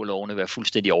naturlovene være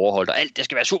fuldstændig overholdt, og alt det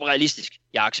skal være super realistisk.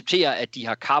 Jeg accepterer, at de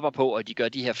har kapper på, og de gør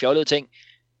de her fjollede ting,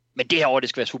 men det her år, det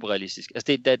skal være super realistisk.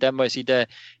 Altså der må jeg sige,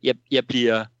 jeg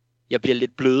bliver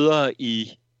lidt blødere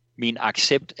i min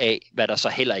accept af, hvad der så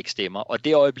heller ikke stemmer. Og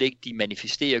det øjeblik, de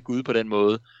manifesterer Gud på den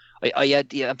måde, og jeg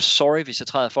er sorry, hvis jeg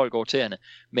træder folk over tæerne,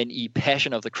 men i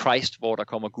Passion of the Christ, hvor der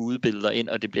kommer gudebilleder ind,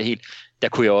 og det bliver helt, der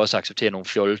kunne jeg også acceptere nogle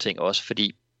fjollede ting også,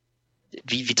 fordi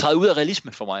vi træder ud af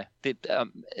realisme for mig.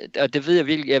 Og det ved jeg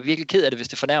virkelig, jeg er virkelig ked af det, hvis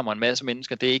det fornærmer en masse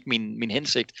mennesker. Det er ikke min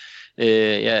hensigt.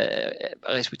 Jeg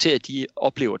respekterer, at de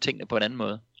oplever tingene på en anden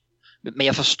måde. Men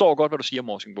jeg forstår godt, hvad du siger,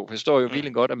 Morsingbo. Jeg forstår jo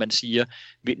virkelig godt, at man siger,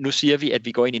 nu siger vi, at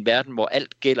vi går ind i en verden, hvor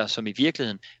alt gælder som i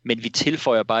virkeligheden, men vi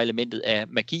tilføjer bare elementet af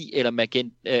magi, eller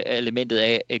elementet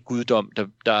af guddom,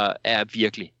 der er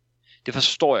virkelig. Det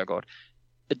forstår jeg godt.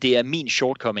 Det er min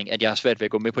shortcoming, at jeg har svært ved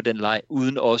at gå med på den leg,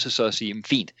 uden også så at sige,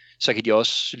 fint, så kan de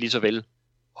også lige så vel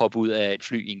hoppe ud af et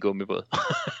fly i en gummibåd.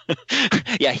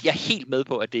 Jeg er helt med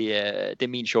på, at det er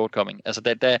min shortcoming. Altså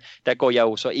der går jeg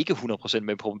jo så ikke 100%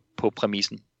 med på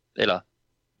præmissen. Eller,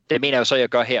 det mener jeg jo så, jeg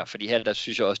gør her, fordi her der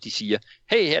synes jeg også, de siger,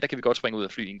 hey, her der kan vi godt springe ud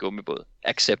af fly i en gummibåd.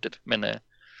 Accepted. Men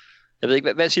jeg ved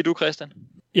ikke, hvad siger du, Christian?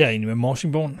 Jeg er enig med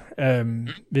Morsingbogen.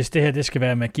 Hvis det her det skal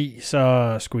være magi,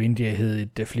 så skulle India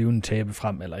hedde et flyvende tæppe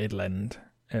frem, eller et eller andet.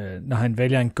 Når han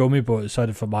vælger en gummibåd, så er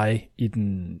det for mig i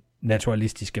den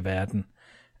naturalistiske verden.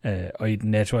 Og i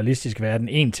den naturalistiske verden,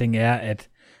 en ting er, at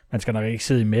man skal nok ikke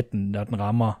sidde i midten, når den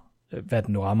rammer, hvad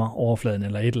den nu rammer, overfladen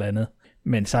eller et eller andet.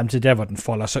 Men samtidig der, hvor den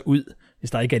folder sig ud,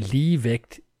 hvis der ikke er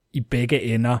ligevægt i begge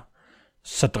ender,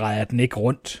 så drejer den ikke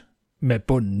rundt med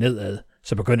bunden nedad,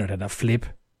 så begynder den at flippe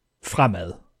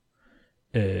fremad.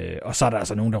 Og så er der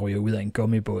altså nogen, der ryger ud af en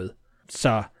gummibåd.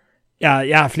 Så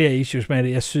jeg har flere issues med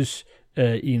det. Jeg synes,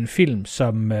 i en film,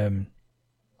 som jeg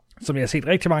har set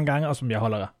rigtig mange gange, og som jeg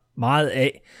holder meget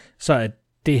af, så er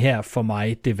det her for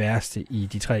mig det værste i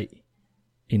de 3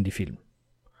 indie-film.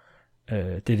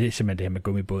 Det er simpelthen det her med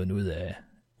gummibåden ud af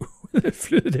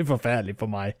flyet. Det er forfærdeligt for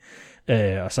mig.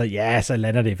 Og så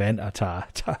lander det i vand og tager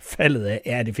faldet af.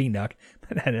 Ja, det er fint nok.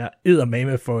 Men han har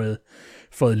eddermame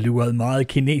fået luret meget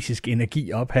kinesisk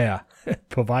energi op her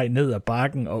på vej ned ad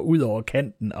bakken og ud over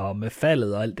kanten og med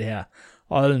faldet og alt det her.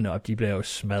 Hold op, de bliver jo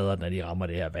smadret, når de rammer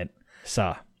det her vand.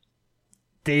 Så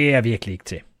det er virkelig ikke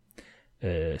til.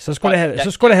 Så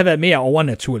skulle det have været mere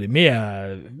overnaturligt,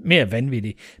 mere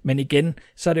vanvittigt. Men igen,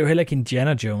 så er det jo heller ikke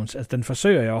Indiana Jones. Altså, den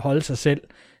forsøger jo at holde sig selv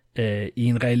i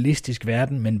en realistisk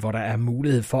verden, men hvor der er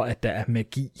mulighed for, at der er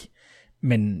magi.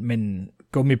 Men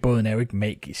gummibåden er jo ikke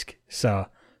magisk. Så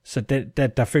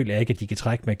der føler jeg ikke, at de kan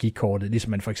trække magikortet,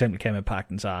 ligesom man for eksempel kan med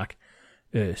Pagtens Ark,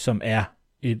 som er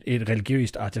et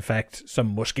religiøst artefakt, som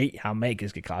måske har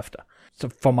magiske kræfter. Så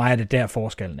for mig er det der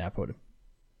forskellen er på det.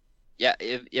 Ja,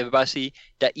 jeg vil bare sige,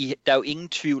 der er jo ingen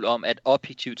tvivl om, at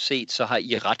objektivt set, så har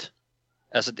I ret.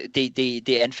 Altså, det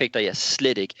anfægter jeg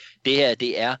slet ikke. Det her,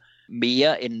 det er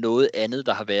mere end noget andet,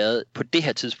 der har været på det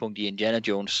her tidspunkt i Indiana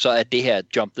Jones, så er det her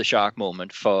jump the shark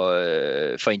moment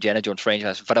for Indiana Jones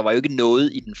franchise. For der var jo ikke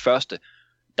noget i den første,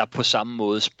 der på samme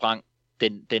måde sprang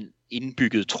den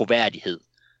indbyggede troværdighed,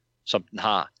 som den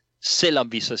har.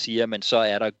 Selvom vi så siger, men så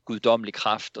er der guddommelig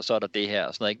kraft, og så er der det her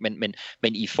og sådan noget, ikke?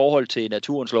 Men i forhold til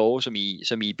naturens love, som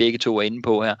I begge to er inde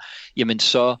på her, jamen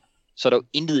så er der jo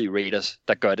intet i Raiders,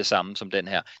 der gør det samme som den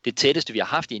her. Det tætteste, vi har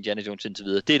haft i Indiana Jones indtil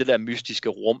videre, det er det der mystiske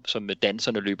rum, som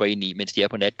danserne løber ind i, mens de er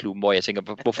på natklubben, hvor jeg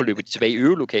tænker, hvorfor løber de tilbage i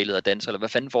øvelokalet og danser, eller hvad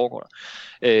fanden foregår der?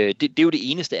 Det er jo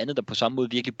det eneste andet, der på samme måde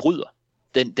virkelig bryder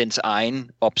dens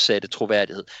egen opsatte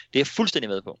troværdighed. Det er jeg fuldstændig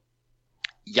med på.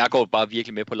 Jeg går bare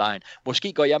virkelig med på lejen.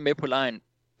 Måske går jeg med på lejen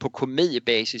på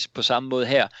komediebasis på samme måde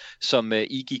her, som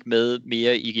I gik med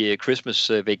mere i Christmas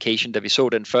Vacation, da vi så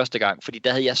den første gang. Fordi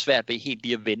der havde jeg svært ved helt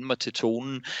lige at vende mig til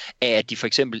tonen af, at de for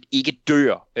eksempel ikke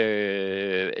dør,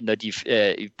 når de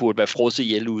burde være frosset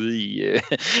ihjel ude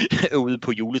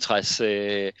på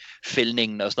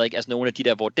juletræsfældningen og sådan noget. Ikke? Altså nogle af de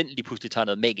der, hvor den lige pludselig tager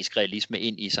noget magisk realisme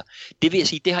ind i sig. Det vil jeg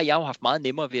sige, det har jeg jo haft meget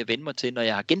nemmere ved at vende mig til, når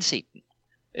jeg har genset den.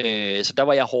 Så der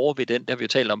var jeg hårdere ved den, der har vi jo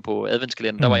talt om på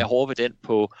adventskalenderen, der var jeg hårdere ved den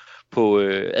på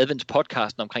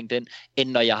adventspodcasten omkring den, end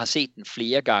når jeg har set den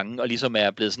flere gange, og ligesom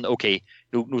er blevet sådan, okay,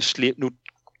 nu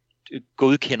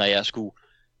godkender jeg sgu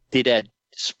det der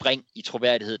spring i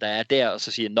troværdighed, der er der, og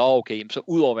så siger jeg, nå okay, så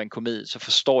udover at være en komedie, så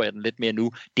forstår jeg den lidt mere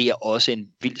nu. Det er også en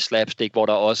vild slapstick, hvor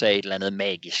der også er et eller andet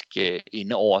magisk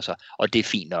inde over sig, og det er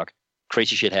fint nok.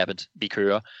 Crazy shit happens, vi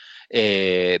kører.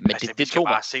 Men altså,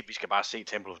 vi skal bare se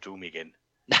Temple of Doom igen.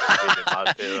 Det er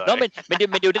meget bedre. Nå, men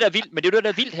det er jo det der vildt, men det er jo det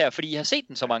der vildt her, fordi I har set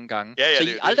den så mange gange, så I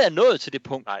aldrig er nået til det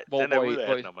punkt, hvor den er ude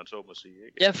af, når man så må sige.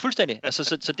 Ikke? Ja, fuldstændig. Altså,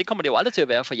 så det kommer det jo aldrig til at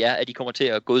være for jer, at I kommer til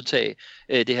at godtage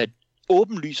det her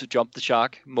åbenlyse jump the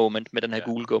shark moment med den her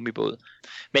gule gummibåd.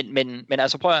 Men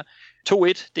altså prøv at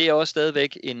 2-1, det er også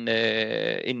stadigvæk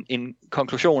en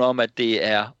konklusion om, at det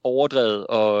er overdrevet,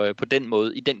 og på den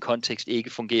måde, i den kontekst, ikke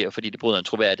fungerer, fordi det bryder en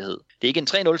troværdighed. Det er ikke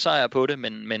en 3-0 sejr på det,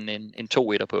 men en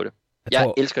 2-1'er på det.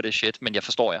 Jeg elsker det shit, men jeg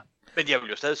forstår jer. Men jeg vil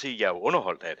jo stadig sige, at jeg er jo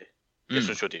underholdt af det. Jeg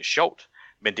synes jo, det er sjovt,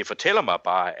 men det fortæller mig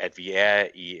bare, at vi er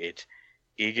i et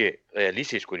ikke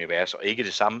realistisk univers, og ikke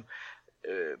det samme,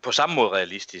 på samme måde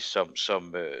realistisk,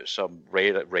 som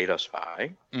Raiders var,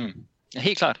 ikke? Ja,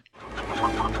 helt klart.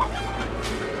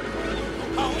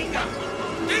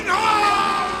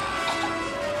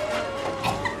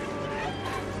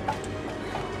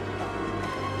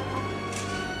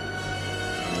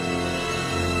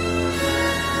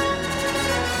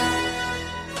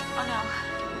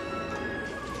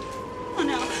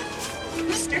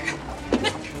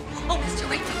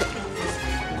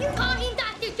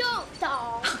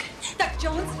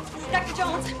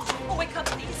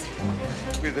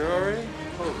 You there already?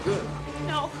 Oh, good.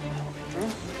 No.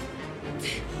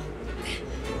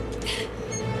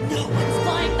 No one's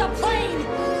flying the plane!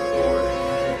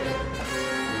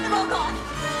 Oh, God!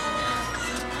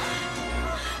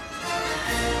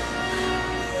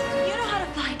 You know how to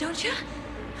fly, don't you?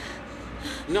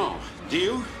 No. Do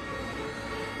you?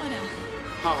 Oh, no.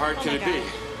 How hard can it be? I'm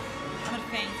gonna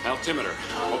faint. Altimeter.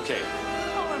 Okay.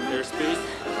 Airspeed.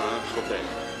 Okay.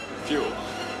 Fuel.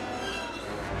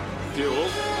 Fuel.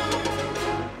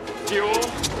 Fuel.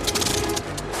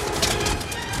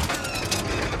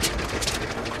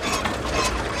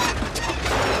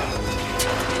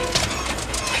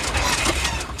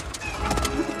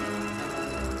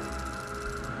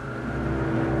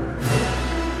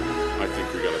 I think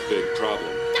we got a big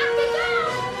problem. Dr.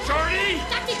 Jones! Shorty!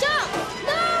 Dr. Jones!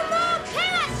 No more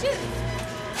parachutes!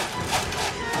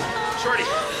 Shorty!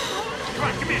 Come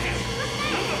on, give me a hand.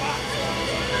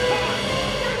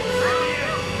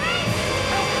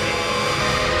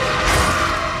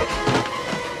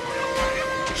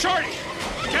 Shorty!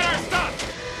 Get our stuff!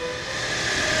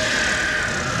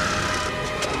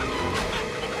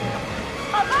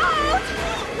 About!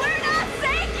 We're not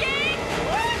sinking!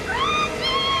 We're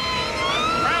crashing!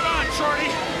 Grab on, Shorty!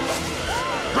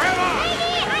 Grab on!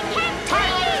 Baby, I can't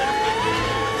breathe!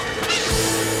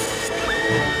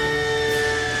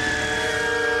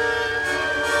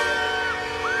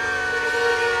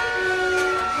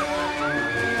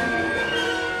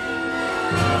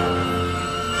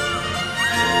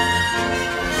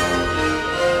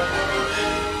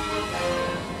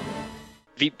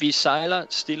 Vi sejler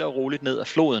stille og roligt ned ad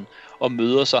floden, og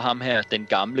møder så ham her, den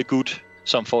gamle gut,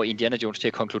 som får Indiana Jones til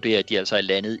at konkludere, at de altså er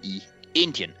landet i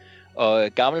Indien. Og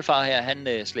gammelfar her, han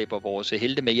slæber vores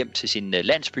helte med hjem til sin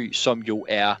landsby, som jo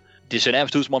er, det ser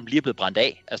nærmest ud, som om den lige er blevet brændt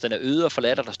af. Altså den er øde og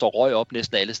forladt, og der står røg op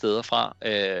næsten alle steder fra.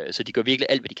 Så de gør virkelig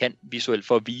alt, hvad de kan visuelt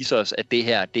for at vise os, at det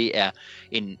her, det er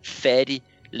en fattig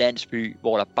landsby,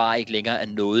 hvor der bare ikke længere er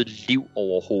noget liv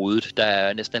overhovedet. Der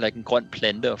er næsten heller ikke en grøn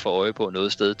plante at få øje på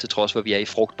noget sted, til trods for, at vi er i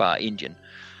frugtbare Indien.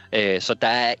 Så der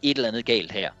er et eller andet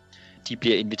galt her. De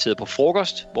bliver inviteret på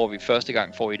frokost, hvor vi første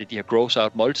gang får et af de her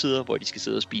gross-out måltider, hvor de skal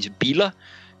sidde og spise biller.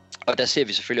 Og der ser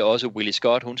vi selvfølgelig også Willie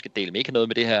Scott, hun skal dele med ikke noget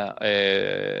med det her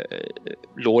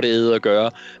lorteæde at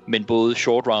gøre, men både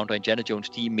Short Round og Indiana Jones,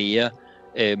 de er mere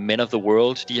Men of the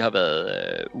World, de har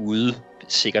været ude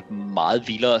sikkert meget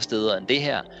vildere steder end det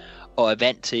her, og er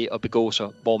vant til at begå sig,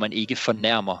 hvor man ikke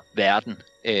fornærmer verden.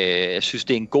 Jeg synes,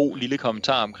 det er en god lille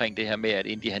kommentar omkring det her med, at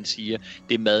Indy han siger,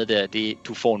 det mad der, det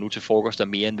du får nu til frokost er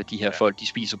mere end hvad de her folk, de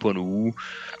spiser på en uge.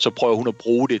 Så prøver hun at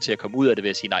bruge det til at komme ud af det ved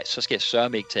at sige, nej, så skal jeg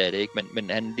sørge ikke tage det, ikke? Men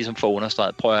han ligesom får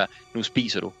understreget, prøv at nu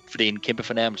spiser du, for det er en kæmpe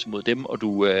fornærmelse mod dem, og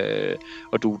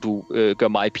du gør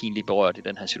mig pinligt berørt i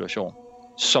den her situation.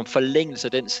 Som forlængelse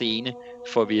af den scene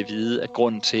får vi at vide, at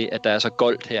grunden til, at der er så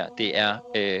goldt her, det er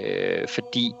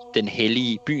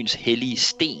fordi byens hellige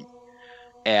sten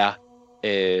er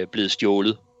blevet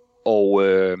stjålet. Og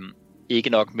ikke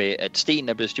nok med, at stenen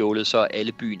er blevet stjålet, så er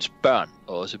alle byens børn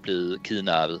også blevet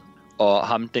kidnappet. Og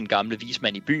ham, den gamle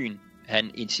vismand i byen,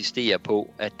 han insisterer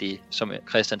på, at det, som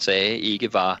Christian sagde,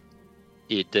 ikke var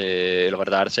et, eller var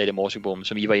det dig, der sagde det i Morsingbogen,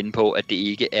 som I var inde på, at det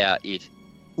ikke er et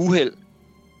uheld,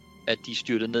 at de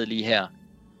styrtede ned lige her.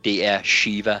 Det er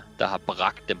Shiva, der har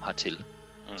bragt dem hertil.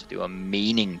 Så det var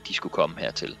meningen, de skulle komme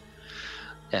hertil.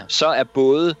 Ja, så er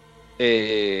både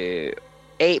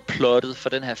A-plottet for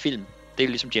den her film, det er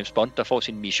ligesom James Bond, der får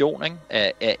sin mission, ikke?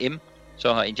 Af M.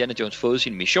 Så har Indiana Jones fået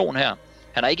sin mission her.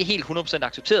 Han har ikke helt 100%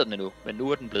 accepteret den endnu, men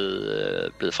nu er den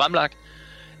blevet fremlagt.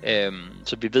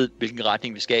 Så vi ved, hvilken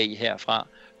retning vi skal i herfra.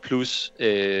 Plus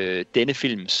denne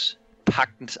films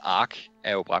pagtens ark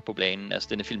er jo bragt på banen. Altså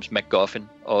denne films MacGuffin,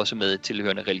 også med et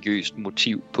tilhørende religiøst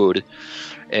motiv på det.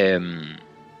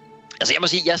 Altså jeg må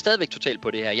sige, jeg er stadigvæk totalt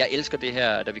på det her. Jeg elsker det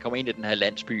her, da vi kommer ind i den her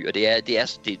landsby, og det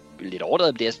er lidt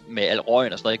overdrevet, det er med al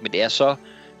røgen og sådan noget, men det er så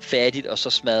fattigt og så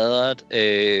smadret.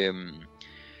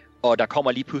 Og der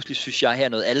kommer lige pludselig, synes jeg, her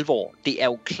noget alvor. Det er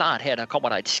jo klart her, der kommer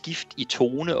der et skift i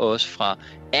tone også fra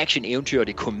action-eventyr og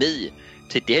det komedie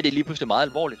til det her, det er lige pludselig meget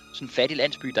alvorligt. Sådan en fattig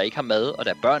landsby, der ikke har mad, og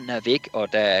der børnene er væk,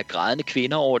 og der er grædende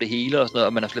kvinder over det hele og sådan noget,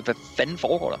 og man er slet, hvad fanden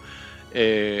foregår der?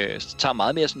 Så tager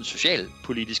meget mere sådan en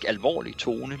socialpolitisk alvorlig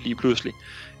tone lige pludselig.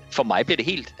 For mig bliver det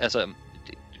helt, altså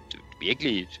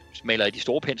virkelig maler de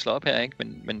store pensler op her, ikke?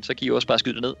 Men så kan I også bare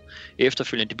skyde det ned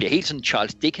efterfølgende. Det bliver helt sådan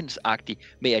Charles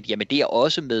Dickens-agtigt med, at jamen, det er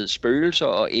også med spøgelser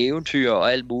og eventyr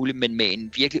og alt muligt, men med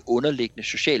en virkelig underliggende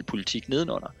socialpolitik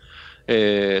nedenunder.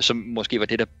 Som måske var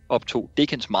det, der optog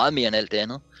Dickens meget mere end alt det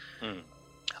andet.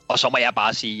 Og så må jeg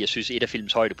bare sige, jeg synes, et af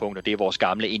filmens højdepunkter, det er vores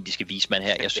gamle indiske vismand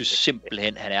her. Jeg synes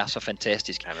simpelthen, han er så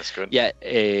fantastisk. Han er skøn. Jeg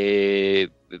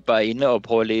var inde og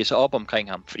prøve at læse op omkring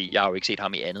ham, fordi jeg har jo ikke set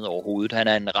ham i andet overhovedet. Han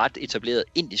er en ret etableret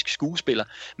indisk skuespiller,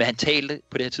 men han talte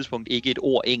på det her tidspunkt ikke et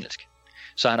ord engelsk.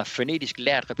 Så han har fonetisk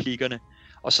lært replikkerne,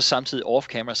 og så samtidig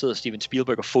off-camera sidder Steven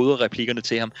Spielberg og fodrer replikkerne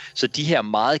til ham. Så de her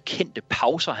meget kendte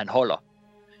pauser, han holder,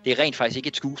 det er rent faktisk ikke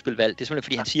et skuespilvalg. Det er simpelthen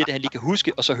fordi, han siger det, han lige kan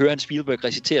huske, og så hører han Spielberg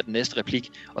recitere den næste replik,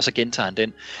 og så gentager han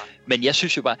den. Men jeg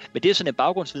synes jo bare, men det er sådan en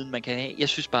baggrundsviden, man kan have. Jeg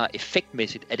synes bare,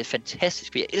 effektmæssigt er det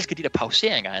fantastisk, for jeg elsker de der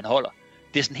pauseringer, han holder.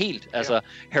 Det er sådan helt, altså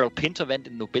Harold Pinter vandt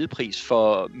en Nobelpris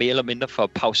for mere eller mindre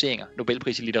for pauseringer.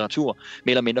 Nobelpris i litteratur,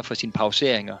 mere eller mindre for sine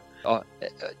pauseringer. Og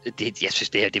jeg synes,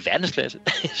 det er verdensklasse.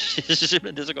 Jeg synes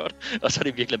simpelthen, det er så godt. Og så er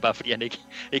det virkelig bare, fordi han ikke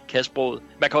kan sproget.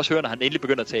 Man kan også høre, når han endelig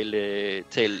begynder at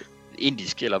tale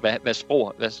indisk, eller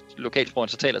hvad lokalsprogen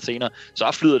så taler senere,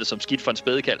 så flyder det som skidt for en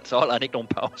spædekald, så holder han ikke nogen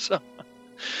pauser.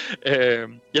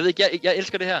 Jeg ved ikke, jeg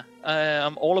elsker det her.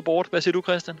 I'm all aboard. Hvad siger du,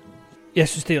 Christian? Jeg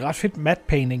synes, det er et ret fedt matte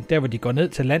painting, der hvor de går ned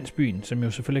til landsbyen, som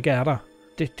jo selvfølgelig ikke er der.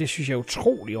 Det synes jeg er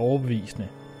utrolig overbevisende.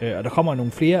 Og der kommer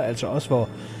nogle flere, altså også hvor,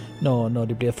 når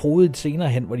det bliver frodigt senere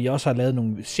hen, hvor de også har lavet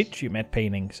nogle sindssyge matte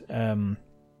paintings.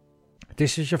 Det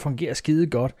synes jeg fungerer skide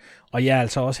godt, og jeg er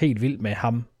altså også helt vild med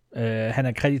ham. Han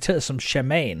er krediteret som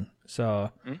shaman, så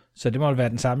det må være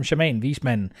den samme shaman,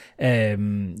 vismanden.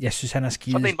 Jeg synes, han er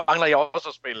skide... Så den mangler jeg også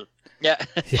at spille. Ja,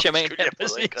 shaman, ja,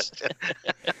 præcis.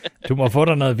 Du må få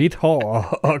dig noget hvidt hår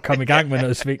og komme i gang med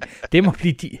noget sving. Det må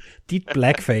blive dit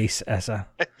blackface, altså.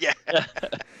 Ja.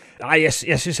 Nej,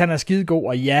 jeg synes, han er skide god,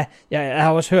 og ja, jeg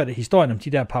har også hørt historien om de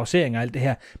der pauseringer og alt det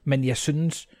her, men jeg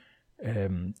synes...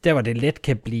 der hvor det let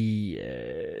kan blive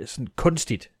sådan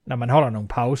kunstigt, når man holder nogle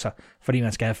pauser, fordi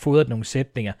man skal have fodret nogle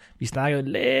sætninger. Vi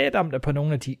snakkede lidt om det på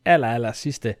nogle af de aller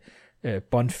sidste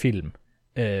Bond-film,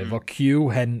 hvor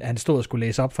Q han stod og skulle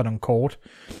læse op for nogle kort,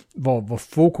 hvor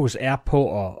fokus er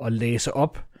på at læse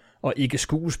op og ikke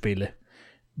skuespille,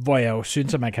 hvor jeg jo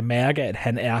synes, at man kan mærke, at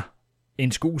han er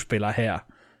en skuespiller her,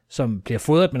 som bliver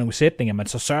fodret med nogle sætninger, men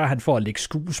så sørger han for at lægge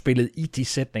skuespillet i de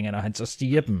sætninger, når han så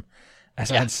stiger dem.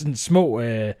 Altså hans sådan små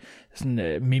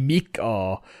mimik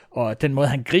og den måde,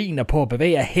 han griner på,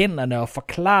 bevæger hænderne og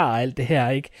forklarer alt det her,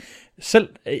 ikke? Selv,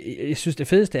 jeg synes, det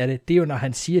fedeste er det er jo, når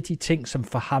han siger de ting, som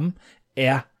for ham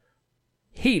er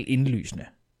helt indlysende.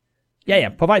 Ja,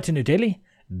 på vej til New Delhi,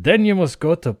 then you must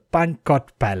go to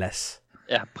Bangkok Palace.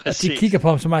 Ja, præcis. Og de kigger på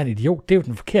ham som en idiot. Det er jo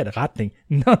den forkerte retning.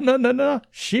 No.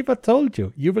 Shiva told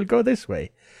you. You will go this way.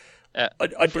 Ja,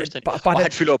 og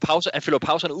han fylder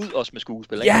pauserne ud også med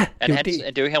skuespil. Ja, det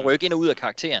er jo ikke, han rykker ind og ud af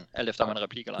karakteren, alt efter man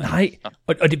replikker. Nej,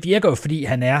 og det virker jo, fordi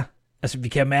han er, altså vi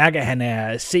kan mærke, at han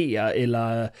er seer,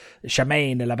 eller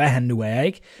shaman, eller hvad han nu er,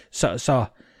 ikke? Så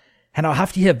han har jo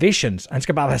haft de her visions, og han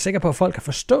skal bare være sikker på, at folk har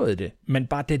forstået det, men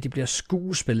bare det, at de bliver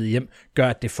skuespillet hjem, gør,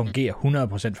 at det fungerer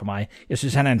 100% for mig. Jeg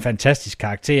synes, han er en fantastisk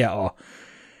karakter,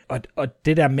 og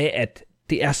det der med, at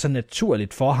det er så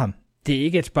naturligt for ham, det er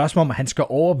ikke et spørgsmål om, at han skal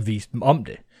overbevise dem om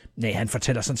det. Nej, han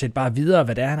fortæller sådan set bare videre,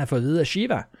 hvad det er, han har fået videre af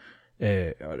Shiva.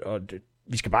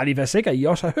 Vi skal bare lige være sikre, at I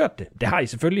også har hørt det. Det har I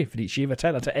selvfølgelig, fordi Shiva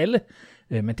taler til alle.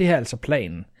 Men det her er altså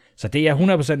planen. Så det er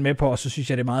jeg 100% med på, og så synes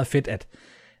jeg, det er meget fedt,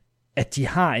 at de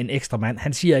har en ekstra mand.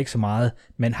 Han siger ikke så meget,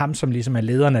 men ham, som ligesom er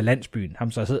lederen af landsbyen,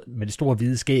 ham så sidder med det store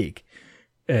hvide skæg,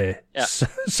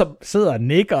 så sidder og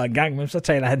nikker en gang, men så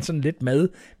taler han sådan lidt med,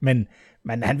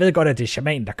 men han ved godt, at det er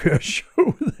shaman, der kører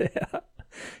showet her.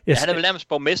 Han er vel nærmest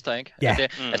borgmester, ikke? Ja.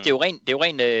 Altså, det er jo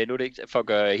rent, nu er det ikke for at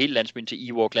gøre hele landsbyen til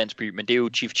Ewok landsby, men det er jo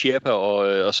Chief Chirpa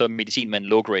og så medicinmanden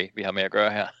Logray, vi har med at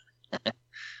gøre her.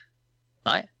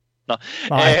 Nej.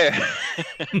 Nå. Nej.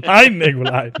 Nej,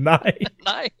 Nikolaj, nej.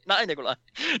 nej, Nikolaj.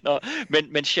 Nå,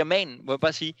 men shamanen, må jeg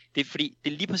bare sige, det er fordi,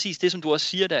 det er lige præcis det, som du også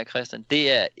siger der, Christian.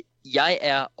 Det er, jeg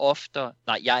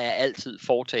er altid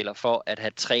fortaler for at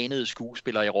have trænede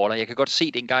skuespillere i roller. Jeg kan godt se,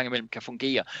 at det en gang imellem kan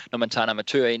fungere, når man tager en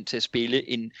amatør ind til at spille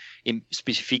en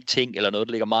specifik ting, eller noget,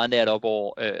 der ligger meget nært op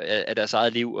over af deres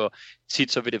eget liv, og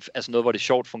tit så vil det, altså noget, hvor det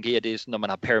sjovt fungerer, det er sådan, når man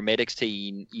har paramedics til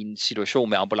i en situation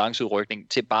med ambulanceudrykning,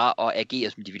 til bare at agere,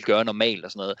 som de vil gøre normalt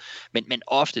og sådan noget. Men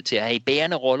ofte til at have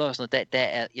bærende roller og sådan noget, der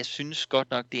er, jeg synes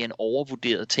godt nok, det er en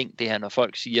overvurderet ting, det her, når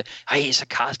folk siger, hey, så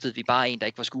castede vi bare en, der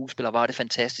ikke var skuespiller, var det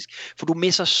fantastisk. For du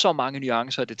misser så mange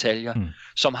nuancer og detaljer.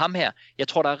 Som ham her, jeg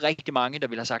tror, der er rigtig mange, der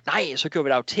vil have sagt, nej, så gjorde vi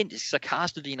det autentisk, så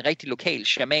castede vi en rigtig lokal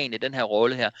shaman i den her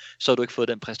rolle her, så har du ikke fået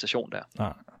den præstation der.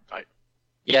 Nej.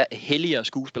 Ja, helliger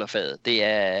skuespillerfaget. Det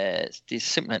er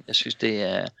simpelthen, jeg synes,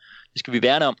 det skal vi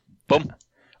værne om. Bum.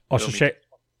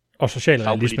 Og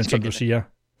socialrealismen, som du siger,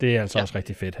 det er altså også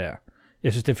rigtig fedt her.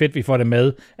 Jeg synes, det er fedt, vi får det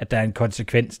med, at der er en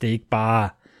konsekvens. Det er ikke bare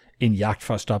en jagt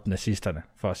for at stoppe nazisterne,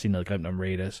 for at sige noget grimt om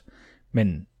Raiders.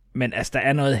 Men altså, der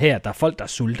er noget her. Der er folk, der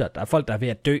sulter. Der er folk, der er ved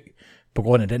at dø på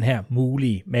grund af den her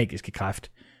mulige magiske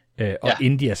kraft.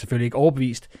 Indy er selvfølgelig ikke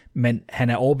overbevist, men han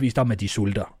er overbevist om, at de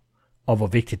sulter, og hvor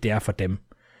vigtigt det er for dem.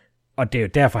 Og det er jo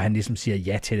derfor, han ligesom siger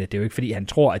ja til det. Det er jo ikke, fordi han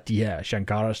tror, at de her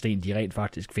Shankara-sten, de rent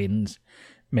faktisk findes.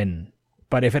 Men,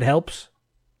 but if it helps,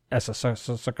 altså,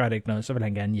 så gør det ikke noget. Så vil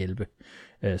han gerne hjælpe.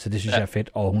 Så det synes jeg er fedt.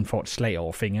 Og hun får et slag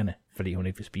over fingrene, fordi hun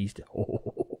ikke vil spise det.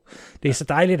 Det er så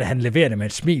dejligt, at han leverer det med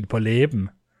et smil på læben.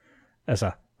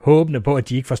 Altså, håbende på, at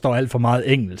de ikke forstår alt for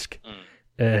meget engelsk.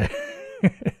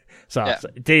 Så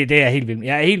det er jeg helt vild med.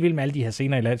 Jeg er helt vild med alle de her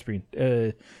scener i landsbyen.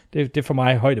 Det er for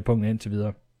mig højdepunktet indtil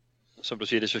videre. Som du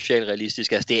siger, det er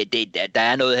socialrealistisk. Altså, der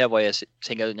er noget her, hvor jeg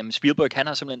tænker, jamen Spielberg, han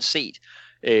har simpelthen set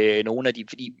nogle af de,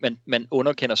 fordi man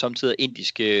underkender samtidig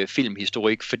indisk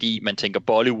filmhistorik, fordi man tænker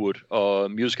Bollywood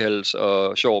og musicals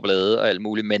og sjovblade og alt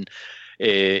muligt, men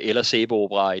eller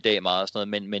sæbeopera i dag meget og sådan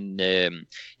noget, men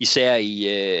især i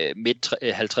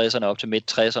midt-50'erne op til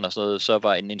midt-60'erne og sådan noget, så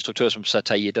var en instruktør som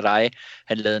Satyajit Ray,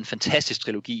 han lavede en fantastisk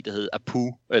trilogi, der hed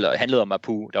Apu, eller handlede om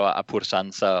Apu, der var Apur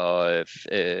Sansa og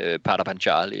Pada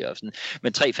Panchali og sådan,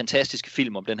 men 3 fantastiske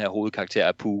film om den her hovedkarakter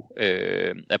Apu.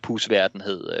 Apus verden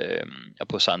hed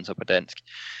Apur Sansa på dansk.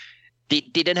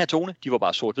 Det er den her tone, de var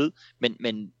bare sort-hvid,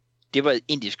 men det var en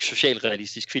indisk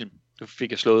socialrealistisk film. Du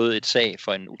fik slået et sag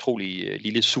for en utrolig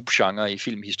lille subgenre i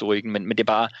filmhistorikken, men det er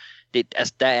bare,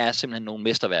 altså, der er simpelthen nogle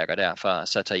mesterværker der fra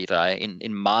Satyajit Ray,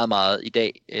 en meget, meget i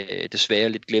dag desværre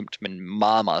lidt glemt, men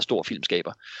meget, meget stor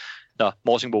filmskaber. Nå,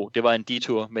 Morsingbo, det var en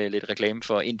detur med lidt reklame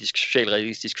for indisk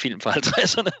socialrealistisk film fra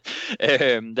 50'erne.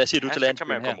 Hvad siger du til Landsbyen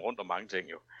her? Kan man komme rundt om mange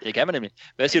ting jo. Det kan man nemlig.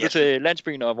 Hvad siger du til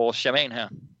Landsbyen og vores shaman her?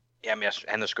 Jamen,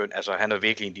 han er skøn. Altså, han er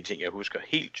virkelig en af de ting, jeg husker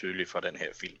helt tydeligt fra den her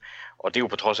film. Og det er jo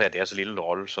på trods af, at det er så lille en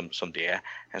rolle, som det er.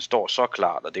 Han står så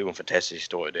klart, og det er jo en fantastisk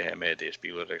historie, det her med, at det er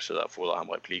Spielberg, der sidder og fodrer ham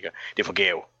replikker. Det fungerer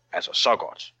jo altså så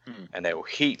godt. Han er jo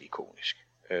helt ikonisk.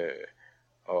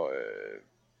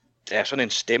 Der er sådan en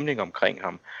stemning omkring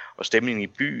ham, og stemningen i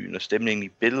byen, og stemningen i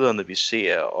billederne, vi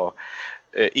ser, og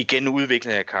igen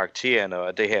udviklingen af karaktererne,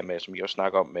 og det her med, som jeg også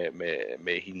snakker om,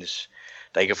 med hendes,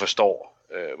 der ikke forstår,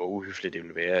 hvor uhyggeligt det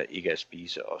vil være ikke at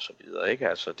spise og så videre, ikke?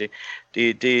 Altså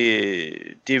det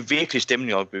er virkelig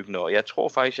stemningsopbyggende, og jeg tror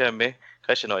faktisk, jeg er med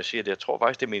Christian, når jeg siger det. Jeg tror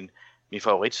faktisk, det er min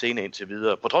favoritscene indtil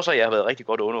videre. På trods af, at jeg har været rigtig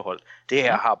godt underholdt. Det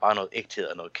her har bare noget ægthed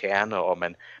og noget kerne, og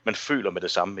man føler med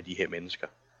det samme med de her mennesker.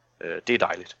 Det er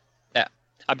dejligt. Ja,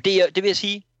 det vil jeg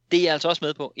sige. Det er jeg altså også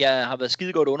med på. Jeg har været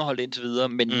skide godt underholdt indtil videre,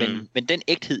 men den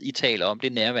ægthed, I taler om,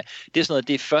 det nærvær, det er sådan noget,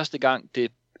 det er første gang,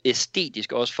 det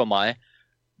æstetisk også for mig,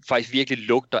 faktisk virkelig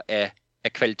lugter af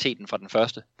kvaliteten fra den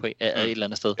første på et eller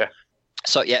andet sted. Ja.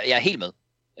 Så jeg er helt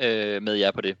med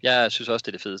jer på det. Jeg synes også, det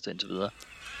er det fedeste indtil videre.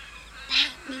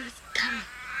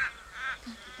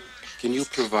 Can you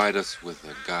provide us with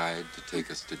a guide to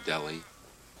take us to Delhi?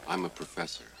 I'm a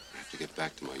professor. I have to get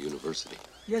back to my university.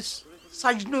 Yes,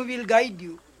 Sajnu will guide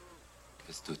you.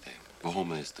 Estute.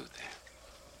 Bahoma estute.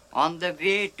 On the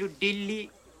way to Delhi,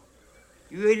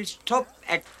 you will stop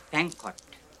at Bangkok.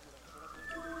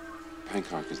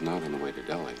 Bangkok is not on the way to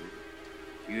Delhi.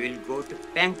 You will go to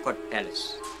Bangkok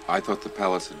Palace. I thought the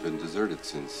palace had been deserted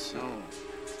since... No.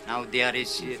 Now there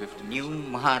is a new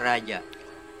Maharaja.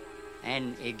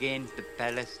 And again the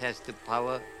palace has the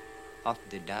power of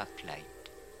the dark light.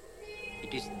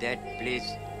 It is that place.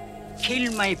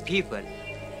 Kill my people.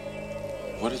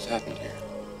 What has happened here?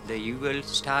 The evil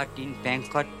start in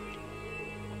Bangkok.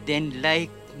 Then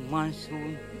like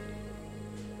monsoon,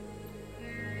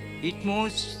 it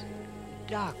moves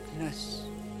darkness.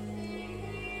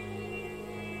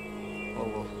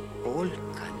 our whole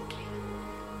country.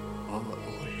 Our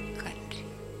whole country.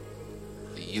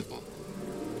 The evil.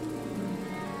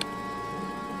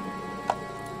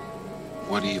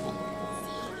 What evil?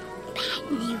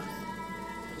 Bad news.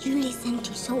 You listen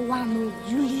to Sowamu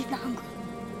Yulilango.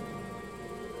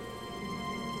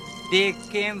 They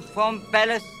came from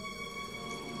palace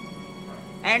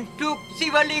and took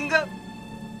Shivalinga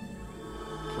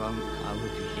from our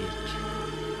village.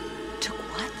 Took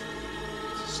what?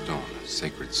 It's a stone, a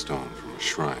sacred stone from a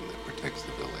shrine that protects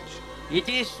the village. It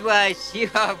is why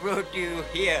Shiva brought you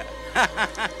here.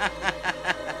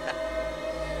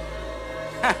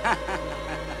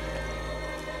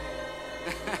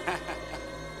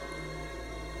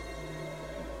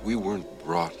 We weren't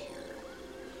brought here.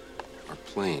 Our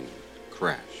plane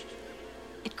crashed.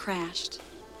 It crashed.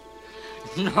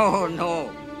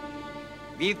 No.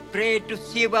 We prayed to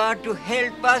Shiva to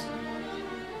help us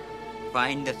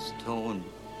find the stone.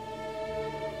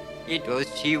 It was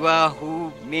Shiva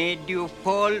who made you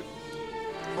fall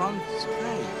from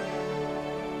sky.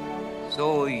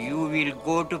 So you will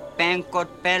go to Pankot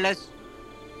Palace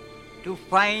to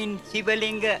find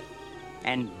Shivalinga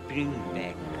and bring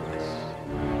back to us.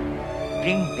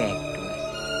 Bring back to us.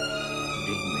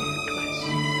 Bring back to us.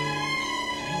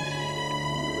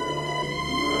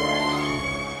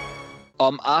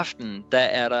 Om aftenen, der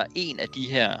er der en af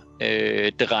de her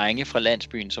drenge fra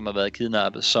landsbyen, som har været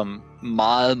kidnappet, som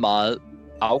meget, meget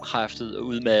afkræftet og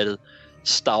udmattet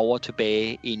staver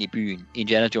tilbage ind i byen.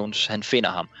 Indiana Jones, han finder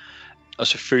ham. Og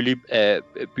selvfølgelig er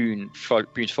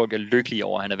byens folk er lykkelige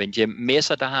over, at han er vendt hjem. Med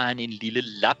sig, der har han en lille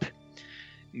lap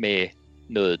med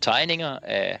noget tegninger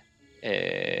af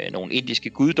nogle indiske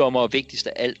guddommer, og vigtigst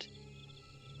af alt,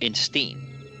 en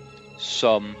sten,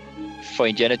 som får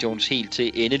Indiana Jones helt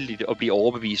til endeligt at blive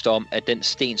overbevist om, at den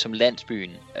sten, som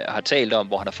landsbyen har talt om,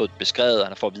 hvor han har fået beskrevet, han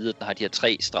har fået at vide, at den har de her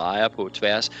 3 streger på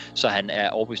tværs, så han er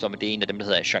overbevist om, at det er en af dem, der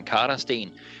hedder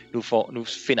Shankara-sten. Nu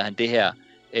finder han det her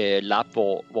lap,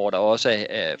 hvor der også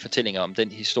er fortællinger om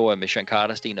den historie med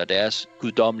Shankara-sten og deres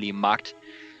guddommelige magt.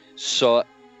 Så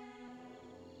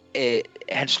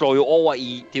han slår jo over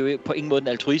i, det er jo på ingen måde den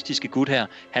altruistiske gud her,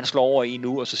 han slår over i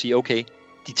nu og så siger, okay,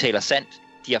 de taler sandt,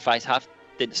 de har faktisk haft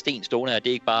den sten stående her, det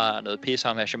er ikke bare noget pis,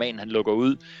 ham her shamanen, han lukker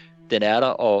ud, den er der,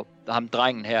 og ham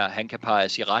drengen her, han kan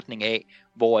peges i retning af,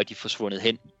 hvor er de forsvundet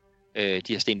hen, de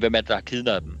her sten, hvem er det, der har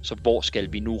kidnappet dem, så hvor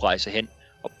skal vi nu rejse hen?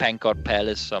 Og Pankot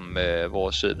Palace, som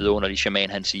vores vidunderlige shaman,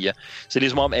 han siger. Så det er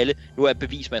ligesom om alle, nu er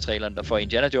bevismaterialerne der for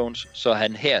Indiana Jones, så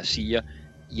han her siger,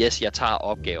 yes, jeg tager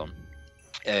opgaven.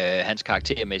 Hans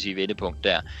karaktermæssige vendepunkt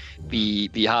der.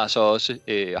 Vi har så også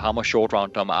ham og Short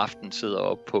Round om aftenen sidder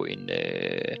oppe på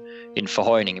en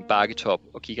forhøjning, en bakketop,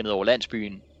 og kigger ned over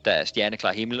landsbyen. Der er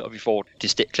stjerneklar himmel, og vi får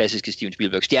det klassiske Steven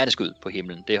Spielberg stjerneskud på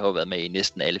himlen. Det har jo været med i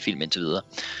næsten alle film indtil videre.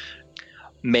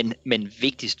 Men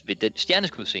vigtigst ved den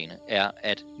stjerneskudscene er,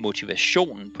 at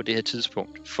motivationen på det her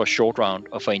tidspunkt for Short Round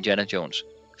og for Indiana Jones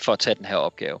for at tage den her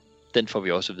opgave, den får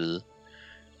vi også at vide.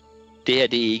 Det her,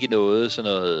 det er ikke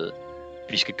noget,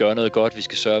 vi skal gøre noget godt, vi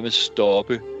skal sørge med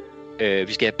stoppe,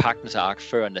 vi skal have pagtens ark,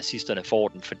 før nazisterne får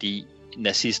den, fordi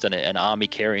nazisterne, an army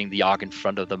carrying the ark in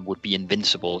front of them would be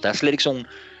invincible. Der er slet ikke sådan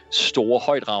store,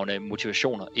 højdragende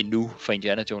motivationer endnu for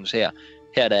Indiana Jones her.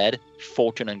 Her der er det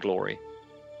fortune and glory.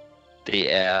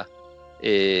 Det er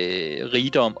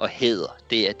rigdom og hæder.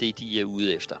 Det er det, de er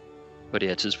ude efter på det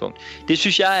her tidspunkt. Det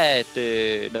synes jeg er, at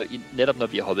netop når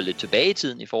vi har hoppet lidt tilbage i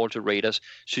tiden i forhold til Raiders,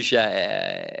 synes jeg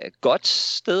er et godt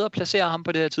sted at placere ham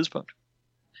på det her tidspunkt.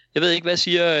 Jeg ved ikke,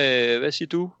 hvad siger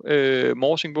du,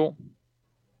 Morsingbo?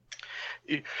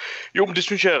 Jo, men det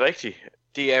synes jeg er rigtigt.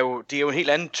 Det er jo en helt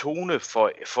anden tone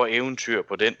for eventyr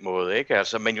på den måde, ikke?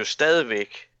 Altså, men jo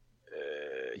stadigvæk,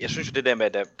 jeg synes jo det der med,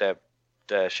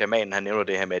 da shamanen han nævner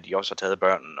det her med, at de også har taget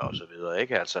børnene og så videre,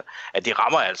 ikke? Altså, at det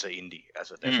rammer altså Indy.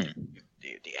 Altså,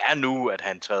 det er nu, at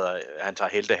han tager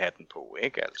heltehatten på,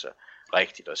 ikke? Altså,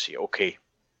 rigtigt og siger, okay,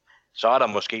 så er der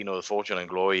måske noget fortune and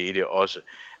glory i det også,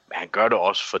 men han gør det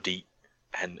også, fordi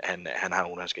han har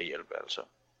nogen, han skal hjælpe, altså.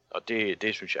 Og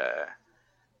det synes jeg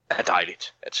er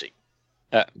dejligt at se.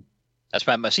 Ja. Altså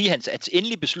man må sige, at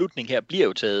endelig beslutning her bliver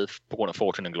jo taget på grund af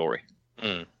fortune and glory.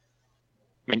 Mm.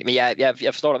 Men jeg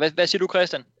forstår dig. Hvad siger du,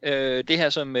 Christian? Det her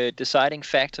som deciding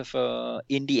factor for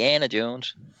Indiana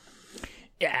Jones?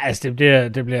 Ja, altså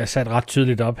det bliver sat ret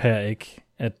tydeligt op her, ikke?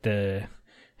 At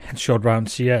Short Round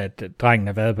siger, at drengen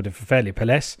har været på det forfærdelige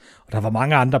palads, og der var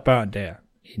mange andre børn der.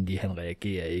 Indy, han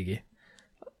reagerer ikke.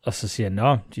 Og så siger han,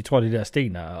 nå, de tror, de der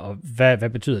stener, og hvad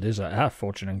betyder det så?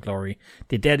 Fortune and glory.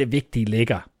 Det er der, det vigtige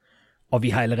ligger. Og vi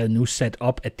har allerede nu sat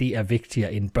op, at det er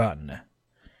vigtigere end børnene.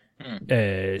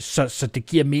 Så det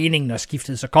giver mening, når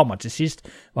skiftet så kommer til sidst,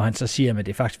 hvor han så siger, at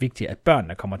det er faktisk vigtigt, at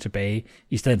børnene kommer tilbage,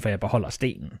 i stedet for at jeg beholder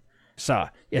stenen. Så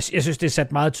jeg synes, det er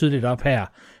sat meget tydeligt op her,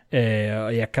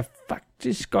 og jeg kan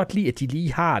faktisk godt lide, at de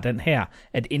lige har den her,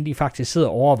 at Indy faktisk sidder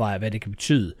og overvejer, hvad det kan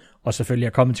betyde, og selvfølgelig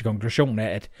er kommet til konklusionen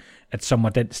af, at så må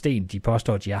den sten, de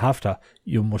påstår, de har haft her,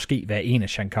 jo måske være en af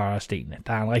Shankara-stenene.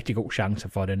 Der er en rigtig god chance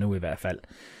for det nu i hvert fald.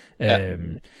 Ja.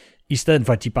 I stedet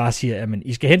for, at de bare siger, at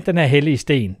I skal hente den her hellige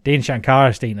sten, det er en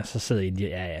Shankara-sten, og så sidder Indy,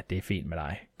 ja, det er fint med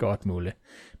dig, godt muligt.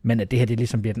 Men at det her, det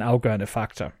ligesom bliver den afgørende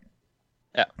faktor.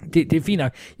 Ja. Det er fint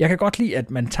nok. Jeg kan godt lide,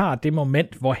 at man tager det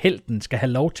moment, hvor helten skal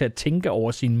have lov til at tænke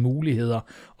over sine muligheder,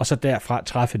 og så derfra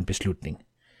træffe en beslutning.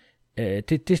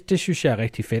 Det synes jeg er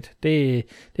rigtig fedt. Det er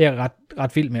jeg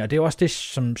ret vild med, og det er også det,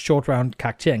 som Short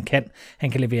Round-karakteren kan.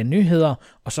 Han kan levere nyheder,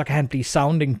 og så kan han blive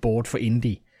sounding board for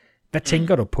Indy. Hvad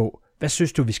tænker du på? Hvad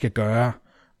synes du, vi skal gøre?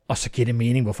 Og så giver det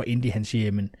mening, hvorfor Indy han siger,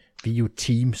 jamen, vi er jo et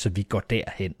team, så vi går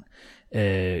derhen.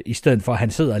 I stedet for, at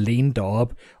han sidder alene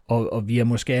deroppe, og vi er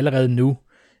måske allerede nu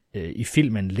i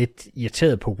filmen lidt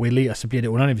irriteret på Willy, og så bliver det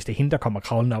underligt, hvis det er hende, der kommer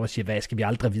kravlende op og siger, hvad skal vi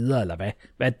aldrig videre, eller hvad?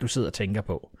 Hvad er det, du sidder og tænker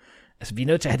på? Altså, vi er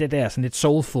nødt til at have det der sådan et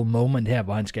soulful moment her,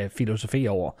 hvor han skal filosofere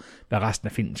over, hvad resten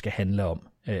af filmen skal handle om.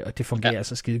 Og det fungerer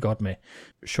så skide godt med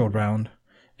Short Round.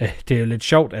 Det er jo lidt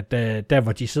sjovt, at der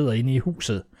hvor de sidder inde i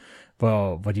huset,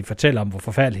 hvor de fortæller om, hvor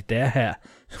forfærdeligt det er her,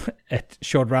 at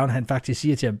Short Round, han faktisk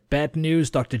siger til ham, bad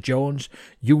news, Dr. Jones,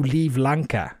 you leave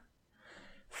Lanka.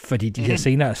 Fordi de her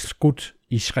scener er skudt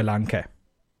i Sri Lanka.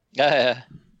 Ja,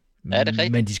 det er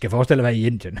rigtigt. Men de skal forestille at være i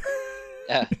Indien.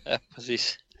 ja,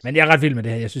 præcis. Men jeg er ret vild med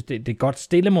det her. Jeg synes, det er et godt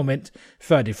stille moment,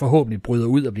 før det forhåbentlig bryder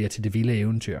ud og bliver til det vilde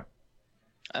eventyr.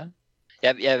 Ja.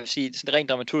 Jeg vil sige, sådan rent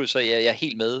dramaturgisk, så jeg er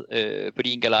helt med på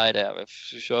din galej der. Jeg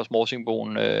synes også,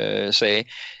 Morsingbogen sagde,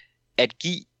 at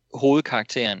give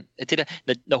hovedkarakteren, det der,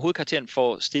 når hovedkarakteren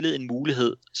får stillet en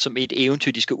mulighed, som et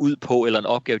eventyr, de skal ud på, eller en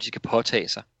opgave, de skal påtage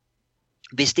sig.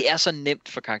 Hvis det er så nemt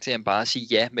for karakteren bare at sige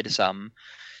ja med det samme,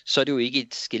 så er det jo ikke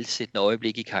et skelsættende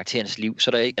øjeblik i karakterens liv.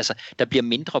 Så der bliver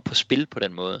mindre på spil på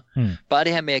den måde. Bare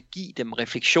det her med at give dem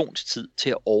refleksionstid til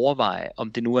at overveje,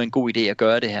 om det nu er en god idé at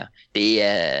gøre det her, det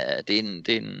er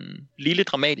en lille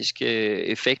dramatisk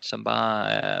effekt, som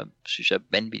bare er, synes jeg,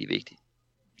 vanvittigt vigtig.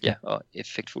 Ja, og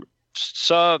effektfuld.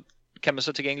 Så kan man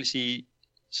så til gengæld sige,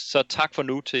 så tak for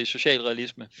nu til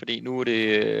socialrealisme, fordi nu er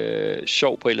det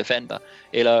sjov på elefanter,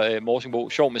 eller Morsingbo,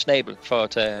 sjov med snabel, for at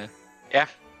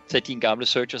tage din gamle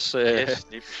Searchers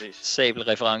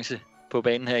sabelreference på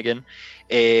banen her igen.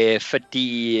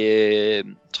 Fordi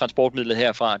transportmidlet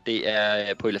herfra, det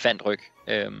er på elefantryg.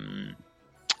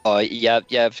 Og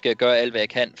jeg skal gøre alt, hvad jeg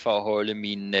kan for at holde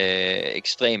min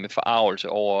ekstreme forarvelse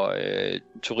over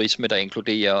turisme, der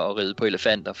inkluderer at ride på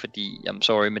elefanter, fordi, I'm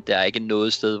sorry, men der er ikke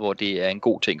noget sted, hvor det er en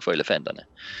god ting for elefanterne.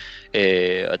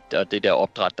 Og det der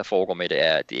opdræt, der foregår med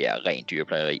det, er rent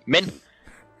dyrplageri. Men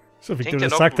så fik du da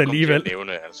sagt alligevel.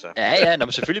 Altså. Ja,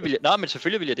 men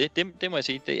selvfølgelig vil jeg det. Det må jeg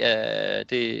sige.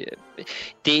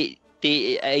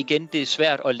 Det er igen, det er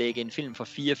svært at lægge en film fra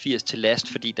 84 til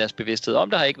last, fordi deres bevidsthed om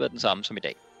det har ikke været den samme som i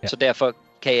dag. Ja. Så derfor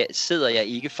sidder jeg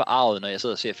ikke forarvet, når jeg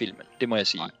sidder og ser filmen. Det må jeg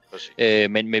sige.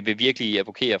 Men vil virkelig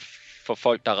advokere for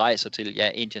folk, der rejser til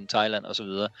Indien, Thailand osv.,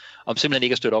 om simpelthen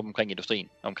ikke at støtte op omkring industrien,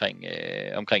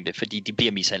 omkring det, fordi de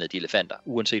bliver mishandlet, de elefanter,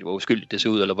 uanset hvor uskyldigt det ser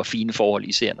ud, eller hvor fine forhold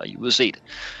I ser, når I er ude at se det.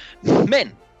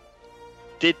 Men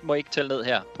det må ikke tælle ned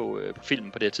her på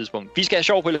filmen på det her tidspunkt. Vi skal have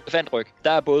sjov på elefantryg.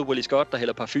 Der er både Willie Scott, der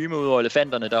hælder parfume ud over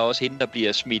elefanterne, der er også hende, der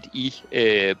bliver smidt i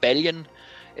baljen.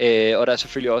 Og der er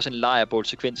selvfølgelig også en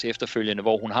lejrbålsekvens efterfølgende,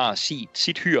 hvor hun har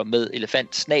sit hyr med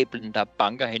elefantsnablen, der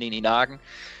banker hende ind i nakken.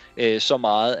 Så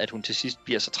meget, at hun til sidst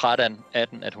bliver så træt af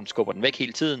den, at hun skubber den væk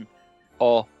hele tiden.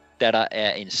 Og da der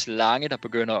er en slange, der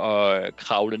begynder at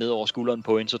kravle ned over skulderen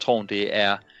på hende, så tror hun, det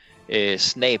er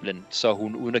snablen, så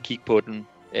hun uden at kigge på den,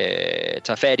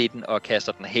 tager fat i den og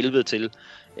kaster den helvede til.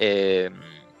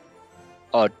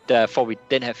 Og der får vi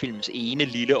den her films ene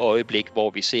lille øjeblik, hvor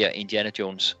vi ser Indiana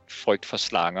Jones frygt for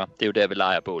slanger. Det er jo der ved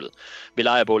lejrbålet. Ved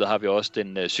lejrbålet har vi også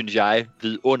den, synes jeg,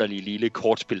 vidunderlige lille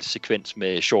kortspilssekvens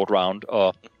med Short Round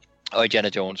og Indiana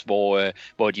Jones,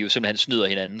 hvor de jo simpelthen snyder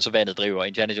hinanden, så vandet driver.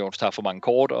 Indiana Jones tager for mange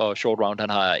kort, og Short Round han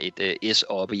har et S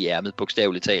oppe i ærmet,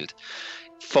 bogstaveligt talt.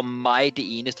 For mig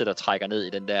det eneste, der trækker ned i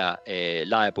den der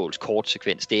lejrbåls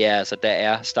kortsekvens, det er altså, der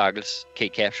er stakkels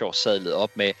Kate Capshaw sadlet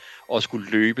op med at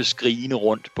skulle løbe skrigende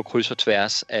rundt på kryds og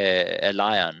tværs af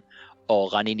lejren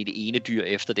og rende ind i det ene dyr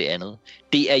efter det andet.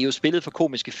 Det er jo spillet for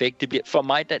komisk effekt. Det bliver for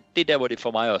mig, det er der, hvor det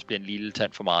for mig også bliver en lille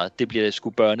tand for meget. Det bliver sgu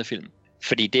børnefilm.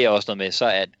 Fordi det er også noget med,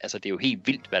 så at altså, det er jo helt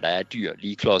vildt, hvad der er dyr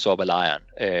lige klods op af lejren.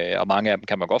 Og mange af dem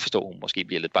kan man godt forstå, hun måske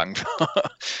bliver lidt bange for.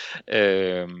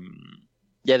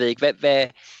 Jeg ved ikke, hvad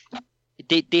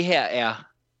det her er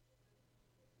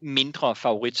mindre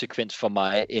favoritsekvens for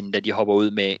mig, end da de hopper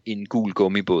ud med en gul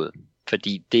gummibåd.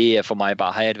 Fordi det er for mig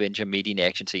bare high adventure midt i en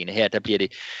actionscene. Her,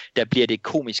 der bliver det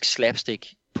komisk slapstick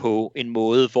på en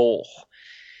måde, hvor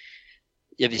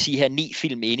jeg vil sige her 9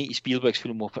 film inde i Spielbergs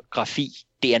filmografi,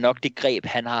 det er nok det greb,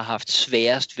 han har haft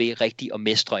sværest ved rigtig at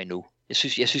mestre endnu. Jeg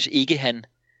synes ikke, han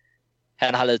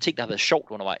har lavet ting, der har været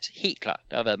sjovt undervejs. Helt klart.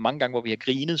 Der har været mange gange, hvor vi har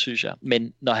grinet, synes jeg.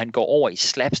 Men når han går over i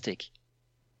slapstick,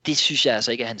 det synes jeg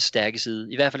altså ikke er hans stærke side.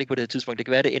 I hvert fald ikke på det her tidspunkt. Det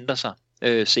kan være, at det ændrer sig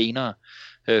senere.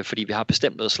 Fordi vi har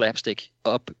bestemt noget slapstick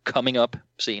coming up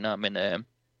senere. Men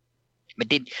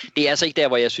det er altså ikke der,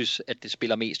 hvor jeg synes, at det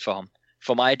spiller mest for ham.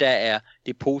 For mig, der er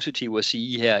det positive at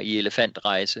sige her i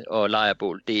Elefantrejse og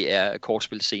Lejrbål, det er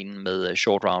kortspilscenen med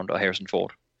Short Round og Harrison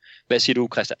Ford. Hvad siger du,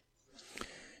 Christian?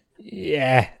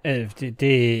 Ja,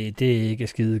 det er ikke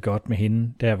skide godt med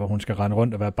hende, der hvor hun skal rende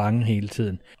rundt og være bange hele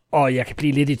tiden. Og jeg kan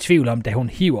blive lidt i tvivl om, da hun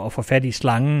hiver og får fat i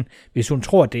slangen. Hvis hun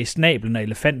tror, det er snablen af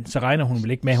elefanten, så regner hun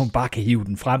vel ikke med, at hun bare kan hive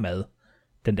den fremad,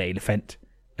 den der elefant.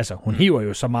 Altså, hun hiver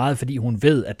jo så meget, fordi hun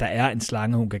ved, at der er en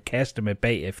slange, hun kan kaste med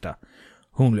bagefter.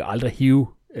 Hun vil aldrig hive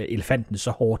elefanten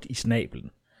så hårdt i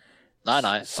snablen.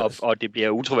 Nej, og det bliver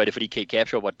utroværdigt, fordi Kate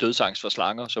Capshaw var dødsangst for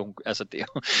slanger, så hun, altså det er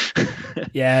jo...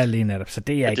 Ja, lige netop, så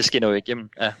det er ikke... Det skinner jo ikke igennem,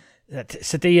 ja.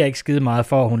 Så det er ikke skide meget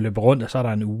for, at hun løber rundt, og så er der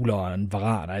en ule og en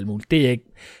varan og alt muligt. Det er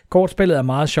ikke... Kortspillet er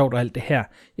meget sjovt og alt det her.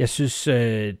 Jeg synes,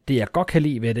 det jeg godt kan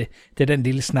lide ved det, det er den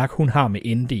lille snak, hun har med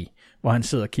Indy, hvor han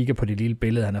sidder og kigger på det lille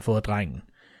billede, han har fået af drengen.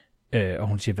 Og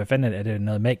hun siger, hvad fanden er det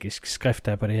noget magisk skrift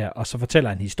der på det her? Og så fortæller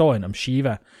han historien om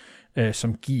Shiva,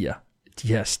 som giver de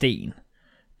her sten.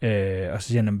 Og så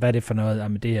siger han, hvad er det for noget?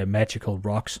 Jamen, det er magical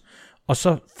rocks. Og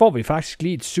så får vi faktisk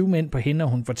lige et zoom ind på hende,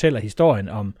 og hun fortæller historien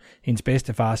om hendes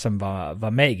bedstefar, som var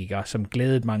magiker, som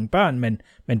glædede mange børn,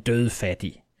 men døde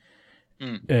fattig.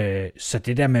 Så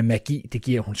det der med magi, det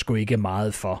giver hun sgu ikke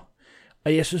meget for.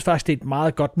 Og jeg synes faktisk, det er et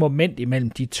meget godt moment imellem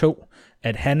de to,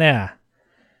 at han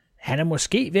er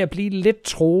måske ved at blive lidt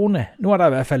troende. Nu er der i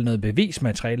hvert fald noget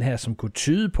bevismateriale her, som kunne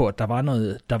tyde på, at der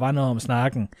var noget om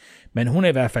snakken. Men hun er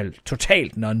i hvert fald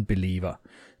totalt non-believer.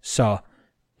 Så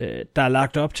der er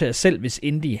lagt op til, at selv hvis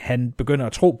Indy han begynder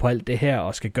at tro på alt det her,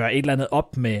 og skal gøre et eller andet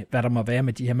op med, hvad der må være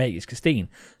med de her magiske sten,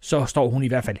 så står hun i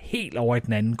hvert fald helt over i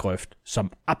den anden grøft,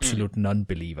 som absolut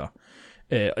non-believer.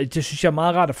 Og det synes jeg er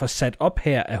meget rart at få sat op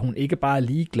her, at hun ikke bare er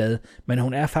ligeglad, men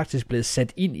hun er faktisk blevet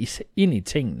sat ind i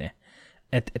tingene.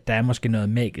 At der er måske noget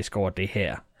magisk over det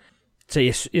her. Så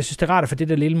jeg synes, det er rart at få det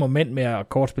der lille moment med at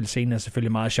kortspille scenen er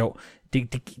selvfølgelig meget sjov.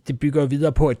 Det bygger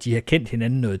videre på, at de har kendt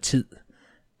hinanden noget tid.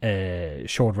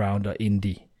 Short Round og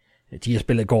Indy. De har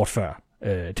spillet kort før.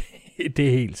 Det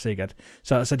er helt sikkert.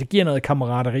 Så det giver noget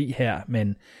kammerateri her,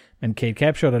 men Kate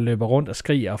Capshaw, der løber rundt og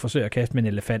skriger og forsøger at kaste med en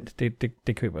elefant,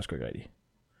 det køber jeg sgu ikke rigtigt.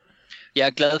 Jeg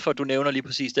er glad for, at du nævner lige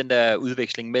præcis den der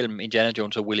udveksling mellem Indiana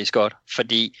Jones og Willie Scott,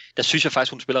 fordi der synes jeg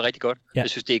faktisk, hun spiller rigtig godt. Ja. Jeg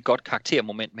synes, det er et godt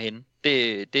karaktermoment med hende.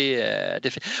 Det er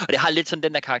fedt. Og det har lidt sådan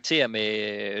den der karakter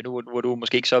med, nu hvor du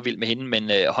måske ikke så vild med hende, men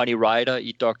Honey Ryder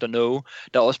i Dr. No,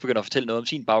 der også begynder at fortælle noget om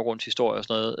sin baggrundshistorie og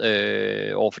sådan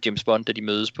noget, over for James Bond, da de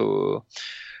mødes på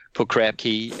Crab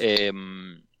Key.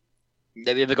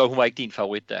 Jeg ved godt, hun var ikke din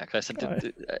favorit der, Christian.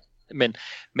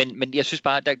 Men jeg synes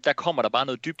bare, der kommer der bare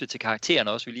noget dybde til karakteren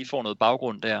også. Vi lige får noget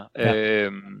baggrund der. Ja.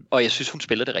 Og jeg synes, hun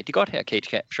spiller det rigtig godt her, Kate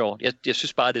Capshaw. Jeg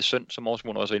synes bare, det er synd, som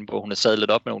Årsmund også var inde på. Hun er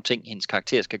sadlet op med nogle ting, hendes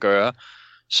karakter skal gøre,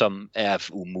 som er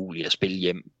umuligt at spille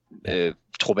hjem.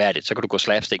 Troværdigt. Så kan du gå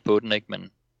slapstick på den, ikke? Men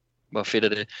hvor fedt er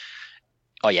det?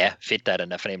 Og ja, fedt der er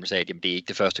den der fornemmelse af, at jamen, det er ikke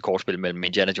det første kortspil mellem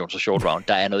Indiana Jones og Short Round.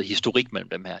 Der er noget historik mellem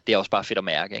dem her. Det er også bare fedt at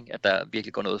mærke, ikke? At der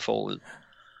virkelig går noget forud.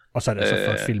 Og så er det så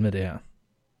flot filmet det her.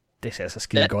 Det ser så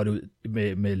skide godt ud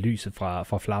med lyset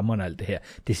fra flammerne og alt det her.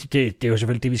 Det er jo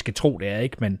selvfølgelig det, vi skal tro, det er,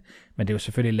 ikke? Men det er jo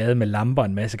selvfølgelig lavet med lamper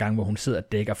en masse gange, hvor hun sidder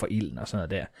og dækker for ilden og sådan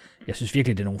noget der. Jeg synes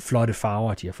virkelig, det er nogle flotte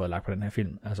farver, de har fået lagt på den her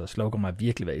film. Altså, Slocum har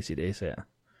virkelig været i sit ace her.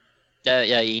 Jeg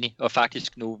er enig. Og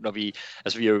faktisk nu, når vi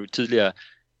har jo tidligere,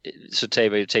 så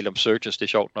talt om Searchers, det er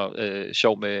sjovt,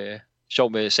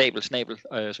 sjov med sabelsnabel,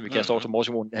 som vi kaster over til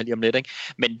Morsimon lige om lidt, ikke?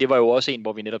 Men det var jo også en,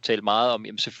 hvor vi netop talte meget om,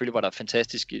 jamen selvfølgelig var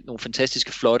der nogle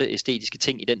fantastiske, flotte, æstetiske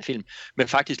ting i den film, men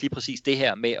faktisk lige præcis det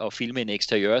her med at filme en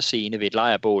eksteriørscene ved et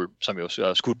lejrbål, som jo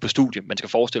er skudt på studie, man skal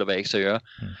forestille at være eksteriør.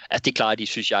 Altså det klarer de,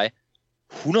 synes jeg,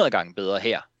 100 gange bedre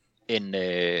her, end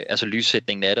altså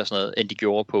lyssætningen af det og sådan noget, end de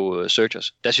gjorde på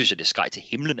Searchers. Der synes jeg, det skreg til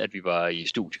himlen, at vi var i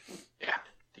studie. Ja,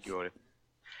 det gjorde det.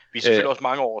 Vi er selvfølgelig også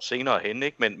mange år senere hen,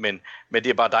 ikke? Men det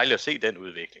er bare dejligt at se den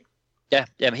udvikling. Ja,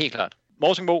 jamen helt klart.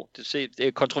 Morsingbo, det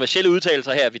er kontroversielle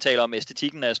udtalelser her. Vi taler om,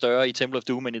 æstetikken er større i Temple of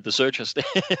Doom end i The Searchers. Det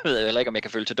ved jeg heller ikke, om jeg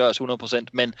kan følge til dørs 100%.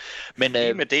 Men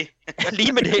lige med det.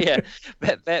 Lige med det, ja.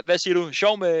 Hvad siger du?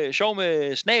 Sjov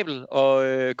med snabel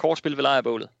og kortspil ved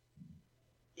lejrebålet?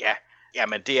 Ja,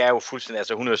 men det er jo fuldstændig,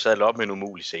 altså hun er jo sadlet op med en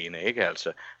umulig scene, ikke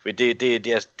altså? For det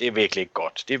er virkelig ikke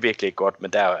godt. Det er virkelig ikke godt,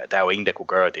 men der er jo ingen, der kunne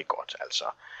gøre det godt, altså.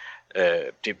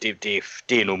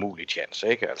 Det er en umulig chance,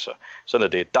 ikke altså? Sådan er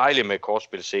det dejligt med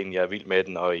kortspilscenen, jeg er vild med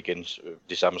den, og igen,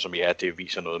 det samme som jeg er, det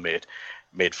viser noget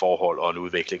med et forhold og en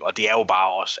udvikling. Og det er jo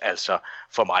bare også, altså,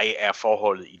 for mig er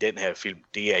forholdet i den her film,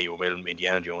 det er jo mellem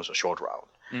Indiana Jones og Short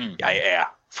Round. Jeg er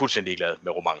fuldstændig glad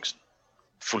med romancen.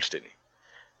 Fuldstændig.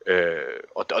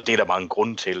 Og det er der mange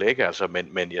grunde til, ikke? Altså,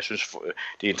 men jeg synes,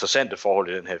 det interessante forhold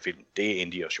i den her film, det er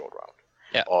Indy og Short Round.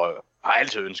 Ja. Og har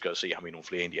altid ønsket at se ham i nogle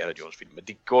flere Indiana Jones film, men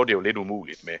det går det jo lidt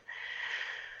umuligt med,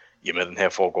 jamen den her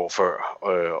foregår før,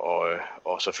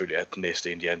 og selvfølgelig at den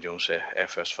næste Indiana Jones er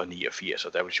først fra 89,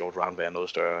 og der vil Short Round være noget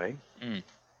større, ikke?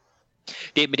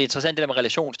 Men det er interessant det der med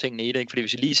relationstingene i det, ikke? Fordi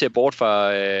hvis vi lige ser bort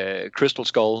fra Crystal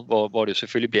Skull, hvor det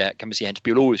selvfølgelig bliver, kan man sige, hans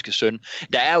biologiske søn.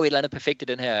 Der er jo et eller andet perfekt i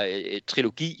den her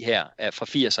trilogi her fra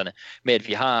 80'erne, med at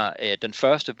vi har den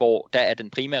første, hvor der er den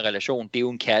primære relation, det er jo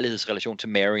en kærlighedsrelation til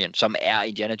Marion, som er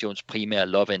Indiana Jones primære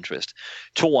love interest.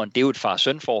 Toren, det er jo et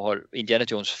far-søn-forhold, Indiana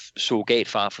Jones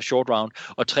surrogatfar for Short Round,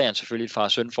 og treeren selvfølgelig et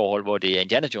far-søn-forhold, hvor det er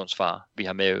Indiana Jones far, vi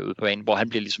har med ude på banen, hvor han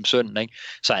bliver ligesom sønnen, ikke?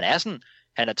 Så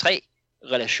han er 3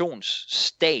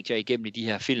 relationsstadier igennem i de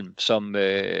her film, som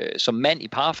mand i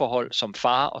parforhold, som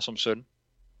far og som søn.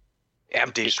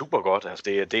 Jamen, det er super godt. Altså,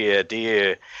 det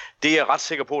er jeg ret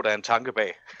sikker på, der er en tanke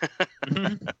bag.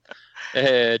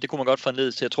 Det kunne man godt få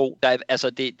ned til at tro. Der er, altså,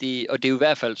 og det er jo i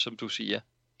hvert fald, som du siger,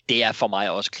 det er for mig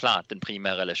også klart den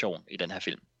primære relation i den her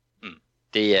film.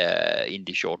 Det er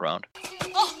Indy Short Round.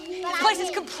 The place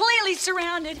is completely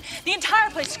surrounded. The entire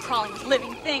place is crawling with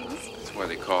living things. That's why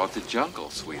they call it the jungle,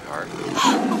 sweetheart.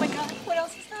 Oh my God, what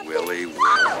else is that? Willie.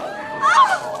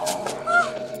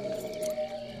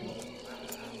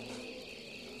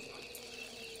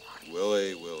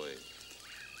 Willie.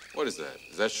 What is that?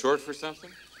 Is that short for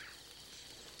something?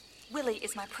 Willie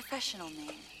is my professional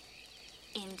name.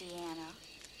 Indiana.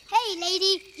 Hey,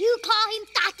 lady, you call him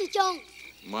Dr. Jones.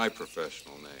 My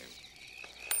professional name.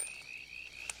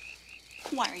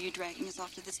 Why are you dragging us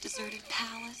off to this deserted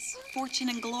palace? Fortune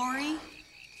and glory?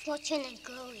 Fortune and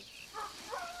glory.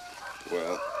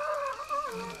 Well,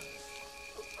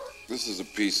 this is a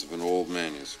piece of an old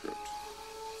manuscript.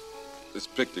 This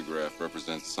pictograph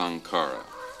represents Sankara,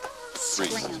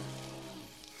 priest.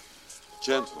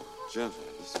 Gentle.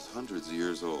 This is hundreds of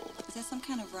years old. Is that some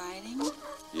kind of writing?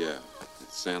 Yeah,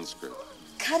 it's Sanskrit.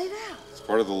 Cut it out. It's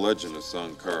part of the legend of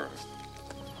Sankara.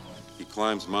 He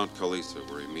climbs Mount Kalisa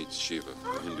where he meets Shiva,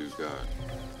 the Hindu god.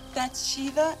 That's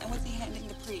Shiva, and what's he handing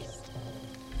the priest?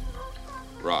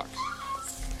 Rocks.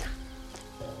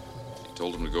 He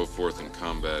told him to go forth and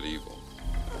combat evil.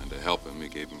 And to help him, he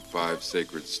gave him 5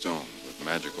 sacred stones with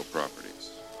magical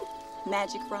properties.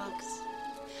 Magic rocks.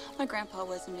 My grandpa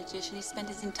was a magician. He spent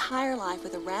his entire life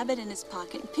with a rabbit in his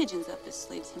pocket and pigeons up his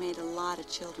sleeves. He made a lot of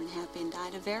children happy and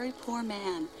died a very poor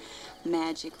man.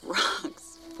 Magic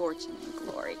rocks, fortune and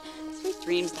glory. Sweet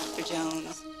dreams, Dr.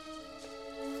 Jones.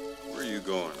 Where are you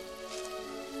going?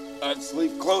 I'd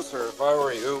sleep closer if I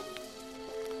were you.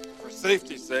 For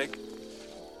safety's sake.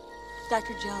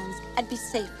 Dr. Jones, I'd be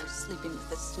safer sleeping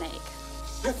with a snake.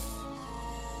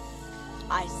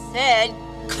 I said,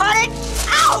 cut it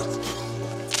out!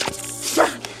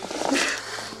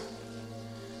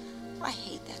 I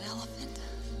hate that elephant.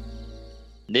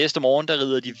 Næste morgen, der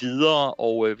rider de videre,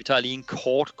 og vi tager lige en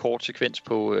kort sekvens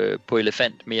på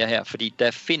elefant mere her, fordi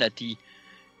der finder de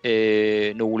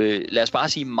nogle, lad os bare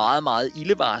sige, meget, meget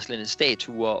ildevarslende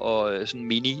statuer og sådan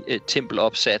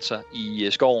mini-tempelopsatser i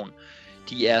skoven.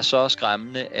 De er så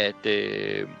skræmmende, at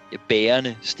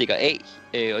bærerne stikker af,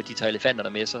 og de tager elefanterne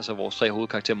med sig, så vores 3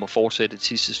 hovedkarakterer må fortsætte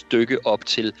til sidste stykke op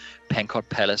til Pankot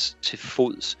Palace til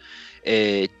fods.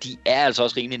 De er altså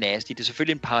også rimelig nasty. Det er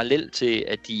selvfølgelig en parallel til,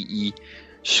 at de i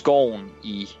skoven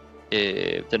i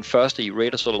den første i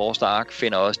Raiders of the Lost Ark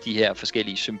finder også de her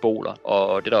forskellige symboler,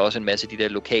 og det er der også en masse af de der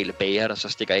lokale bager, der så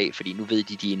stikker af, fordi nu ved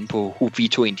de er inde på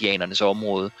Huvito-indianernes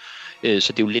område.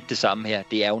 Så det er jo lidt det samme her.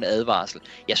 Det er jo en advarsel.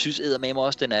 Jeg synes eddermame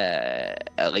også, den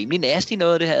er rimelig nasty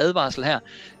noget af det her advarsel her,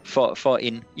 for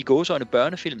en i gåseøjne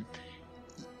børnefilm.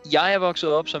 Jeg er vokset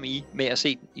op som I med at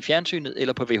se den i fjernsynet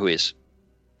eller på VHS.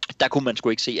 Der kunne man sgu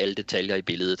ikke se alle detaljer i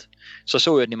billedet.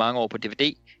 Så jeg den i mange år på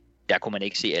DVD. Der kunne man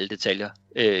ikke se alle detaljer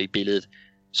i billedet.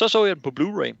 Så jeg den på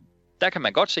Blu-ray. der kan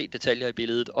man godt se detaljer i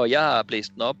billedet, og jeg har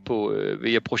blæst den op på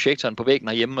via projektoren på væggen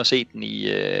herhjemme og set den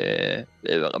i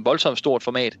voldsomt stort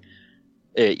format.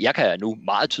 Jeg kan nu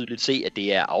meget tydeligt se, at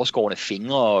det er afskårne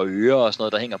fingre og ører og sådan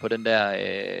noget, der hænger på den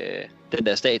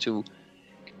der statue.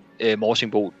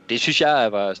 Morsingbo. Det synes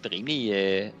jeg var sådan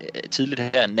rimelig tidligt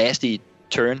her nasty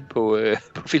turn på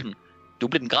filmen. Du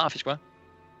blev den grafisk, hva'?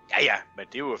 Ja, men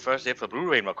det er jo først efter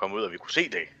Blu-ray var kommet ud, og vi kunne se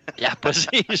det. Ja,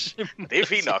 præcis. Det er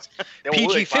fint nok.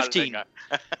 PG-15.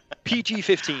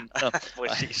 PG-15.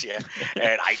 Præcis, ja.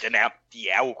 Nej, de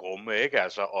er jo grumme, ikke?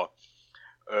 Altså, og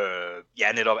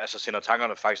ja, netop, altså sender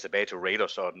tankerne faktisk tilbage til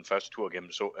Raiders og den første tur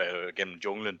gennem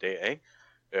junglen der, ikke?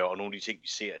 Og nogle af de ting, vi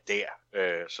ser der.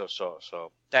 Så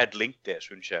der er et link der,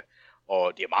 synes jeg.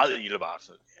 Og det er meget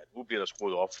ildevarslet. Ja, nu bliver der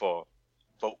skruet op for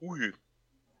uhygge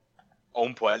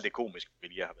oven på alt det komiske, vi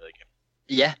lige har været igennem.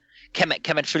 Ja,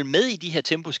 kan man følge med i de her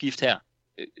temposkift her?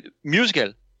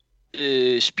 Musical,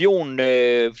 spion,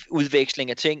 udveksling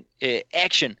af ting,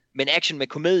 action, men action med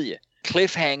komedie,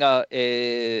 cliffhanger,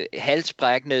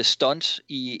 halsbrækkende stunts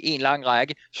i en lang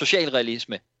række,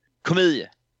 socialrealisme, komedie,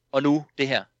 og nu det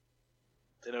her.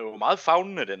 Den er jo meget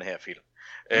favnende, den her film.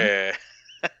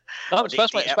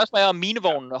 Spørgsmålet er om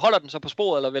minevognen, holder den så på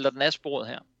sporet, eller vælter den af sporet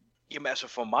her? Jamen altså,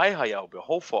 for mig har jeg jo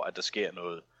behov for, at der sker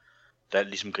noget, der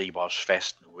ligesom griber os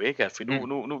fast nu, ikke? For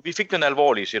nu vi fik den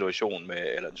alvorlige situation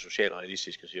eller den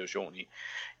socialrealistiske situation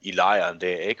i lejren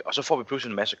der, ikke? Og så får vi pludselig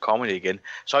en masse comedy igen.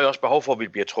 Så har jeg også behov for, at vi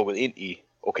bliver trukket ind i,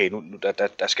 okay, nu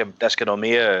der skal noget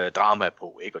mere drama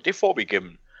på, ikke? Og det får vi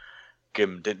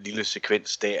gennem den lille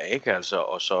sekvens der, ikke? Altså,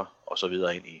 og så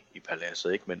videre ind i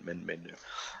paladset, ikke?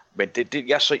 Men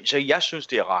jeg synes,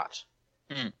 det er rart,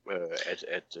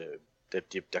 at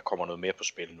der kommer noget mere på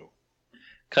spil nu.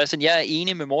 Christian, jeg er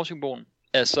enig med Morsingboen.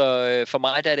 Altså, for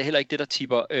mig der er det heller ikke det, der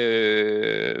tipper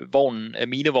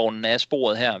minevognen af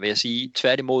sporet her, vil jeg sige.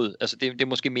 Tværtimod, altså det er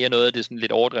måske mere noget af det sådan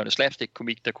lidt overdrevne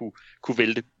slapstick-komik, der kunne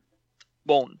vælte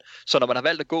vognen. Så når man har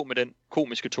valgt at gå med den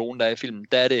komiske tone, der er i filmen,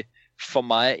 der er det for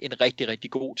mig en rigtig,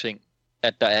 rigtig god ting,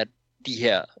 at der er de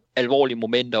her alvorlige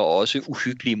momenter og også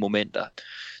uhyggelige momenter.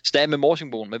 Så der er med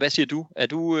Morsingboen. Men hvad siger du? Er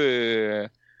du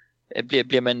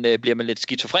bliver man lidt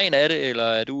skizofren af det, eller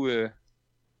er du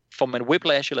får man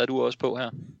whiplash, eller er du også på her?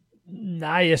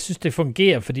 Nej, jeg synes det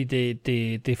fungerer, fordi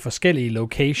det er forskellige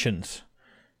locations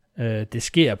det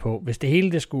sker på. Hvis det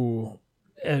hele det skulle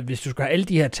hvis du skulle have alle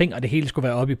de her ting, og det hele skulle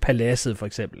være oppe i paladset for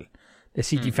eksempel. Lad os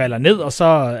sige, de falder ned, og så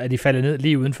er de faldet ned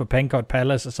lige uden for Pankot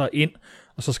Palace, og så ind,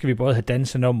 og så skal vi både have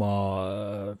dansenummer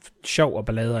og sjov og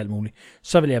ballade og alt muligt.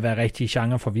 Så vil jeg være rigtig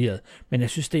genreforvirret. Men jeg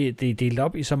synes, det er delt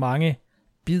op i så mange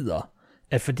bidder,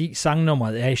 at fordi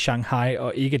sangnummeret er i Shanghai,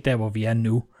 og ikke der, hvor vi er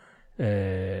nu.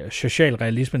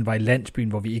 Socialrealismen var i landsbyen,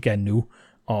 hvor vi ikke er nu.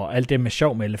 Og alt det med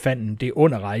sjov med elefanten, det er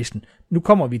under rejsen. Nu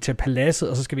kommer vi til paladset,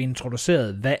 og så skal vi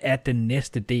introducere, hvad er den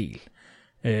næste del.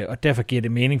 Og derfor giver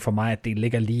det mening for mig, at det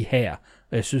ligger lige her.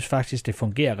 Og jeg synes faktisk, det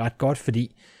fungerer ret godt,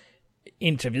 fordi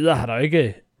indtil videre har der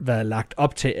ikke været lagt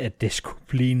op til, at det skulle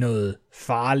blive noget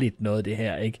farligt, noget af det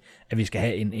her, ikke? At vi skal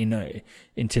have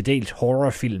en til dels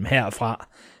horrorfilm herfra.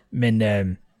 Men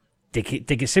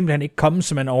det kan simpelthen ikke komme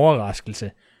som en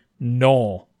overraskelse,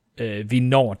 når vi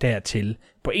når dertil.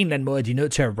 På en eller anden måde er de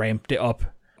nødt til at rampe det op.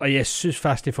 Og jeg synes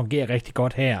faktisk, det fungerer rigtig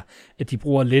godt her, at de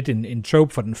bruger lidt en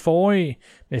trope for den forrige,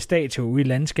 med statuer ude i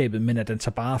landskabet, men at den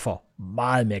så bare får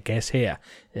meget mere gas her.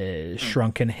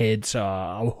 Shrunken heads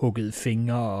og afhuggede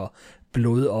fingre og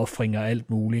blodoffringer og alt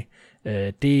muligt.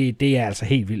 Det er jeg altså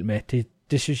helt vild med.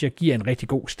 Det synes jeg giver en rigtig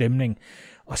god stemning.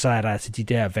 Og så er der altså de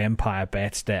der vampire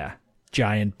bats der,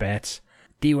 giant bats.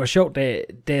 Det er jo sjovt, da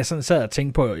jeg sådan sad og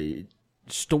tænkte på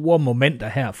store momenter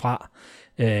herfra.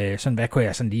 Sådan, hvad kunne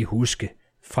jeg sådan lige huske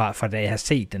fra da jeg har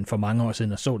set den for mange år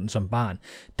siden og så den som barn.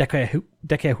 Der kan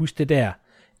jeg huske det der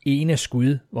ene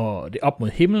skud, hvor det er op mod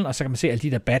himlen, og så kan man se alle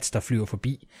de der bats, der flyver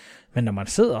forbi. Men når man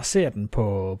sidder og ser den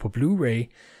på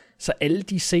Blu-ray, så alle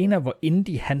de scener, hvor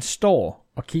Indy han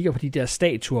står og kigger på de der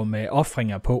statuer med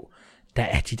offringer på, der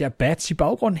er de der bats i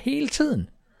baggrunden hele tiden.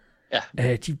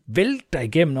 Ja. De vælter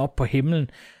igennem op på himlen.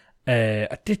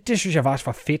 Og det synes jeg faktisk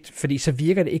var fedt, fordi så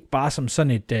virker det ikke bare som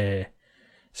sådan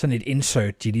et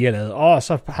insert, de lige har lavet.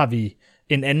 Så har vi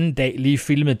en anden dag lige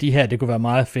filmet de her, det kunne være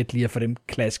meget fedt lige at få dem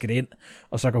klasket ind,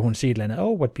 og så kan hun se et eller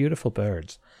andet, what beautiful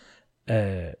birds.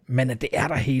 Men at det er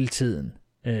der hele tiden.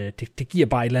 Det giver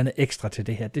bare et eller andet ekstra til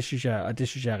det her, det synes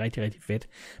jeg er rigtig, rigtig fedt.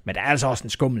 Men der er altså også en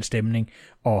skummel stemning,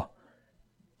 og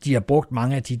de har brugt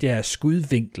mange af de der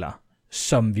skudvinkler,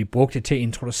 som vi brugte til at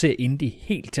introducere Indy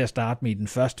helt til at starte med i den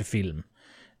første film.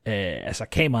 Altså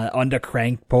kameraet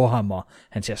undercranked på ham, og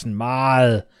han ser sådan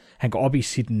meget, han går op i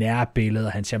sit nærbillede,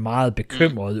 og han ser meget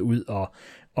bekymret ud,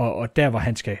 og der, hvor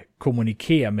han skal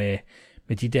kommunikere med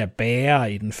de der bærer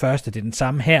i den første, det er den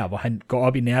samme her, hvor han går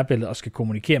op i nærbilledet og skal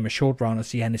kommunikere med Short Round og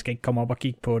sige, at han skal ikke komme op og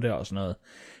kigge på det og sådan noget.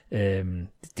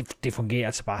 Det fungerer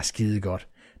altså bare skide godt.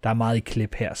 Der er meget i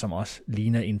klip her, som også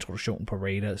ligner introduktion på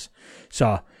Raiders.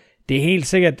 Så det er helt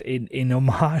sikkert en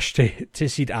homage til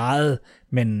sit eget,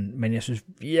 men jeg synes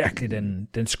virkelig,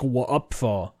 den skruer op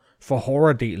for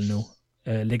horror-delen nu.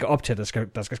 Lægger op til, at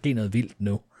der skal ske noget vildt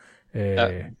nu.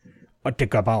 Og det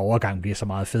gør bare, at overgangen bliver så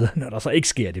meget federe, når der så ikke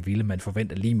sker det vilde, man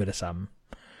forventer lige med det samme.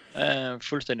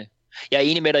 Fuldstændig. Jeg er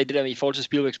enig med dig i det der i forhold til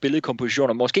Spielbergs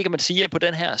billedkompositioner. Måske kan man sige, at på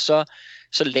den her, så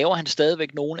laver han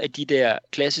stadigvæk nogle af de der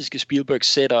klassiske Spielberg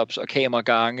setups og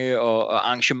kameragange og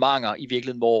arrangementer i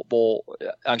virkeligheden, hvor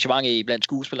arrangementer blandt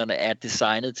skuespillerne er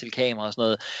designet til kamera og sådan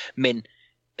noget. Men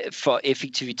for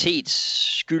effektivitets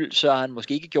skyld, så har han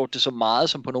måske ikke gjort det så meget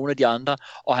som på nogle af de andre,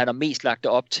 og han har mest lagt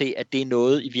det op til, at det er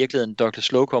noget i virkeligheden Dr.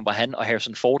 Slocum og han og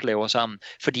Harrison Ford laver sammen,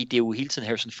 fordi det er jo hele tiden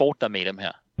Harrison Ford, der er med dem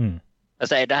her.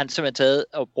 Altså, der har han simpelthen taget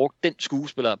og brugt den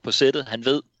skuespiller på sættet, han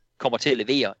ved, kommer til at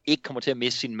levere, ikke kommer til at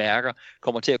miste sine mærker,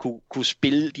 kommer til at kunne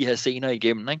spille de her scener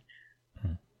igennem, ikke?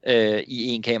 I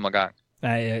en kameragang.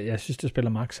 Nej, jeg synes, det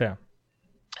spiller max her.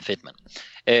 Fedt, mand.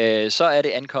 Så er det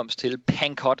ankomst til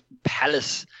Pankot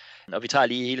Palace, og vi tager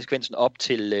lige hele sekvensen op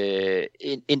til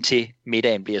indtil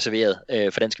middagen bliver serveret,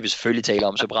 for den skal vi selvfølgelig tale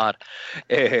om separat.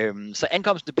 Så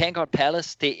ankomsten til Pankot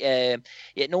Palace, det er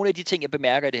nogle af de ting, jeg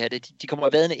bemærker i det her. De kommer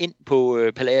vadende ind på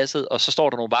paladset, og så står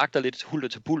der nogle vagter lidt hulter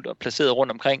til bulter placeret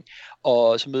rundt omkring,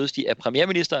 og så mødes de af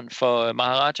premierministeren for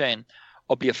Maharajaen,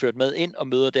 og bliver ført med ind og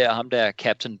møder der ham der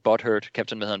Captain Butthurt,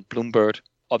 Captain Bloombird,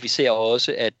 og vi ser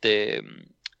også, at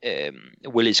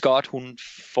Willie Scott, hun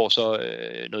får så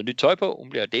noget nyt tøj på. Hun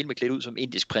bliver delt med klædt ud som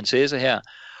indisk prinsesse her.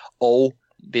 Og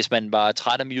hvis man var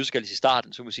træt af musicals i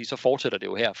starten, så må sige, så fortsætter det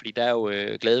jo her. Fordi der er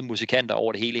jo glade musikanter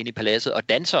over det hele inde i paladset. Og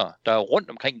dansere, der er rundt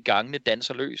omkring gangene,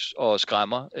 danser løs og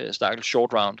skræmmer stakkels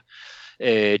Short Round.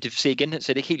 Det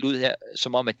ser ikke helt ud her,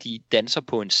 som om at de danser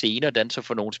på en scene og danser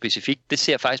for nogen specifikt. Det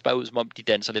ser faktisk bare ud, som om de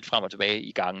danser lidt frem og tilbage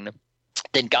i gangene.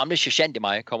 Den gamle sergeant i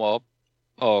mig kommer op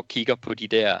og kigger på de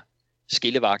der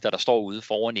skillevagter, der står ude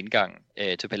foran indgangen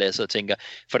til paladset og tænker,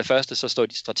 for det første så står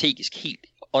de strategisk helt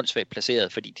åndssvagt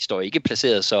placeret, fordi de står ikke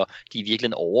placeret, så de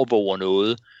virkelig overvåger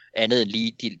noget andet end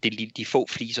lige de få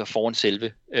fliser foran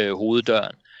selve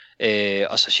hoveddøren.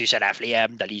 Og så synes jeg, der er flere af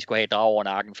dem, der lige skulle have et drag over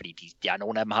nakken, fordi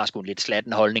nogle af dem har sgu en lidt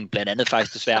slatten holdning, blandt andet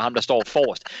faktisk desværre ham, der står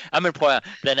forrest. Jamen prøv at,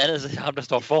 blandt andet ham, der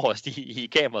står forrest i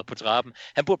kameraet på trappen.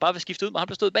 Han burde bare være skiftet ud med ham,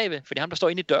 der stod bagved, fordi ham, der står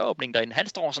inde i døråbningen derinde, han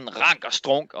står sådan rank og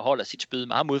strunk og holder sit spyd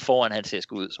med ham ude foran, han ser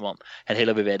sgu ud, som om han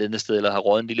hellere vil være et andet sted, eller har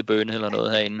røget en lille bønne eller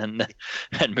noget herinde,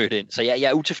 han mødte ind. Så jeg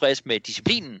er utilfreds med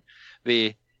disciplinen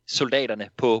ved soldaterne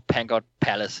på Pankot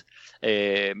Palace.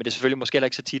 Men det er selvfølgelig måske heller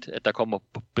ikke så tit, at der kommer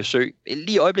på besøg.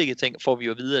 Lige i øjeblikket får vi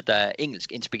jo at vide, at der er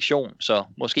engelsk inspektion, så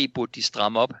måske burde de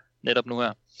stramme op netop nu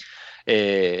her.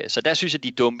 Så der synes jeg, de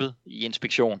er dumpet i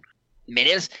inspektion. Men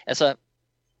ellers, altså,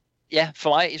 ja, for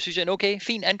mig synes jeg en okay,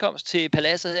 fin ankomst til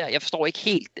paladset her. Jeg forstår ikke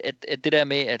helt, at det der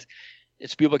med, at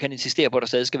Spielberg kan insistere på, at der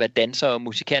stadig skal være dansere og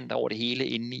musikanter over det hele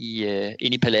inde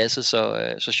i paladset,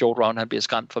 så Short Round han bliver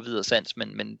skræmt for videre sans,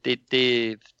 men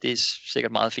det er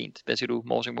sikkert meget fint. Hvad siger du,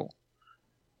 Morsingbo?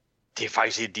 Det er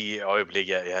faktisk i de øjeblik,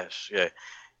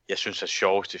 jeg synes er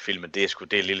sjovest i filmen, det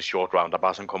er lille Short Round, der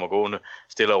bare sådan kommer gående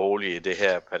stille og roligt i det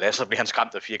her palads, så bliver han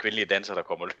skræmt af 4 kvindelige dansere, der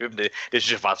kommer løbende. Det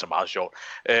synes jeg faktisk er meget sjovt.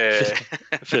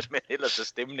 Men ellers er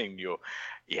stemningen jo,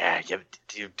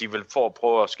 de vil for at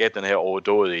prøve at skabe den her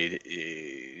overdådige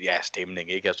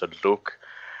stemning, ikke? Altså look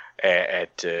af,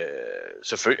 at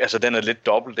selvfølgelig, altså den er lidt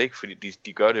dobbelt, ikke? Fordi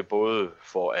de gør det både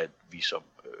for, at vi som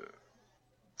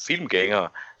filmgængere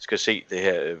skal se det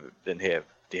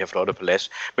her flotte palads,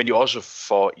 men jo også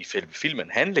for i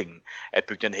filmen handlingen at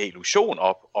bygge den her illusion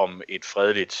op om et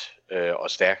fredeligt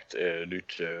og stærkt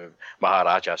nyt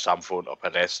Maharaja-samfund og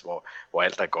palads, hvor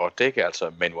alt er godt, ikke?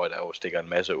 Altså, men hvor der jo stikker en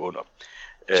masse under.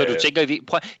 Så du tænker,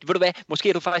 ved du hvad, måske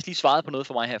har du faktisk lige svaret på noget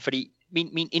for mig her, fordi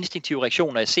min instinktive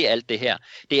reaktion, når jeg ser alt det her,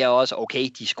 det er også, okay,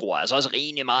 de skruer altså også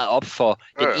rimelig meget op for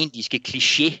den indiske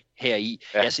kliché heri.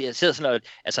 Ja. Jeg sidder sådan,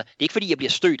 altså, det er ikke fordi, jeg bliver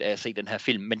stødt af at se den her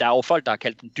film, men der er jo folk, der har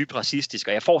kaldt den dybt racistisk,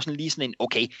 og jeg får sådan lige sådan en,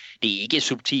 okay, det er ikke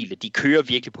subtilt, de kører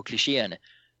virkelig på klichéerne,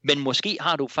 men måske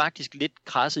har du faktisk lidt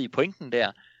krasset i pointen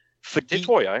der, fordi det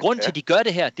tror jeg, grunden til, at de gør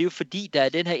det her, det er jo fordi, der er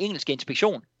den her engelske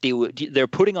inspektion, det er jo, they're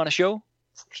putting on a show.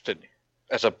 Fuldstændig.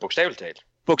 Altså bogstaveligt talt.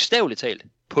 Bogstaveligt talt,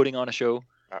 putting on a show.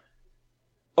 Ja.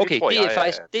 Okay, det er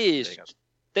faktisk,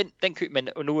 den men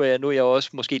nu er jeg også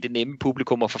måske det nemme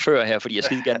publikum at forføre her, fordi jeg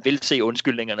skide gerne vil se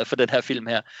undskyldningerne for den her film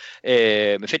her.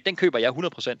 Men fedt, den køber jeg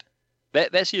 100%.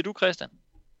 Hvad siger du, Christian?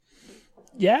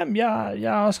 Jeg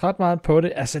er også ret meget på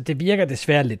det. Altså, det virker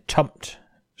desværre lidt tomt,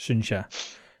 synes jeg.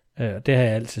 Det har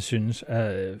jeg altid synes.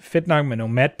 Fedt nok med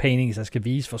nogle matte paintings, der skal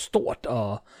vise, hvor stort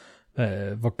og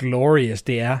hvor glorious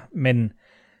det er, men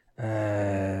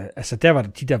altså, der var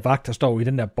de der vagter, står i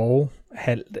den der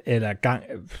borghal, eller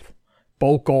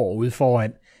borggård ude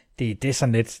foran. Det er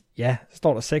sådan lidt, ja, så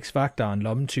står der 6 vagter og en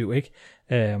lommetyv, ikke?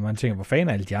 Man tænker, hvor fanden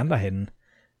er alle de andre henne?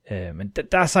 Men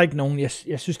der er så ikke nogen,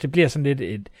 jeg synes, det bliver sådan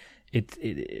lidt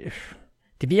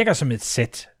det virker som et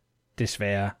sæt,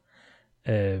 desværre.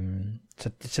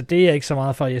 Så det er jeg ikke så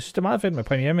meget for. Jeg synes, det er meget fedt med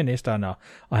premierministeren,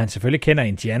 og han selvfølgelig kender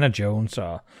Indiana Jones,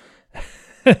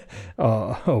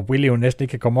 og Willy jo næsten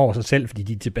ikke kan komme over sig selv, fordi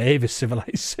de er tilbage ved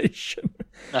Civilization.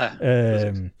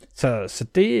 Så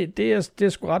det er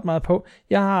sgu ret meget på.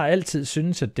 Jeg har altid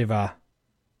syntes, at det var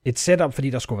et setup, fordi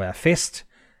der skulle være fest.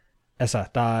 Altså,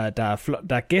 der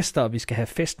er gæster, og vi skal have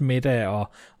festmiddag,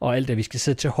 og alt det, vi skal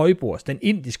sidde til højbords. Den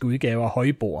indiske udgave af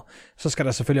højbord. Så skal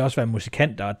der selvfølgelig også være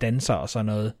musikanter og dansere og sådan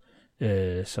noget,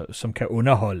 som kan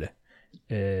underholde.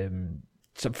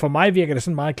 Så for mig virker det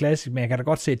sådan meget klassisk, men jeg kan da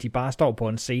godt se, at de bare står på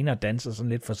en scene og danser sådan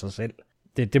lidt for sig selv.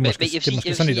 Det er måske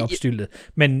sådan lidt opstyltet.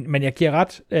 Men jeg giver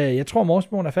ret. Jeg tror,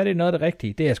 Morsmon er fat i noget af det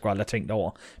rigtige. Det har jeg sgu aldrig tænkt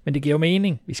over. Men det giver jo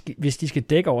mening. Hvis de skal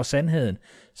dække over sandheden,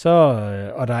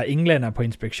 og der er englænder på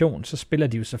inspektion, så spiller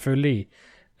de jo selvfølgelig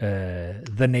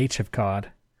The Native Card.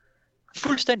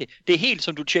 Fuldstændig. Det er helt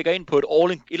som du tjekker ind på et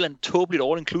eller andet tåbeligt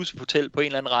all-inclusive hotel på en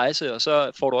eller anden rejse, og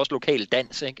så får du også lokal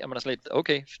dans, ikke? Og man er sådan lidt,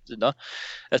 okay, nå.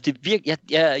 Altså det virker,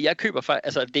 jeg køber faktisk,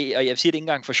 altså det, og jeg siger det ikke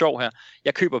engang for sjov her,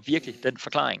 jeg køber virkelig den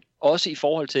forklaring. Også i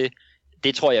forhold til,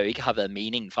 det tror jeg jo ikke har været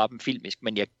meningen fra dem filmisk,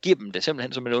 men jeg giver dem det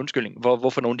simpelthen som en undskyldning,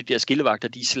 hvorfor nogle af de der skillevagter,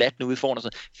 de er slatne ude foran og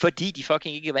sådan, fordi de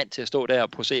fucking ikke er vant til at stå der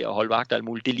og posere og holde vagter og alt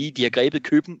muligt. Det er lige, de har grebet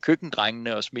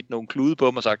køkkendrengene og smidt nogle klude på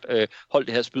dem og sagt, hold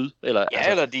det her spyd. Eller, ja,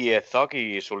 altså, eller de er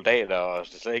thuggy soldater, og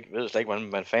ved slet ikke,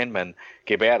 hvordan man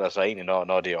gebærder sig egentlig,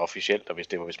 når det er officielt, og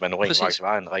hvis man nu rent faktisk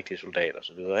var en rigtig soldat og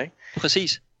så videre, ikke?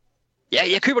 Præcis. Ja,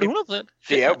 jeg køber det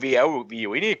 100%. Vi er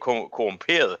jo inde i et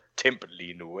korrumperet tempel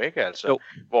lige nu, ikke? Altså,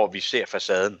 hvor vi ser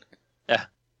facaden. Ja,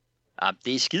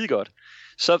 det er skide godt.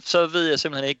 Så ved jeg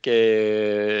simpelthen ikke,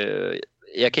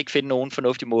 jeg kan ikke finde nogen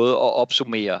fornuftig måde at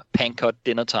opsummere Pankot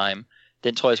Dinner Time.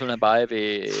 Den tror jeg simpelthen bare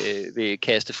vil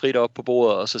kaste frit op på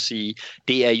bordet og så sige,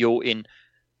 det er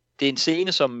en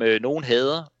scene, som nogen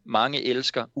hader, mange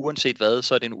elsker, uanset hvad,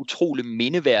 så er det en utrolig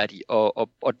mindeværdig,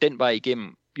 og den var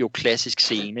igennem jo klassisk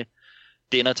scene.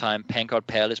 Dinner Time, Pankot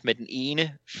Palace, med den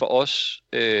ene for os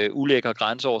ulækker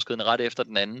grænseoverskridende ret efter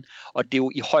den anden. Og det er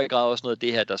jo i høj grad også noget af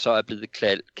det her, der så er blevet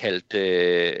kaldt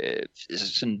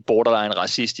sådan borderline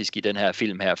racistisk i den her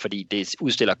film her, fordi det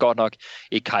udstiller godt nok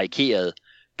et karikeret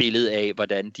billede af,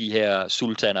 hvordan de her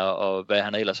sultaner og hvad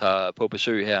han ellers har på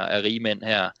besøg her af rigmænd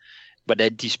her,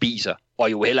 hvordan de spiser.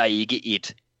 Og jo heller ikke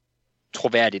et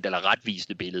troværdigt eller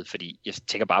retvisende billede, fordi jeg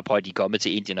tænker bare på, at de er kommet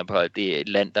til Indien, og på, at det er et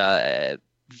land, der er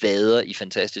vader i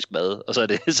fantastisk mad, og så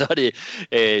er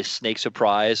det Snake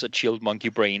Surprise og Chilled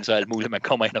Monkey Brains og alt muligt, man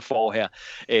kommer ind og får her.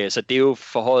 Så det er jo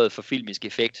forhøjet for filmisk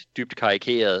effekt, dybt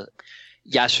karikeret.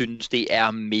 Jeg synes, det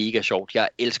er mega sjovt. Jeg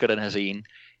elsker den her scene.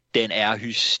 Den er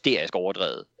hysterisk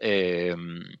overdrevet.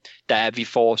 Vi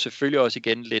får selvfølgelig også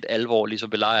igen lidt alvor,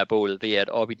 ligesom ved lejrbålet, ved at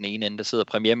op i den ene ende, der sidder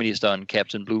premierministeren,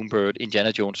 Captain Bloombird,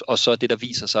 Indiana Jones, og så det, der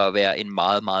viser sig at være en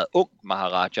meget, meget ung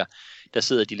Maharaja. Der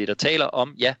sidder de lidt og taler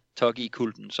om,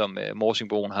 Tuggy-kulten, som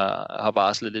Morsingbogen har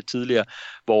varslet lidt tidligere,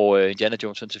 hvor Indiana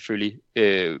Jones selvfølgelig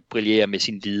brillerer med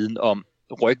sin viden om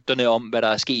rygterne om, hvad der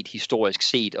er sket historisk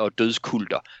set, og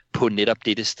dødskulter på netop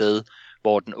dette sted,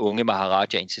 hvor den unge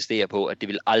Maharaja insisterer på, at det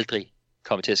vil aldrig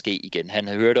komme til at ske igen. Han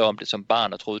havde hørt om det som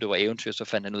barn og troede, det var eventyr, så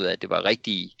fandt han ud af, at det var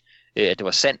rigtigt, at det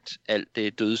var sandt, alt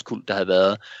det dødskult, der havde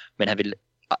været, men han vil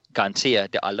garantere,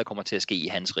 at det aldrig kommer til at ske i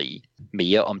hans rige.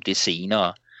 Mere om det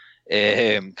senere.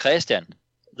 Christian,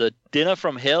 The Dinner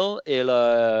from Hell,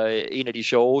 eller en af de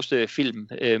sjoveste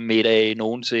filmmiddag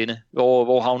nogensinde?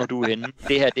 Hvor havner du henne?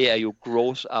 Det her, det er jo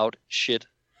gross out shit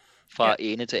fra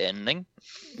ende til anden, ikke?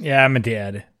 Ja, men det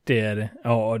er det. Det er det.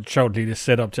 Og et sjovt lille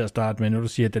setup til at starte med, når du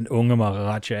siger, at den unge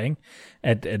Maharaja, ikke?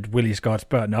 At Willie Scott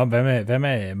spørger, hvad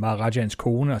med Maharajans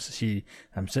kone? Og så siger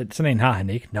sådan en har han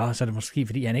ikke. Nå, så er det måske,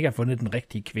 fordi han ikke har fundet den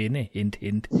rigtige kvinde.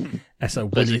 Hint. Altså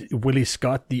Willie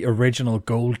Scott, the original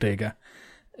gold digger.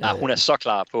 Ja, hun er så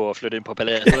klar på at flytte ind på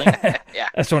paladset, ikke? Ja.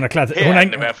 Altså hun er klar til... Hun er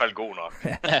i hvert fald god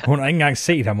nok. Hun har ikke engang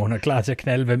set ham, hun er klar til at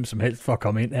knalde hvem som helst for at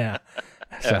komme ind her.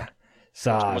 Altså,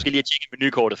 så... Måske lige at tjekke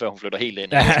menukortet, før hun flytter helt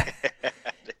ind.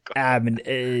 Ja, men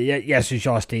jeg synes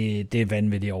også, det er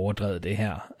vanvittigt overdrevet, det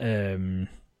her.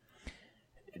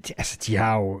 Altså, de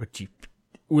har jo...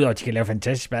 udover at de kan lave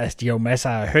fantastisk mad, altså, de har jo masser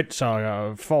af høns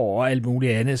og får og alt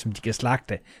muligt andet, som de kan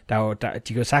slagte. De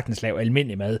kan jo sagtens lave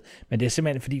almindelig mad, men det er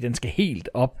simpelthen fordi, den skal helt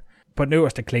op på den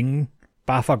øverste klinge,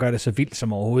 bare for at gøre det så vildt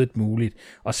som overhovedet muligt.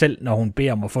 Og selv når hun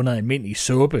beder om at få noget almindelig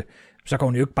suppe, så kan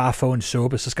hun jo ikke bare få en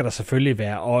suppe, så skal der selvfølgelig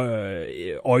være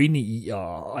øjne i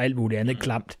og alt muligt andet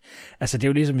klamt. Altså det er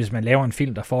jo ligesom, hvis man laver en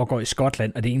film, der foregår i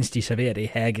Skotland, og det eneste, de serverer, det er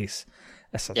haggis.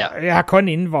 Altså, jeg har kun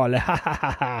indvolde.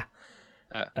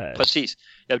 Ja, præcis.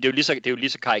 Ja, det er jo lige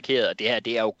så karikeret, og det her,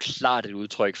 det er jo klart et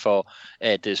udtryk for,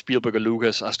 at Spielberg og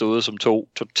Lucas har stået som to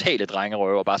totale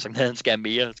drengerøver, og bare sagt, at han skal have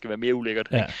mere, det skal være mere ulækkert.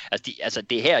 Ja. Altså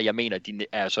det her, jeg mener, de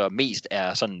er så mest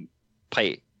er sådan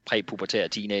præpubertære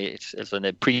teenage,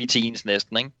 altså pre-teens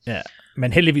næsten, ikke? Ja,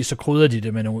 men heldigvis så krydder de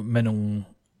det med nogle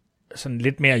sådan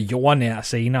lidt mere jordnære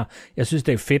scener. Jeg synes,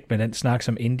 det er fedt med den snak,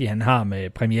 som Indy han har med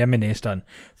premierministeren,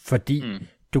 fordi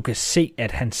du kan se,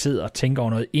 at han sidder og tænker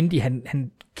over noget. Indy,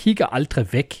 han kigger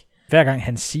aldrig væk. Hver gang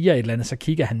han siger et eller andet, så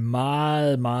kigger han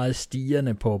meget, meget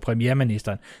stirrende på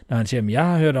premierministeren, når han siger, jeg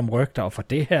har hørt om rygter og for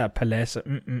det her palads.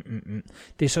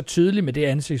 Det er så tydeligt med det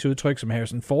ansigtsudtryk, som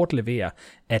Harrison Ford leverer,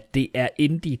 at det er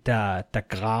Indy, der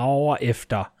graver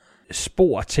efter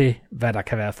spor til, hvad der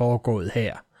kan være foregået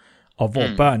her, og hvor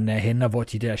børnene er henne, og hvor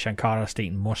de der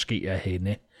Shankara-sten måske er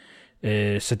henne.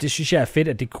 Så det synes jeg er fedt,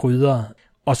 at det krydder.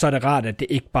 Og så er det rart, at det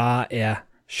ikke bare er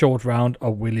Short Round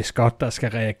og Willie Scott, der skal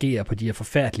reagere på de her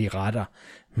forfærdelige retter,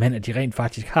 men at de rent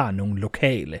faktisk har nogle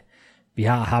lokale. Vi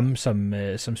har ham,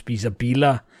 som spiser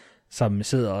biller, som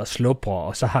sidder og slubrer,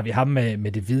 og så har vi ham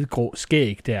med det hvidgrå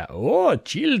skæg der.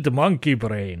 Chilled monkey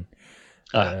brain.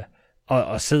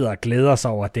 Og sidder og glæder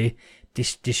sig over det.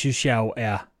 Det synes jeg jo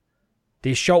er...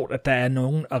 Det er sjovt, at der er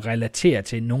nogen at relatere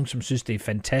til, nogen som synes, det er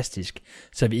fantastisk,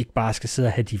 så vi ikke bare skal sidde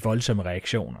og have de voldsomme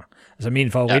reaktioner. Altså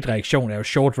min favoritreaktion er jo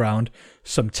Short Round,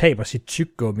 som taber sit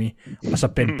tyggegummi, og så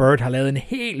Ben Bird har lavet en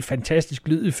helt fantastisk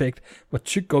lydeffekt, hvor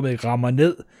tyggegummiet rammer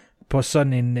ned på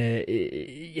sådan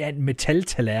en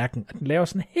metaltallerken, og den laver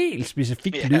sådan en helt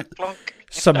specifik lyd,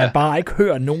 som man bare ikke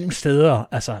hører nogen steder,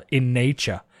 altså in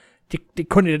nature. Det er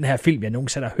kun i den her film, jeg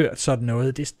nogensinde har hørt sådan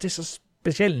noget. Det er så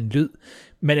speciel en lyd,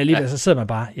 men alligevel så sidder man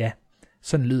bare,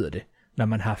 sådan lyder det, når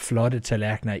man har flotte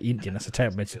tallerkener i Indien, og så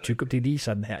tager man til tyggegummi. Det er lige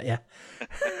sådan her,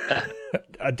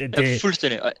 og det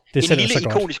fuldstændig. Og det en lille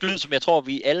ikonisk lyd, som jeg tror,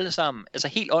 vi alle sammen, altså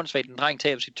helt åndssvagt, en dreng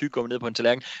tager sit tyggegummi ned på en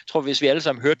tallerken. Jeg tror, hvis vi alle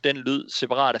sammen hørte den lyd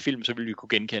separat af filmen, så ville vi kunne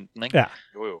genkende den, ikke? Ja.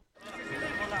 Jo.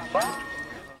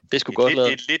 Det skulle godt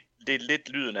lavet. Det er lidt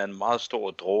lyden af en meget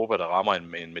stor dråbe, der rammer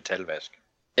en metalvask.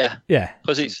 Ja,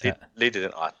 præcis. Lidt i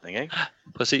den retning, ikke?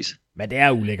 Præcis. Men det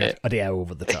er ulækkert, og det er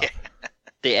over the top.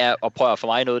 Det er, og prøv at for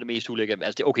mig noget af det mest ulækkert.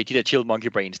 Altså, okay, de der Chilled Monkey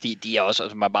Brains, de er også,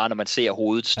 altså, bare når man ser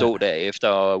hovedet stå derefter,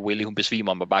 og Willie hun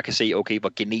besvimer, man bare kan se, okay,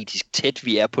 hvor genetisk tæt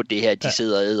vi er på det her, de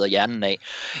sidder og æder hjernen af.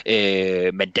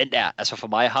 Men den der, altså for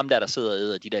mig, ham der sidder og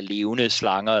æder de der levende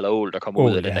slanger eller ål, der kommer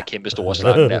ud af den der kæmpe store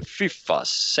slange der, fy for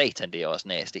satan, det er også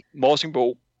nasty.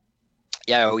 Morsingbo,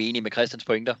 jeg er jo enig med Christians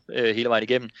pointer hele vejen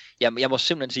igennem. Jeg må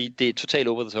simpelthen sige, det er totalt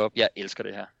over the top. Jeg elsker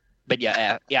det her. Men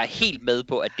jeg er helt med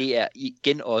på, at det er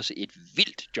igen også et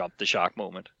vildt jump the shark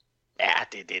moment. Ja,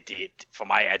 det for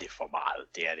mig er det for meget.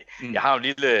 Det er det. Jeg har jo en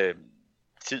lille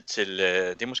tid til,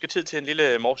 det er måske tid til en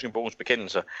lille Morsingbogens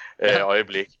bekendelser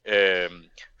øjeblik.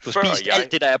 Du spiser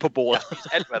alt det, der er på bordet. Jeg har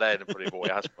alt, hvad der er på det bord.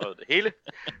 Jeg har prøvet det hele.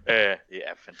 Det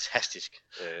er fantastisk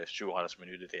 7-retters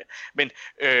menu, det der. Men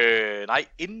nej,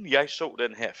 inden jeg så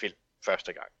den her film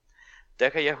første gang, der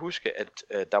kan jeg huske,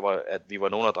 at vi var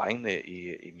nogle af drengene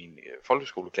i min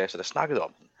folkeskoleklasse, der snakkede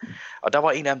om den. Og der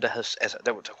var en af dem,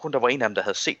 der var en af dem, der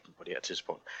havde set den på det her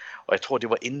tidspunkt. Og jeg tror, det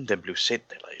var inden den blev sendt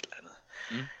eller et eller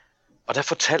andet. Og der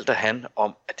fortalte han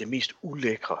om, at det mest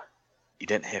ulækre i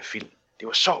den her film, det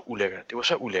var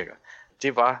så ulækkert.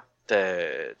 Det var, da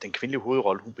den kvindelige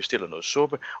hovedrolle, hun bestiller noget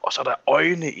suppe, og så er der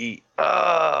øjne i,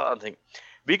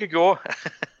 hvilket gjorde,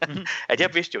 at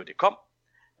jeg vidste jo, det kom.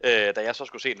 Da jeg så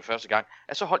skulle se den første gang,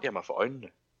 at så holdt jeg mig for øjnene.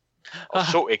 Og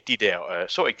så ikke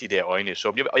de der øjne i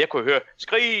suppen. Og jeg kunne høre,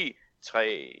 skrig,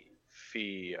 3,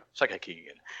 4, så kan jeg kigge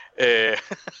igen.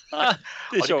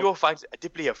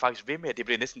 Det blev jeg faktisk ved med, at det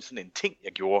blev næsten sådan en ting,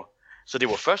 jeg gjorde. Så det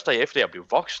var først, efter jeg blev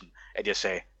voksen, at jeg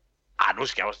sagde, nu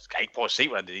skal jeg ikke prøve at se,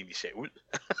 hvordan det egentlig ser ud.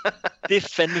 Det er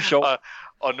fandme sjovt.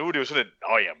 Og nu er det jo sådan,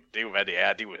 jamen, det er jo hvad det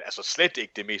er. Det er jo altså slet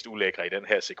ikke det mest ulækre i den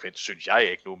her sekvens, synes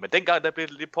jeg ikke nu. Men dengang, der blev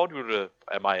det lidt pådyttet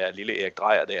af mig, af lille Erik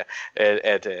Drejer der,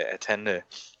 at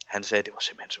han sagde, at det var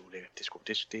simpelthen så ulækkert. Det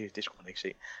skulle man ikke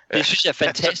se. Det synes jeg er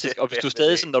fantastisk. Og hvis du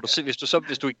stadig sådan,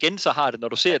 hvis du igen så har det, når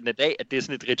du ser den i dag, at det er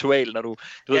sådan et ritual, når du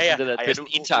ved, det er sådan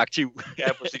interaktiv.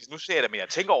 Ja, præcis. Nu ser jeg det, men jeg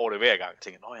tænker over det hver gang. Jeg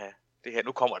tænker, Det her,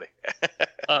 nu kommer det.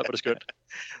 Hvor er det skønt.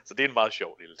 Så det er en meget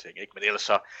sjov lille ting, ikke? Men ellers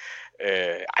så,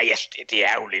 det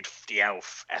er jo lidt, det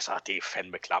er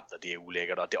fandme klamt, og det er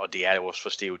ulækkert, og det er jo også for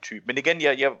stereotyp. Men igen,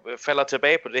 jeg falder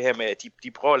tilbage på det her med, at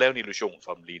de prøver at lave en illusion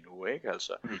for dem lige nu, ikke?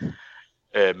 Altså,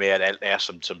 med at alt er,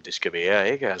 som det skal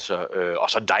være, ikke? Altså, og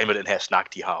så dig med den her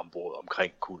snak, de har ombord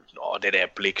omkring kulten, og det der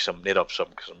blik, som netop, som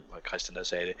Christian der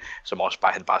sagde det, som også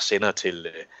han bare sender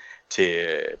til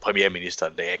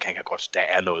premierministeren, der kan godt, der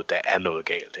er noget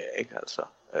galt der, ikke? Altså,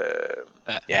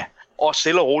 ja. Og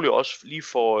stille og roligt også lige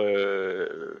for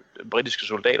den britiske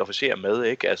soldatofficer med,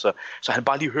 ikke? Altså, så han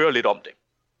bare lige hører lidt om det.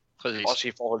 Præcis. Også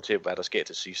i forhold til, hvad der sker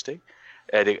til sidst, ikke?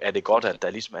 Er det godt, at der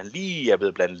ligesom, han lige er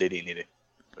blevet blandet lidt ind i det.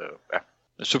 Ja.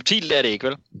 Subtilt er det ikke,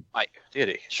 vel? Nej, det er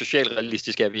det ikke.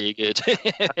 Socialrealistisk er vi ikke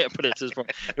her på det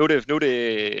tidspunkt. Nu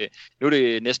er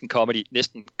det næsten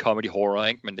comedy horror,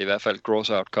 ikke? Men det er i hvert fald gross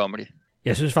out comedy.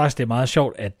 Jeg synes faktisk, det er meget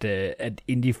sjovt, at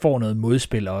Indy får noget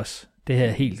modspil også. Det her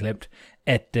er helt glemt.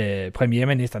 At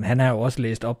premierministeren, han har jo også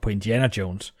læst op på Indiana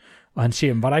Jones. Og han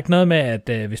siger, var der ikke noget med,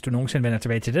 at hvis du nogensinde vender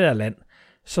tilbage til det der land,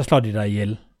 så slår de dig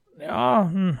ihjel? Ja,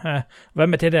 hvad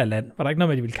med det der land? Var der ikke noget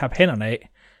med, at de ville kappe hænderne af?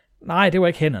 Nej, det var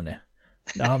ikke hænderne.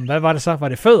 Nå, hvad var det så? Var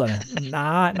det fødderne?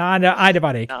 Nej, det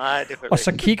var det ikke. Nej, det og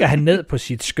så kigger han ned på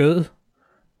sit skød,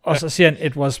 og så siger han,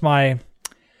 it was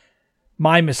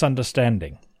my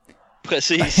misunderstanding.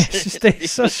 Præcis. Jeg synes, det er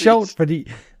så sjovt,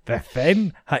 fordi, hvad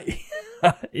fanden har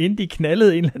Indy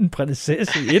knaldet en eller anden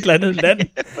prinsesse i et eller andet land?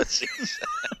 Ja, præcis.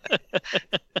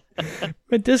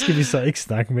 Men det skal vi så ikke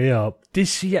snakke mere om. Det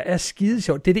siger jeg er skide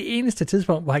sjovt. Det er det eneste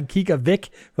tidspunkt, hvor han kigger væk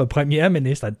fra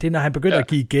premierministeren. Det er, når han begynder at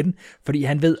give igen, fordi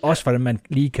han ved også, hvordan man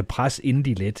lige kan presse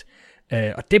Indy lidt.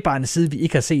 Og det er bare en side, vi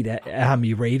ikke har set af ham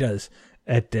i Raiders,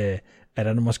 at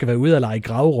han måske været ude og lege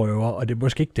gravrøver, og det er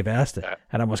måske ikke det værste.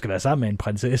 Han har måske været sammen med en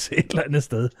prinsesse et eller andet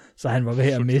sted, så han var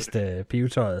ved at miste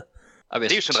pivetøjet.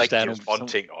 Det er jo sådan en rigtig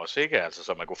Bond-ting også, ikke? Altså,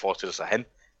 som man kunne forestille sig, at han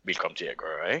ville komme til at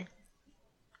gøre, ikke?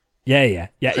 Ja,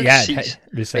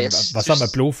 hvis han var sammen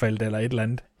med Blofeld eller et eller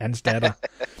andet, hans datter.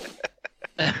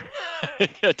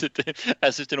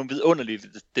 Jeg synes, det er nogle vidunderlige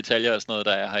detaljer og sådan noget,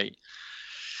 der er her i.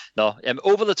 Nå, jamen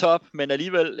over the top, men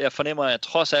alligevel, jeg fornemmer jeg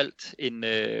trods alt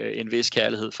en vis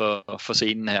kærlighed for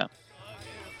scenen her.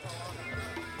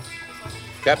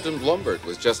 Captain Blumberg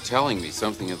was just telling me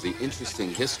something of the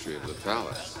interesting history of the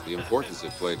palace, the importance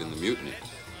it played in the mutiny.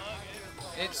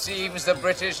 It seems the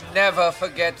British never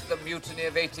forget the mutiny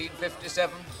of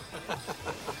 1857.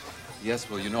 Yes,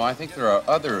 well, you know, I think there are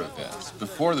other events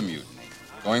before the mutiny,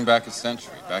 going back a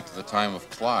century, back to the time of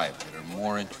Clive, that are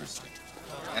more interesting.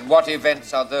 And what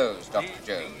events are those, Dr.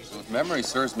 Jones? Well, if memory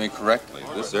serves me correctly,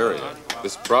 this area,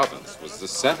 this province, was the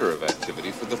center of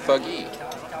activity for the Thuggee.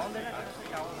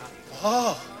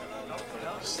 Ah,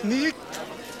 sneak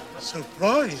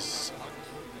surprise.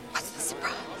 What's the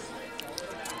surprise?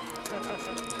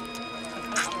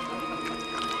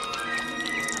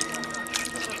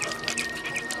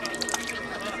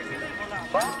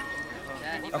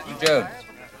 Dr. Jones,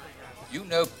 you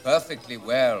know perfectly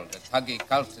well that Thuggee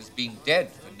cult has been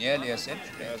dead for nearly a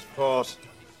century. Yes, of course.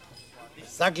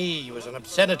 Thuggee was an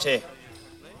obscenity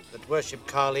that worshipped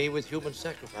Kali with human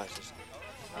sacrifices.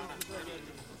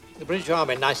 The British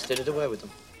Army nicely did away with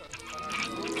them.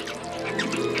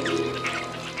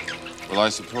 Well, I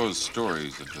suppose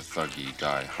stories of the Thuggee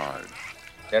die hard.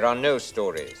 There are no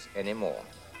stories anymore.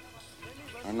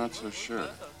 I'm not so sure.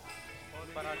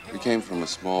 We came from a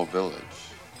small village.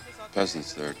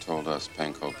 Peasants there told us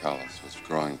Pankow Palace was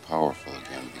growing powerful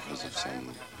again because of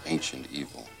some ancient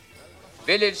evil.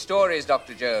 Village stories,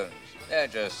 Dr. Jones. They're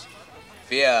just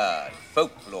fear and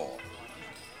folklore.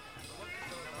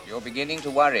 You're beginning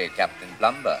to worry, Captain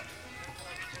Blumberg.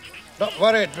 Not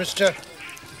worried, Mr.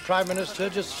 Prime Minister,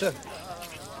 just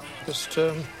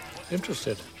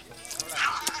interested.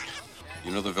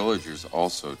 You know, the villagers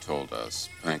also told us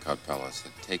Pankot Palace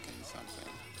had taken something.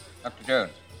 Dr.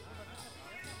 Jones,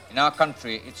 in our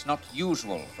country, it's not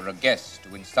usual for a guest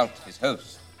to insult his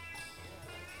host.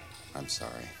 I'm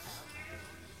sorry.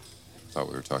 I thought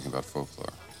we were talking about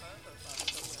folklore.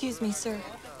 Excuse me, sir.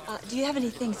 Do you have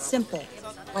anything simple,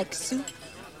 like soup?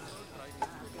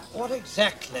 What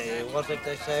exactly was it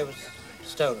they say was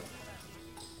stolen?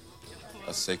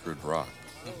 A sacred rock.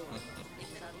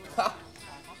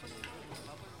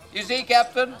 You see,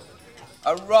 Captain?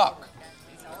 A rock.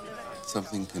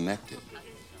 Something connected.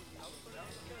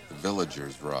 The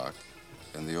villager's rock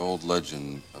and the old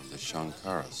legend of the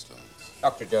Shankara stones.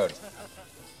 Dr. Jones,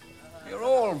 you're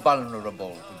all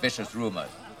vulnerable to vicious rumors.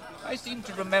 I seem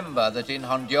to remember that in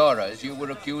Honduras you were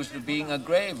accused of being a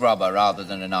grave robber rather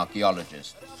than an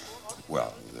archaeologist.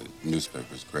 Well,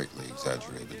 Newspapers greatly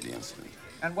exaggerated the incident.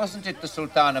 And wasn't it the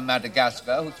Sultan of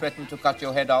Madagascar who threatened to cut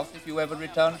your head off if you ever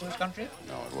returned to his country?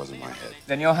 No, it wasn't my head.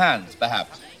 Then your hands,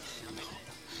 perhaps?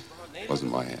 It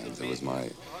wasn't my hands. It was my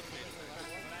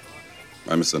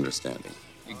misunderstanding.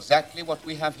 Exactly what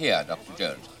we have here, Dr.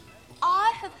 Jones.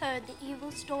 I have heard the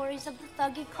evil stories of the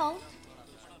Thuggee cult.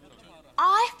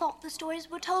 I thought the stories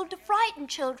were told to frighten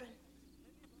children.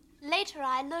 Later,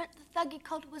 I learnt the Thuggee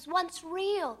cult was once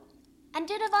real and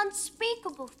did of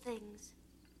unspeakable things.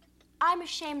 I'm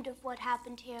ashamed of what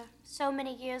happened here so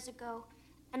many years ago,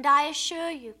 and I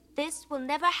assure you, this will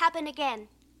never happen again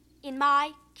in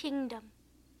my kingdom.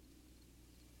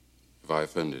 If I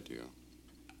offended you,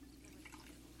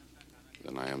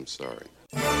 then I am sorry.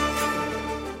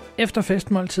 Efter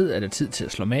festmåltid er det tid til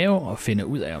at slå mave og finde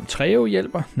ud af, om Treo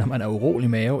hjælper, når man er urolig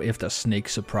mave efter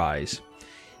Snake Surprise.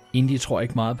 Indy tror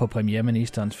ikke meget på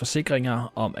premierministerens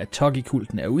forsikringer om, at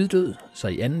Thuggee-kulten er uddød, så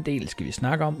i anden del skal vi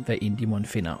snakke om, hvad Indimon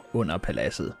finder under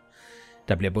paladset.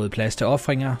 Der bliver både plads til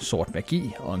ofringer, sort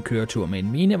magi og en køretur med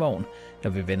en minevogn,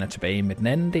 når vi vender tilbage med den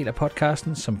anden del af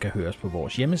podcasten, som kan høres på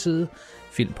vores hjemmeside,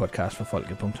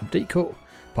 filmpodcastforfolket.dk,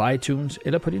 på iTunes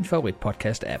eller på din favorit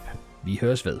podcast-app. Vi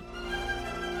høres ved.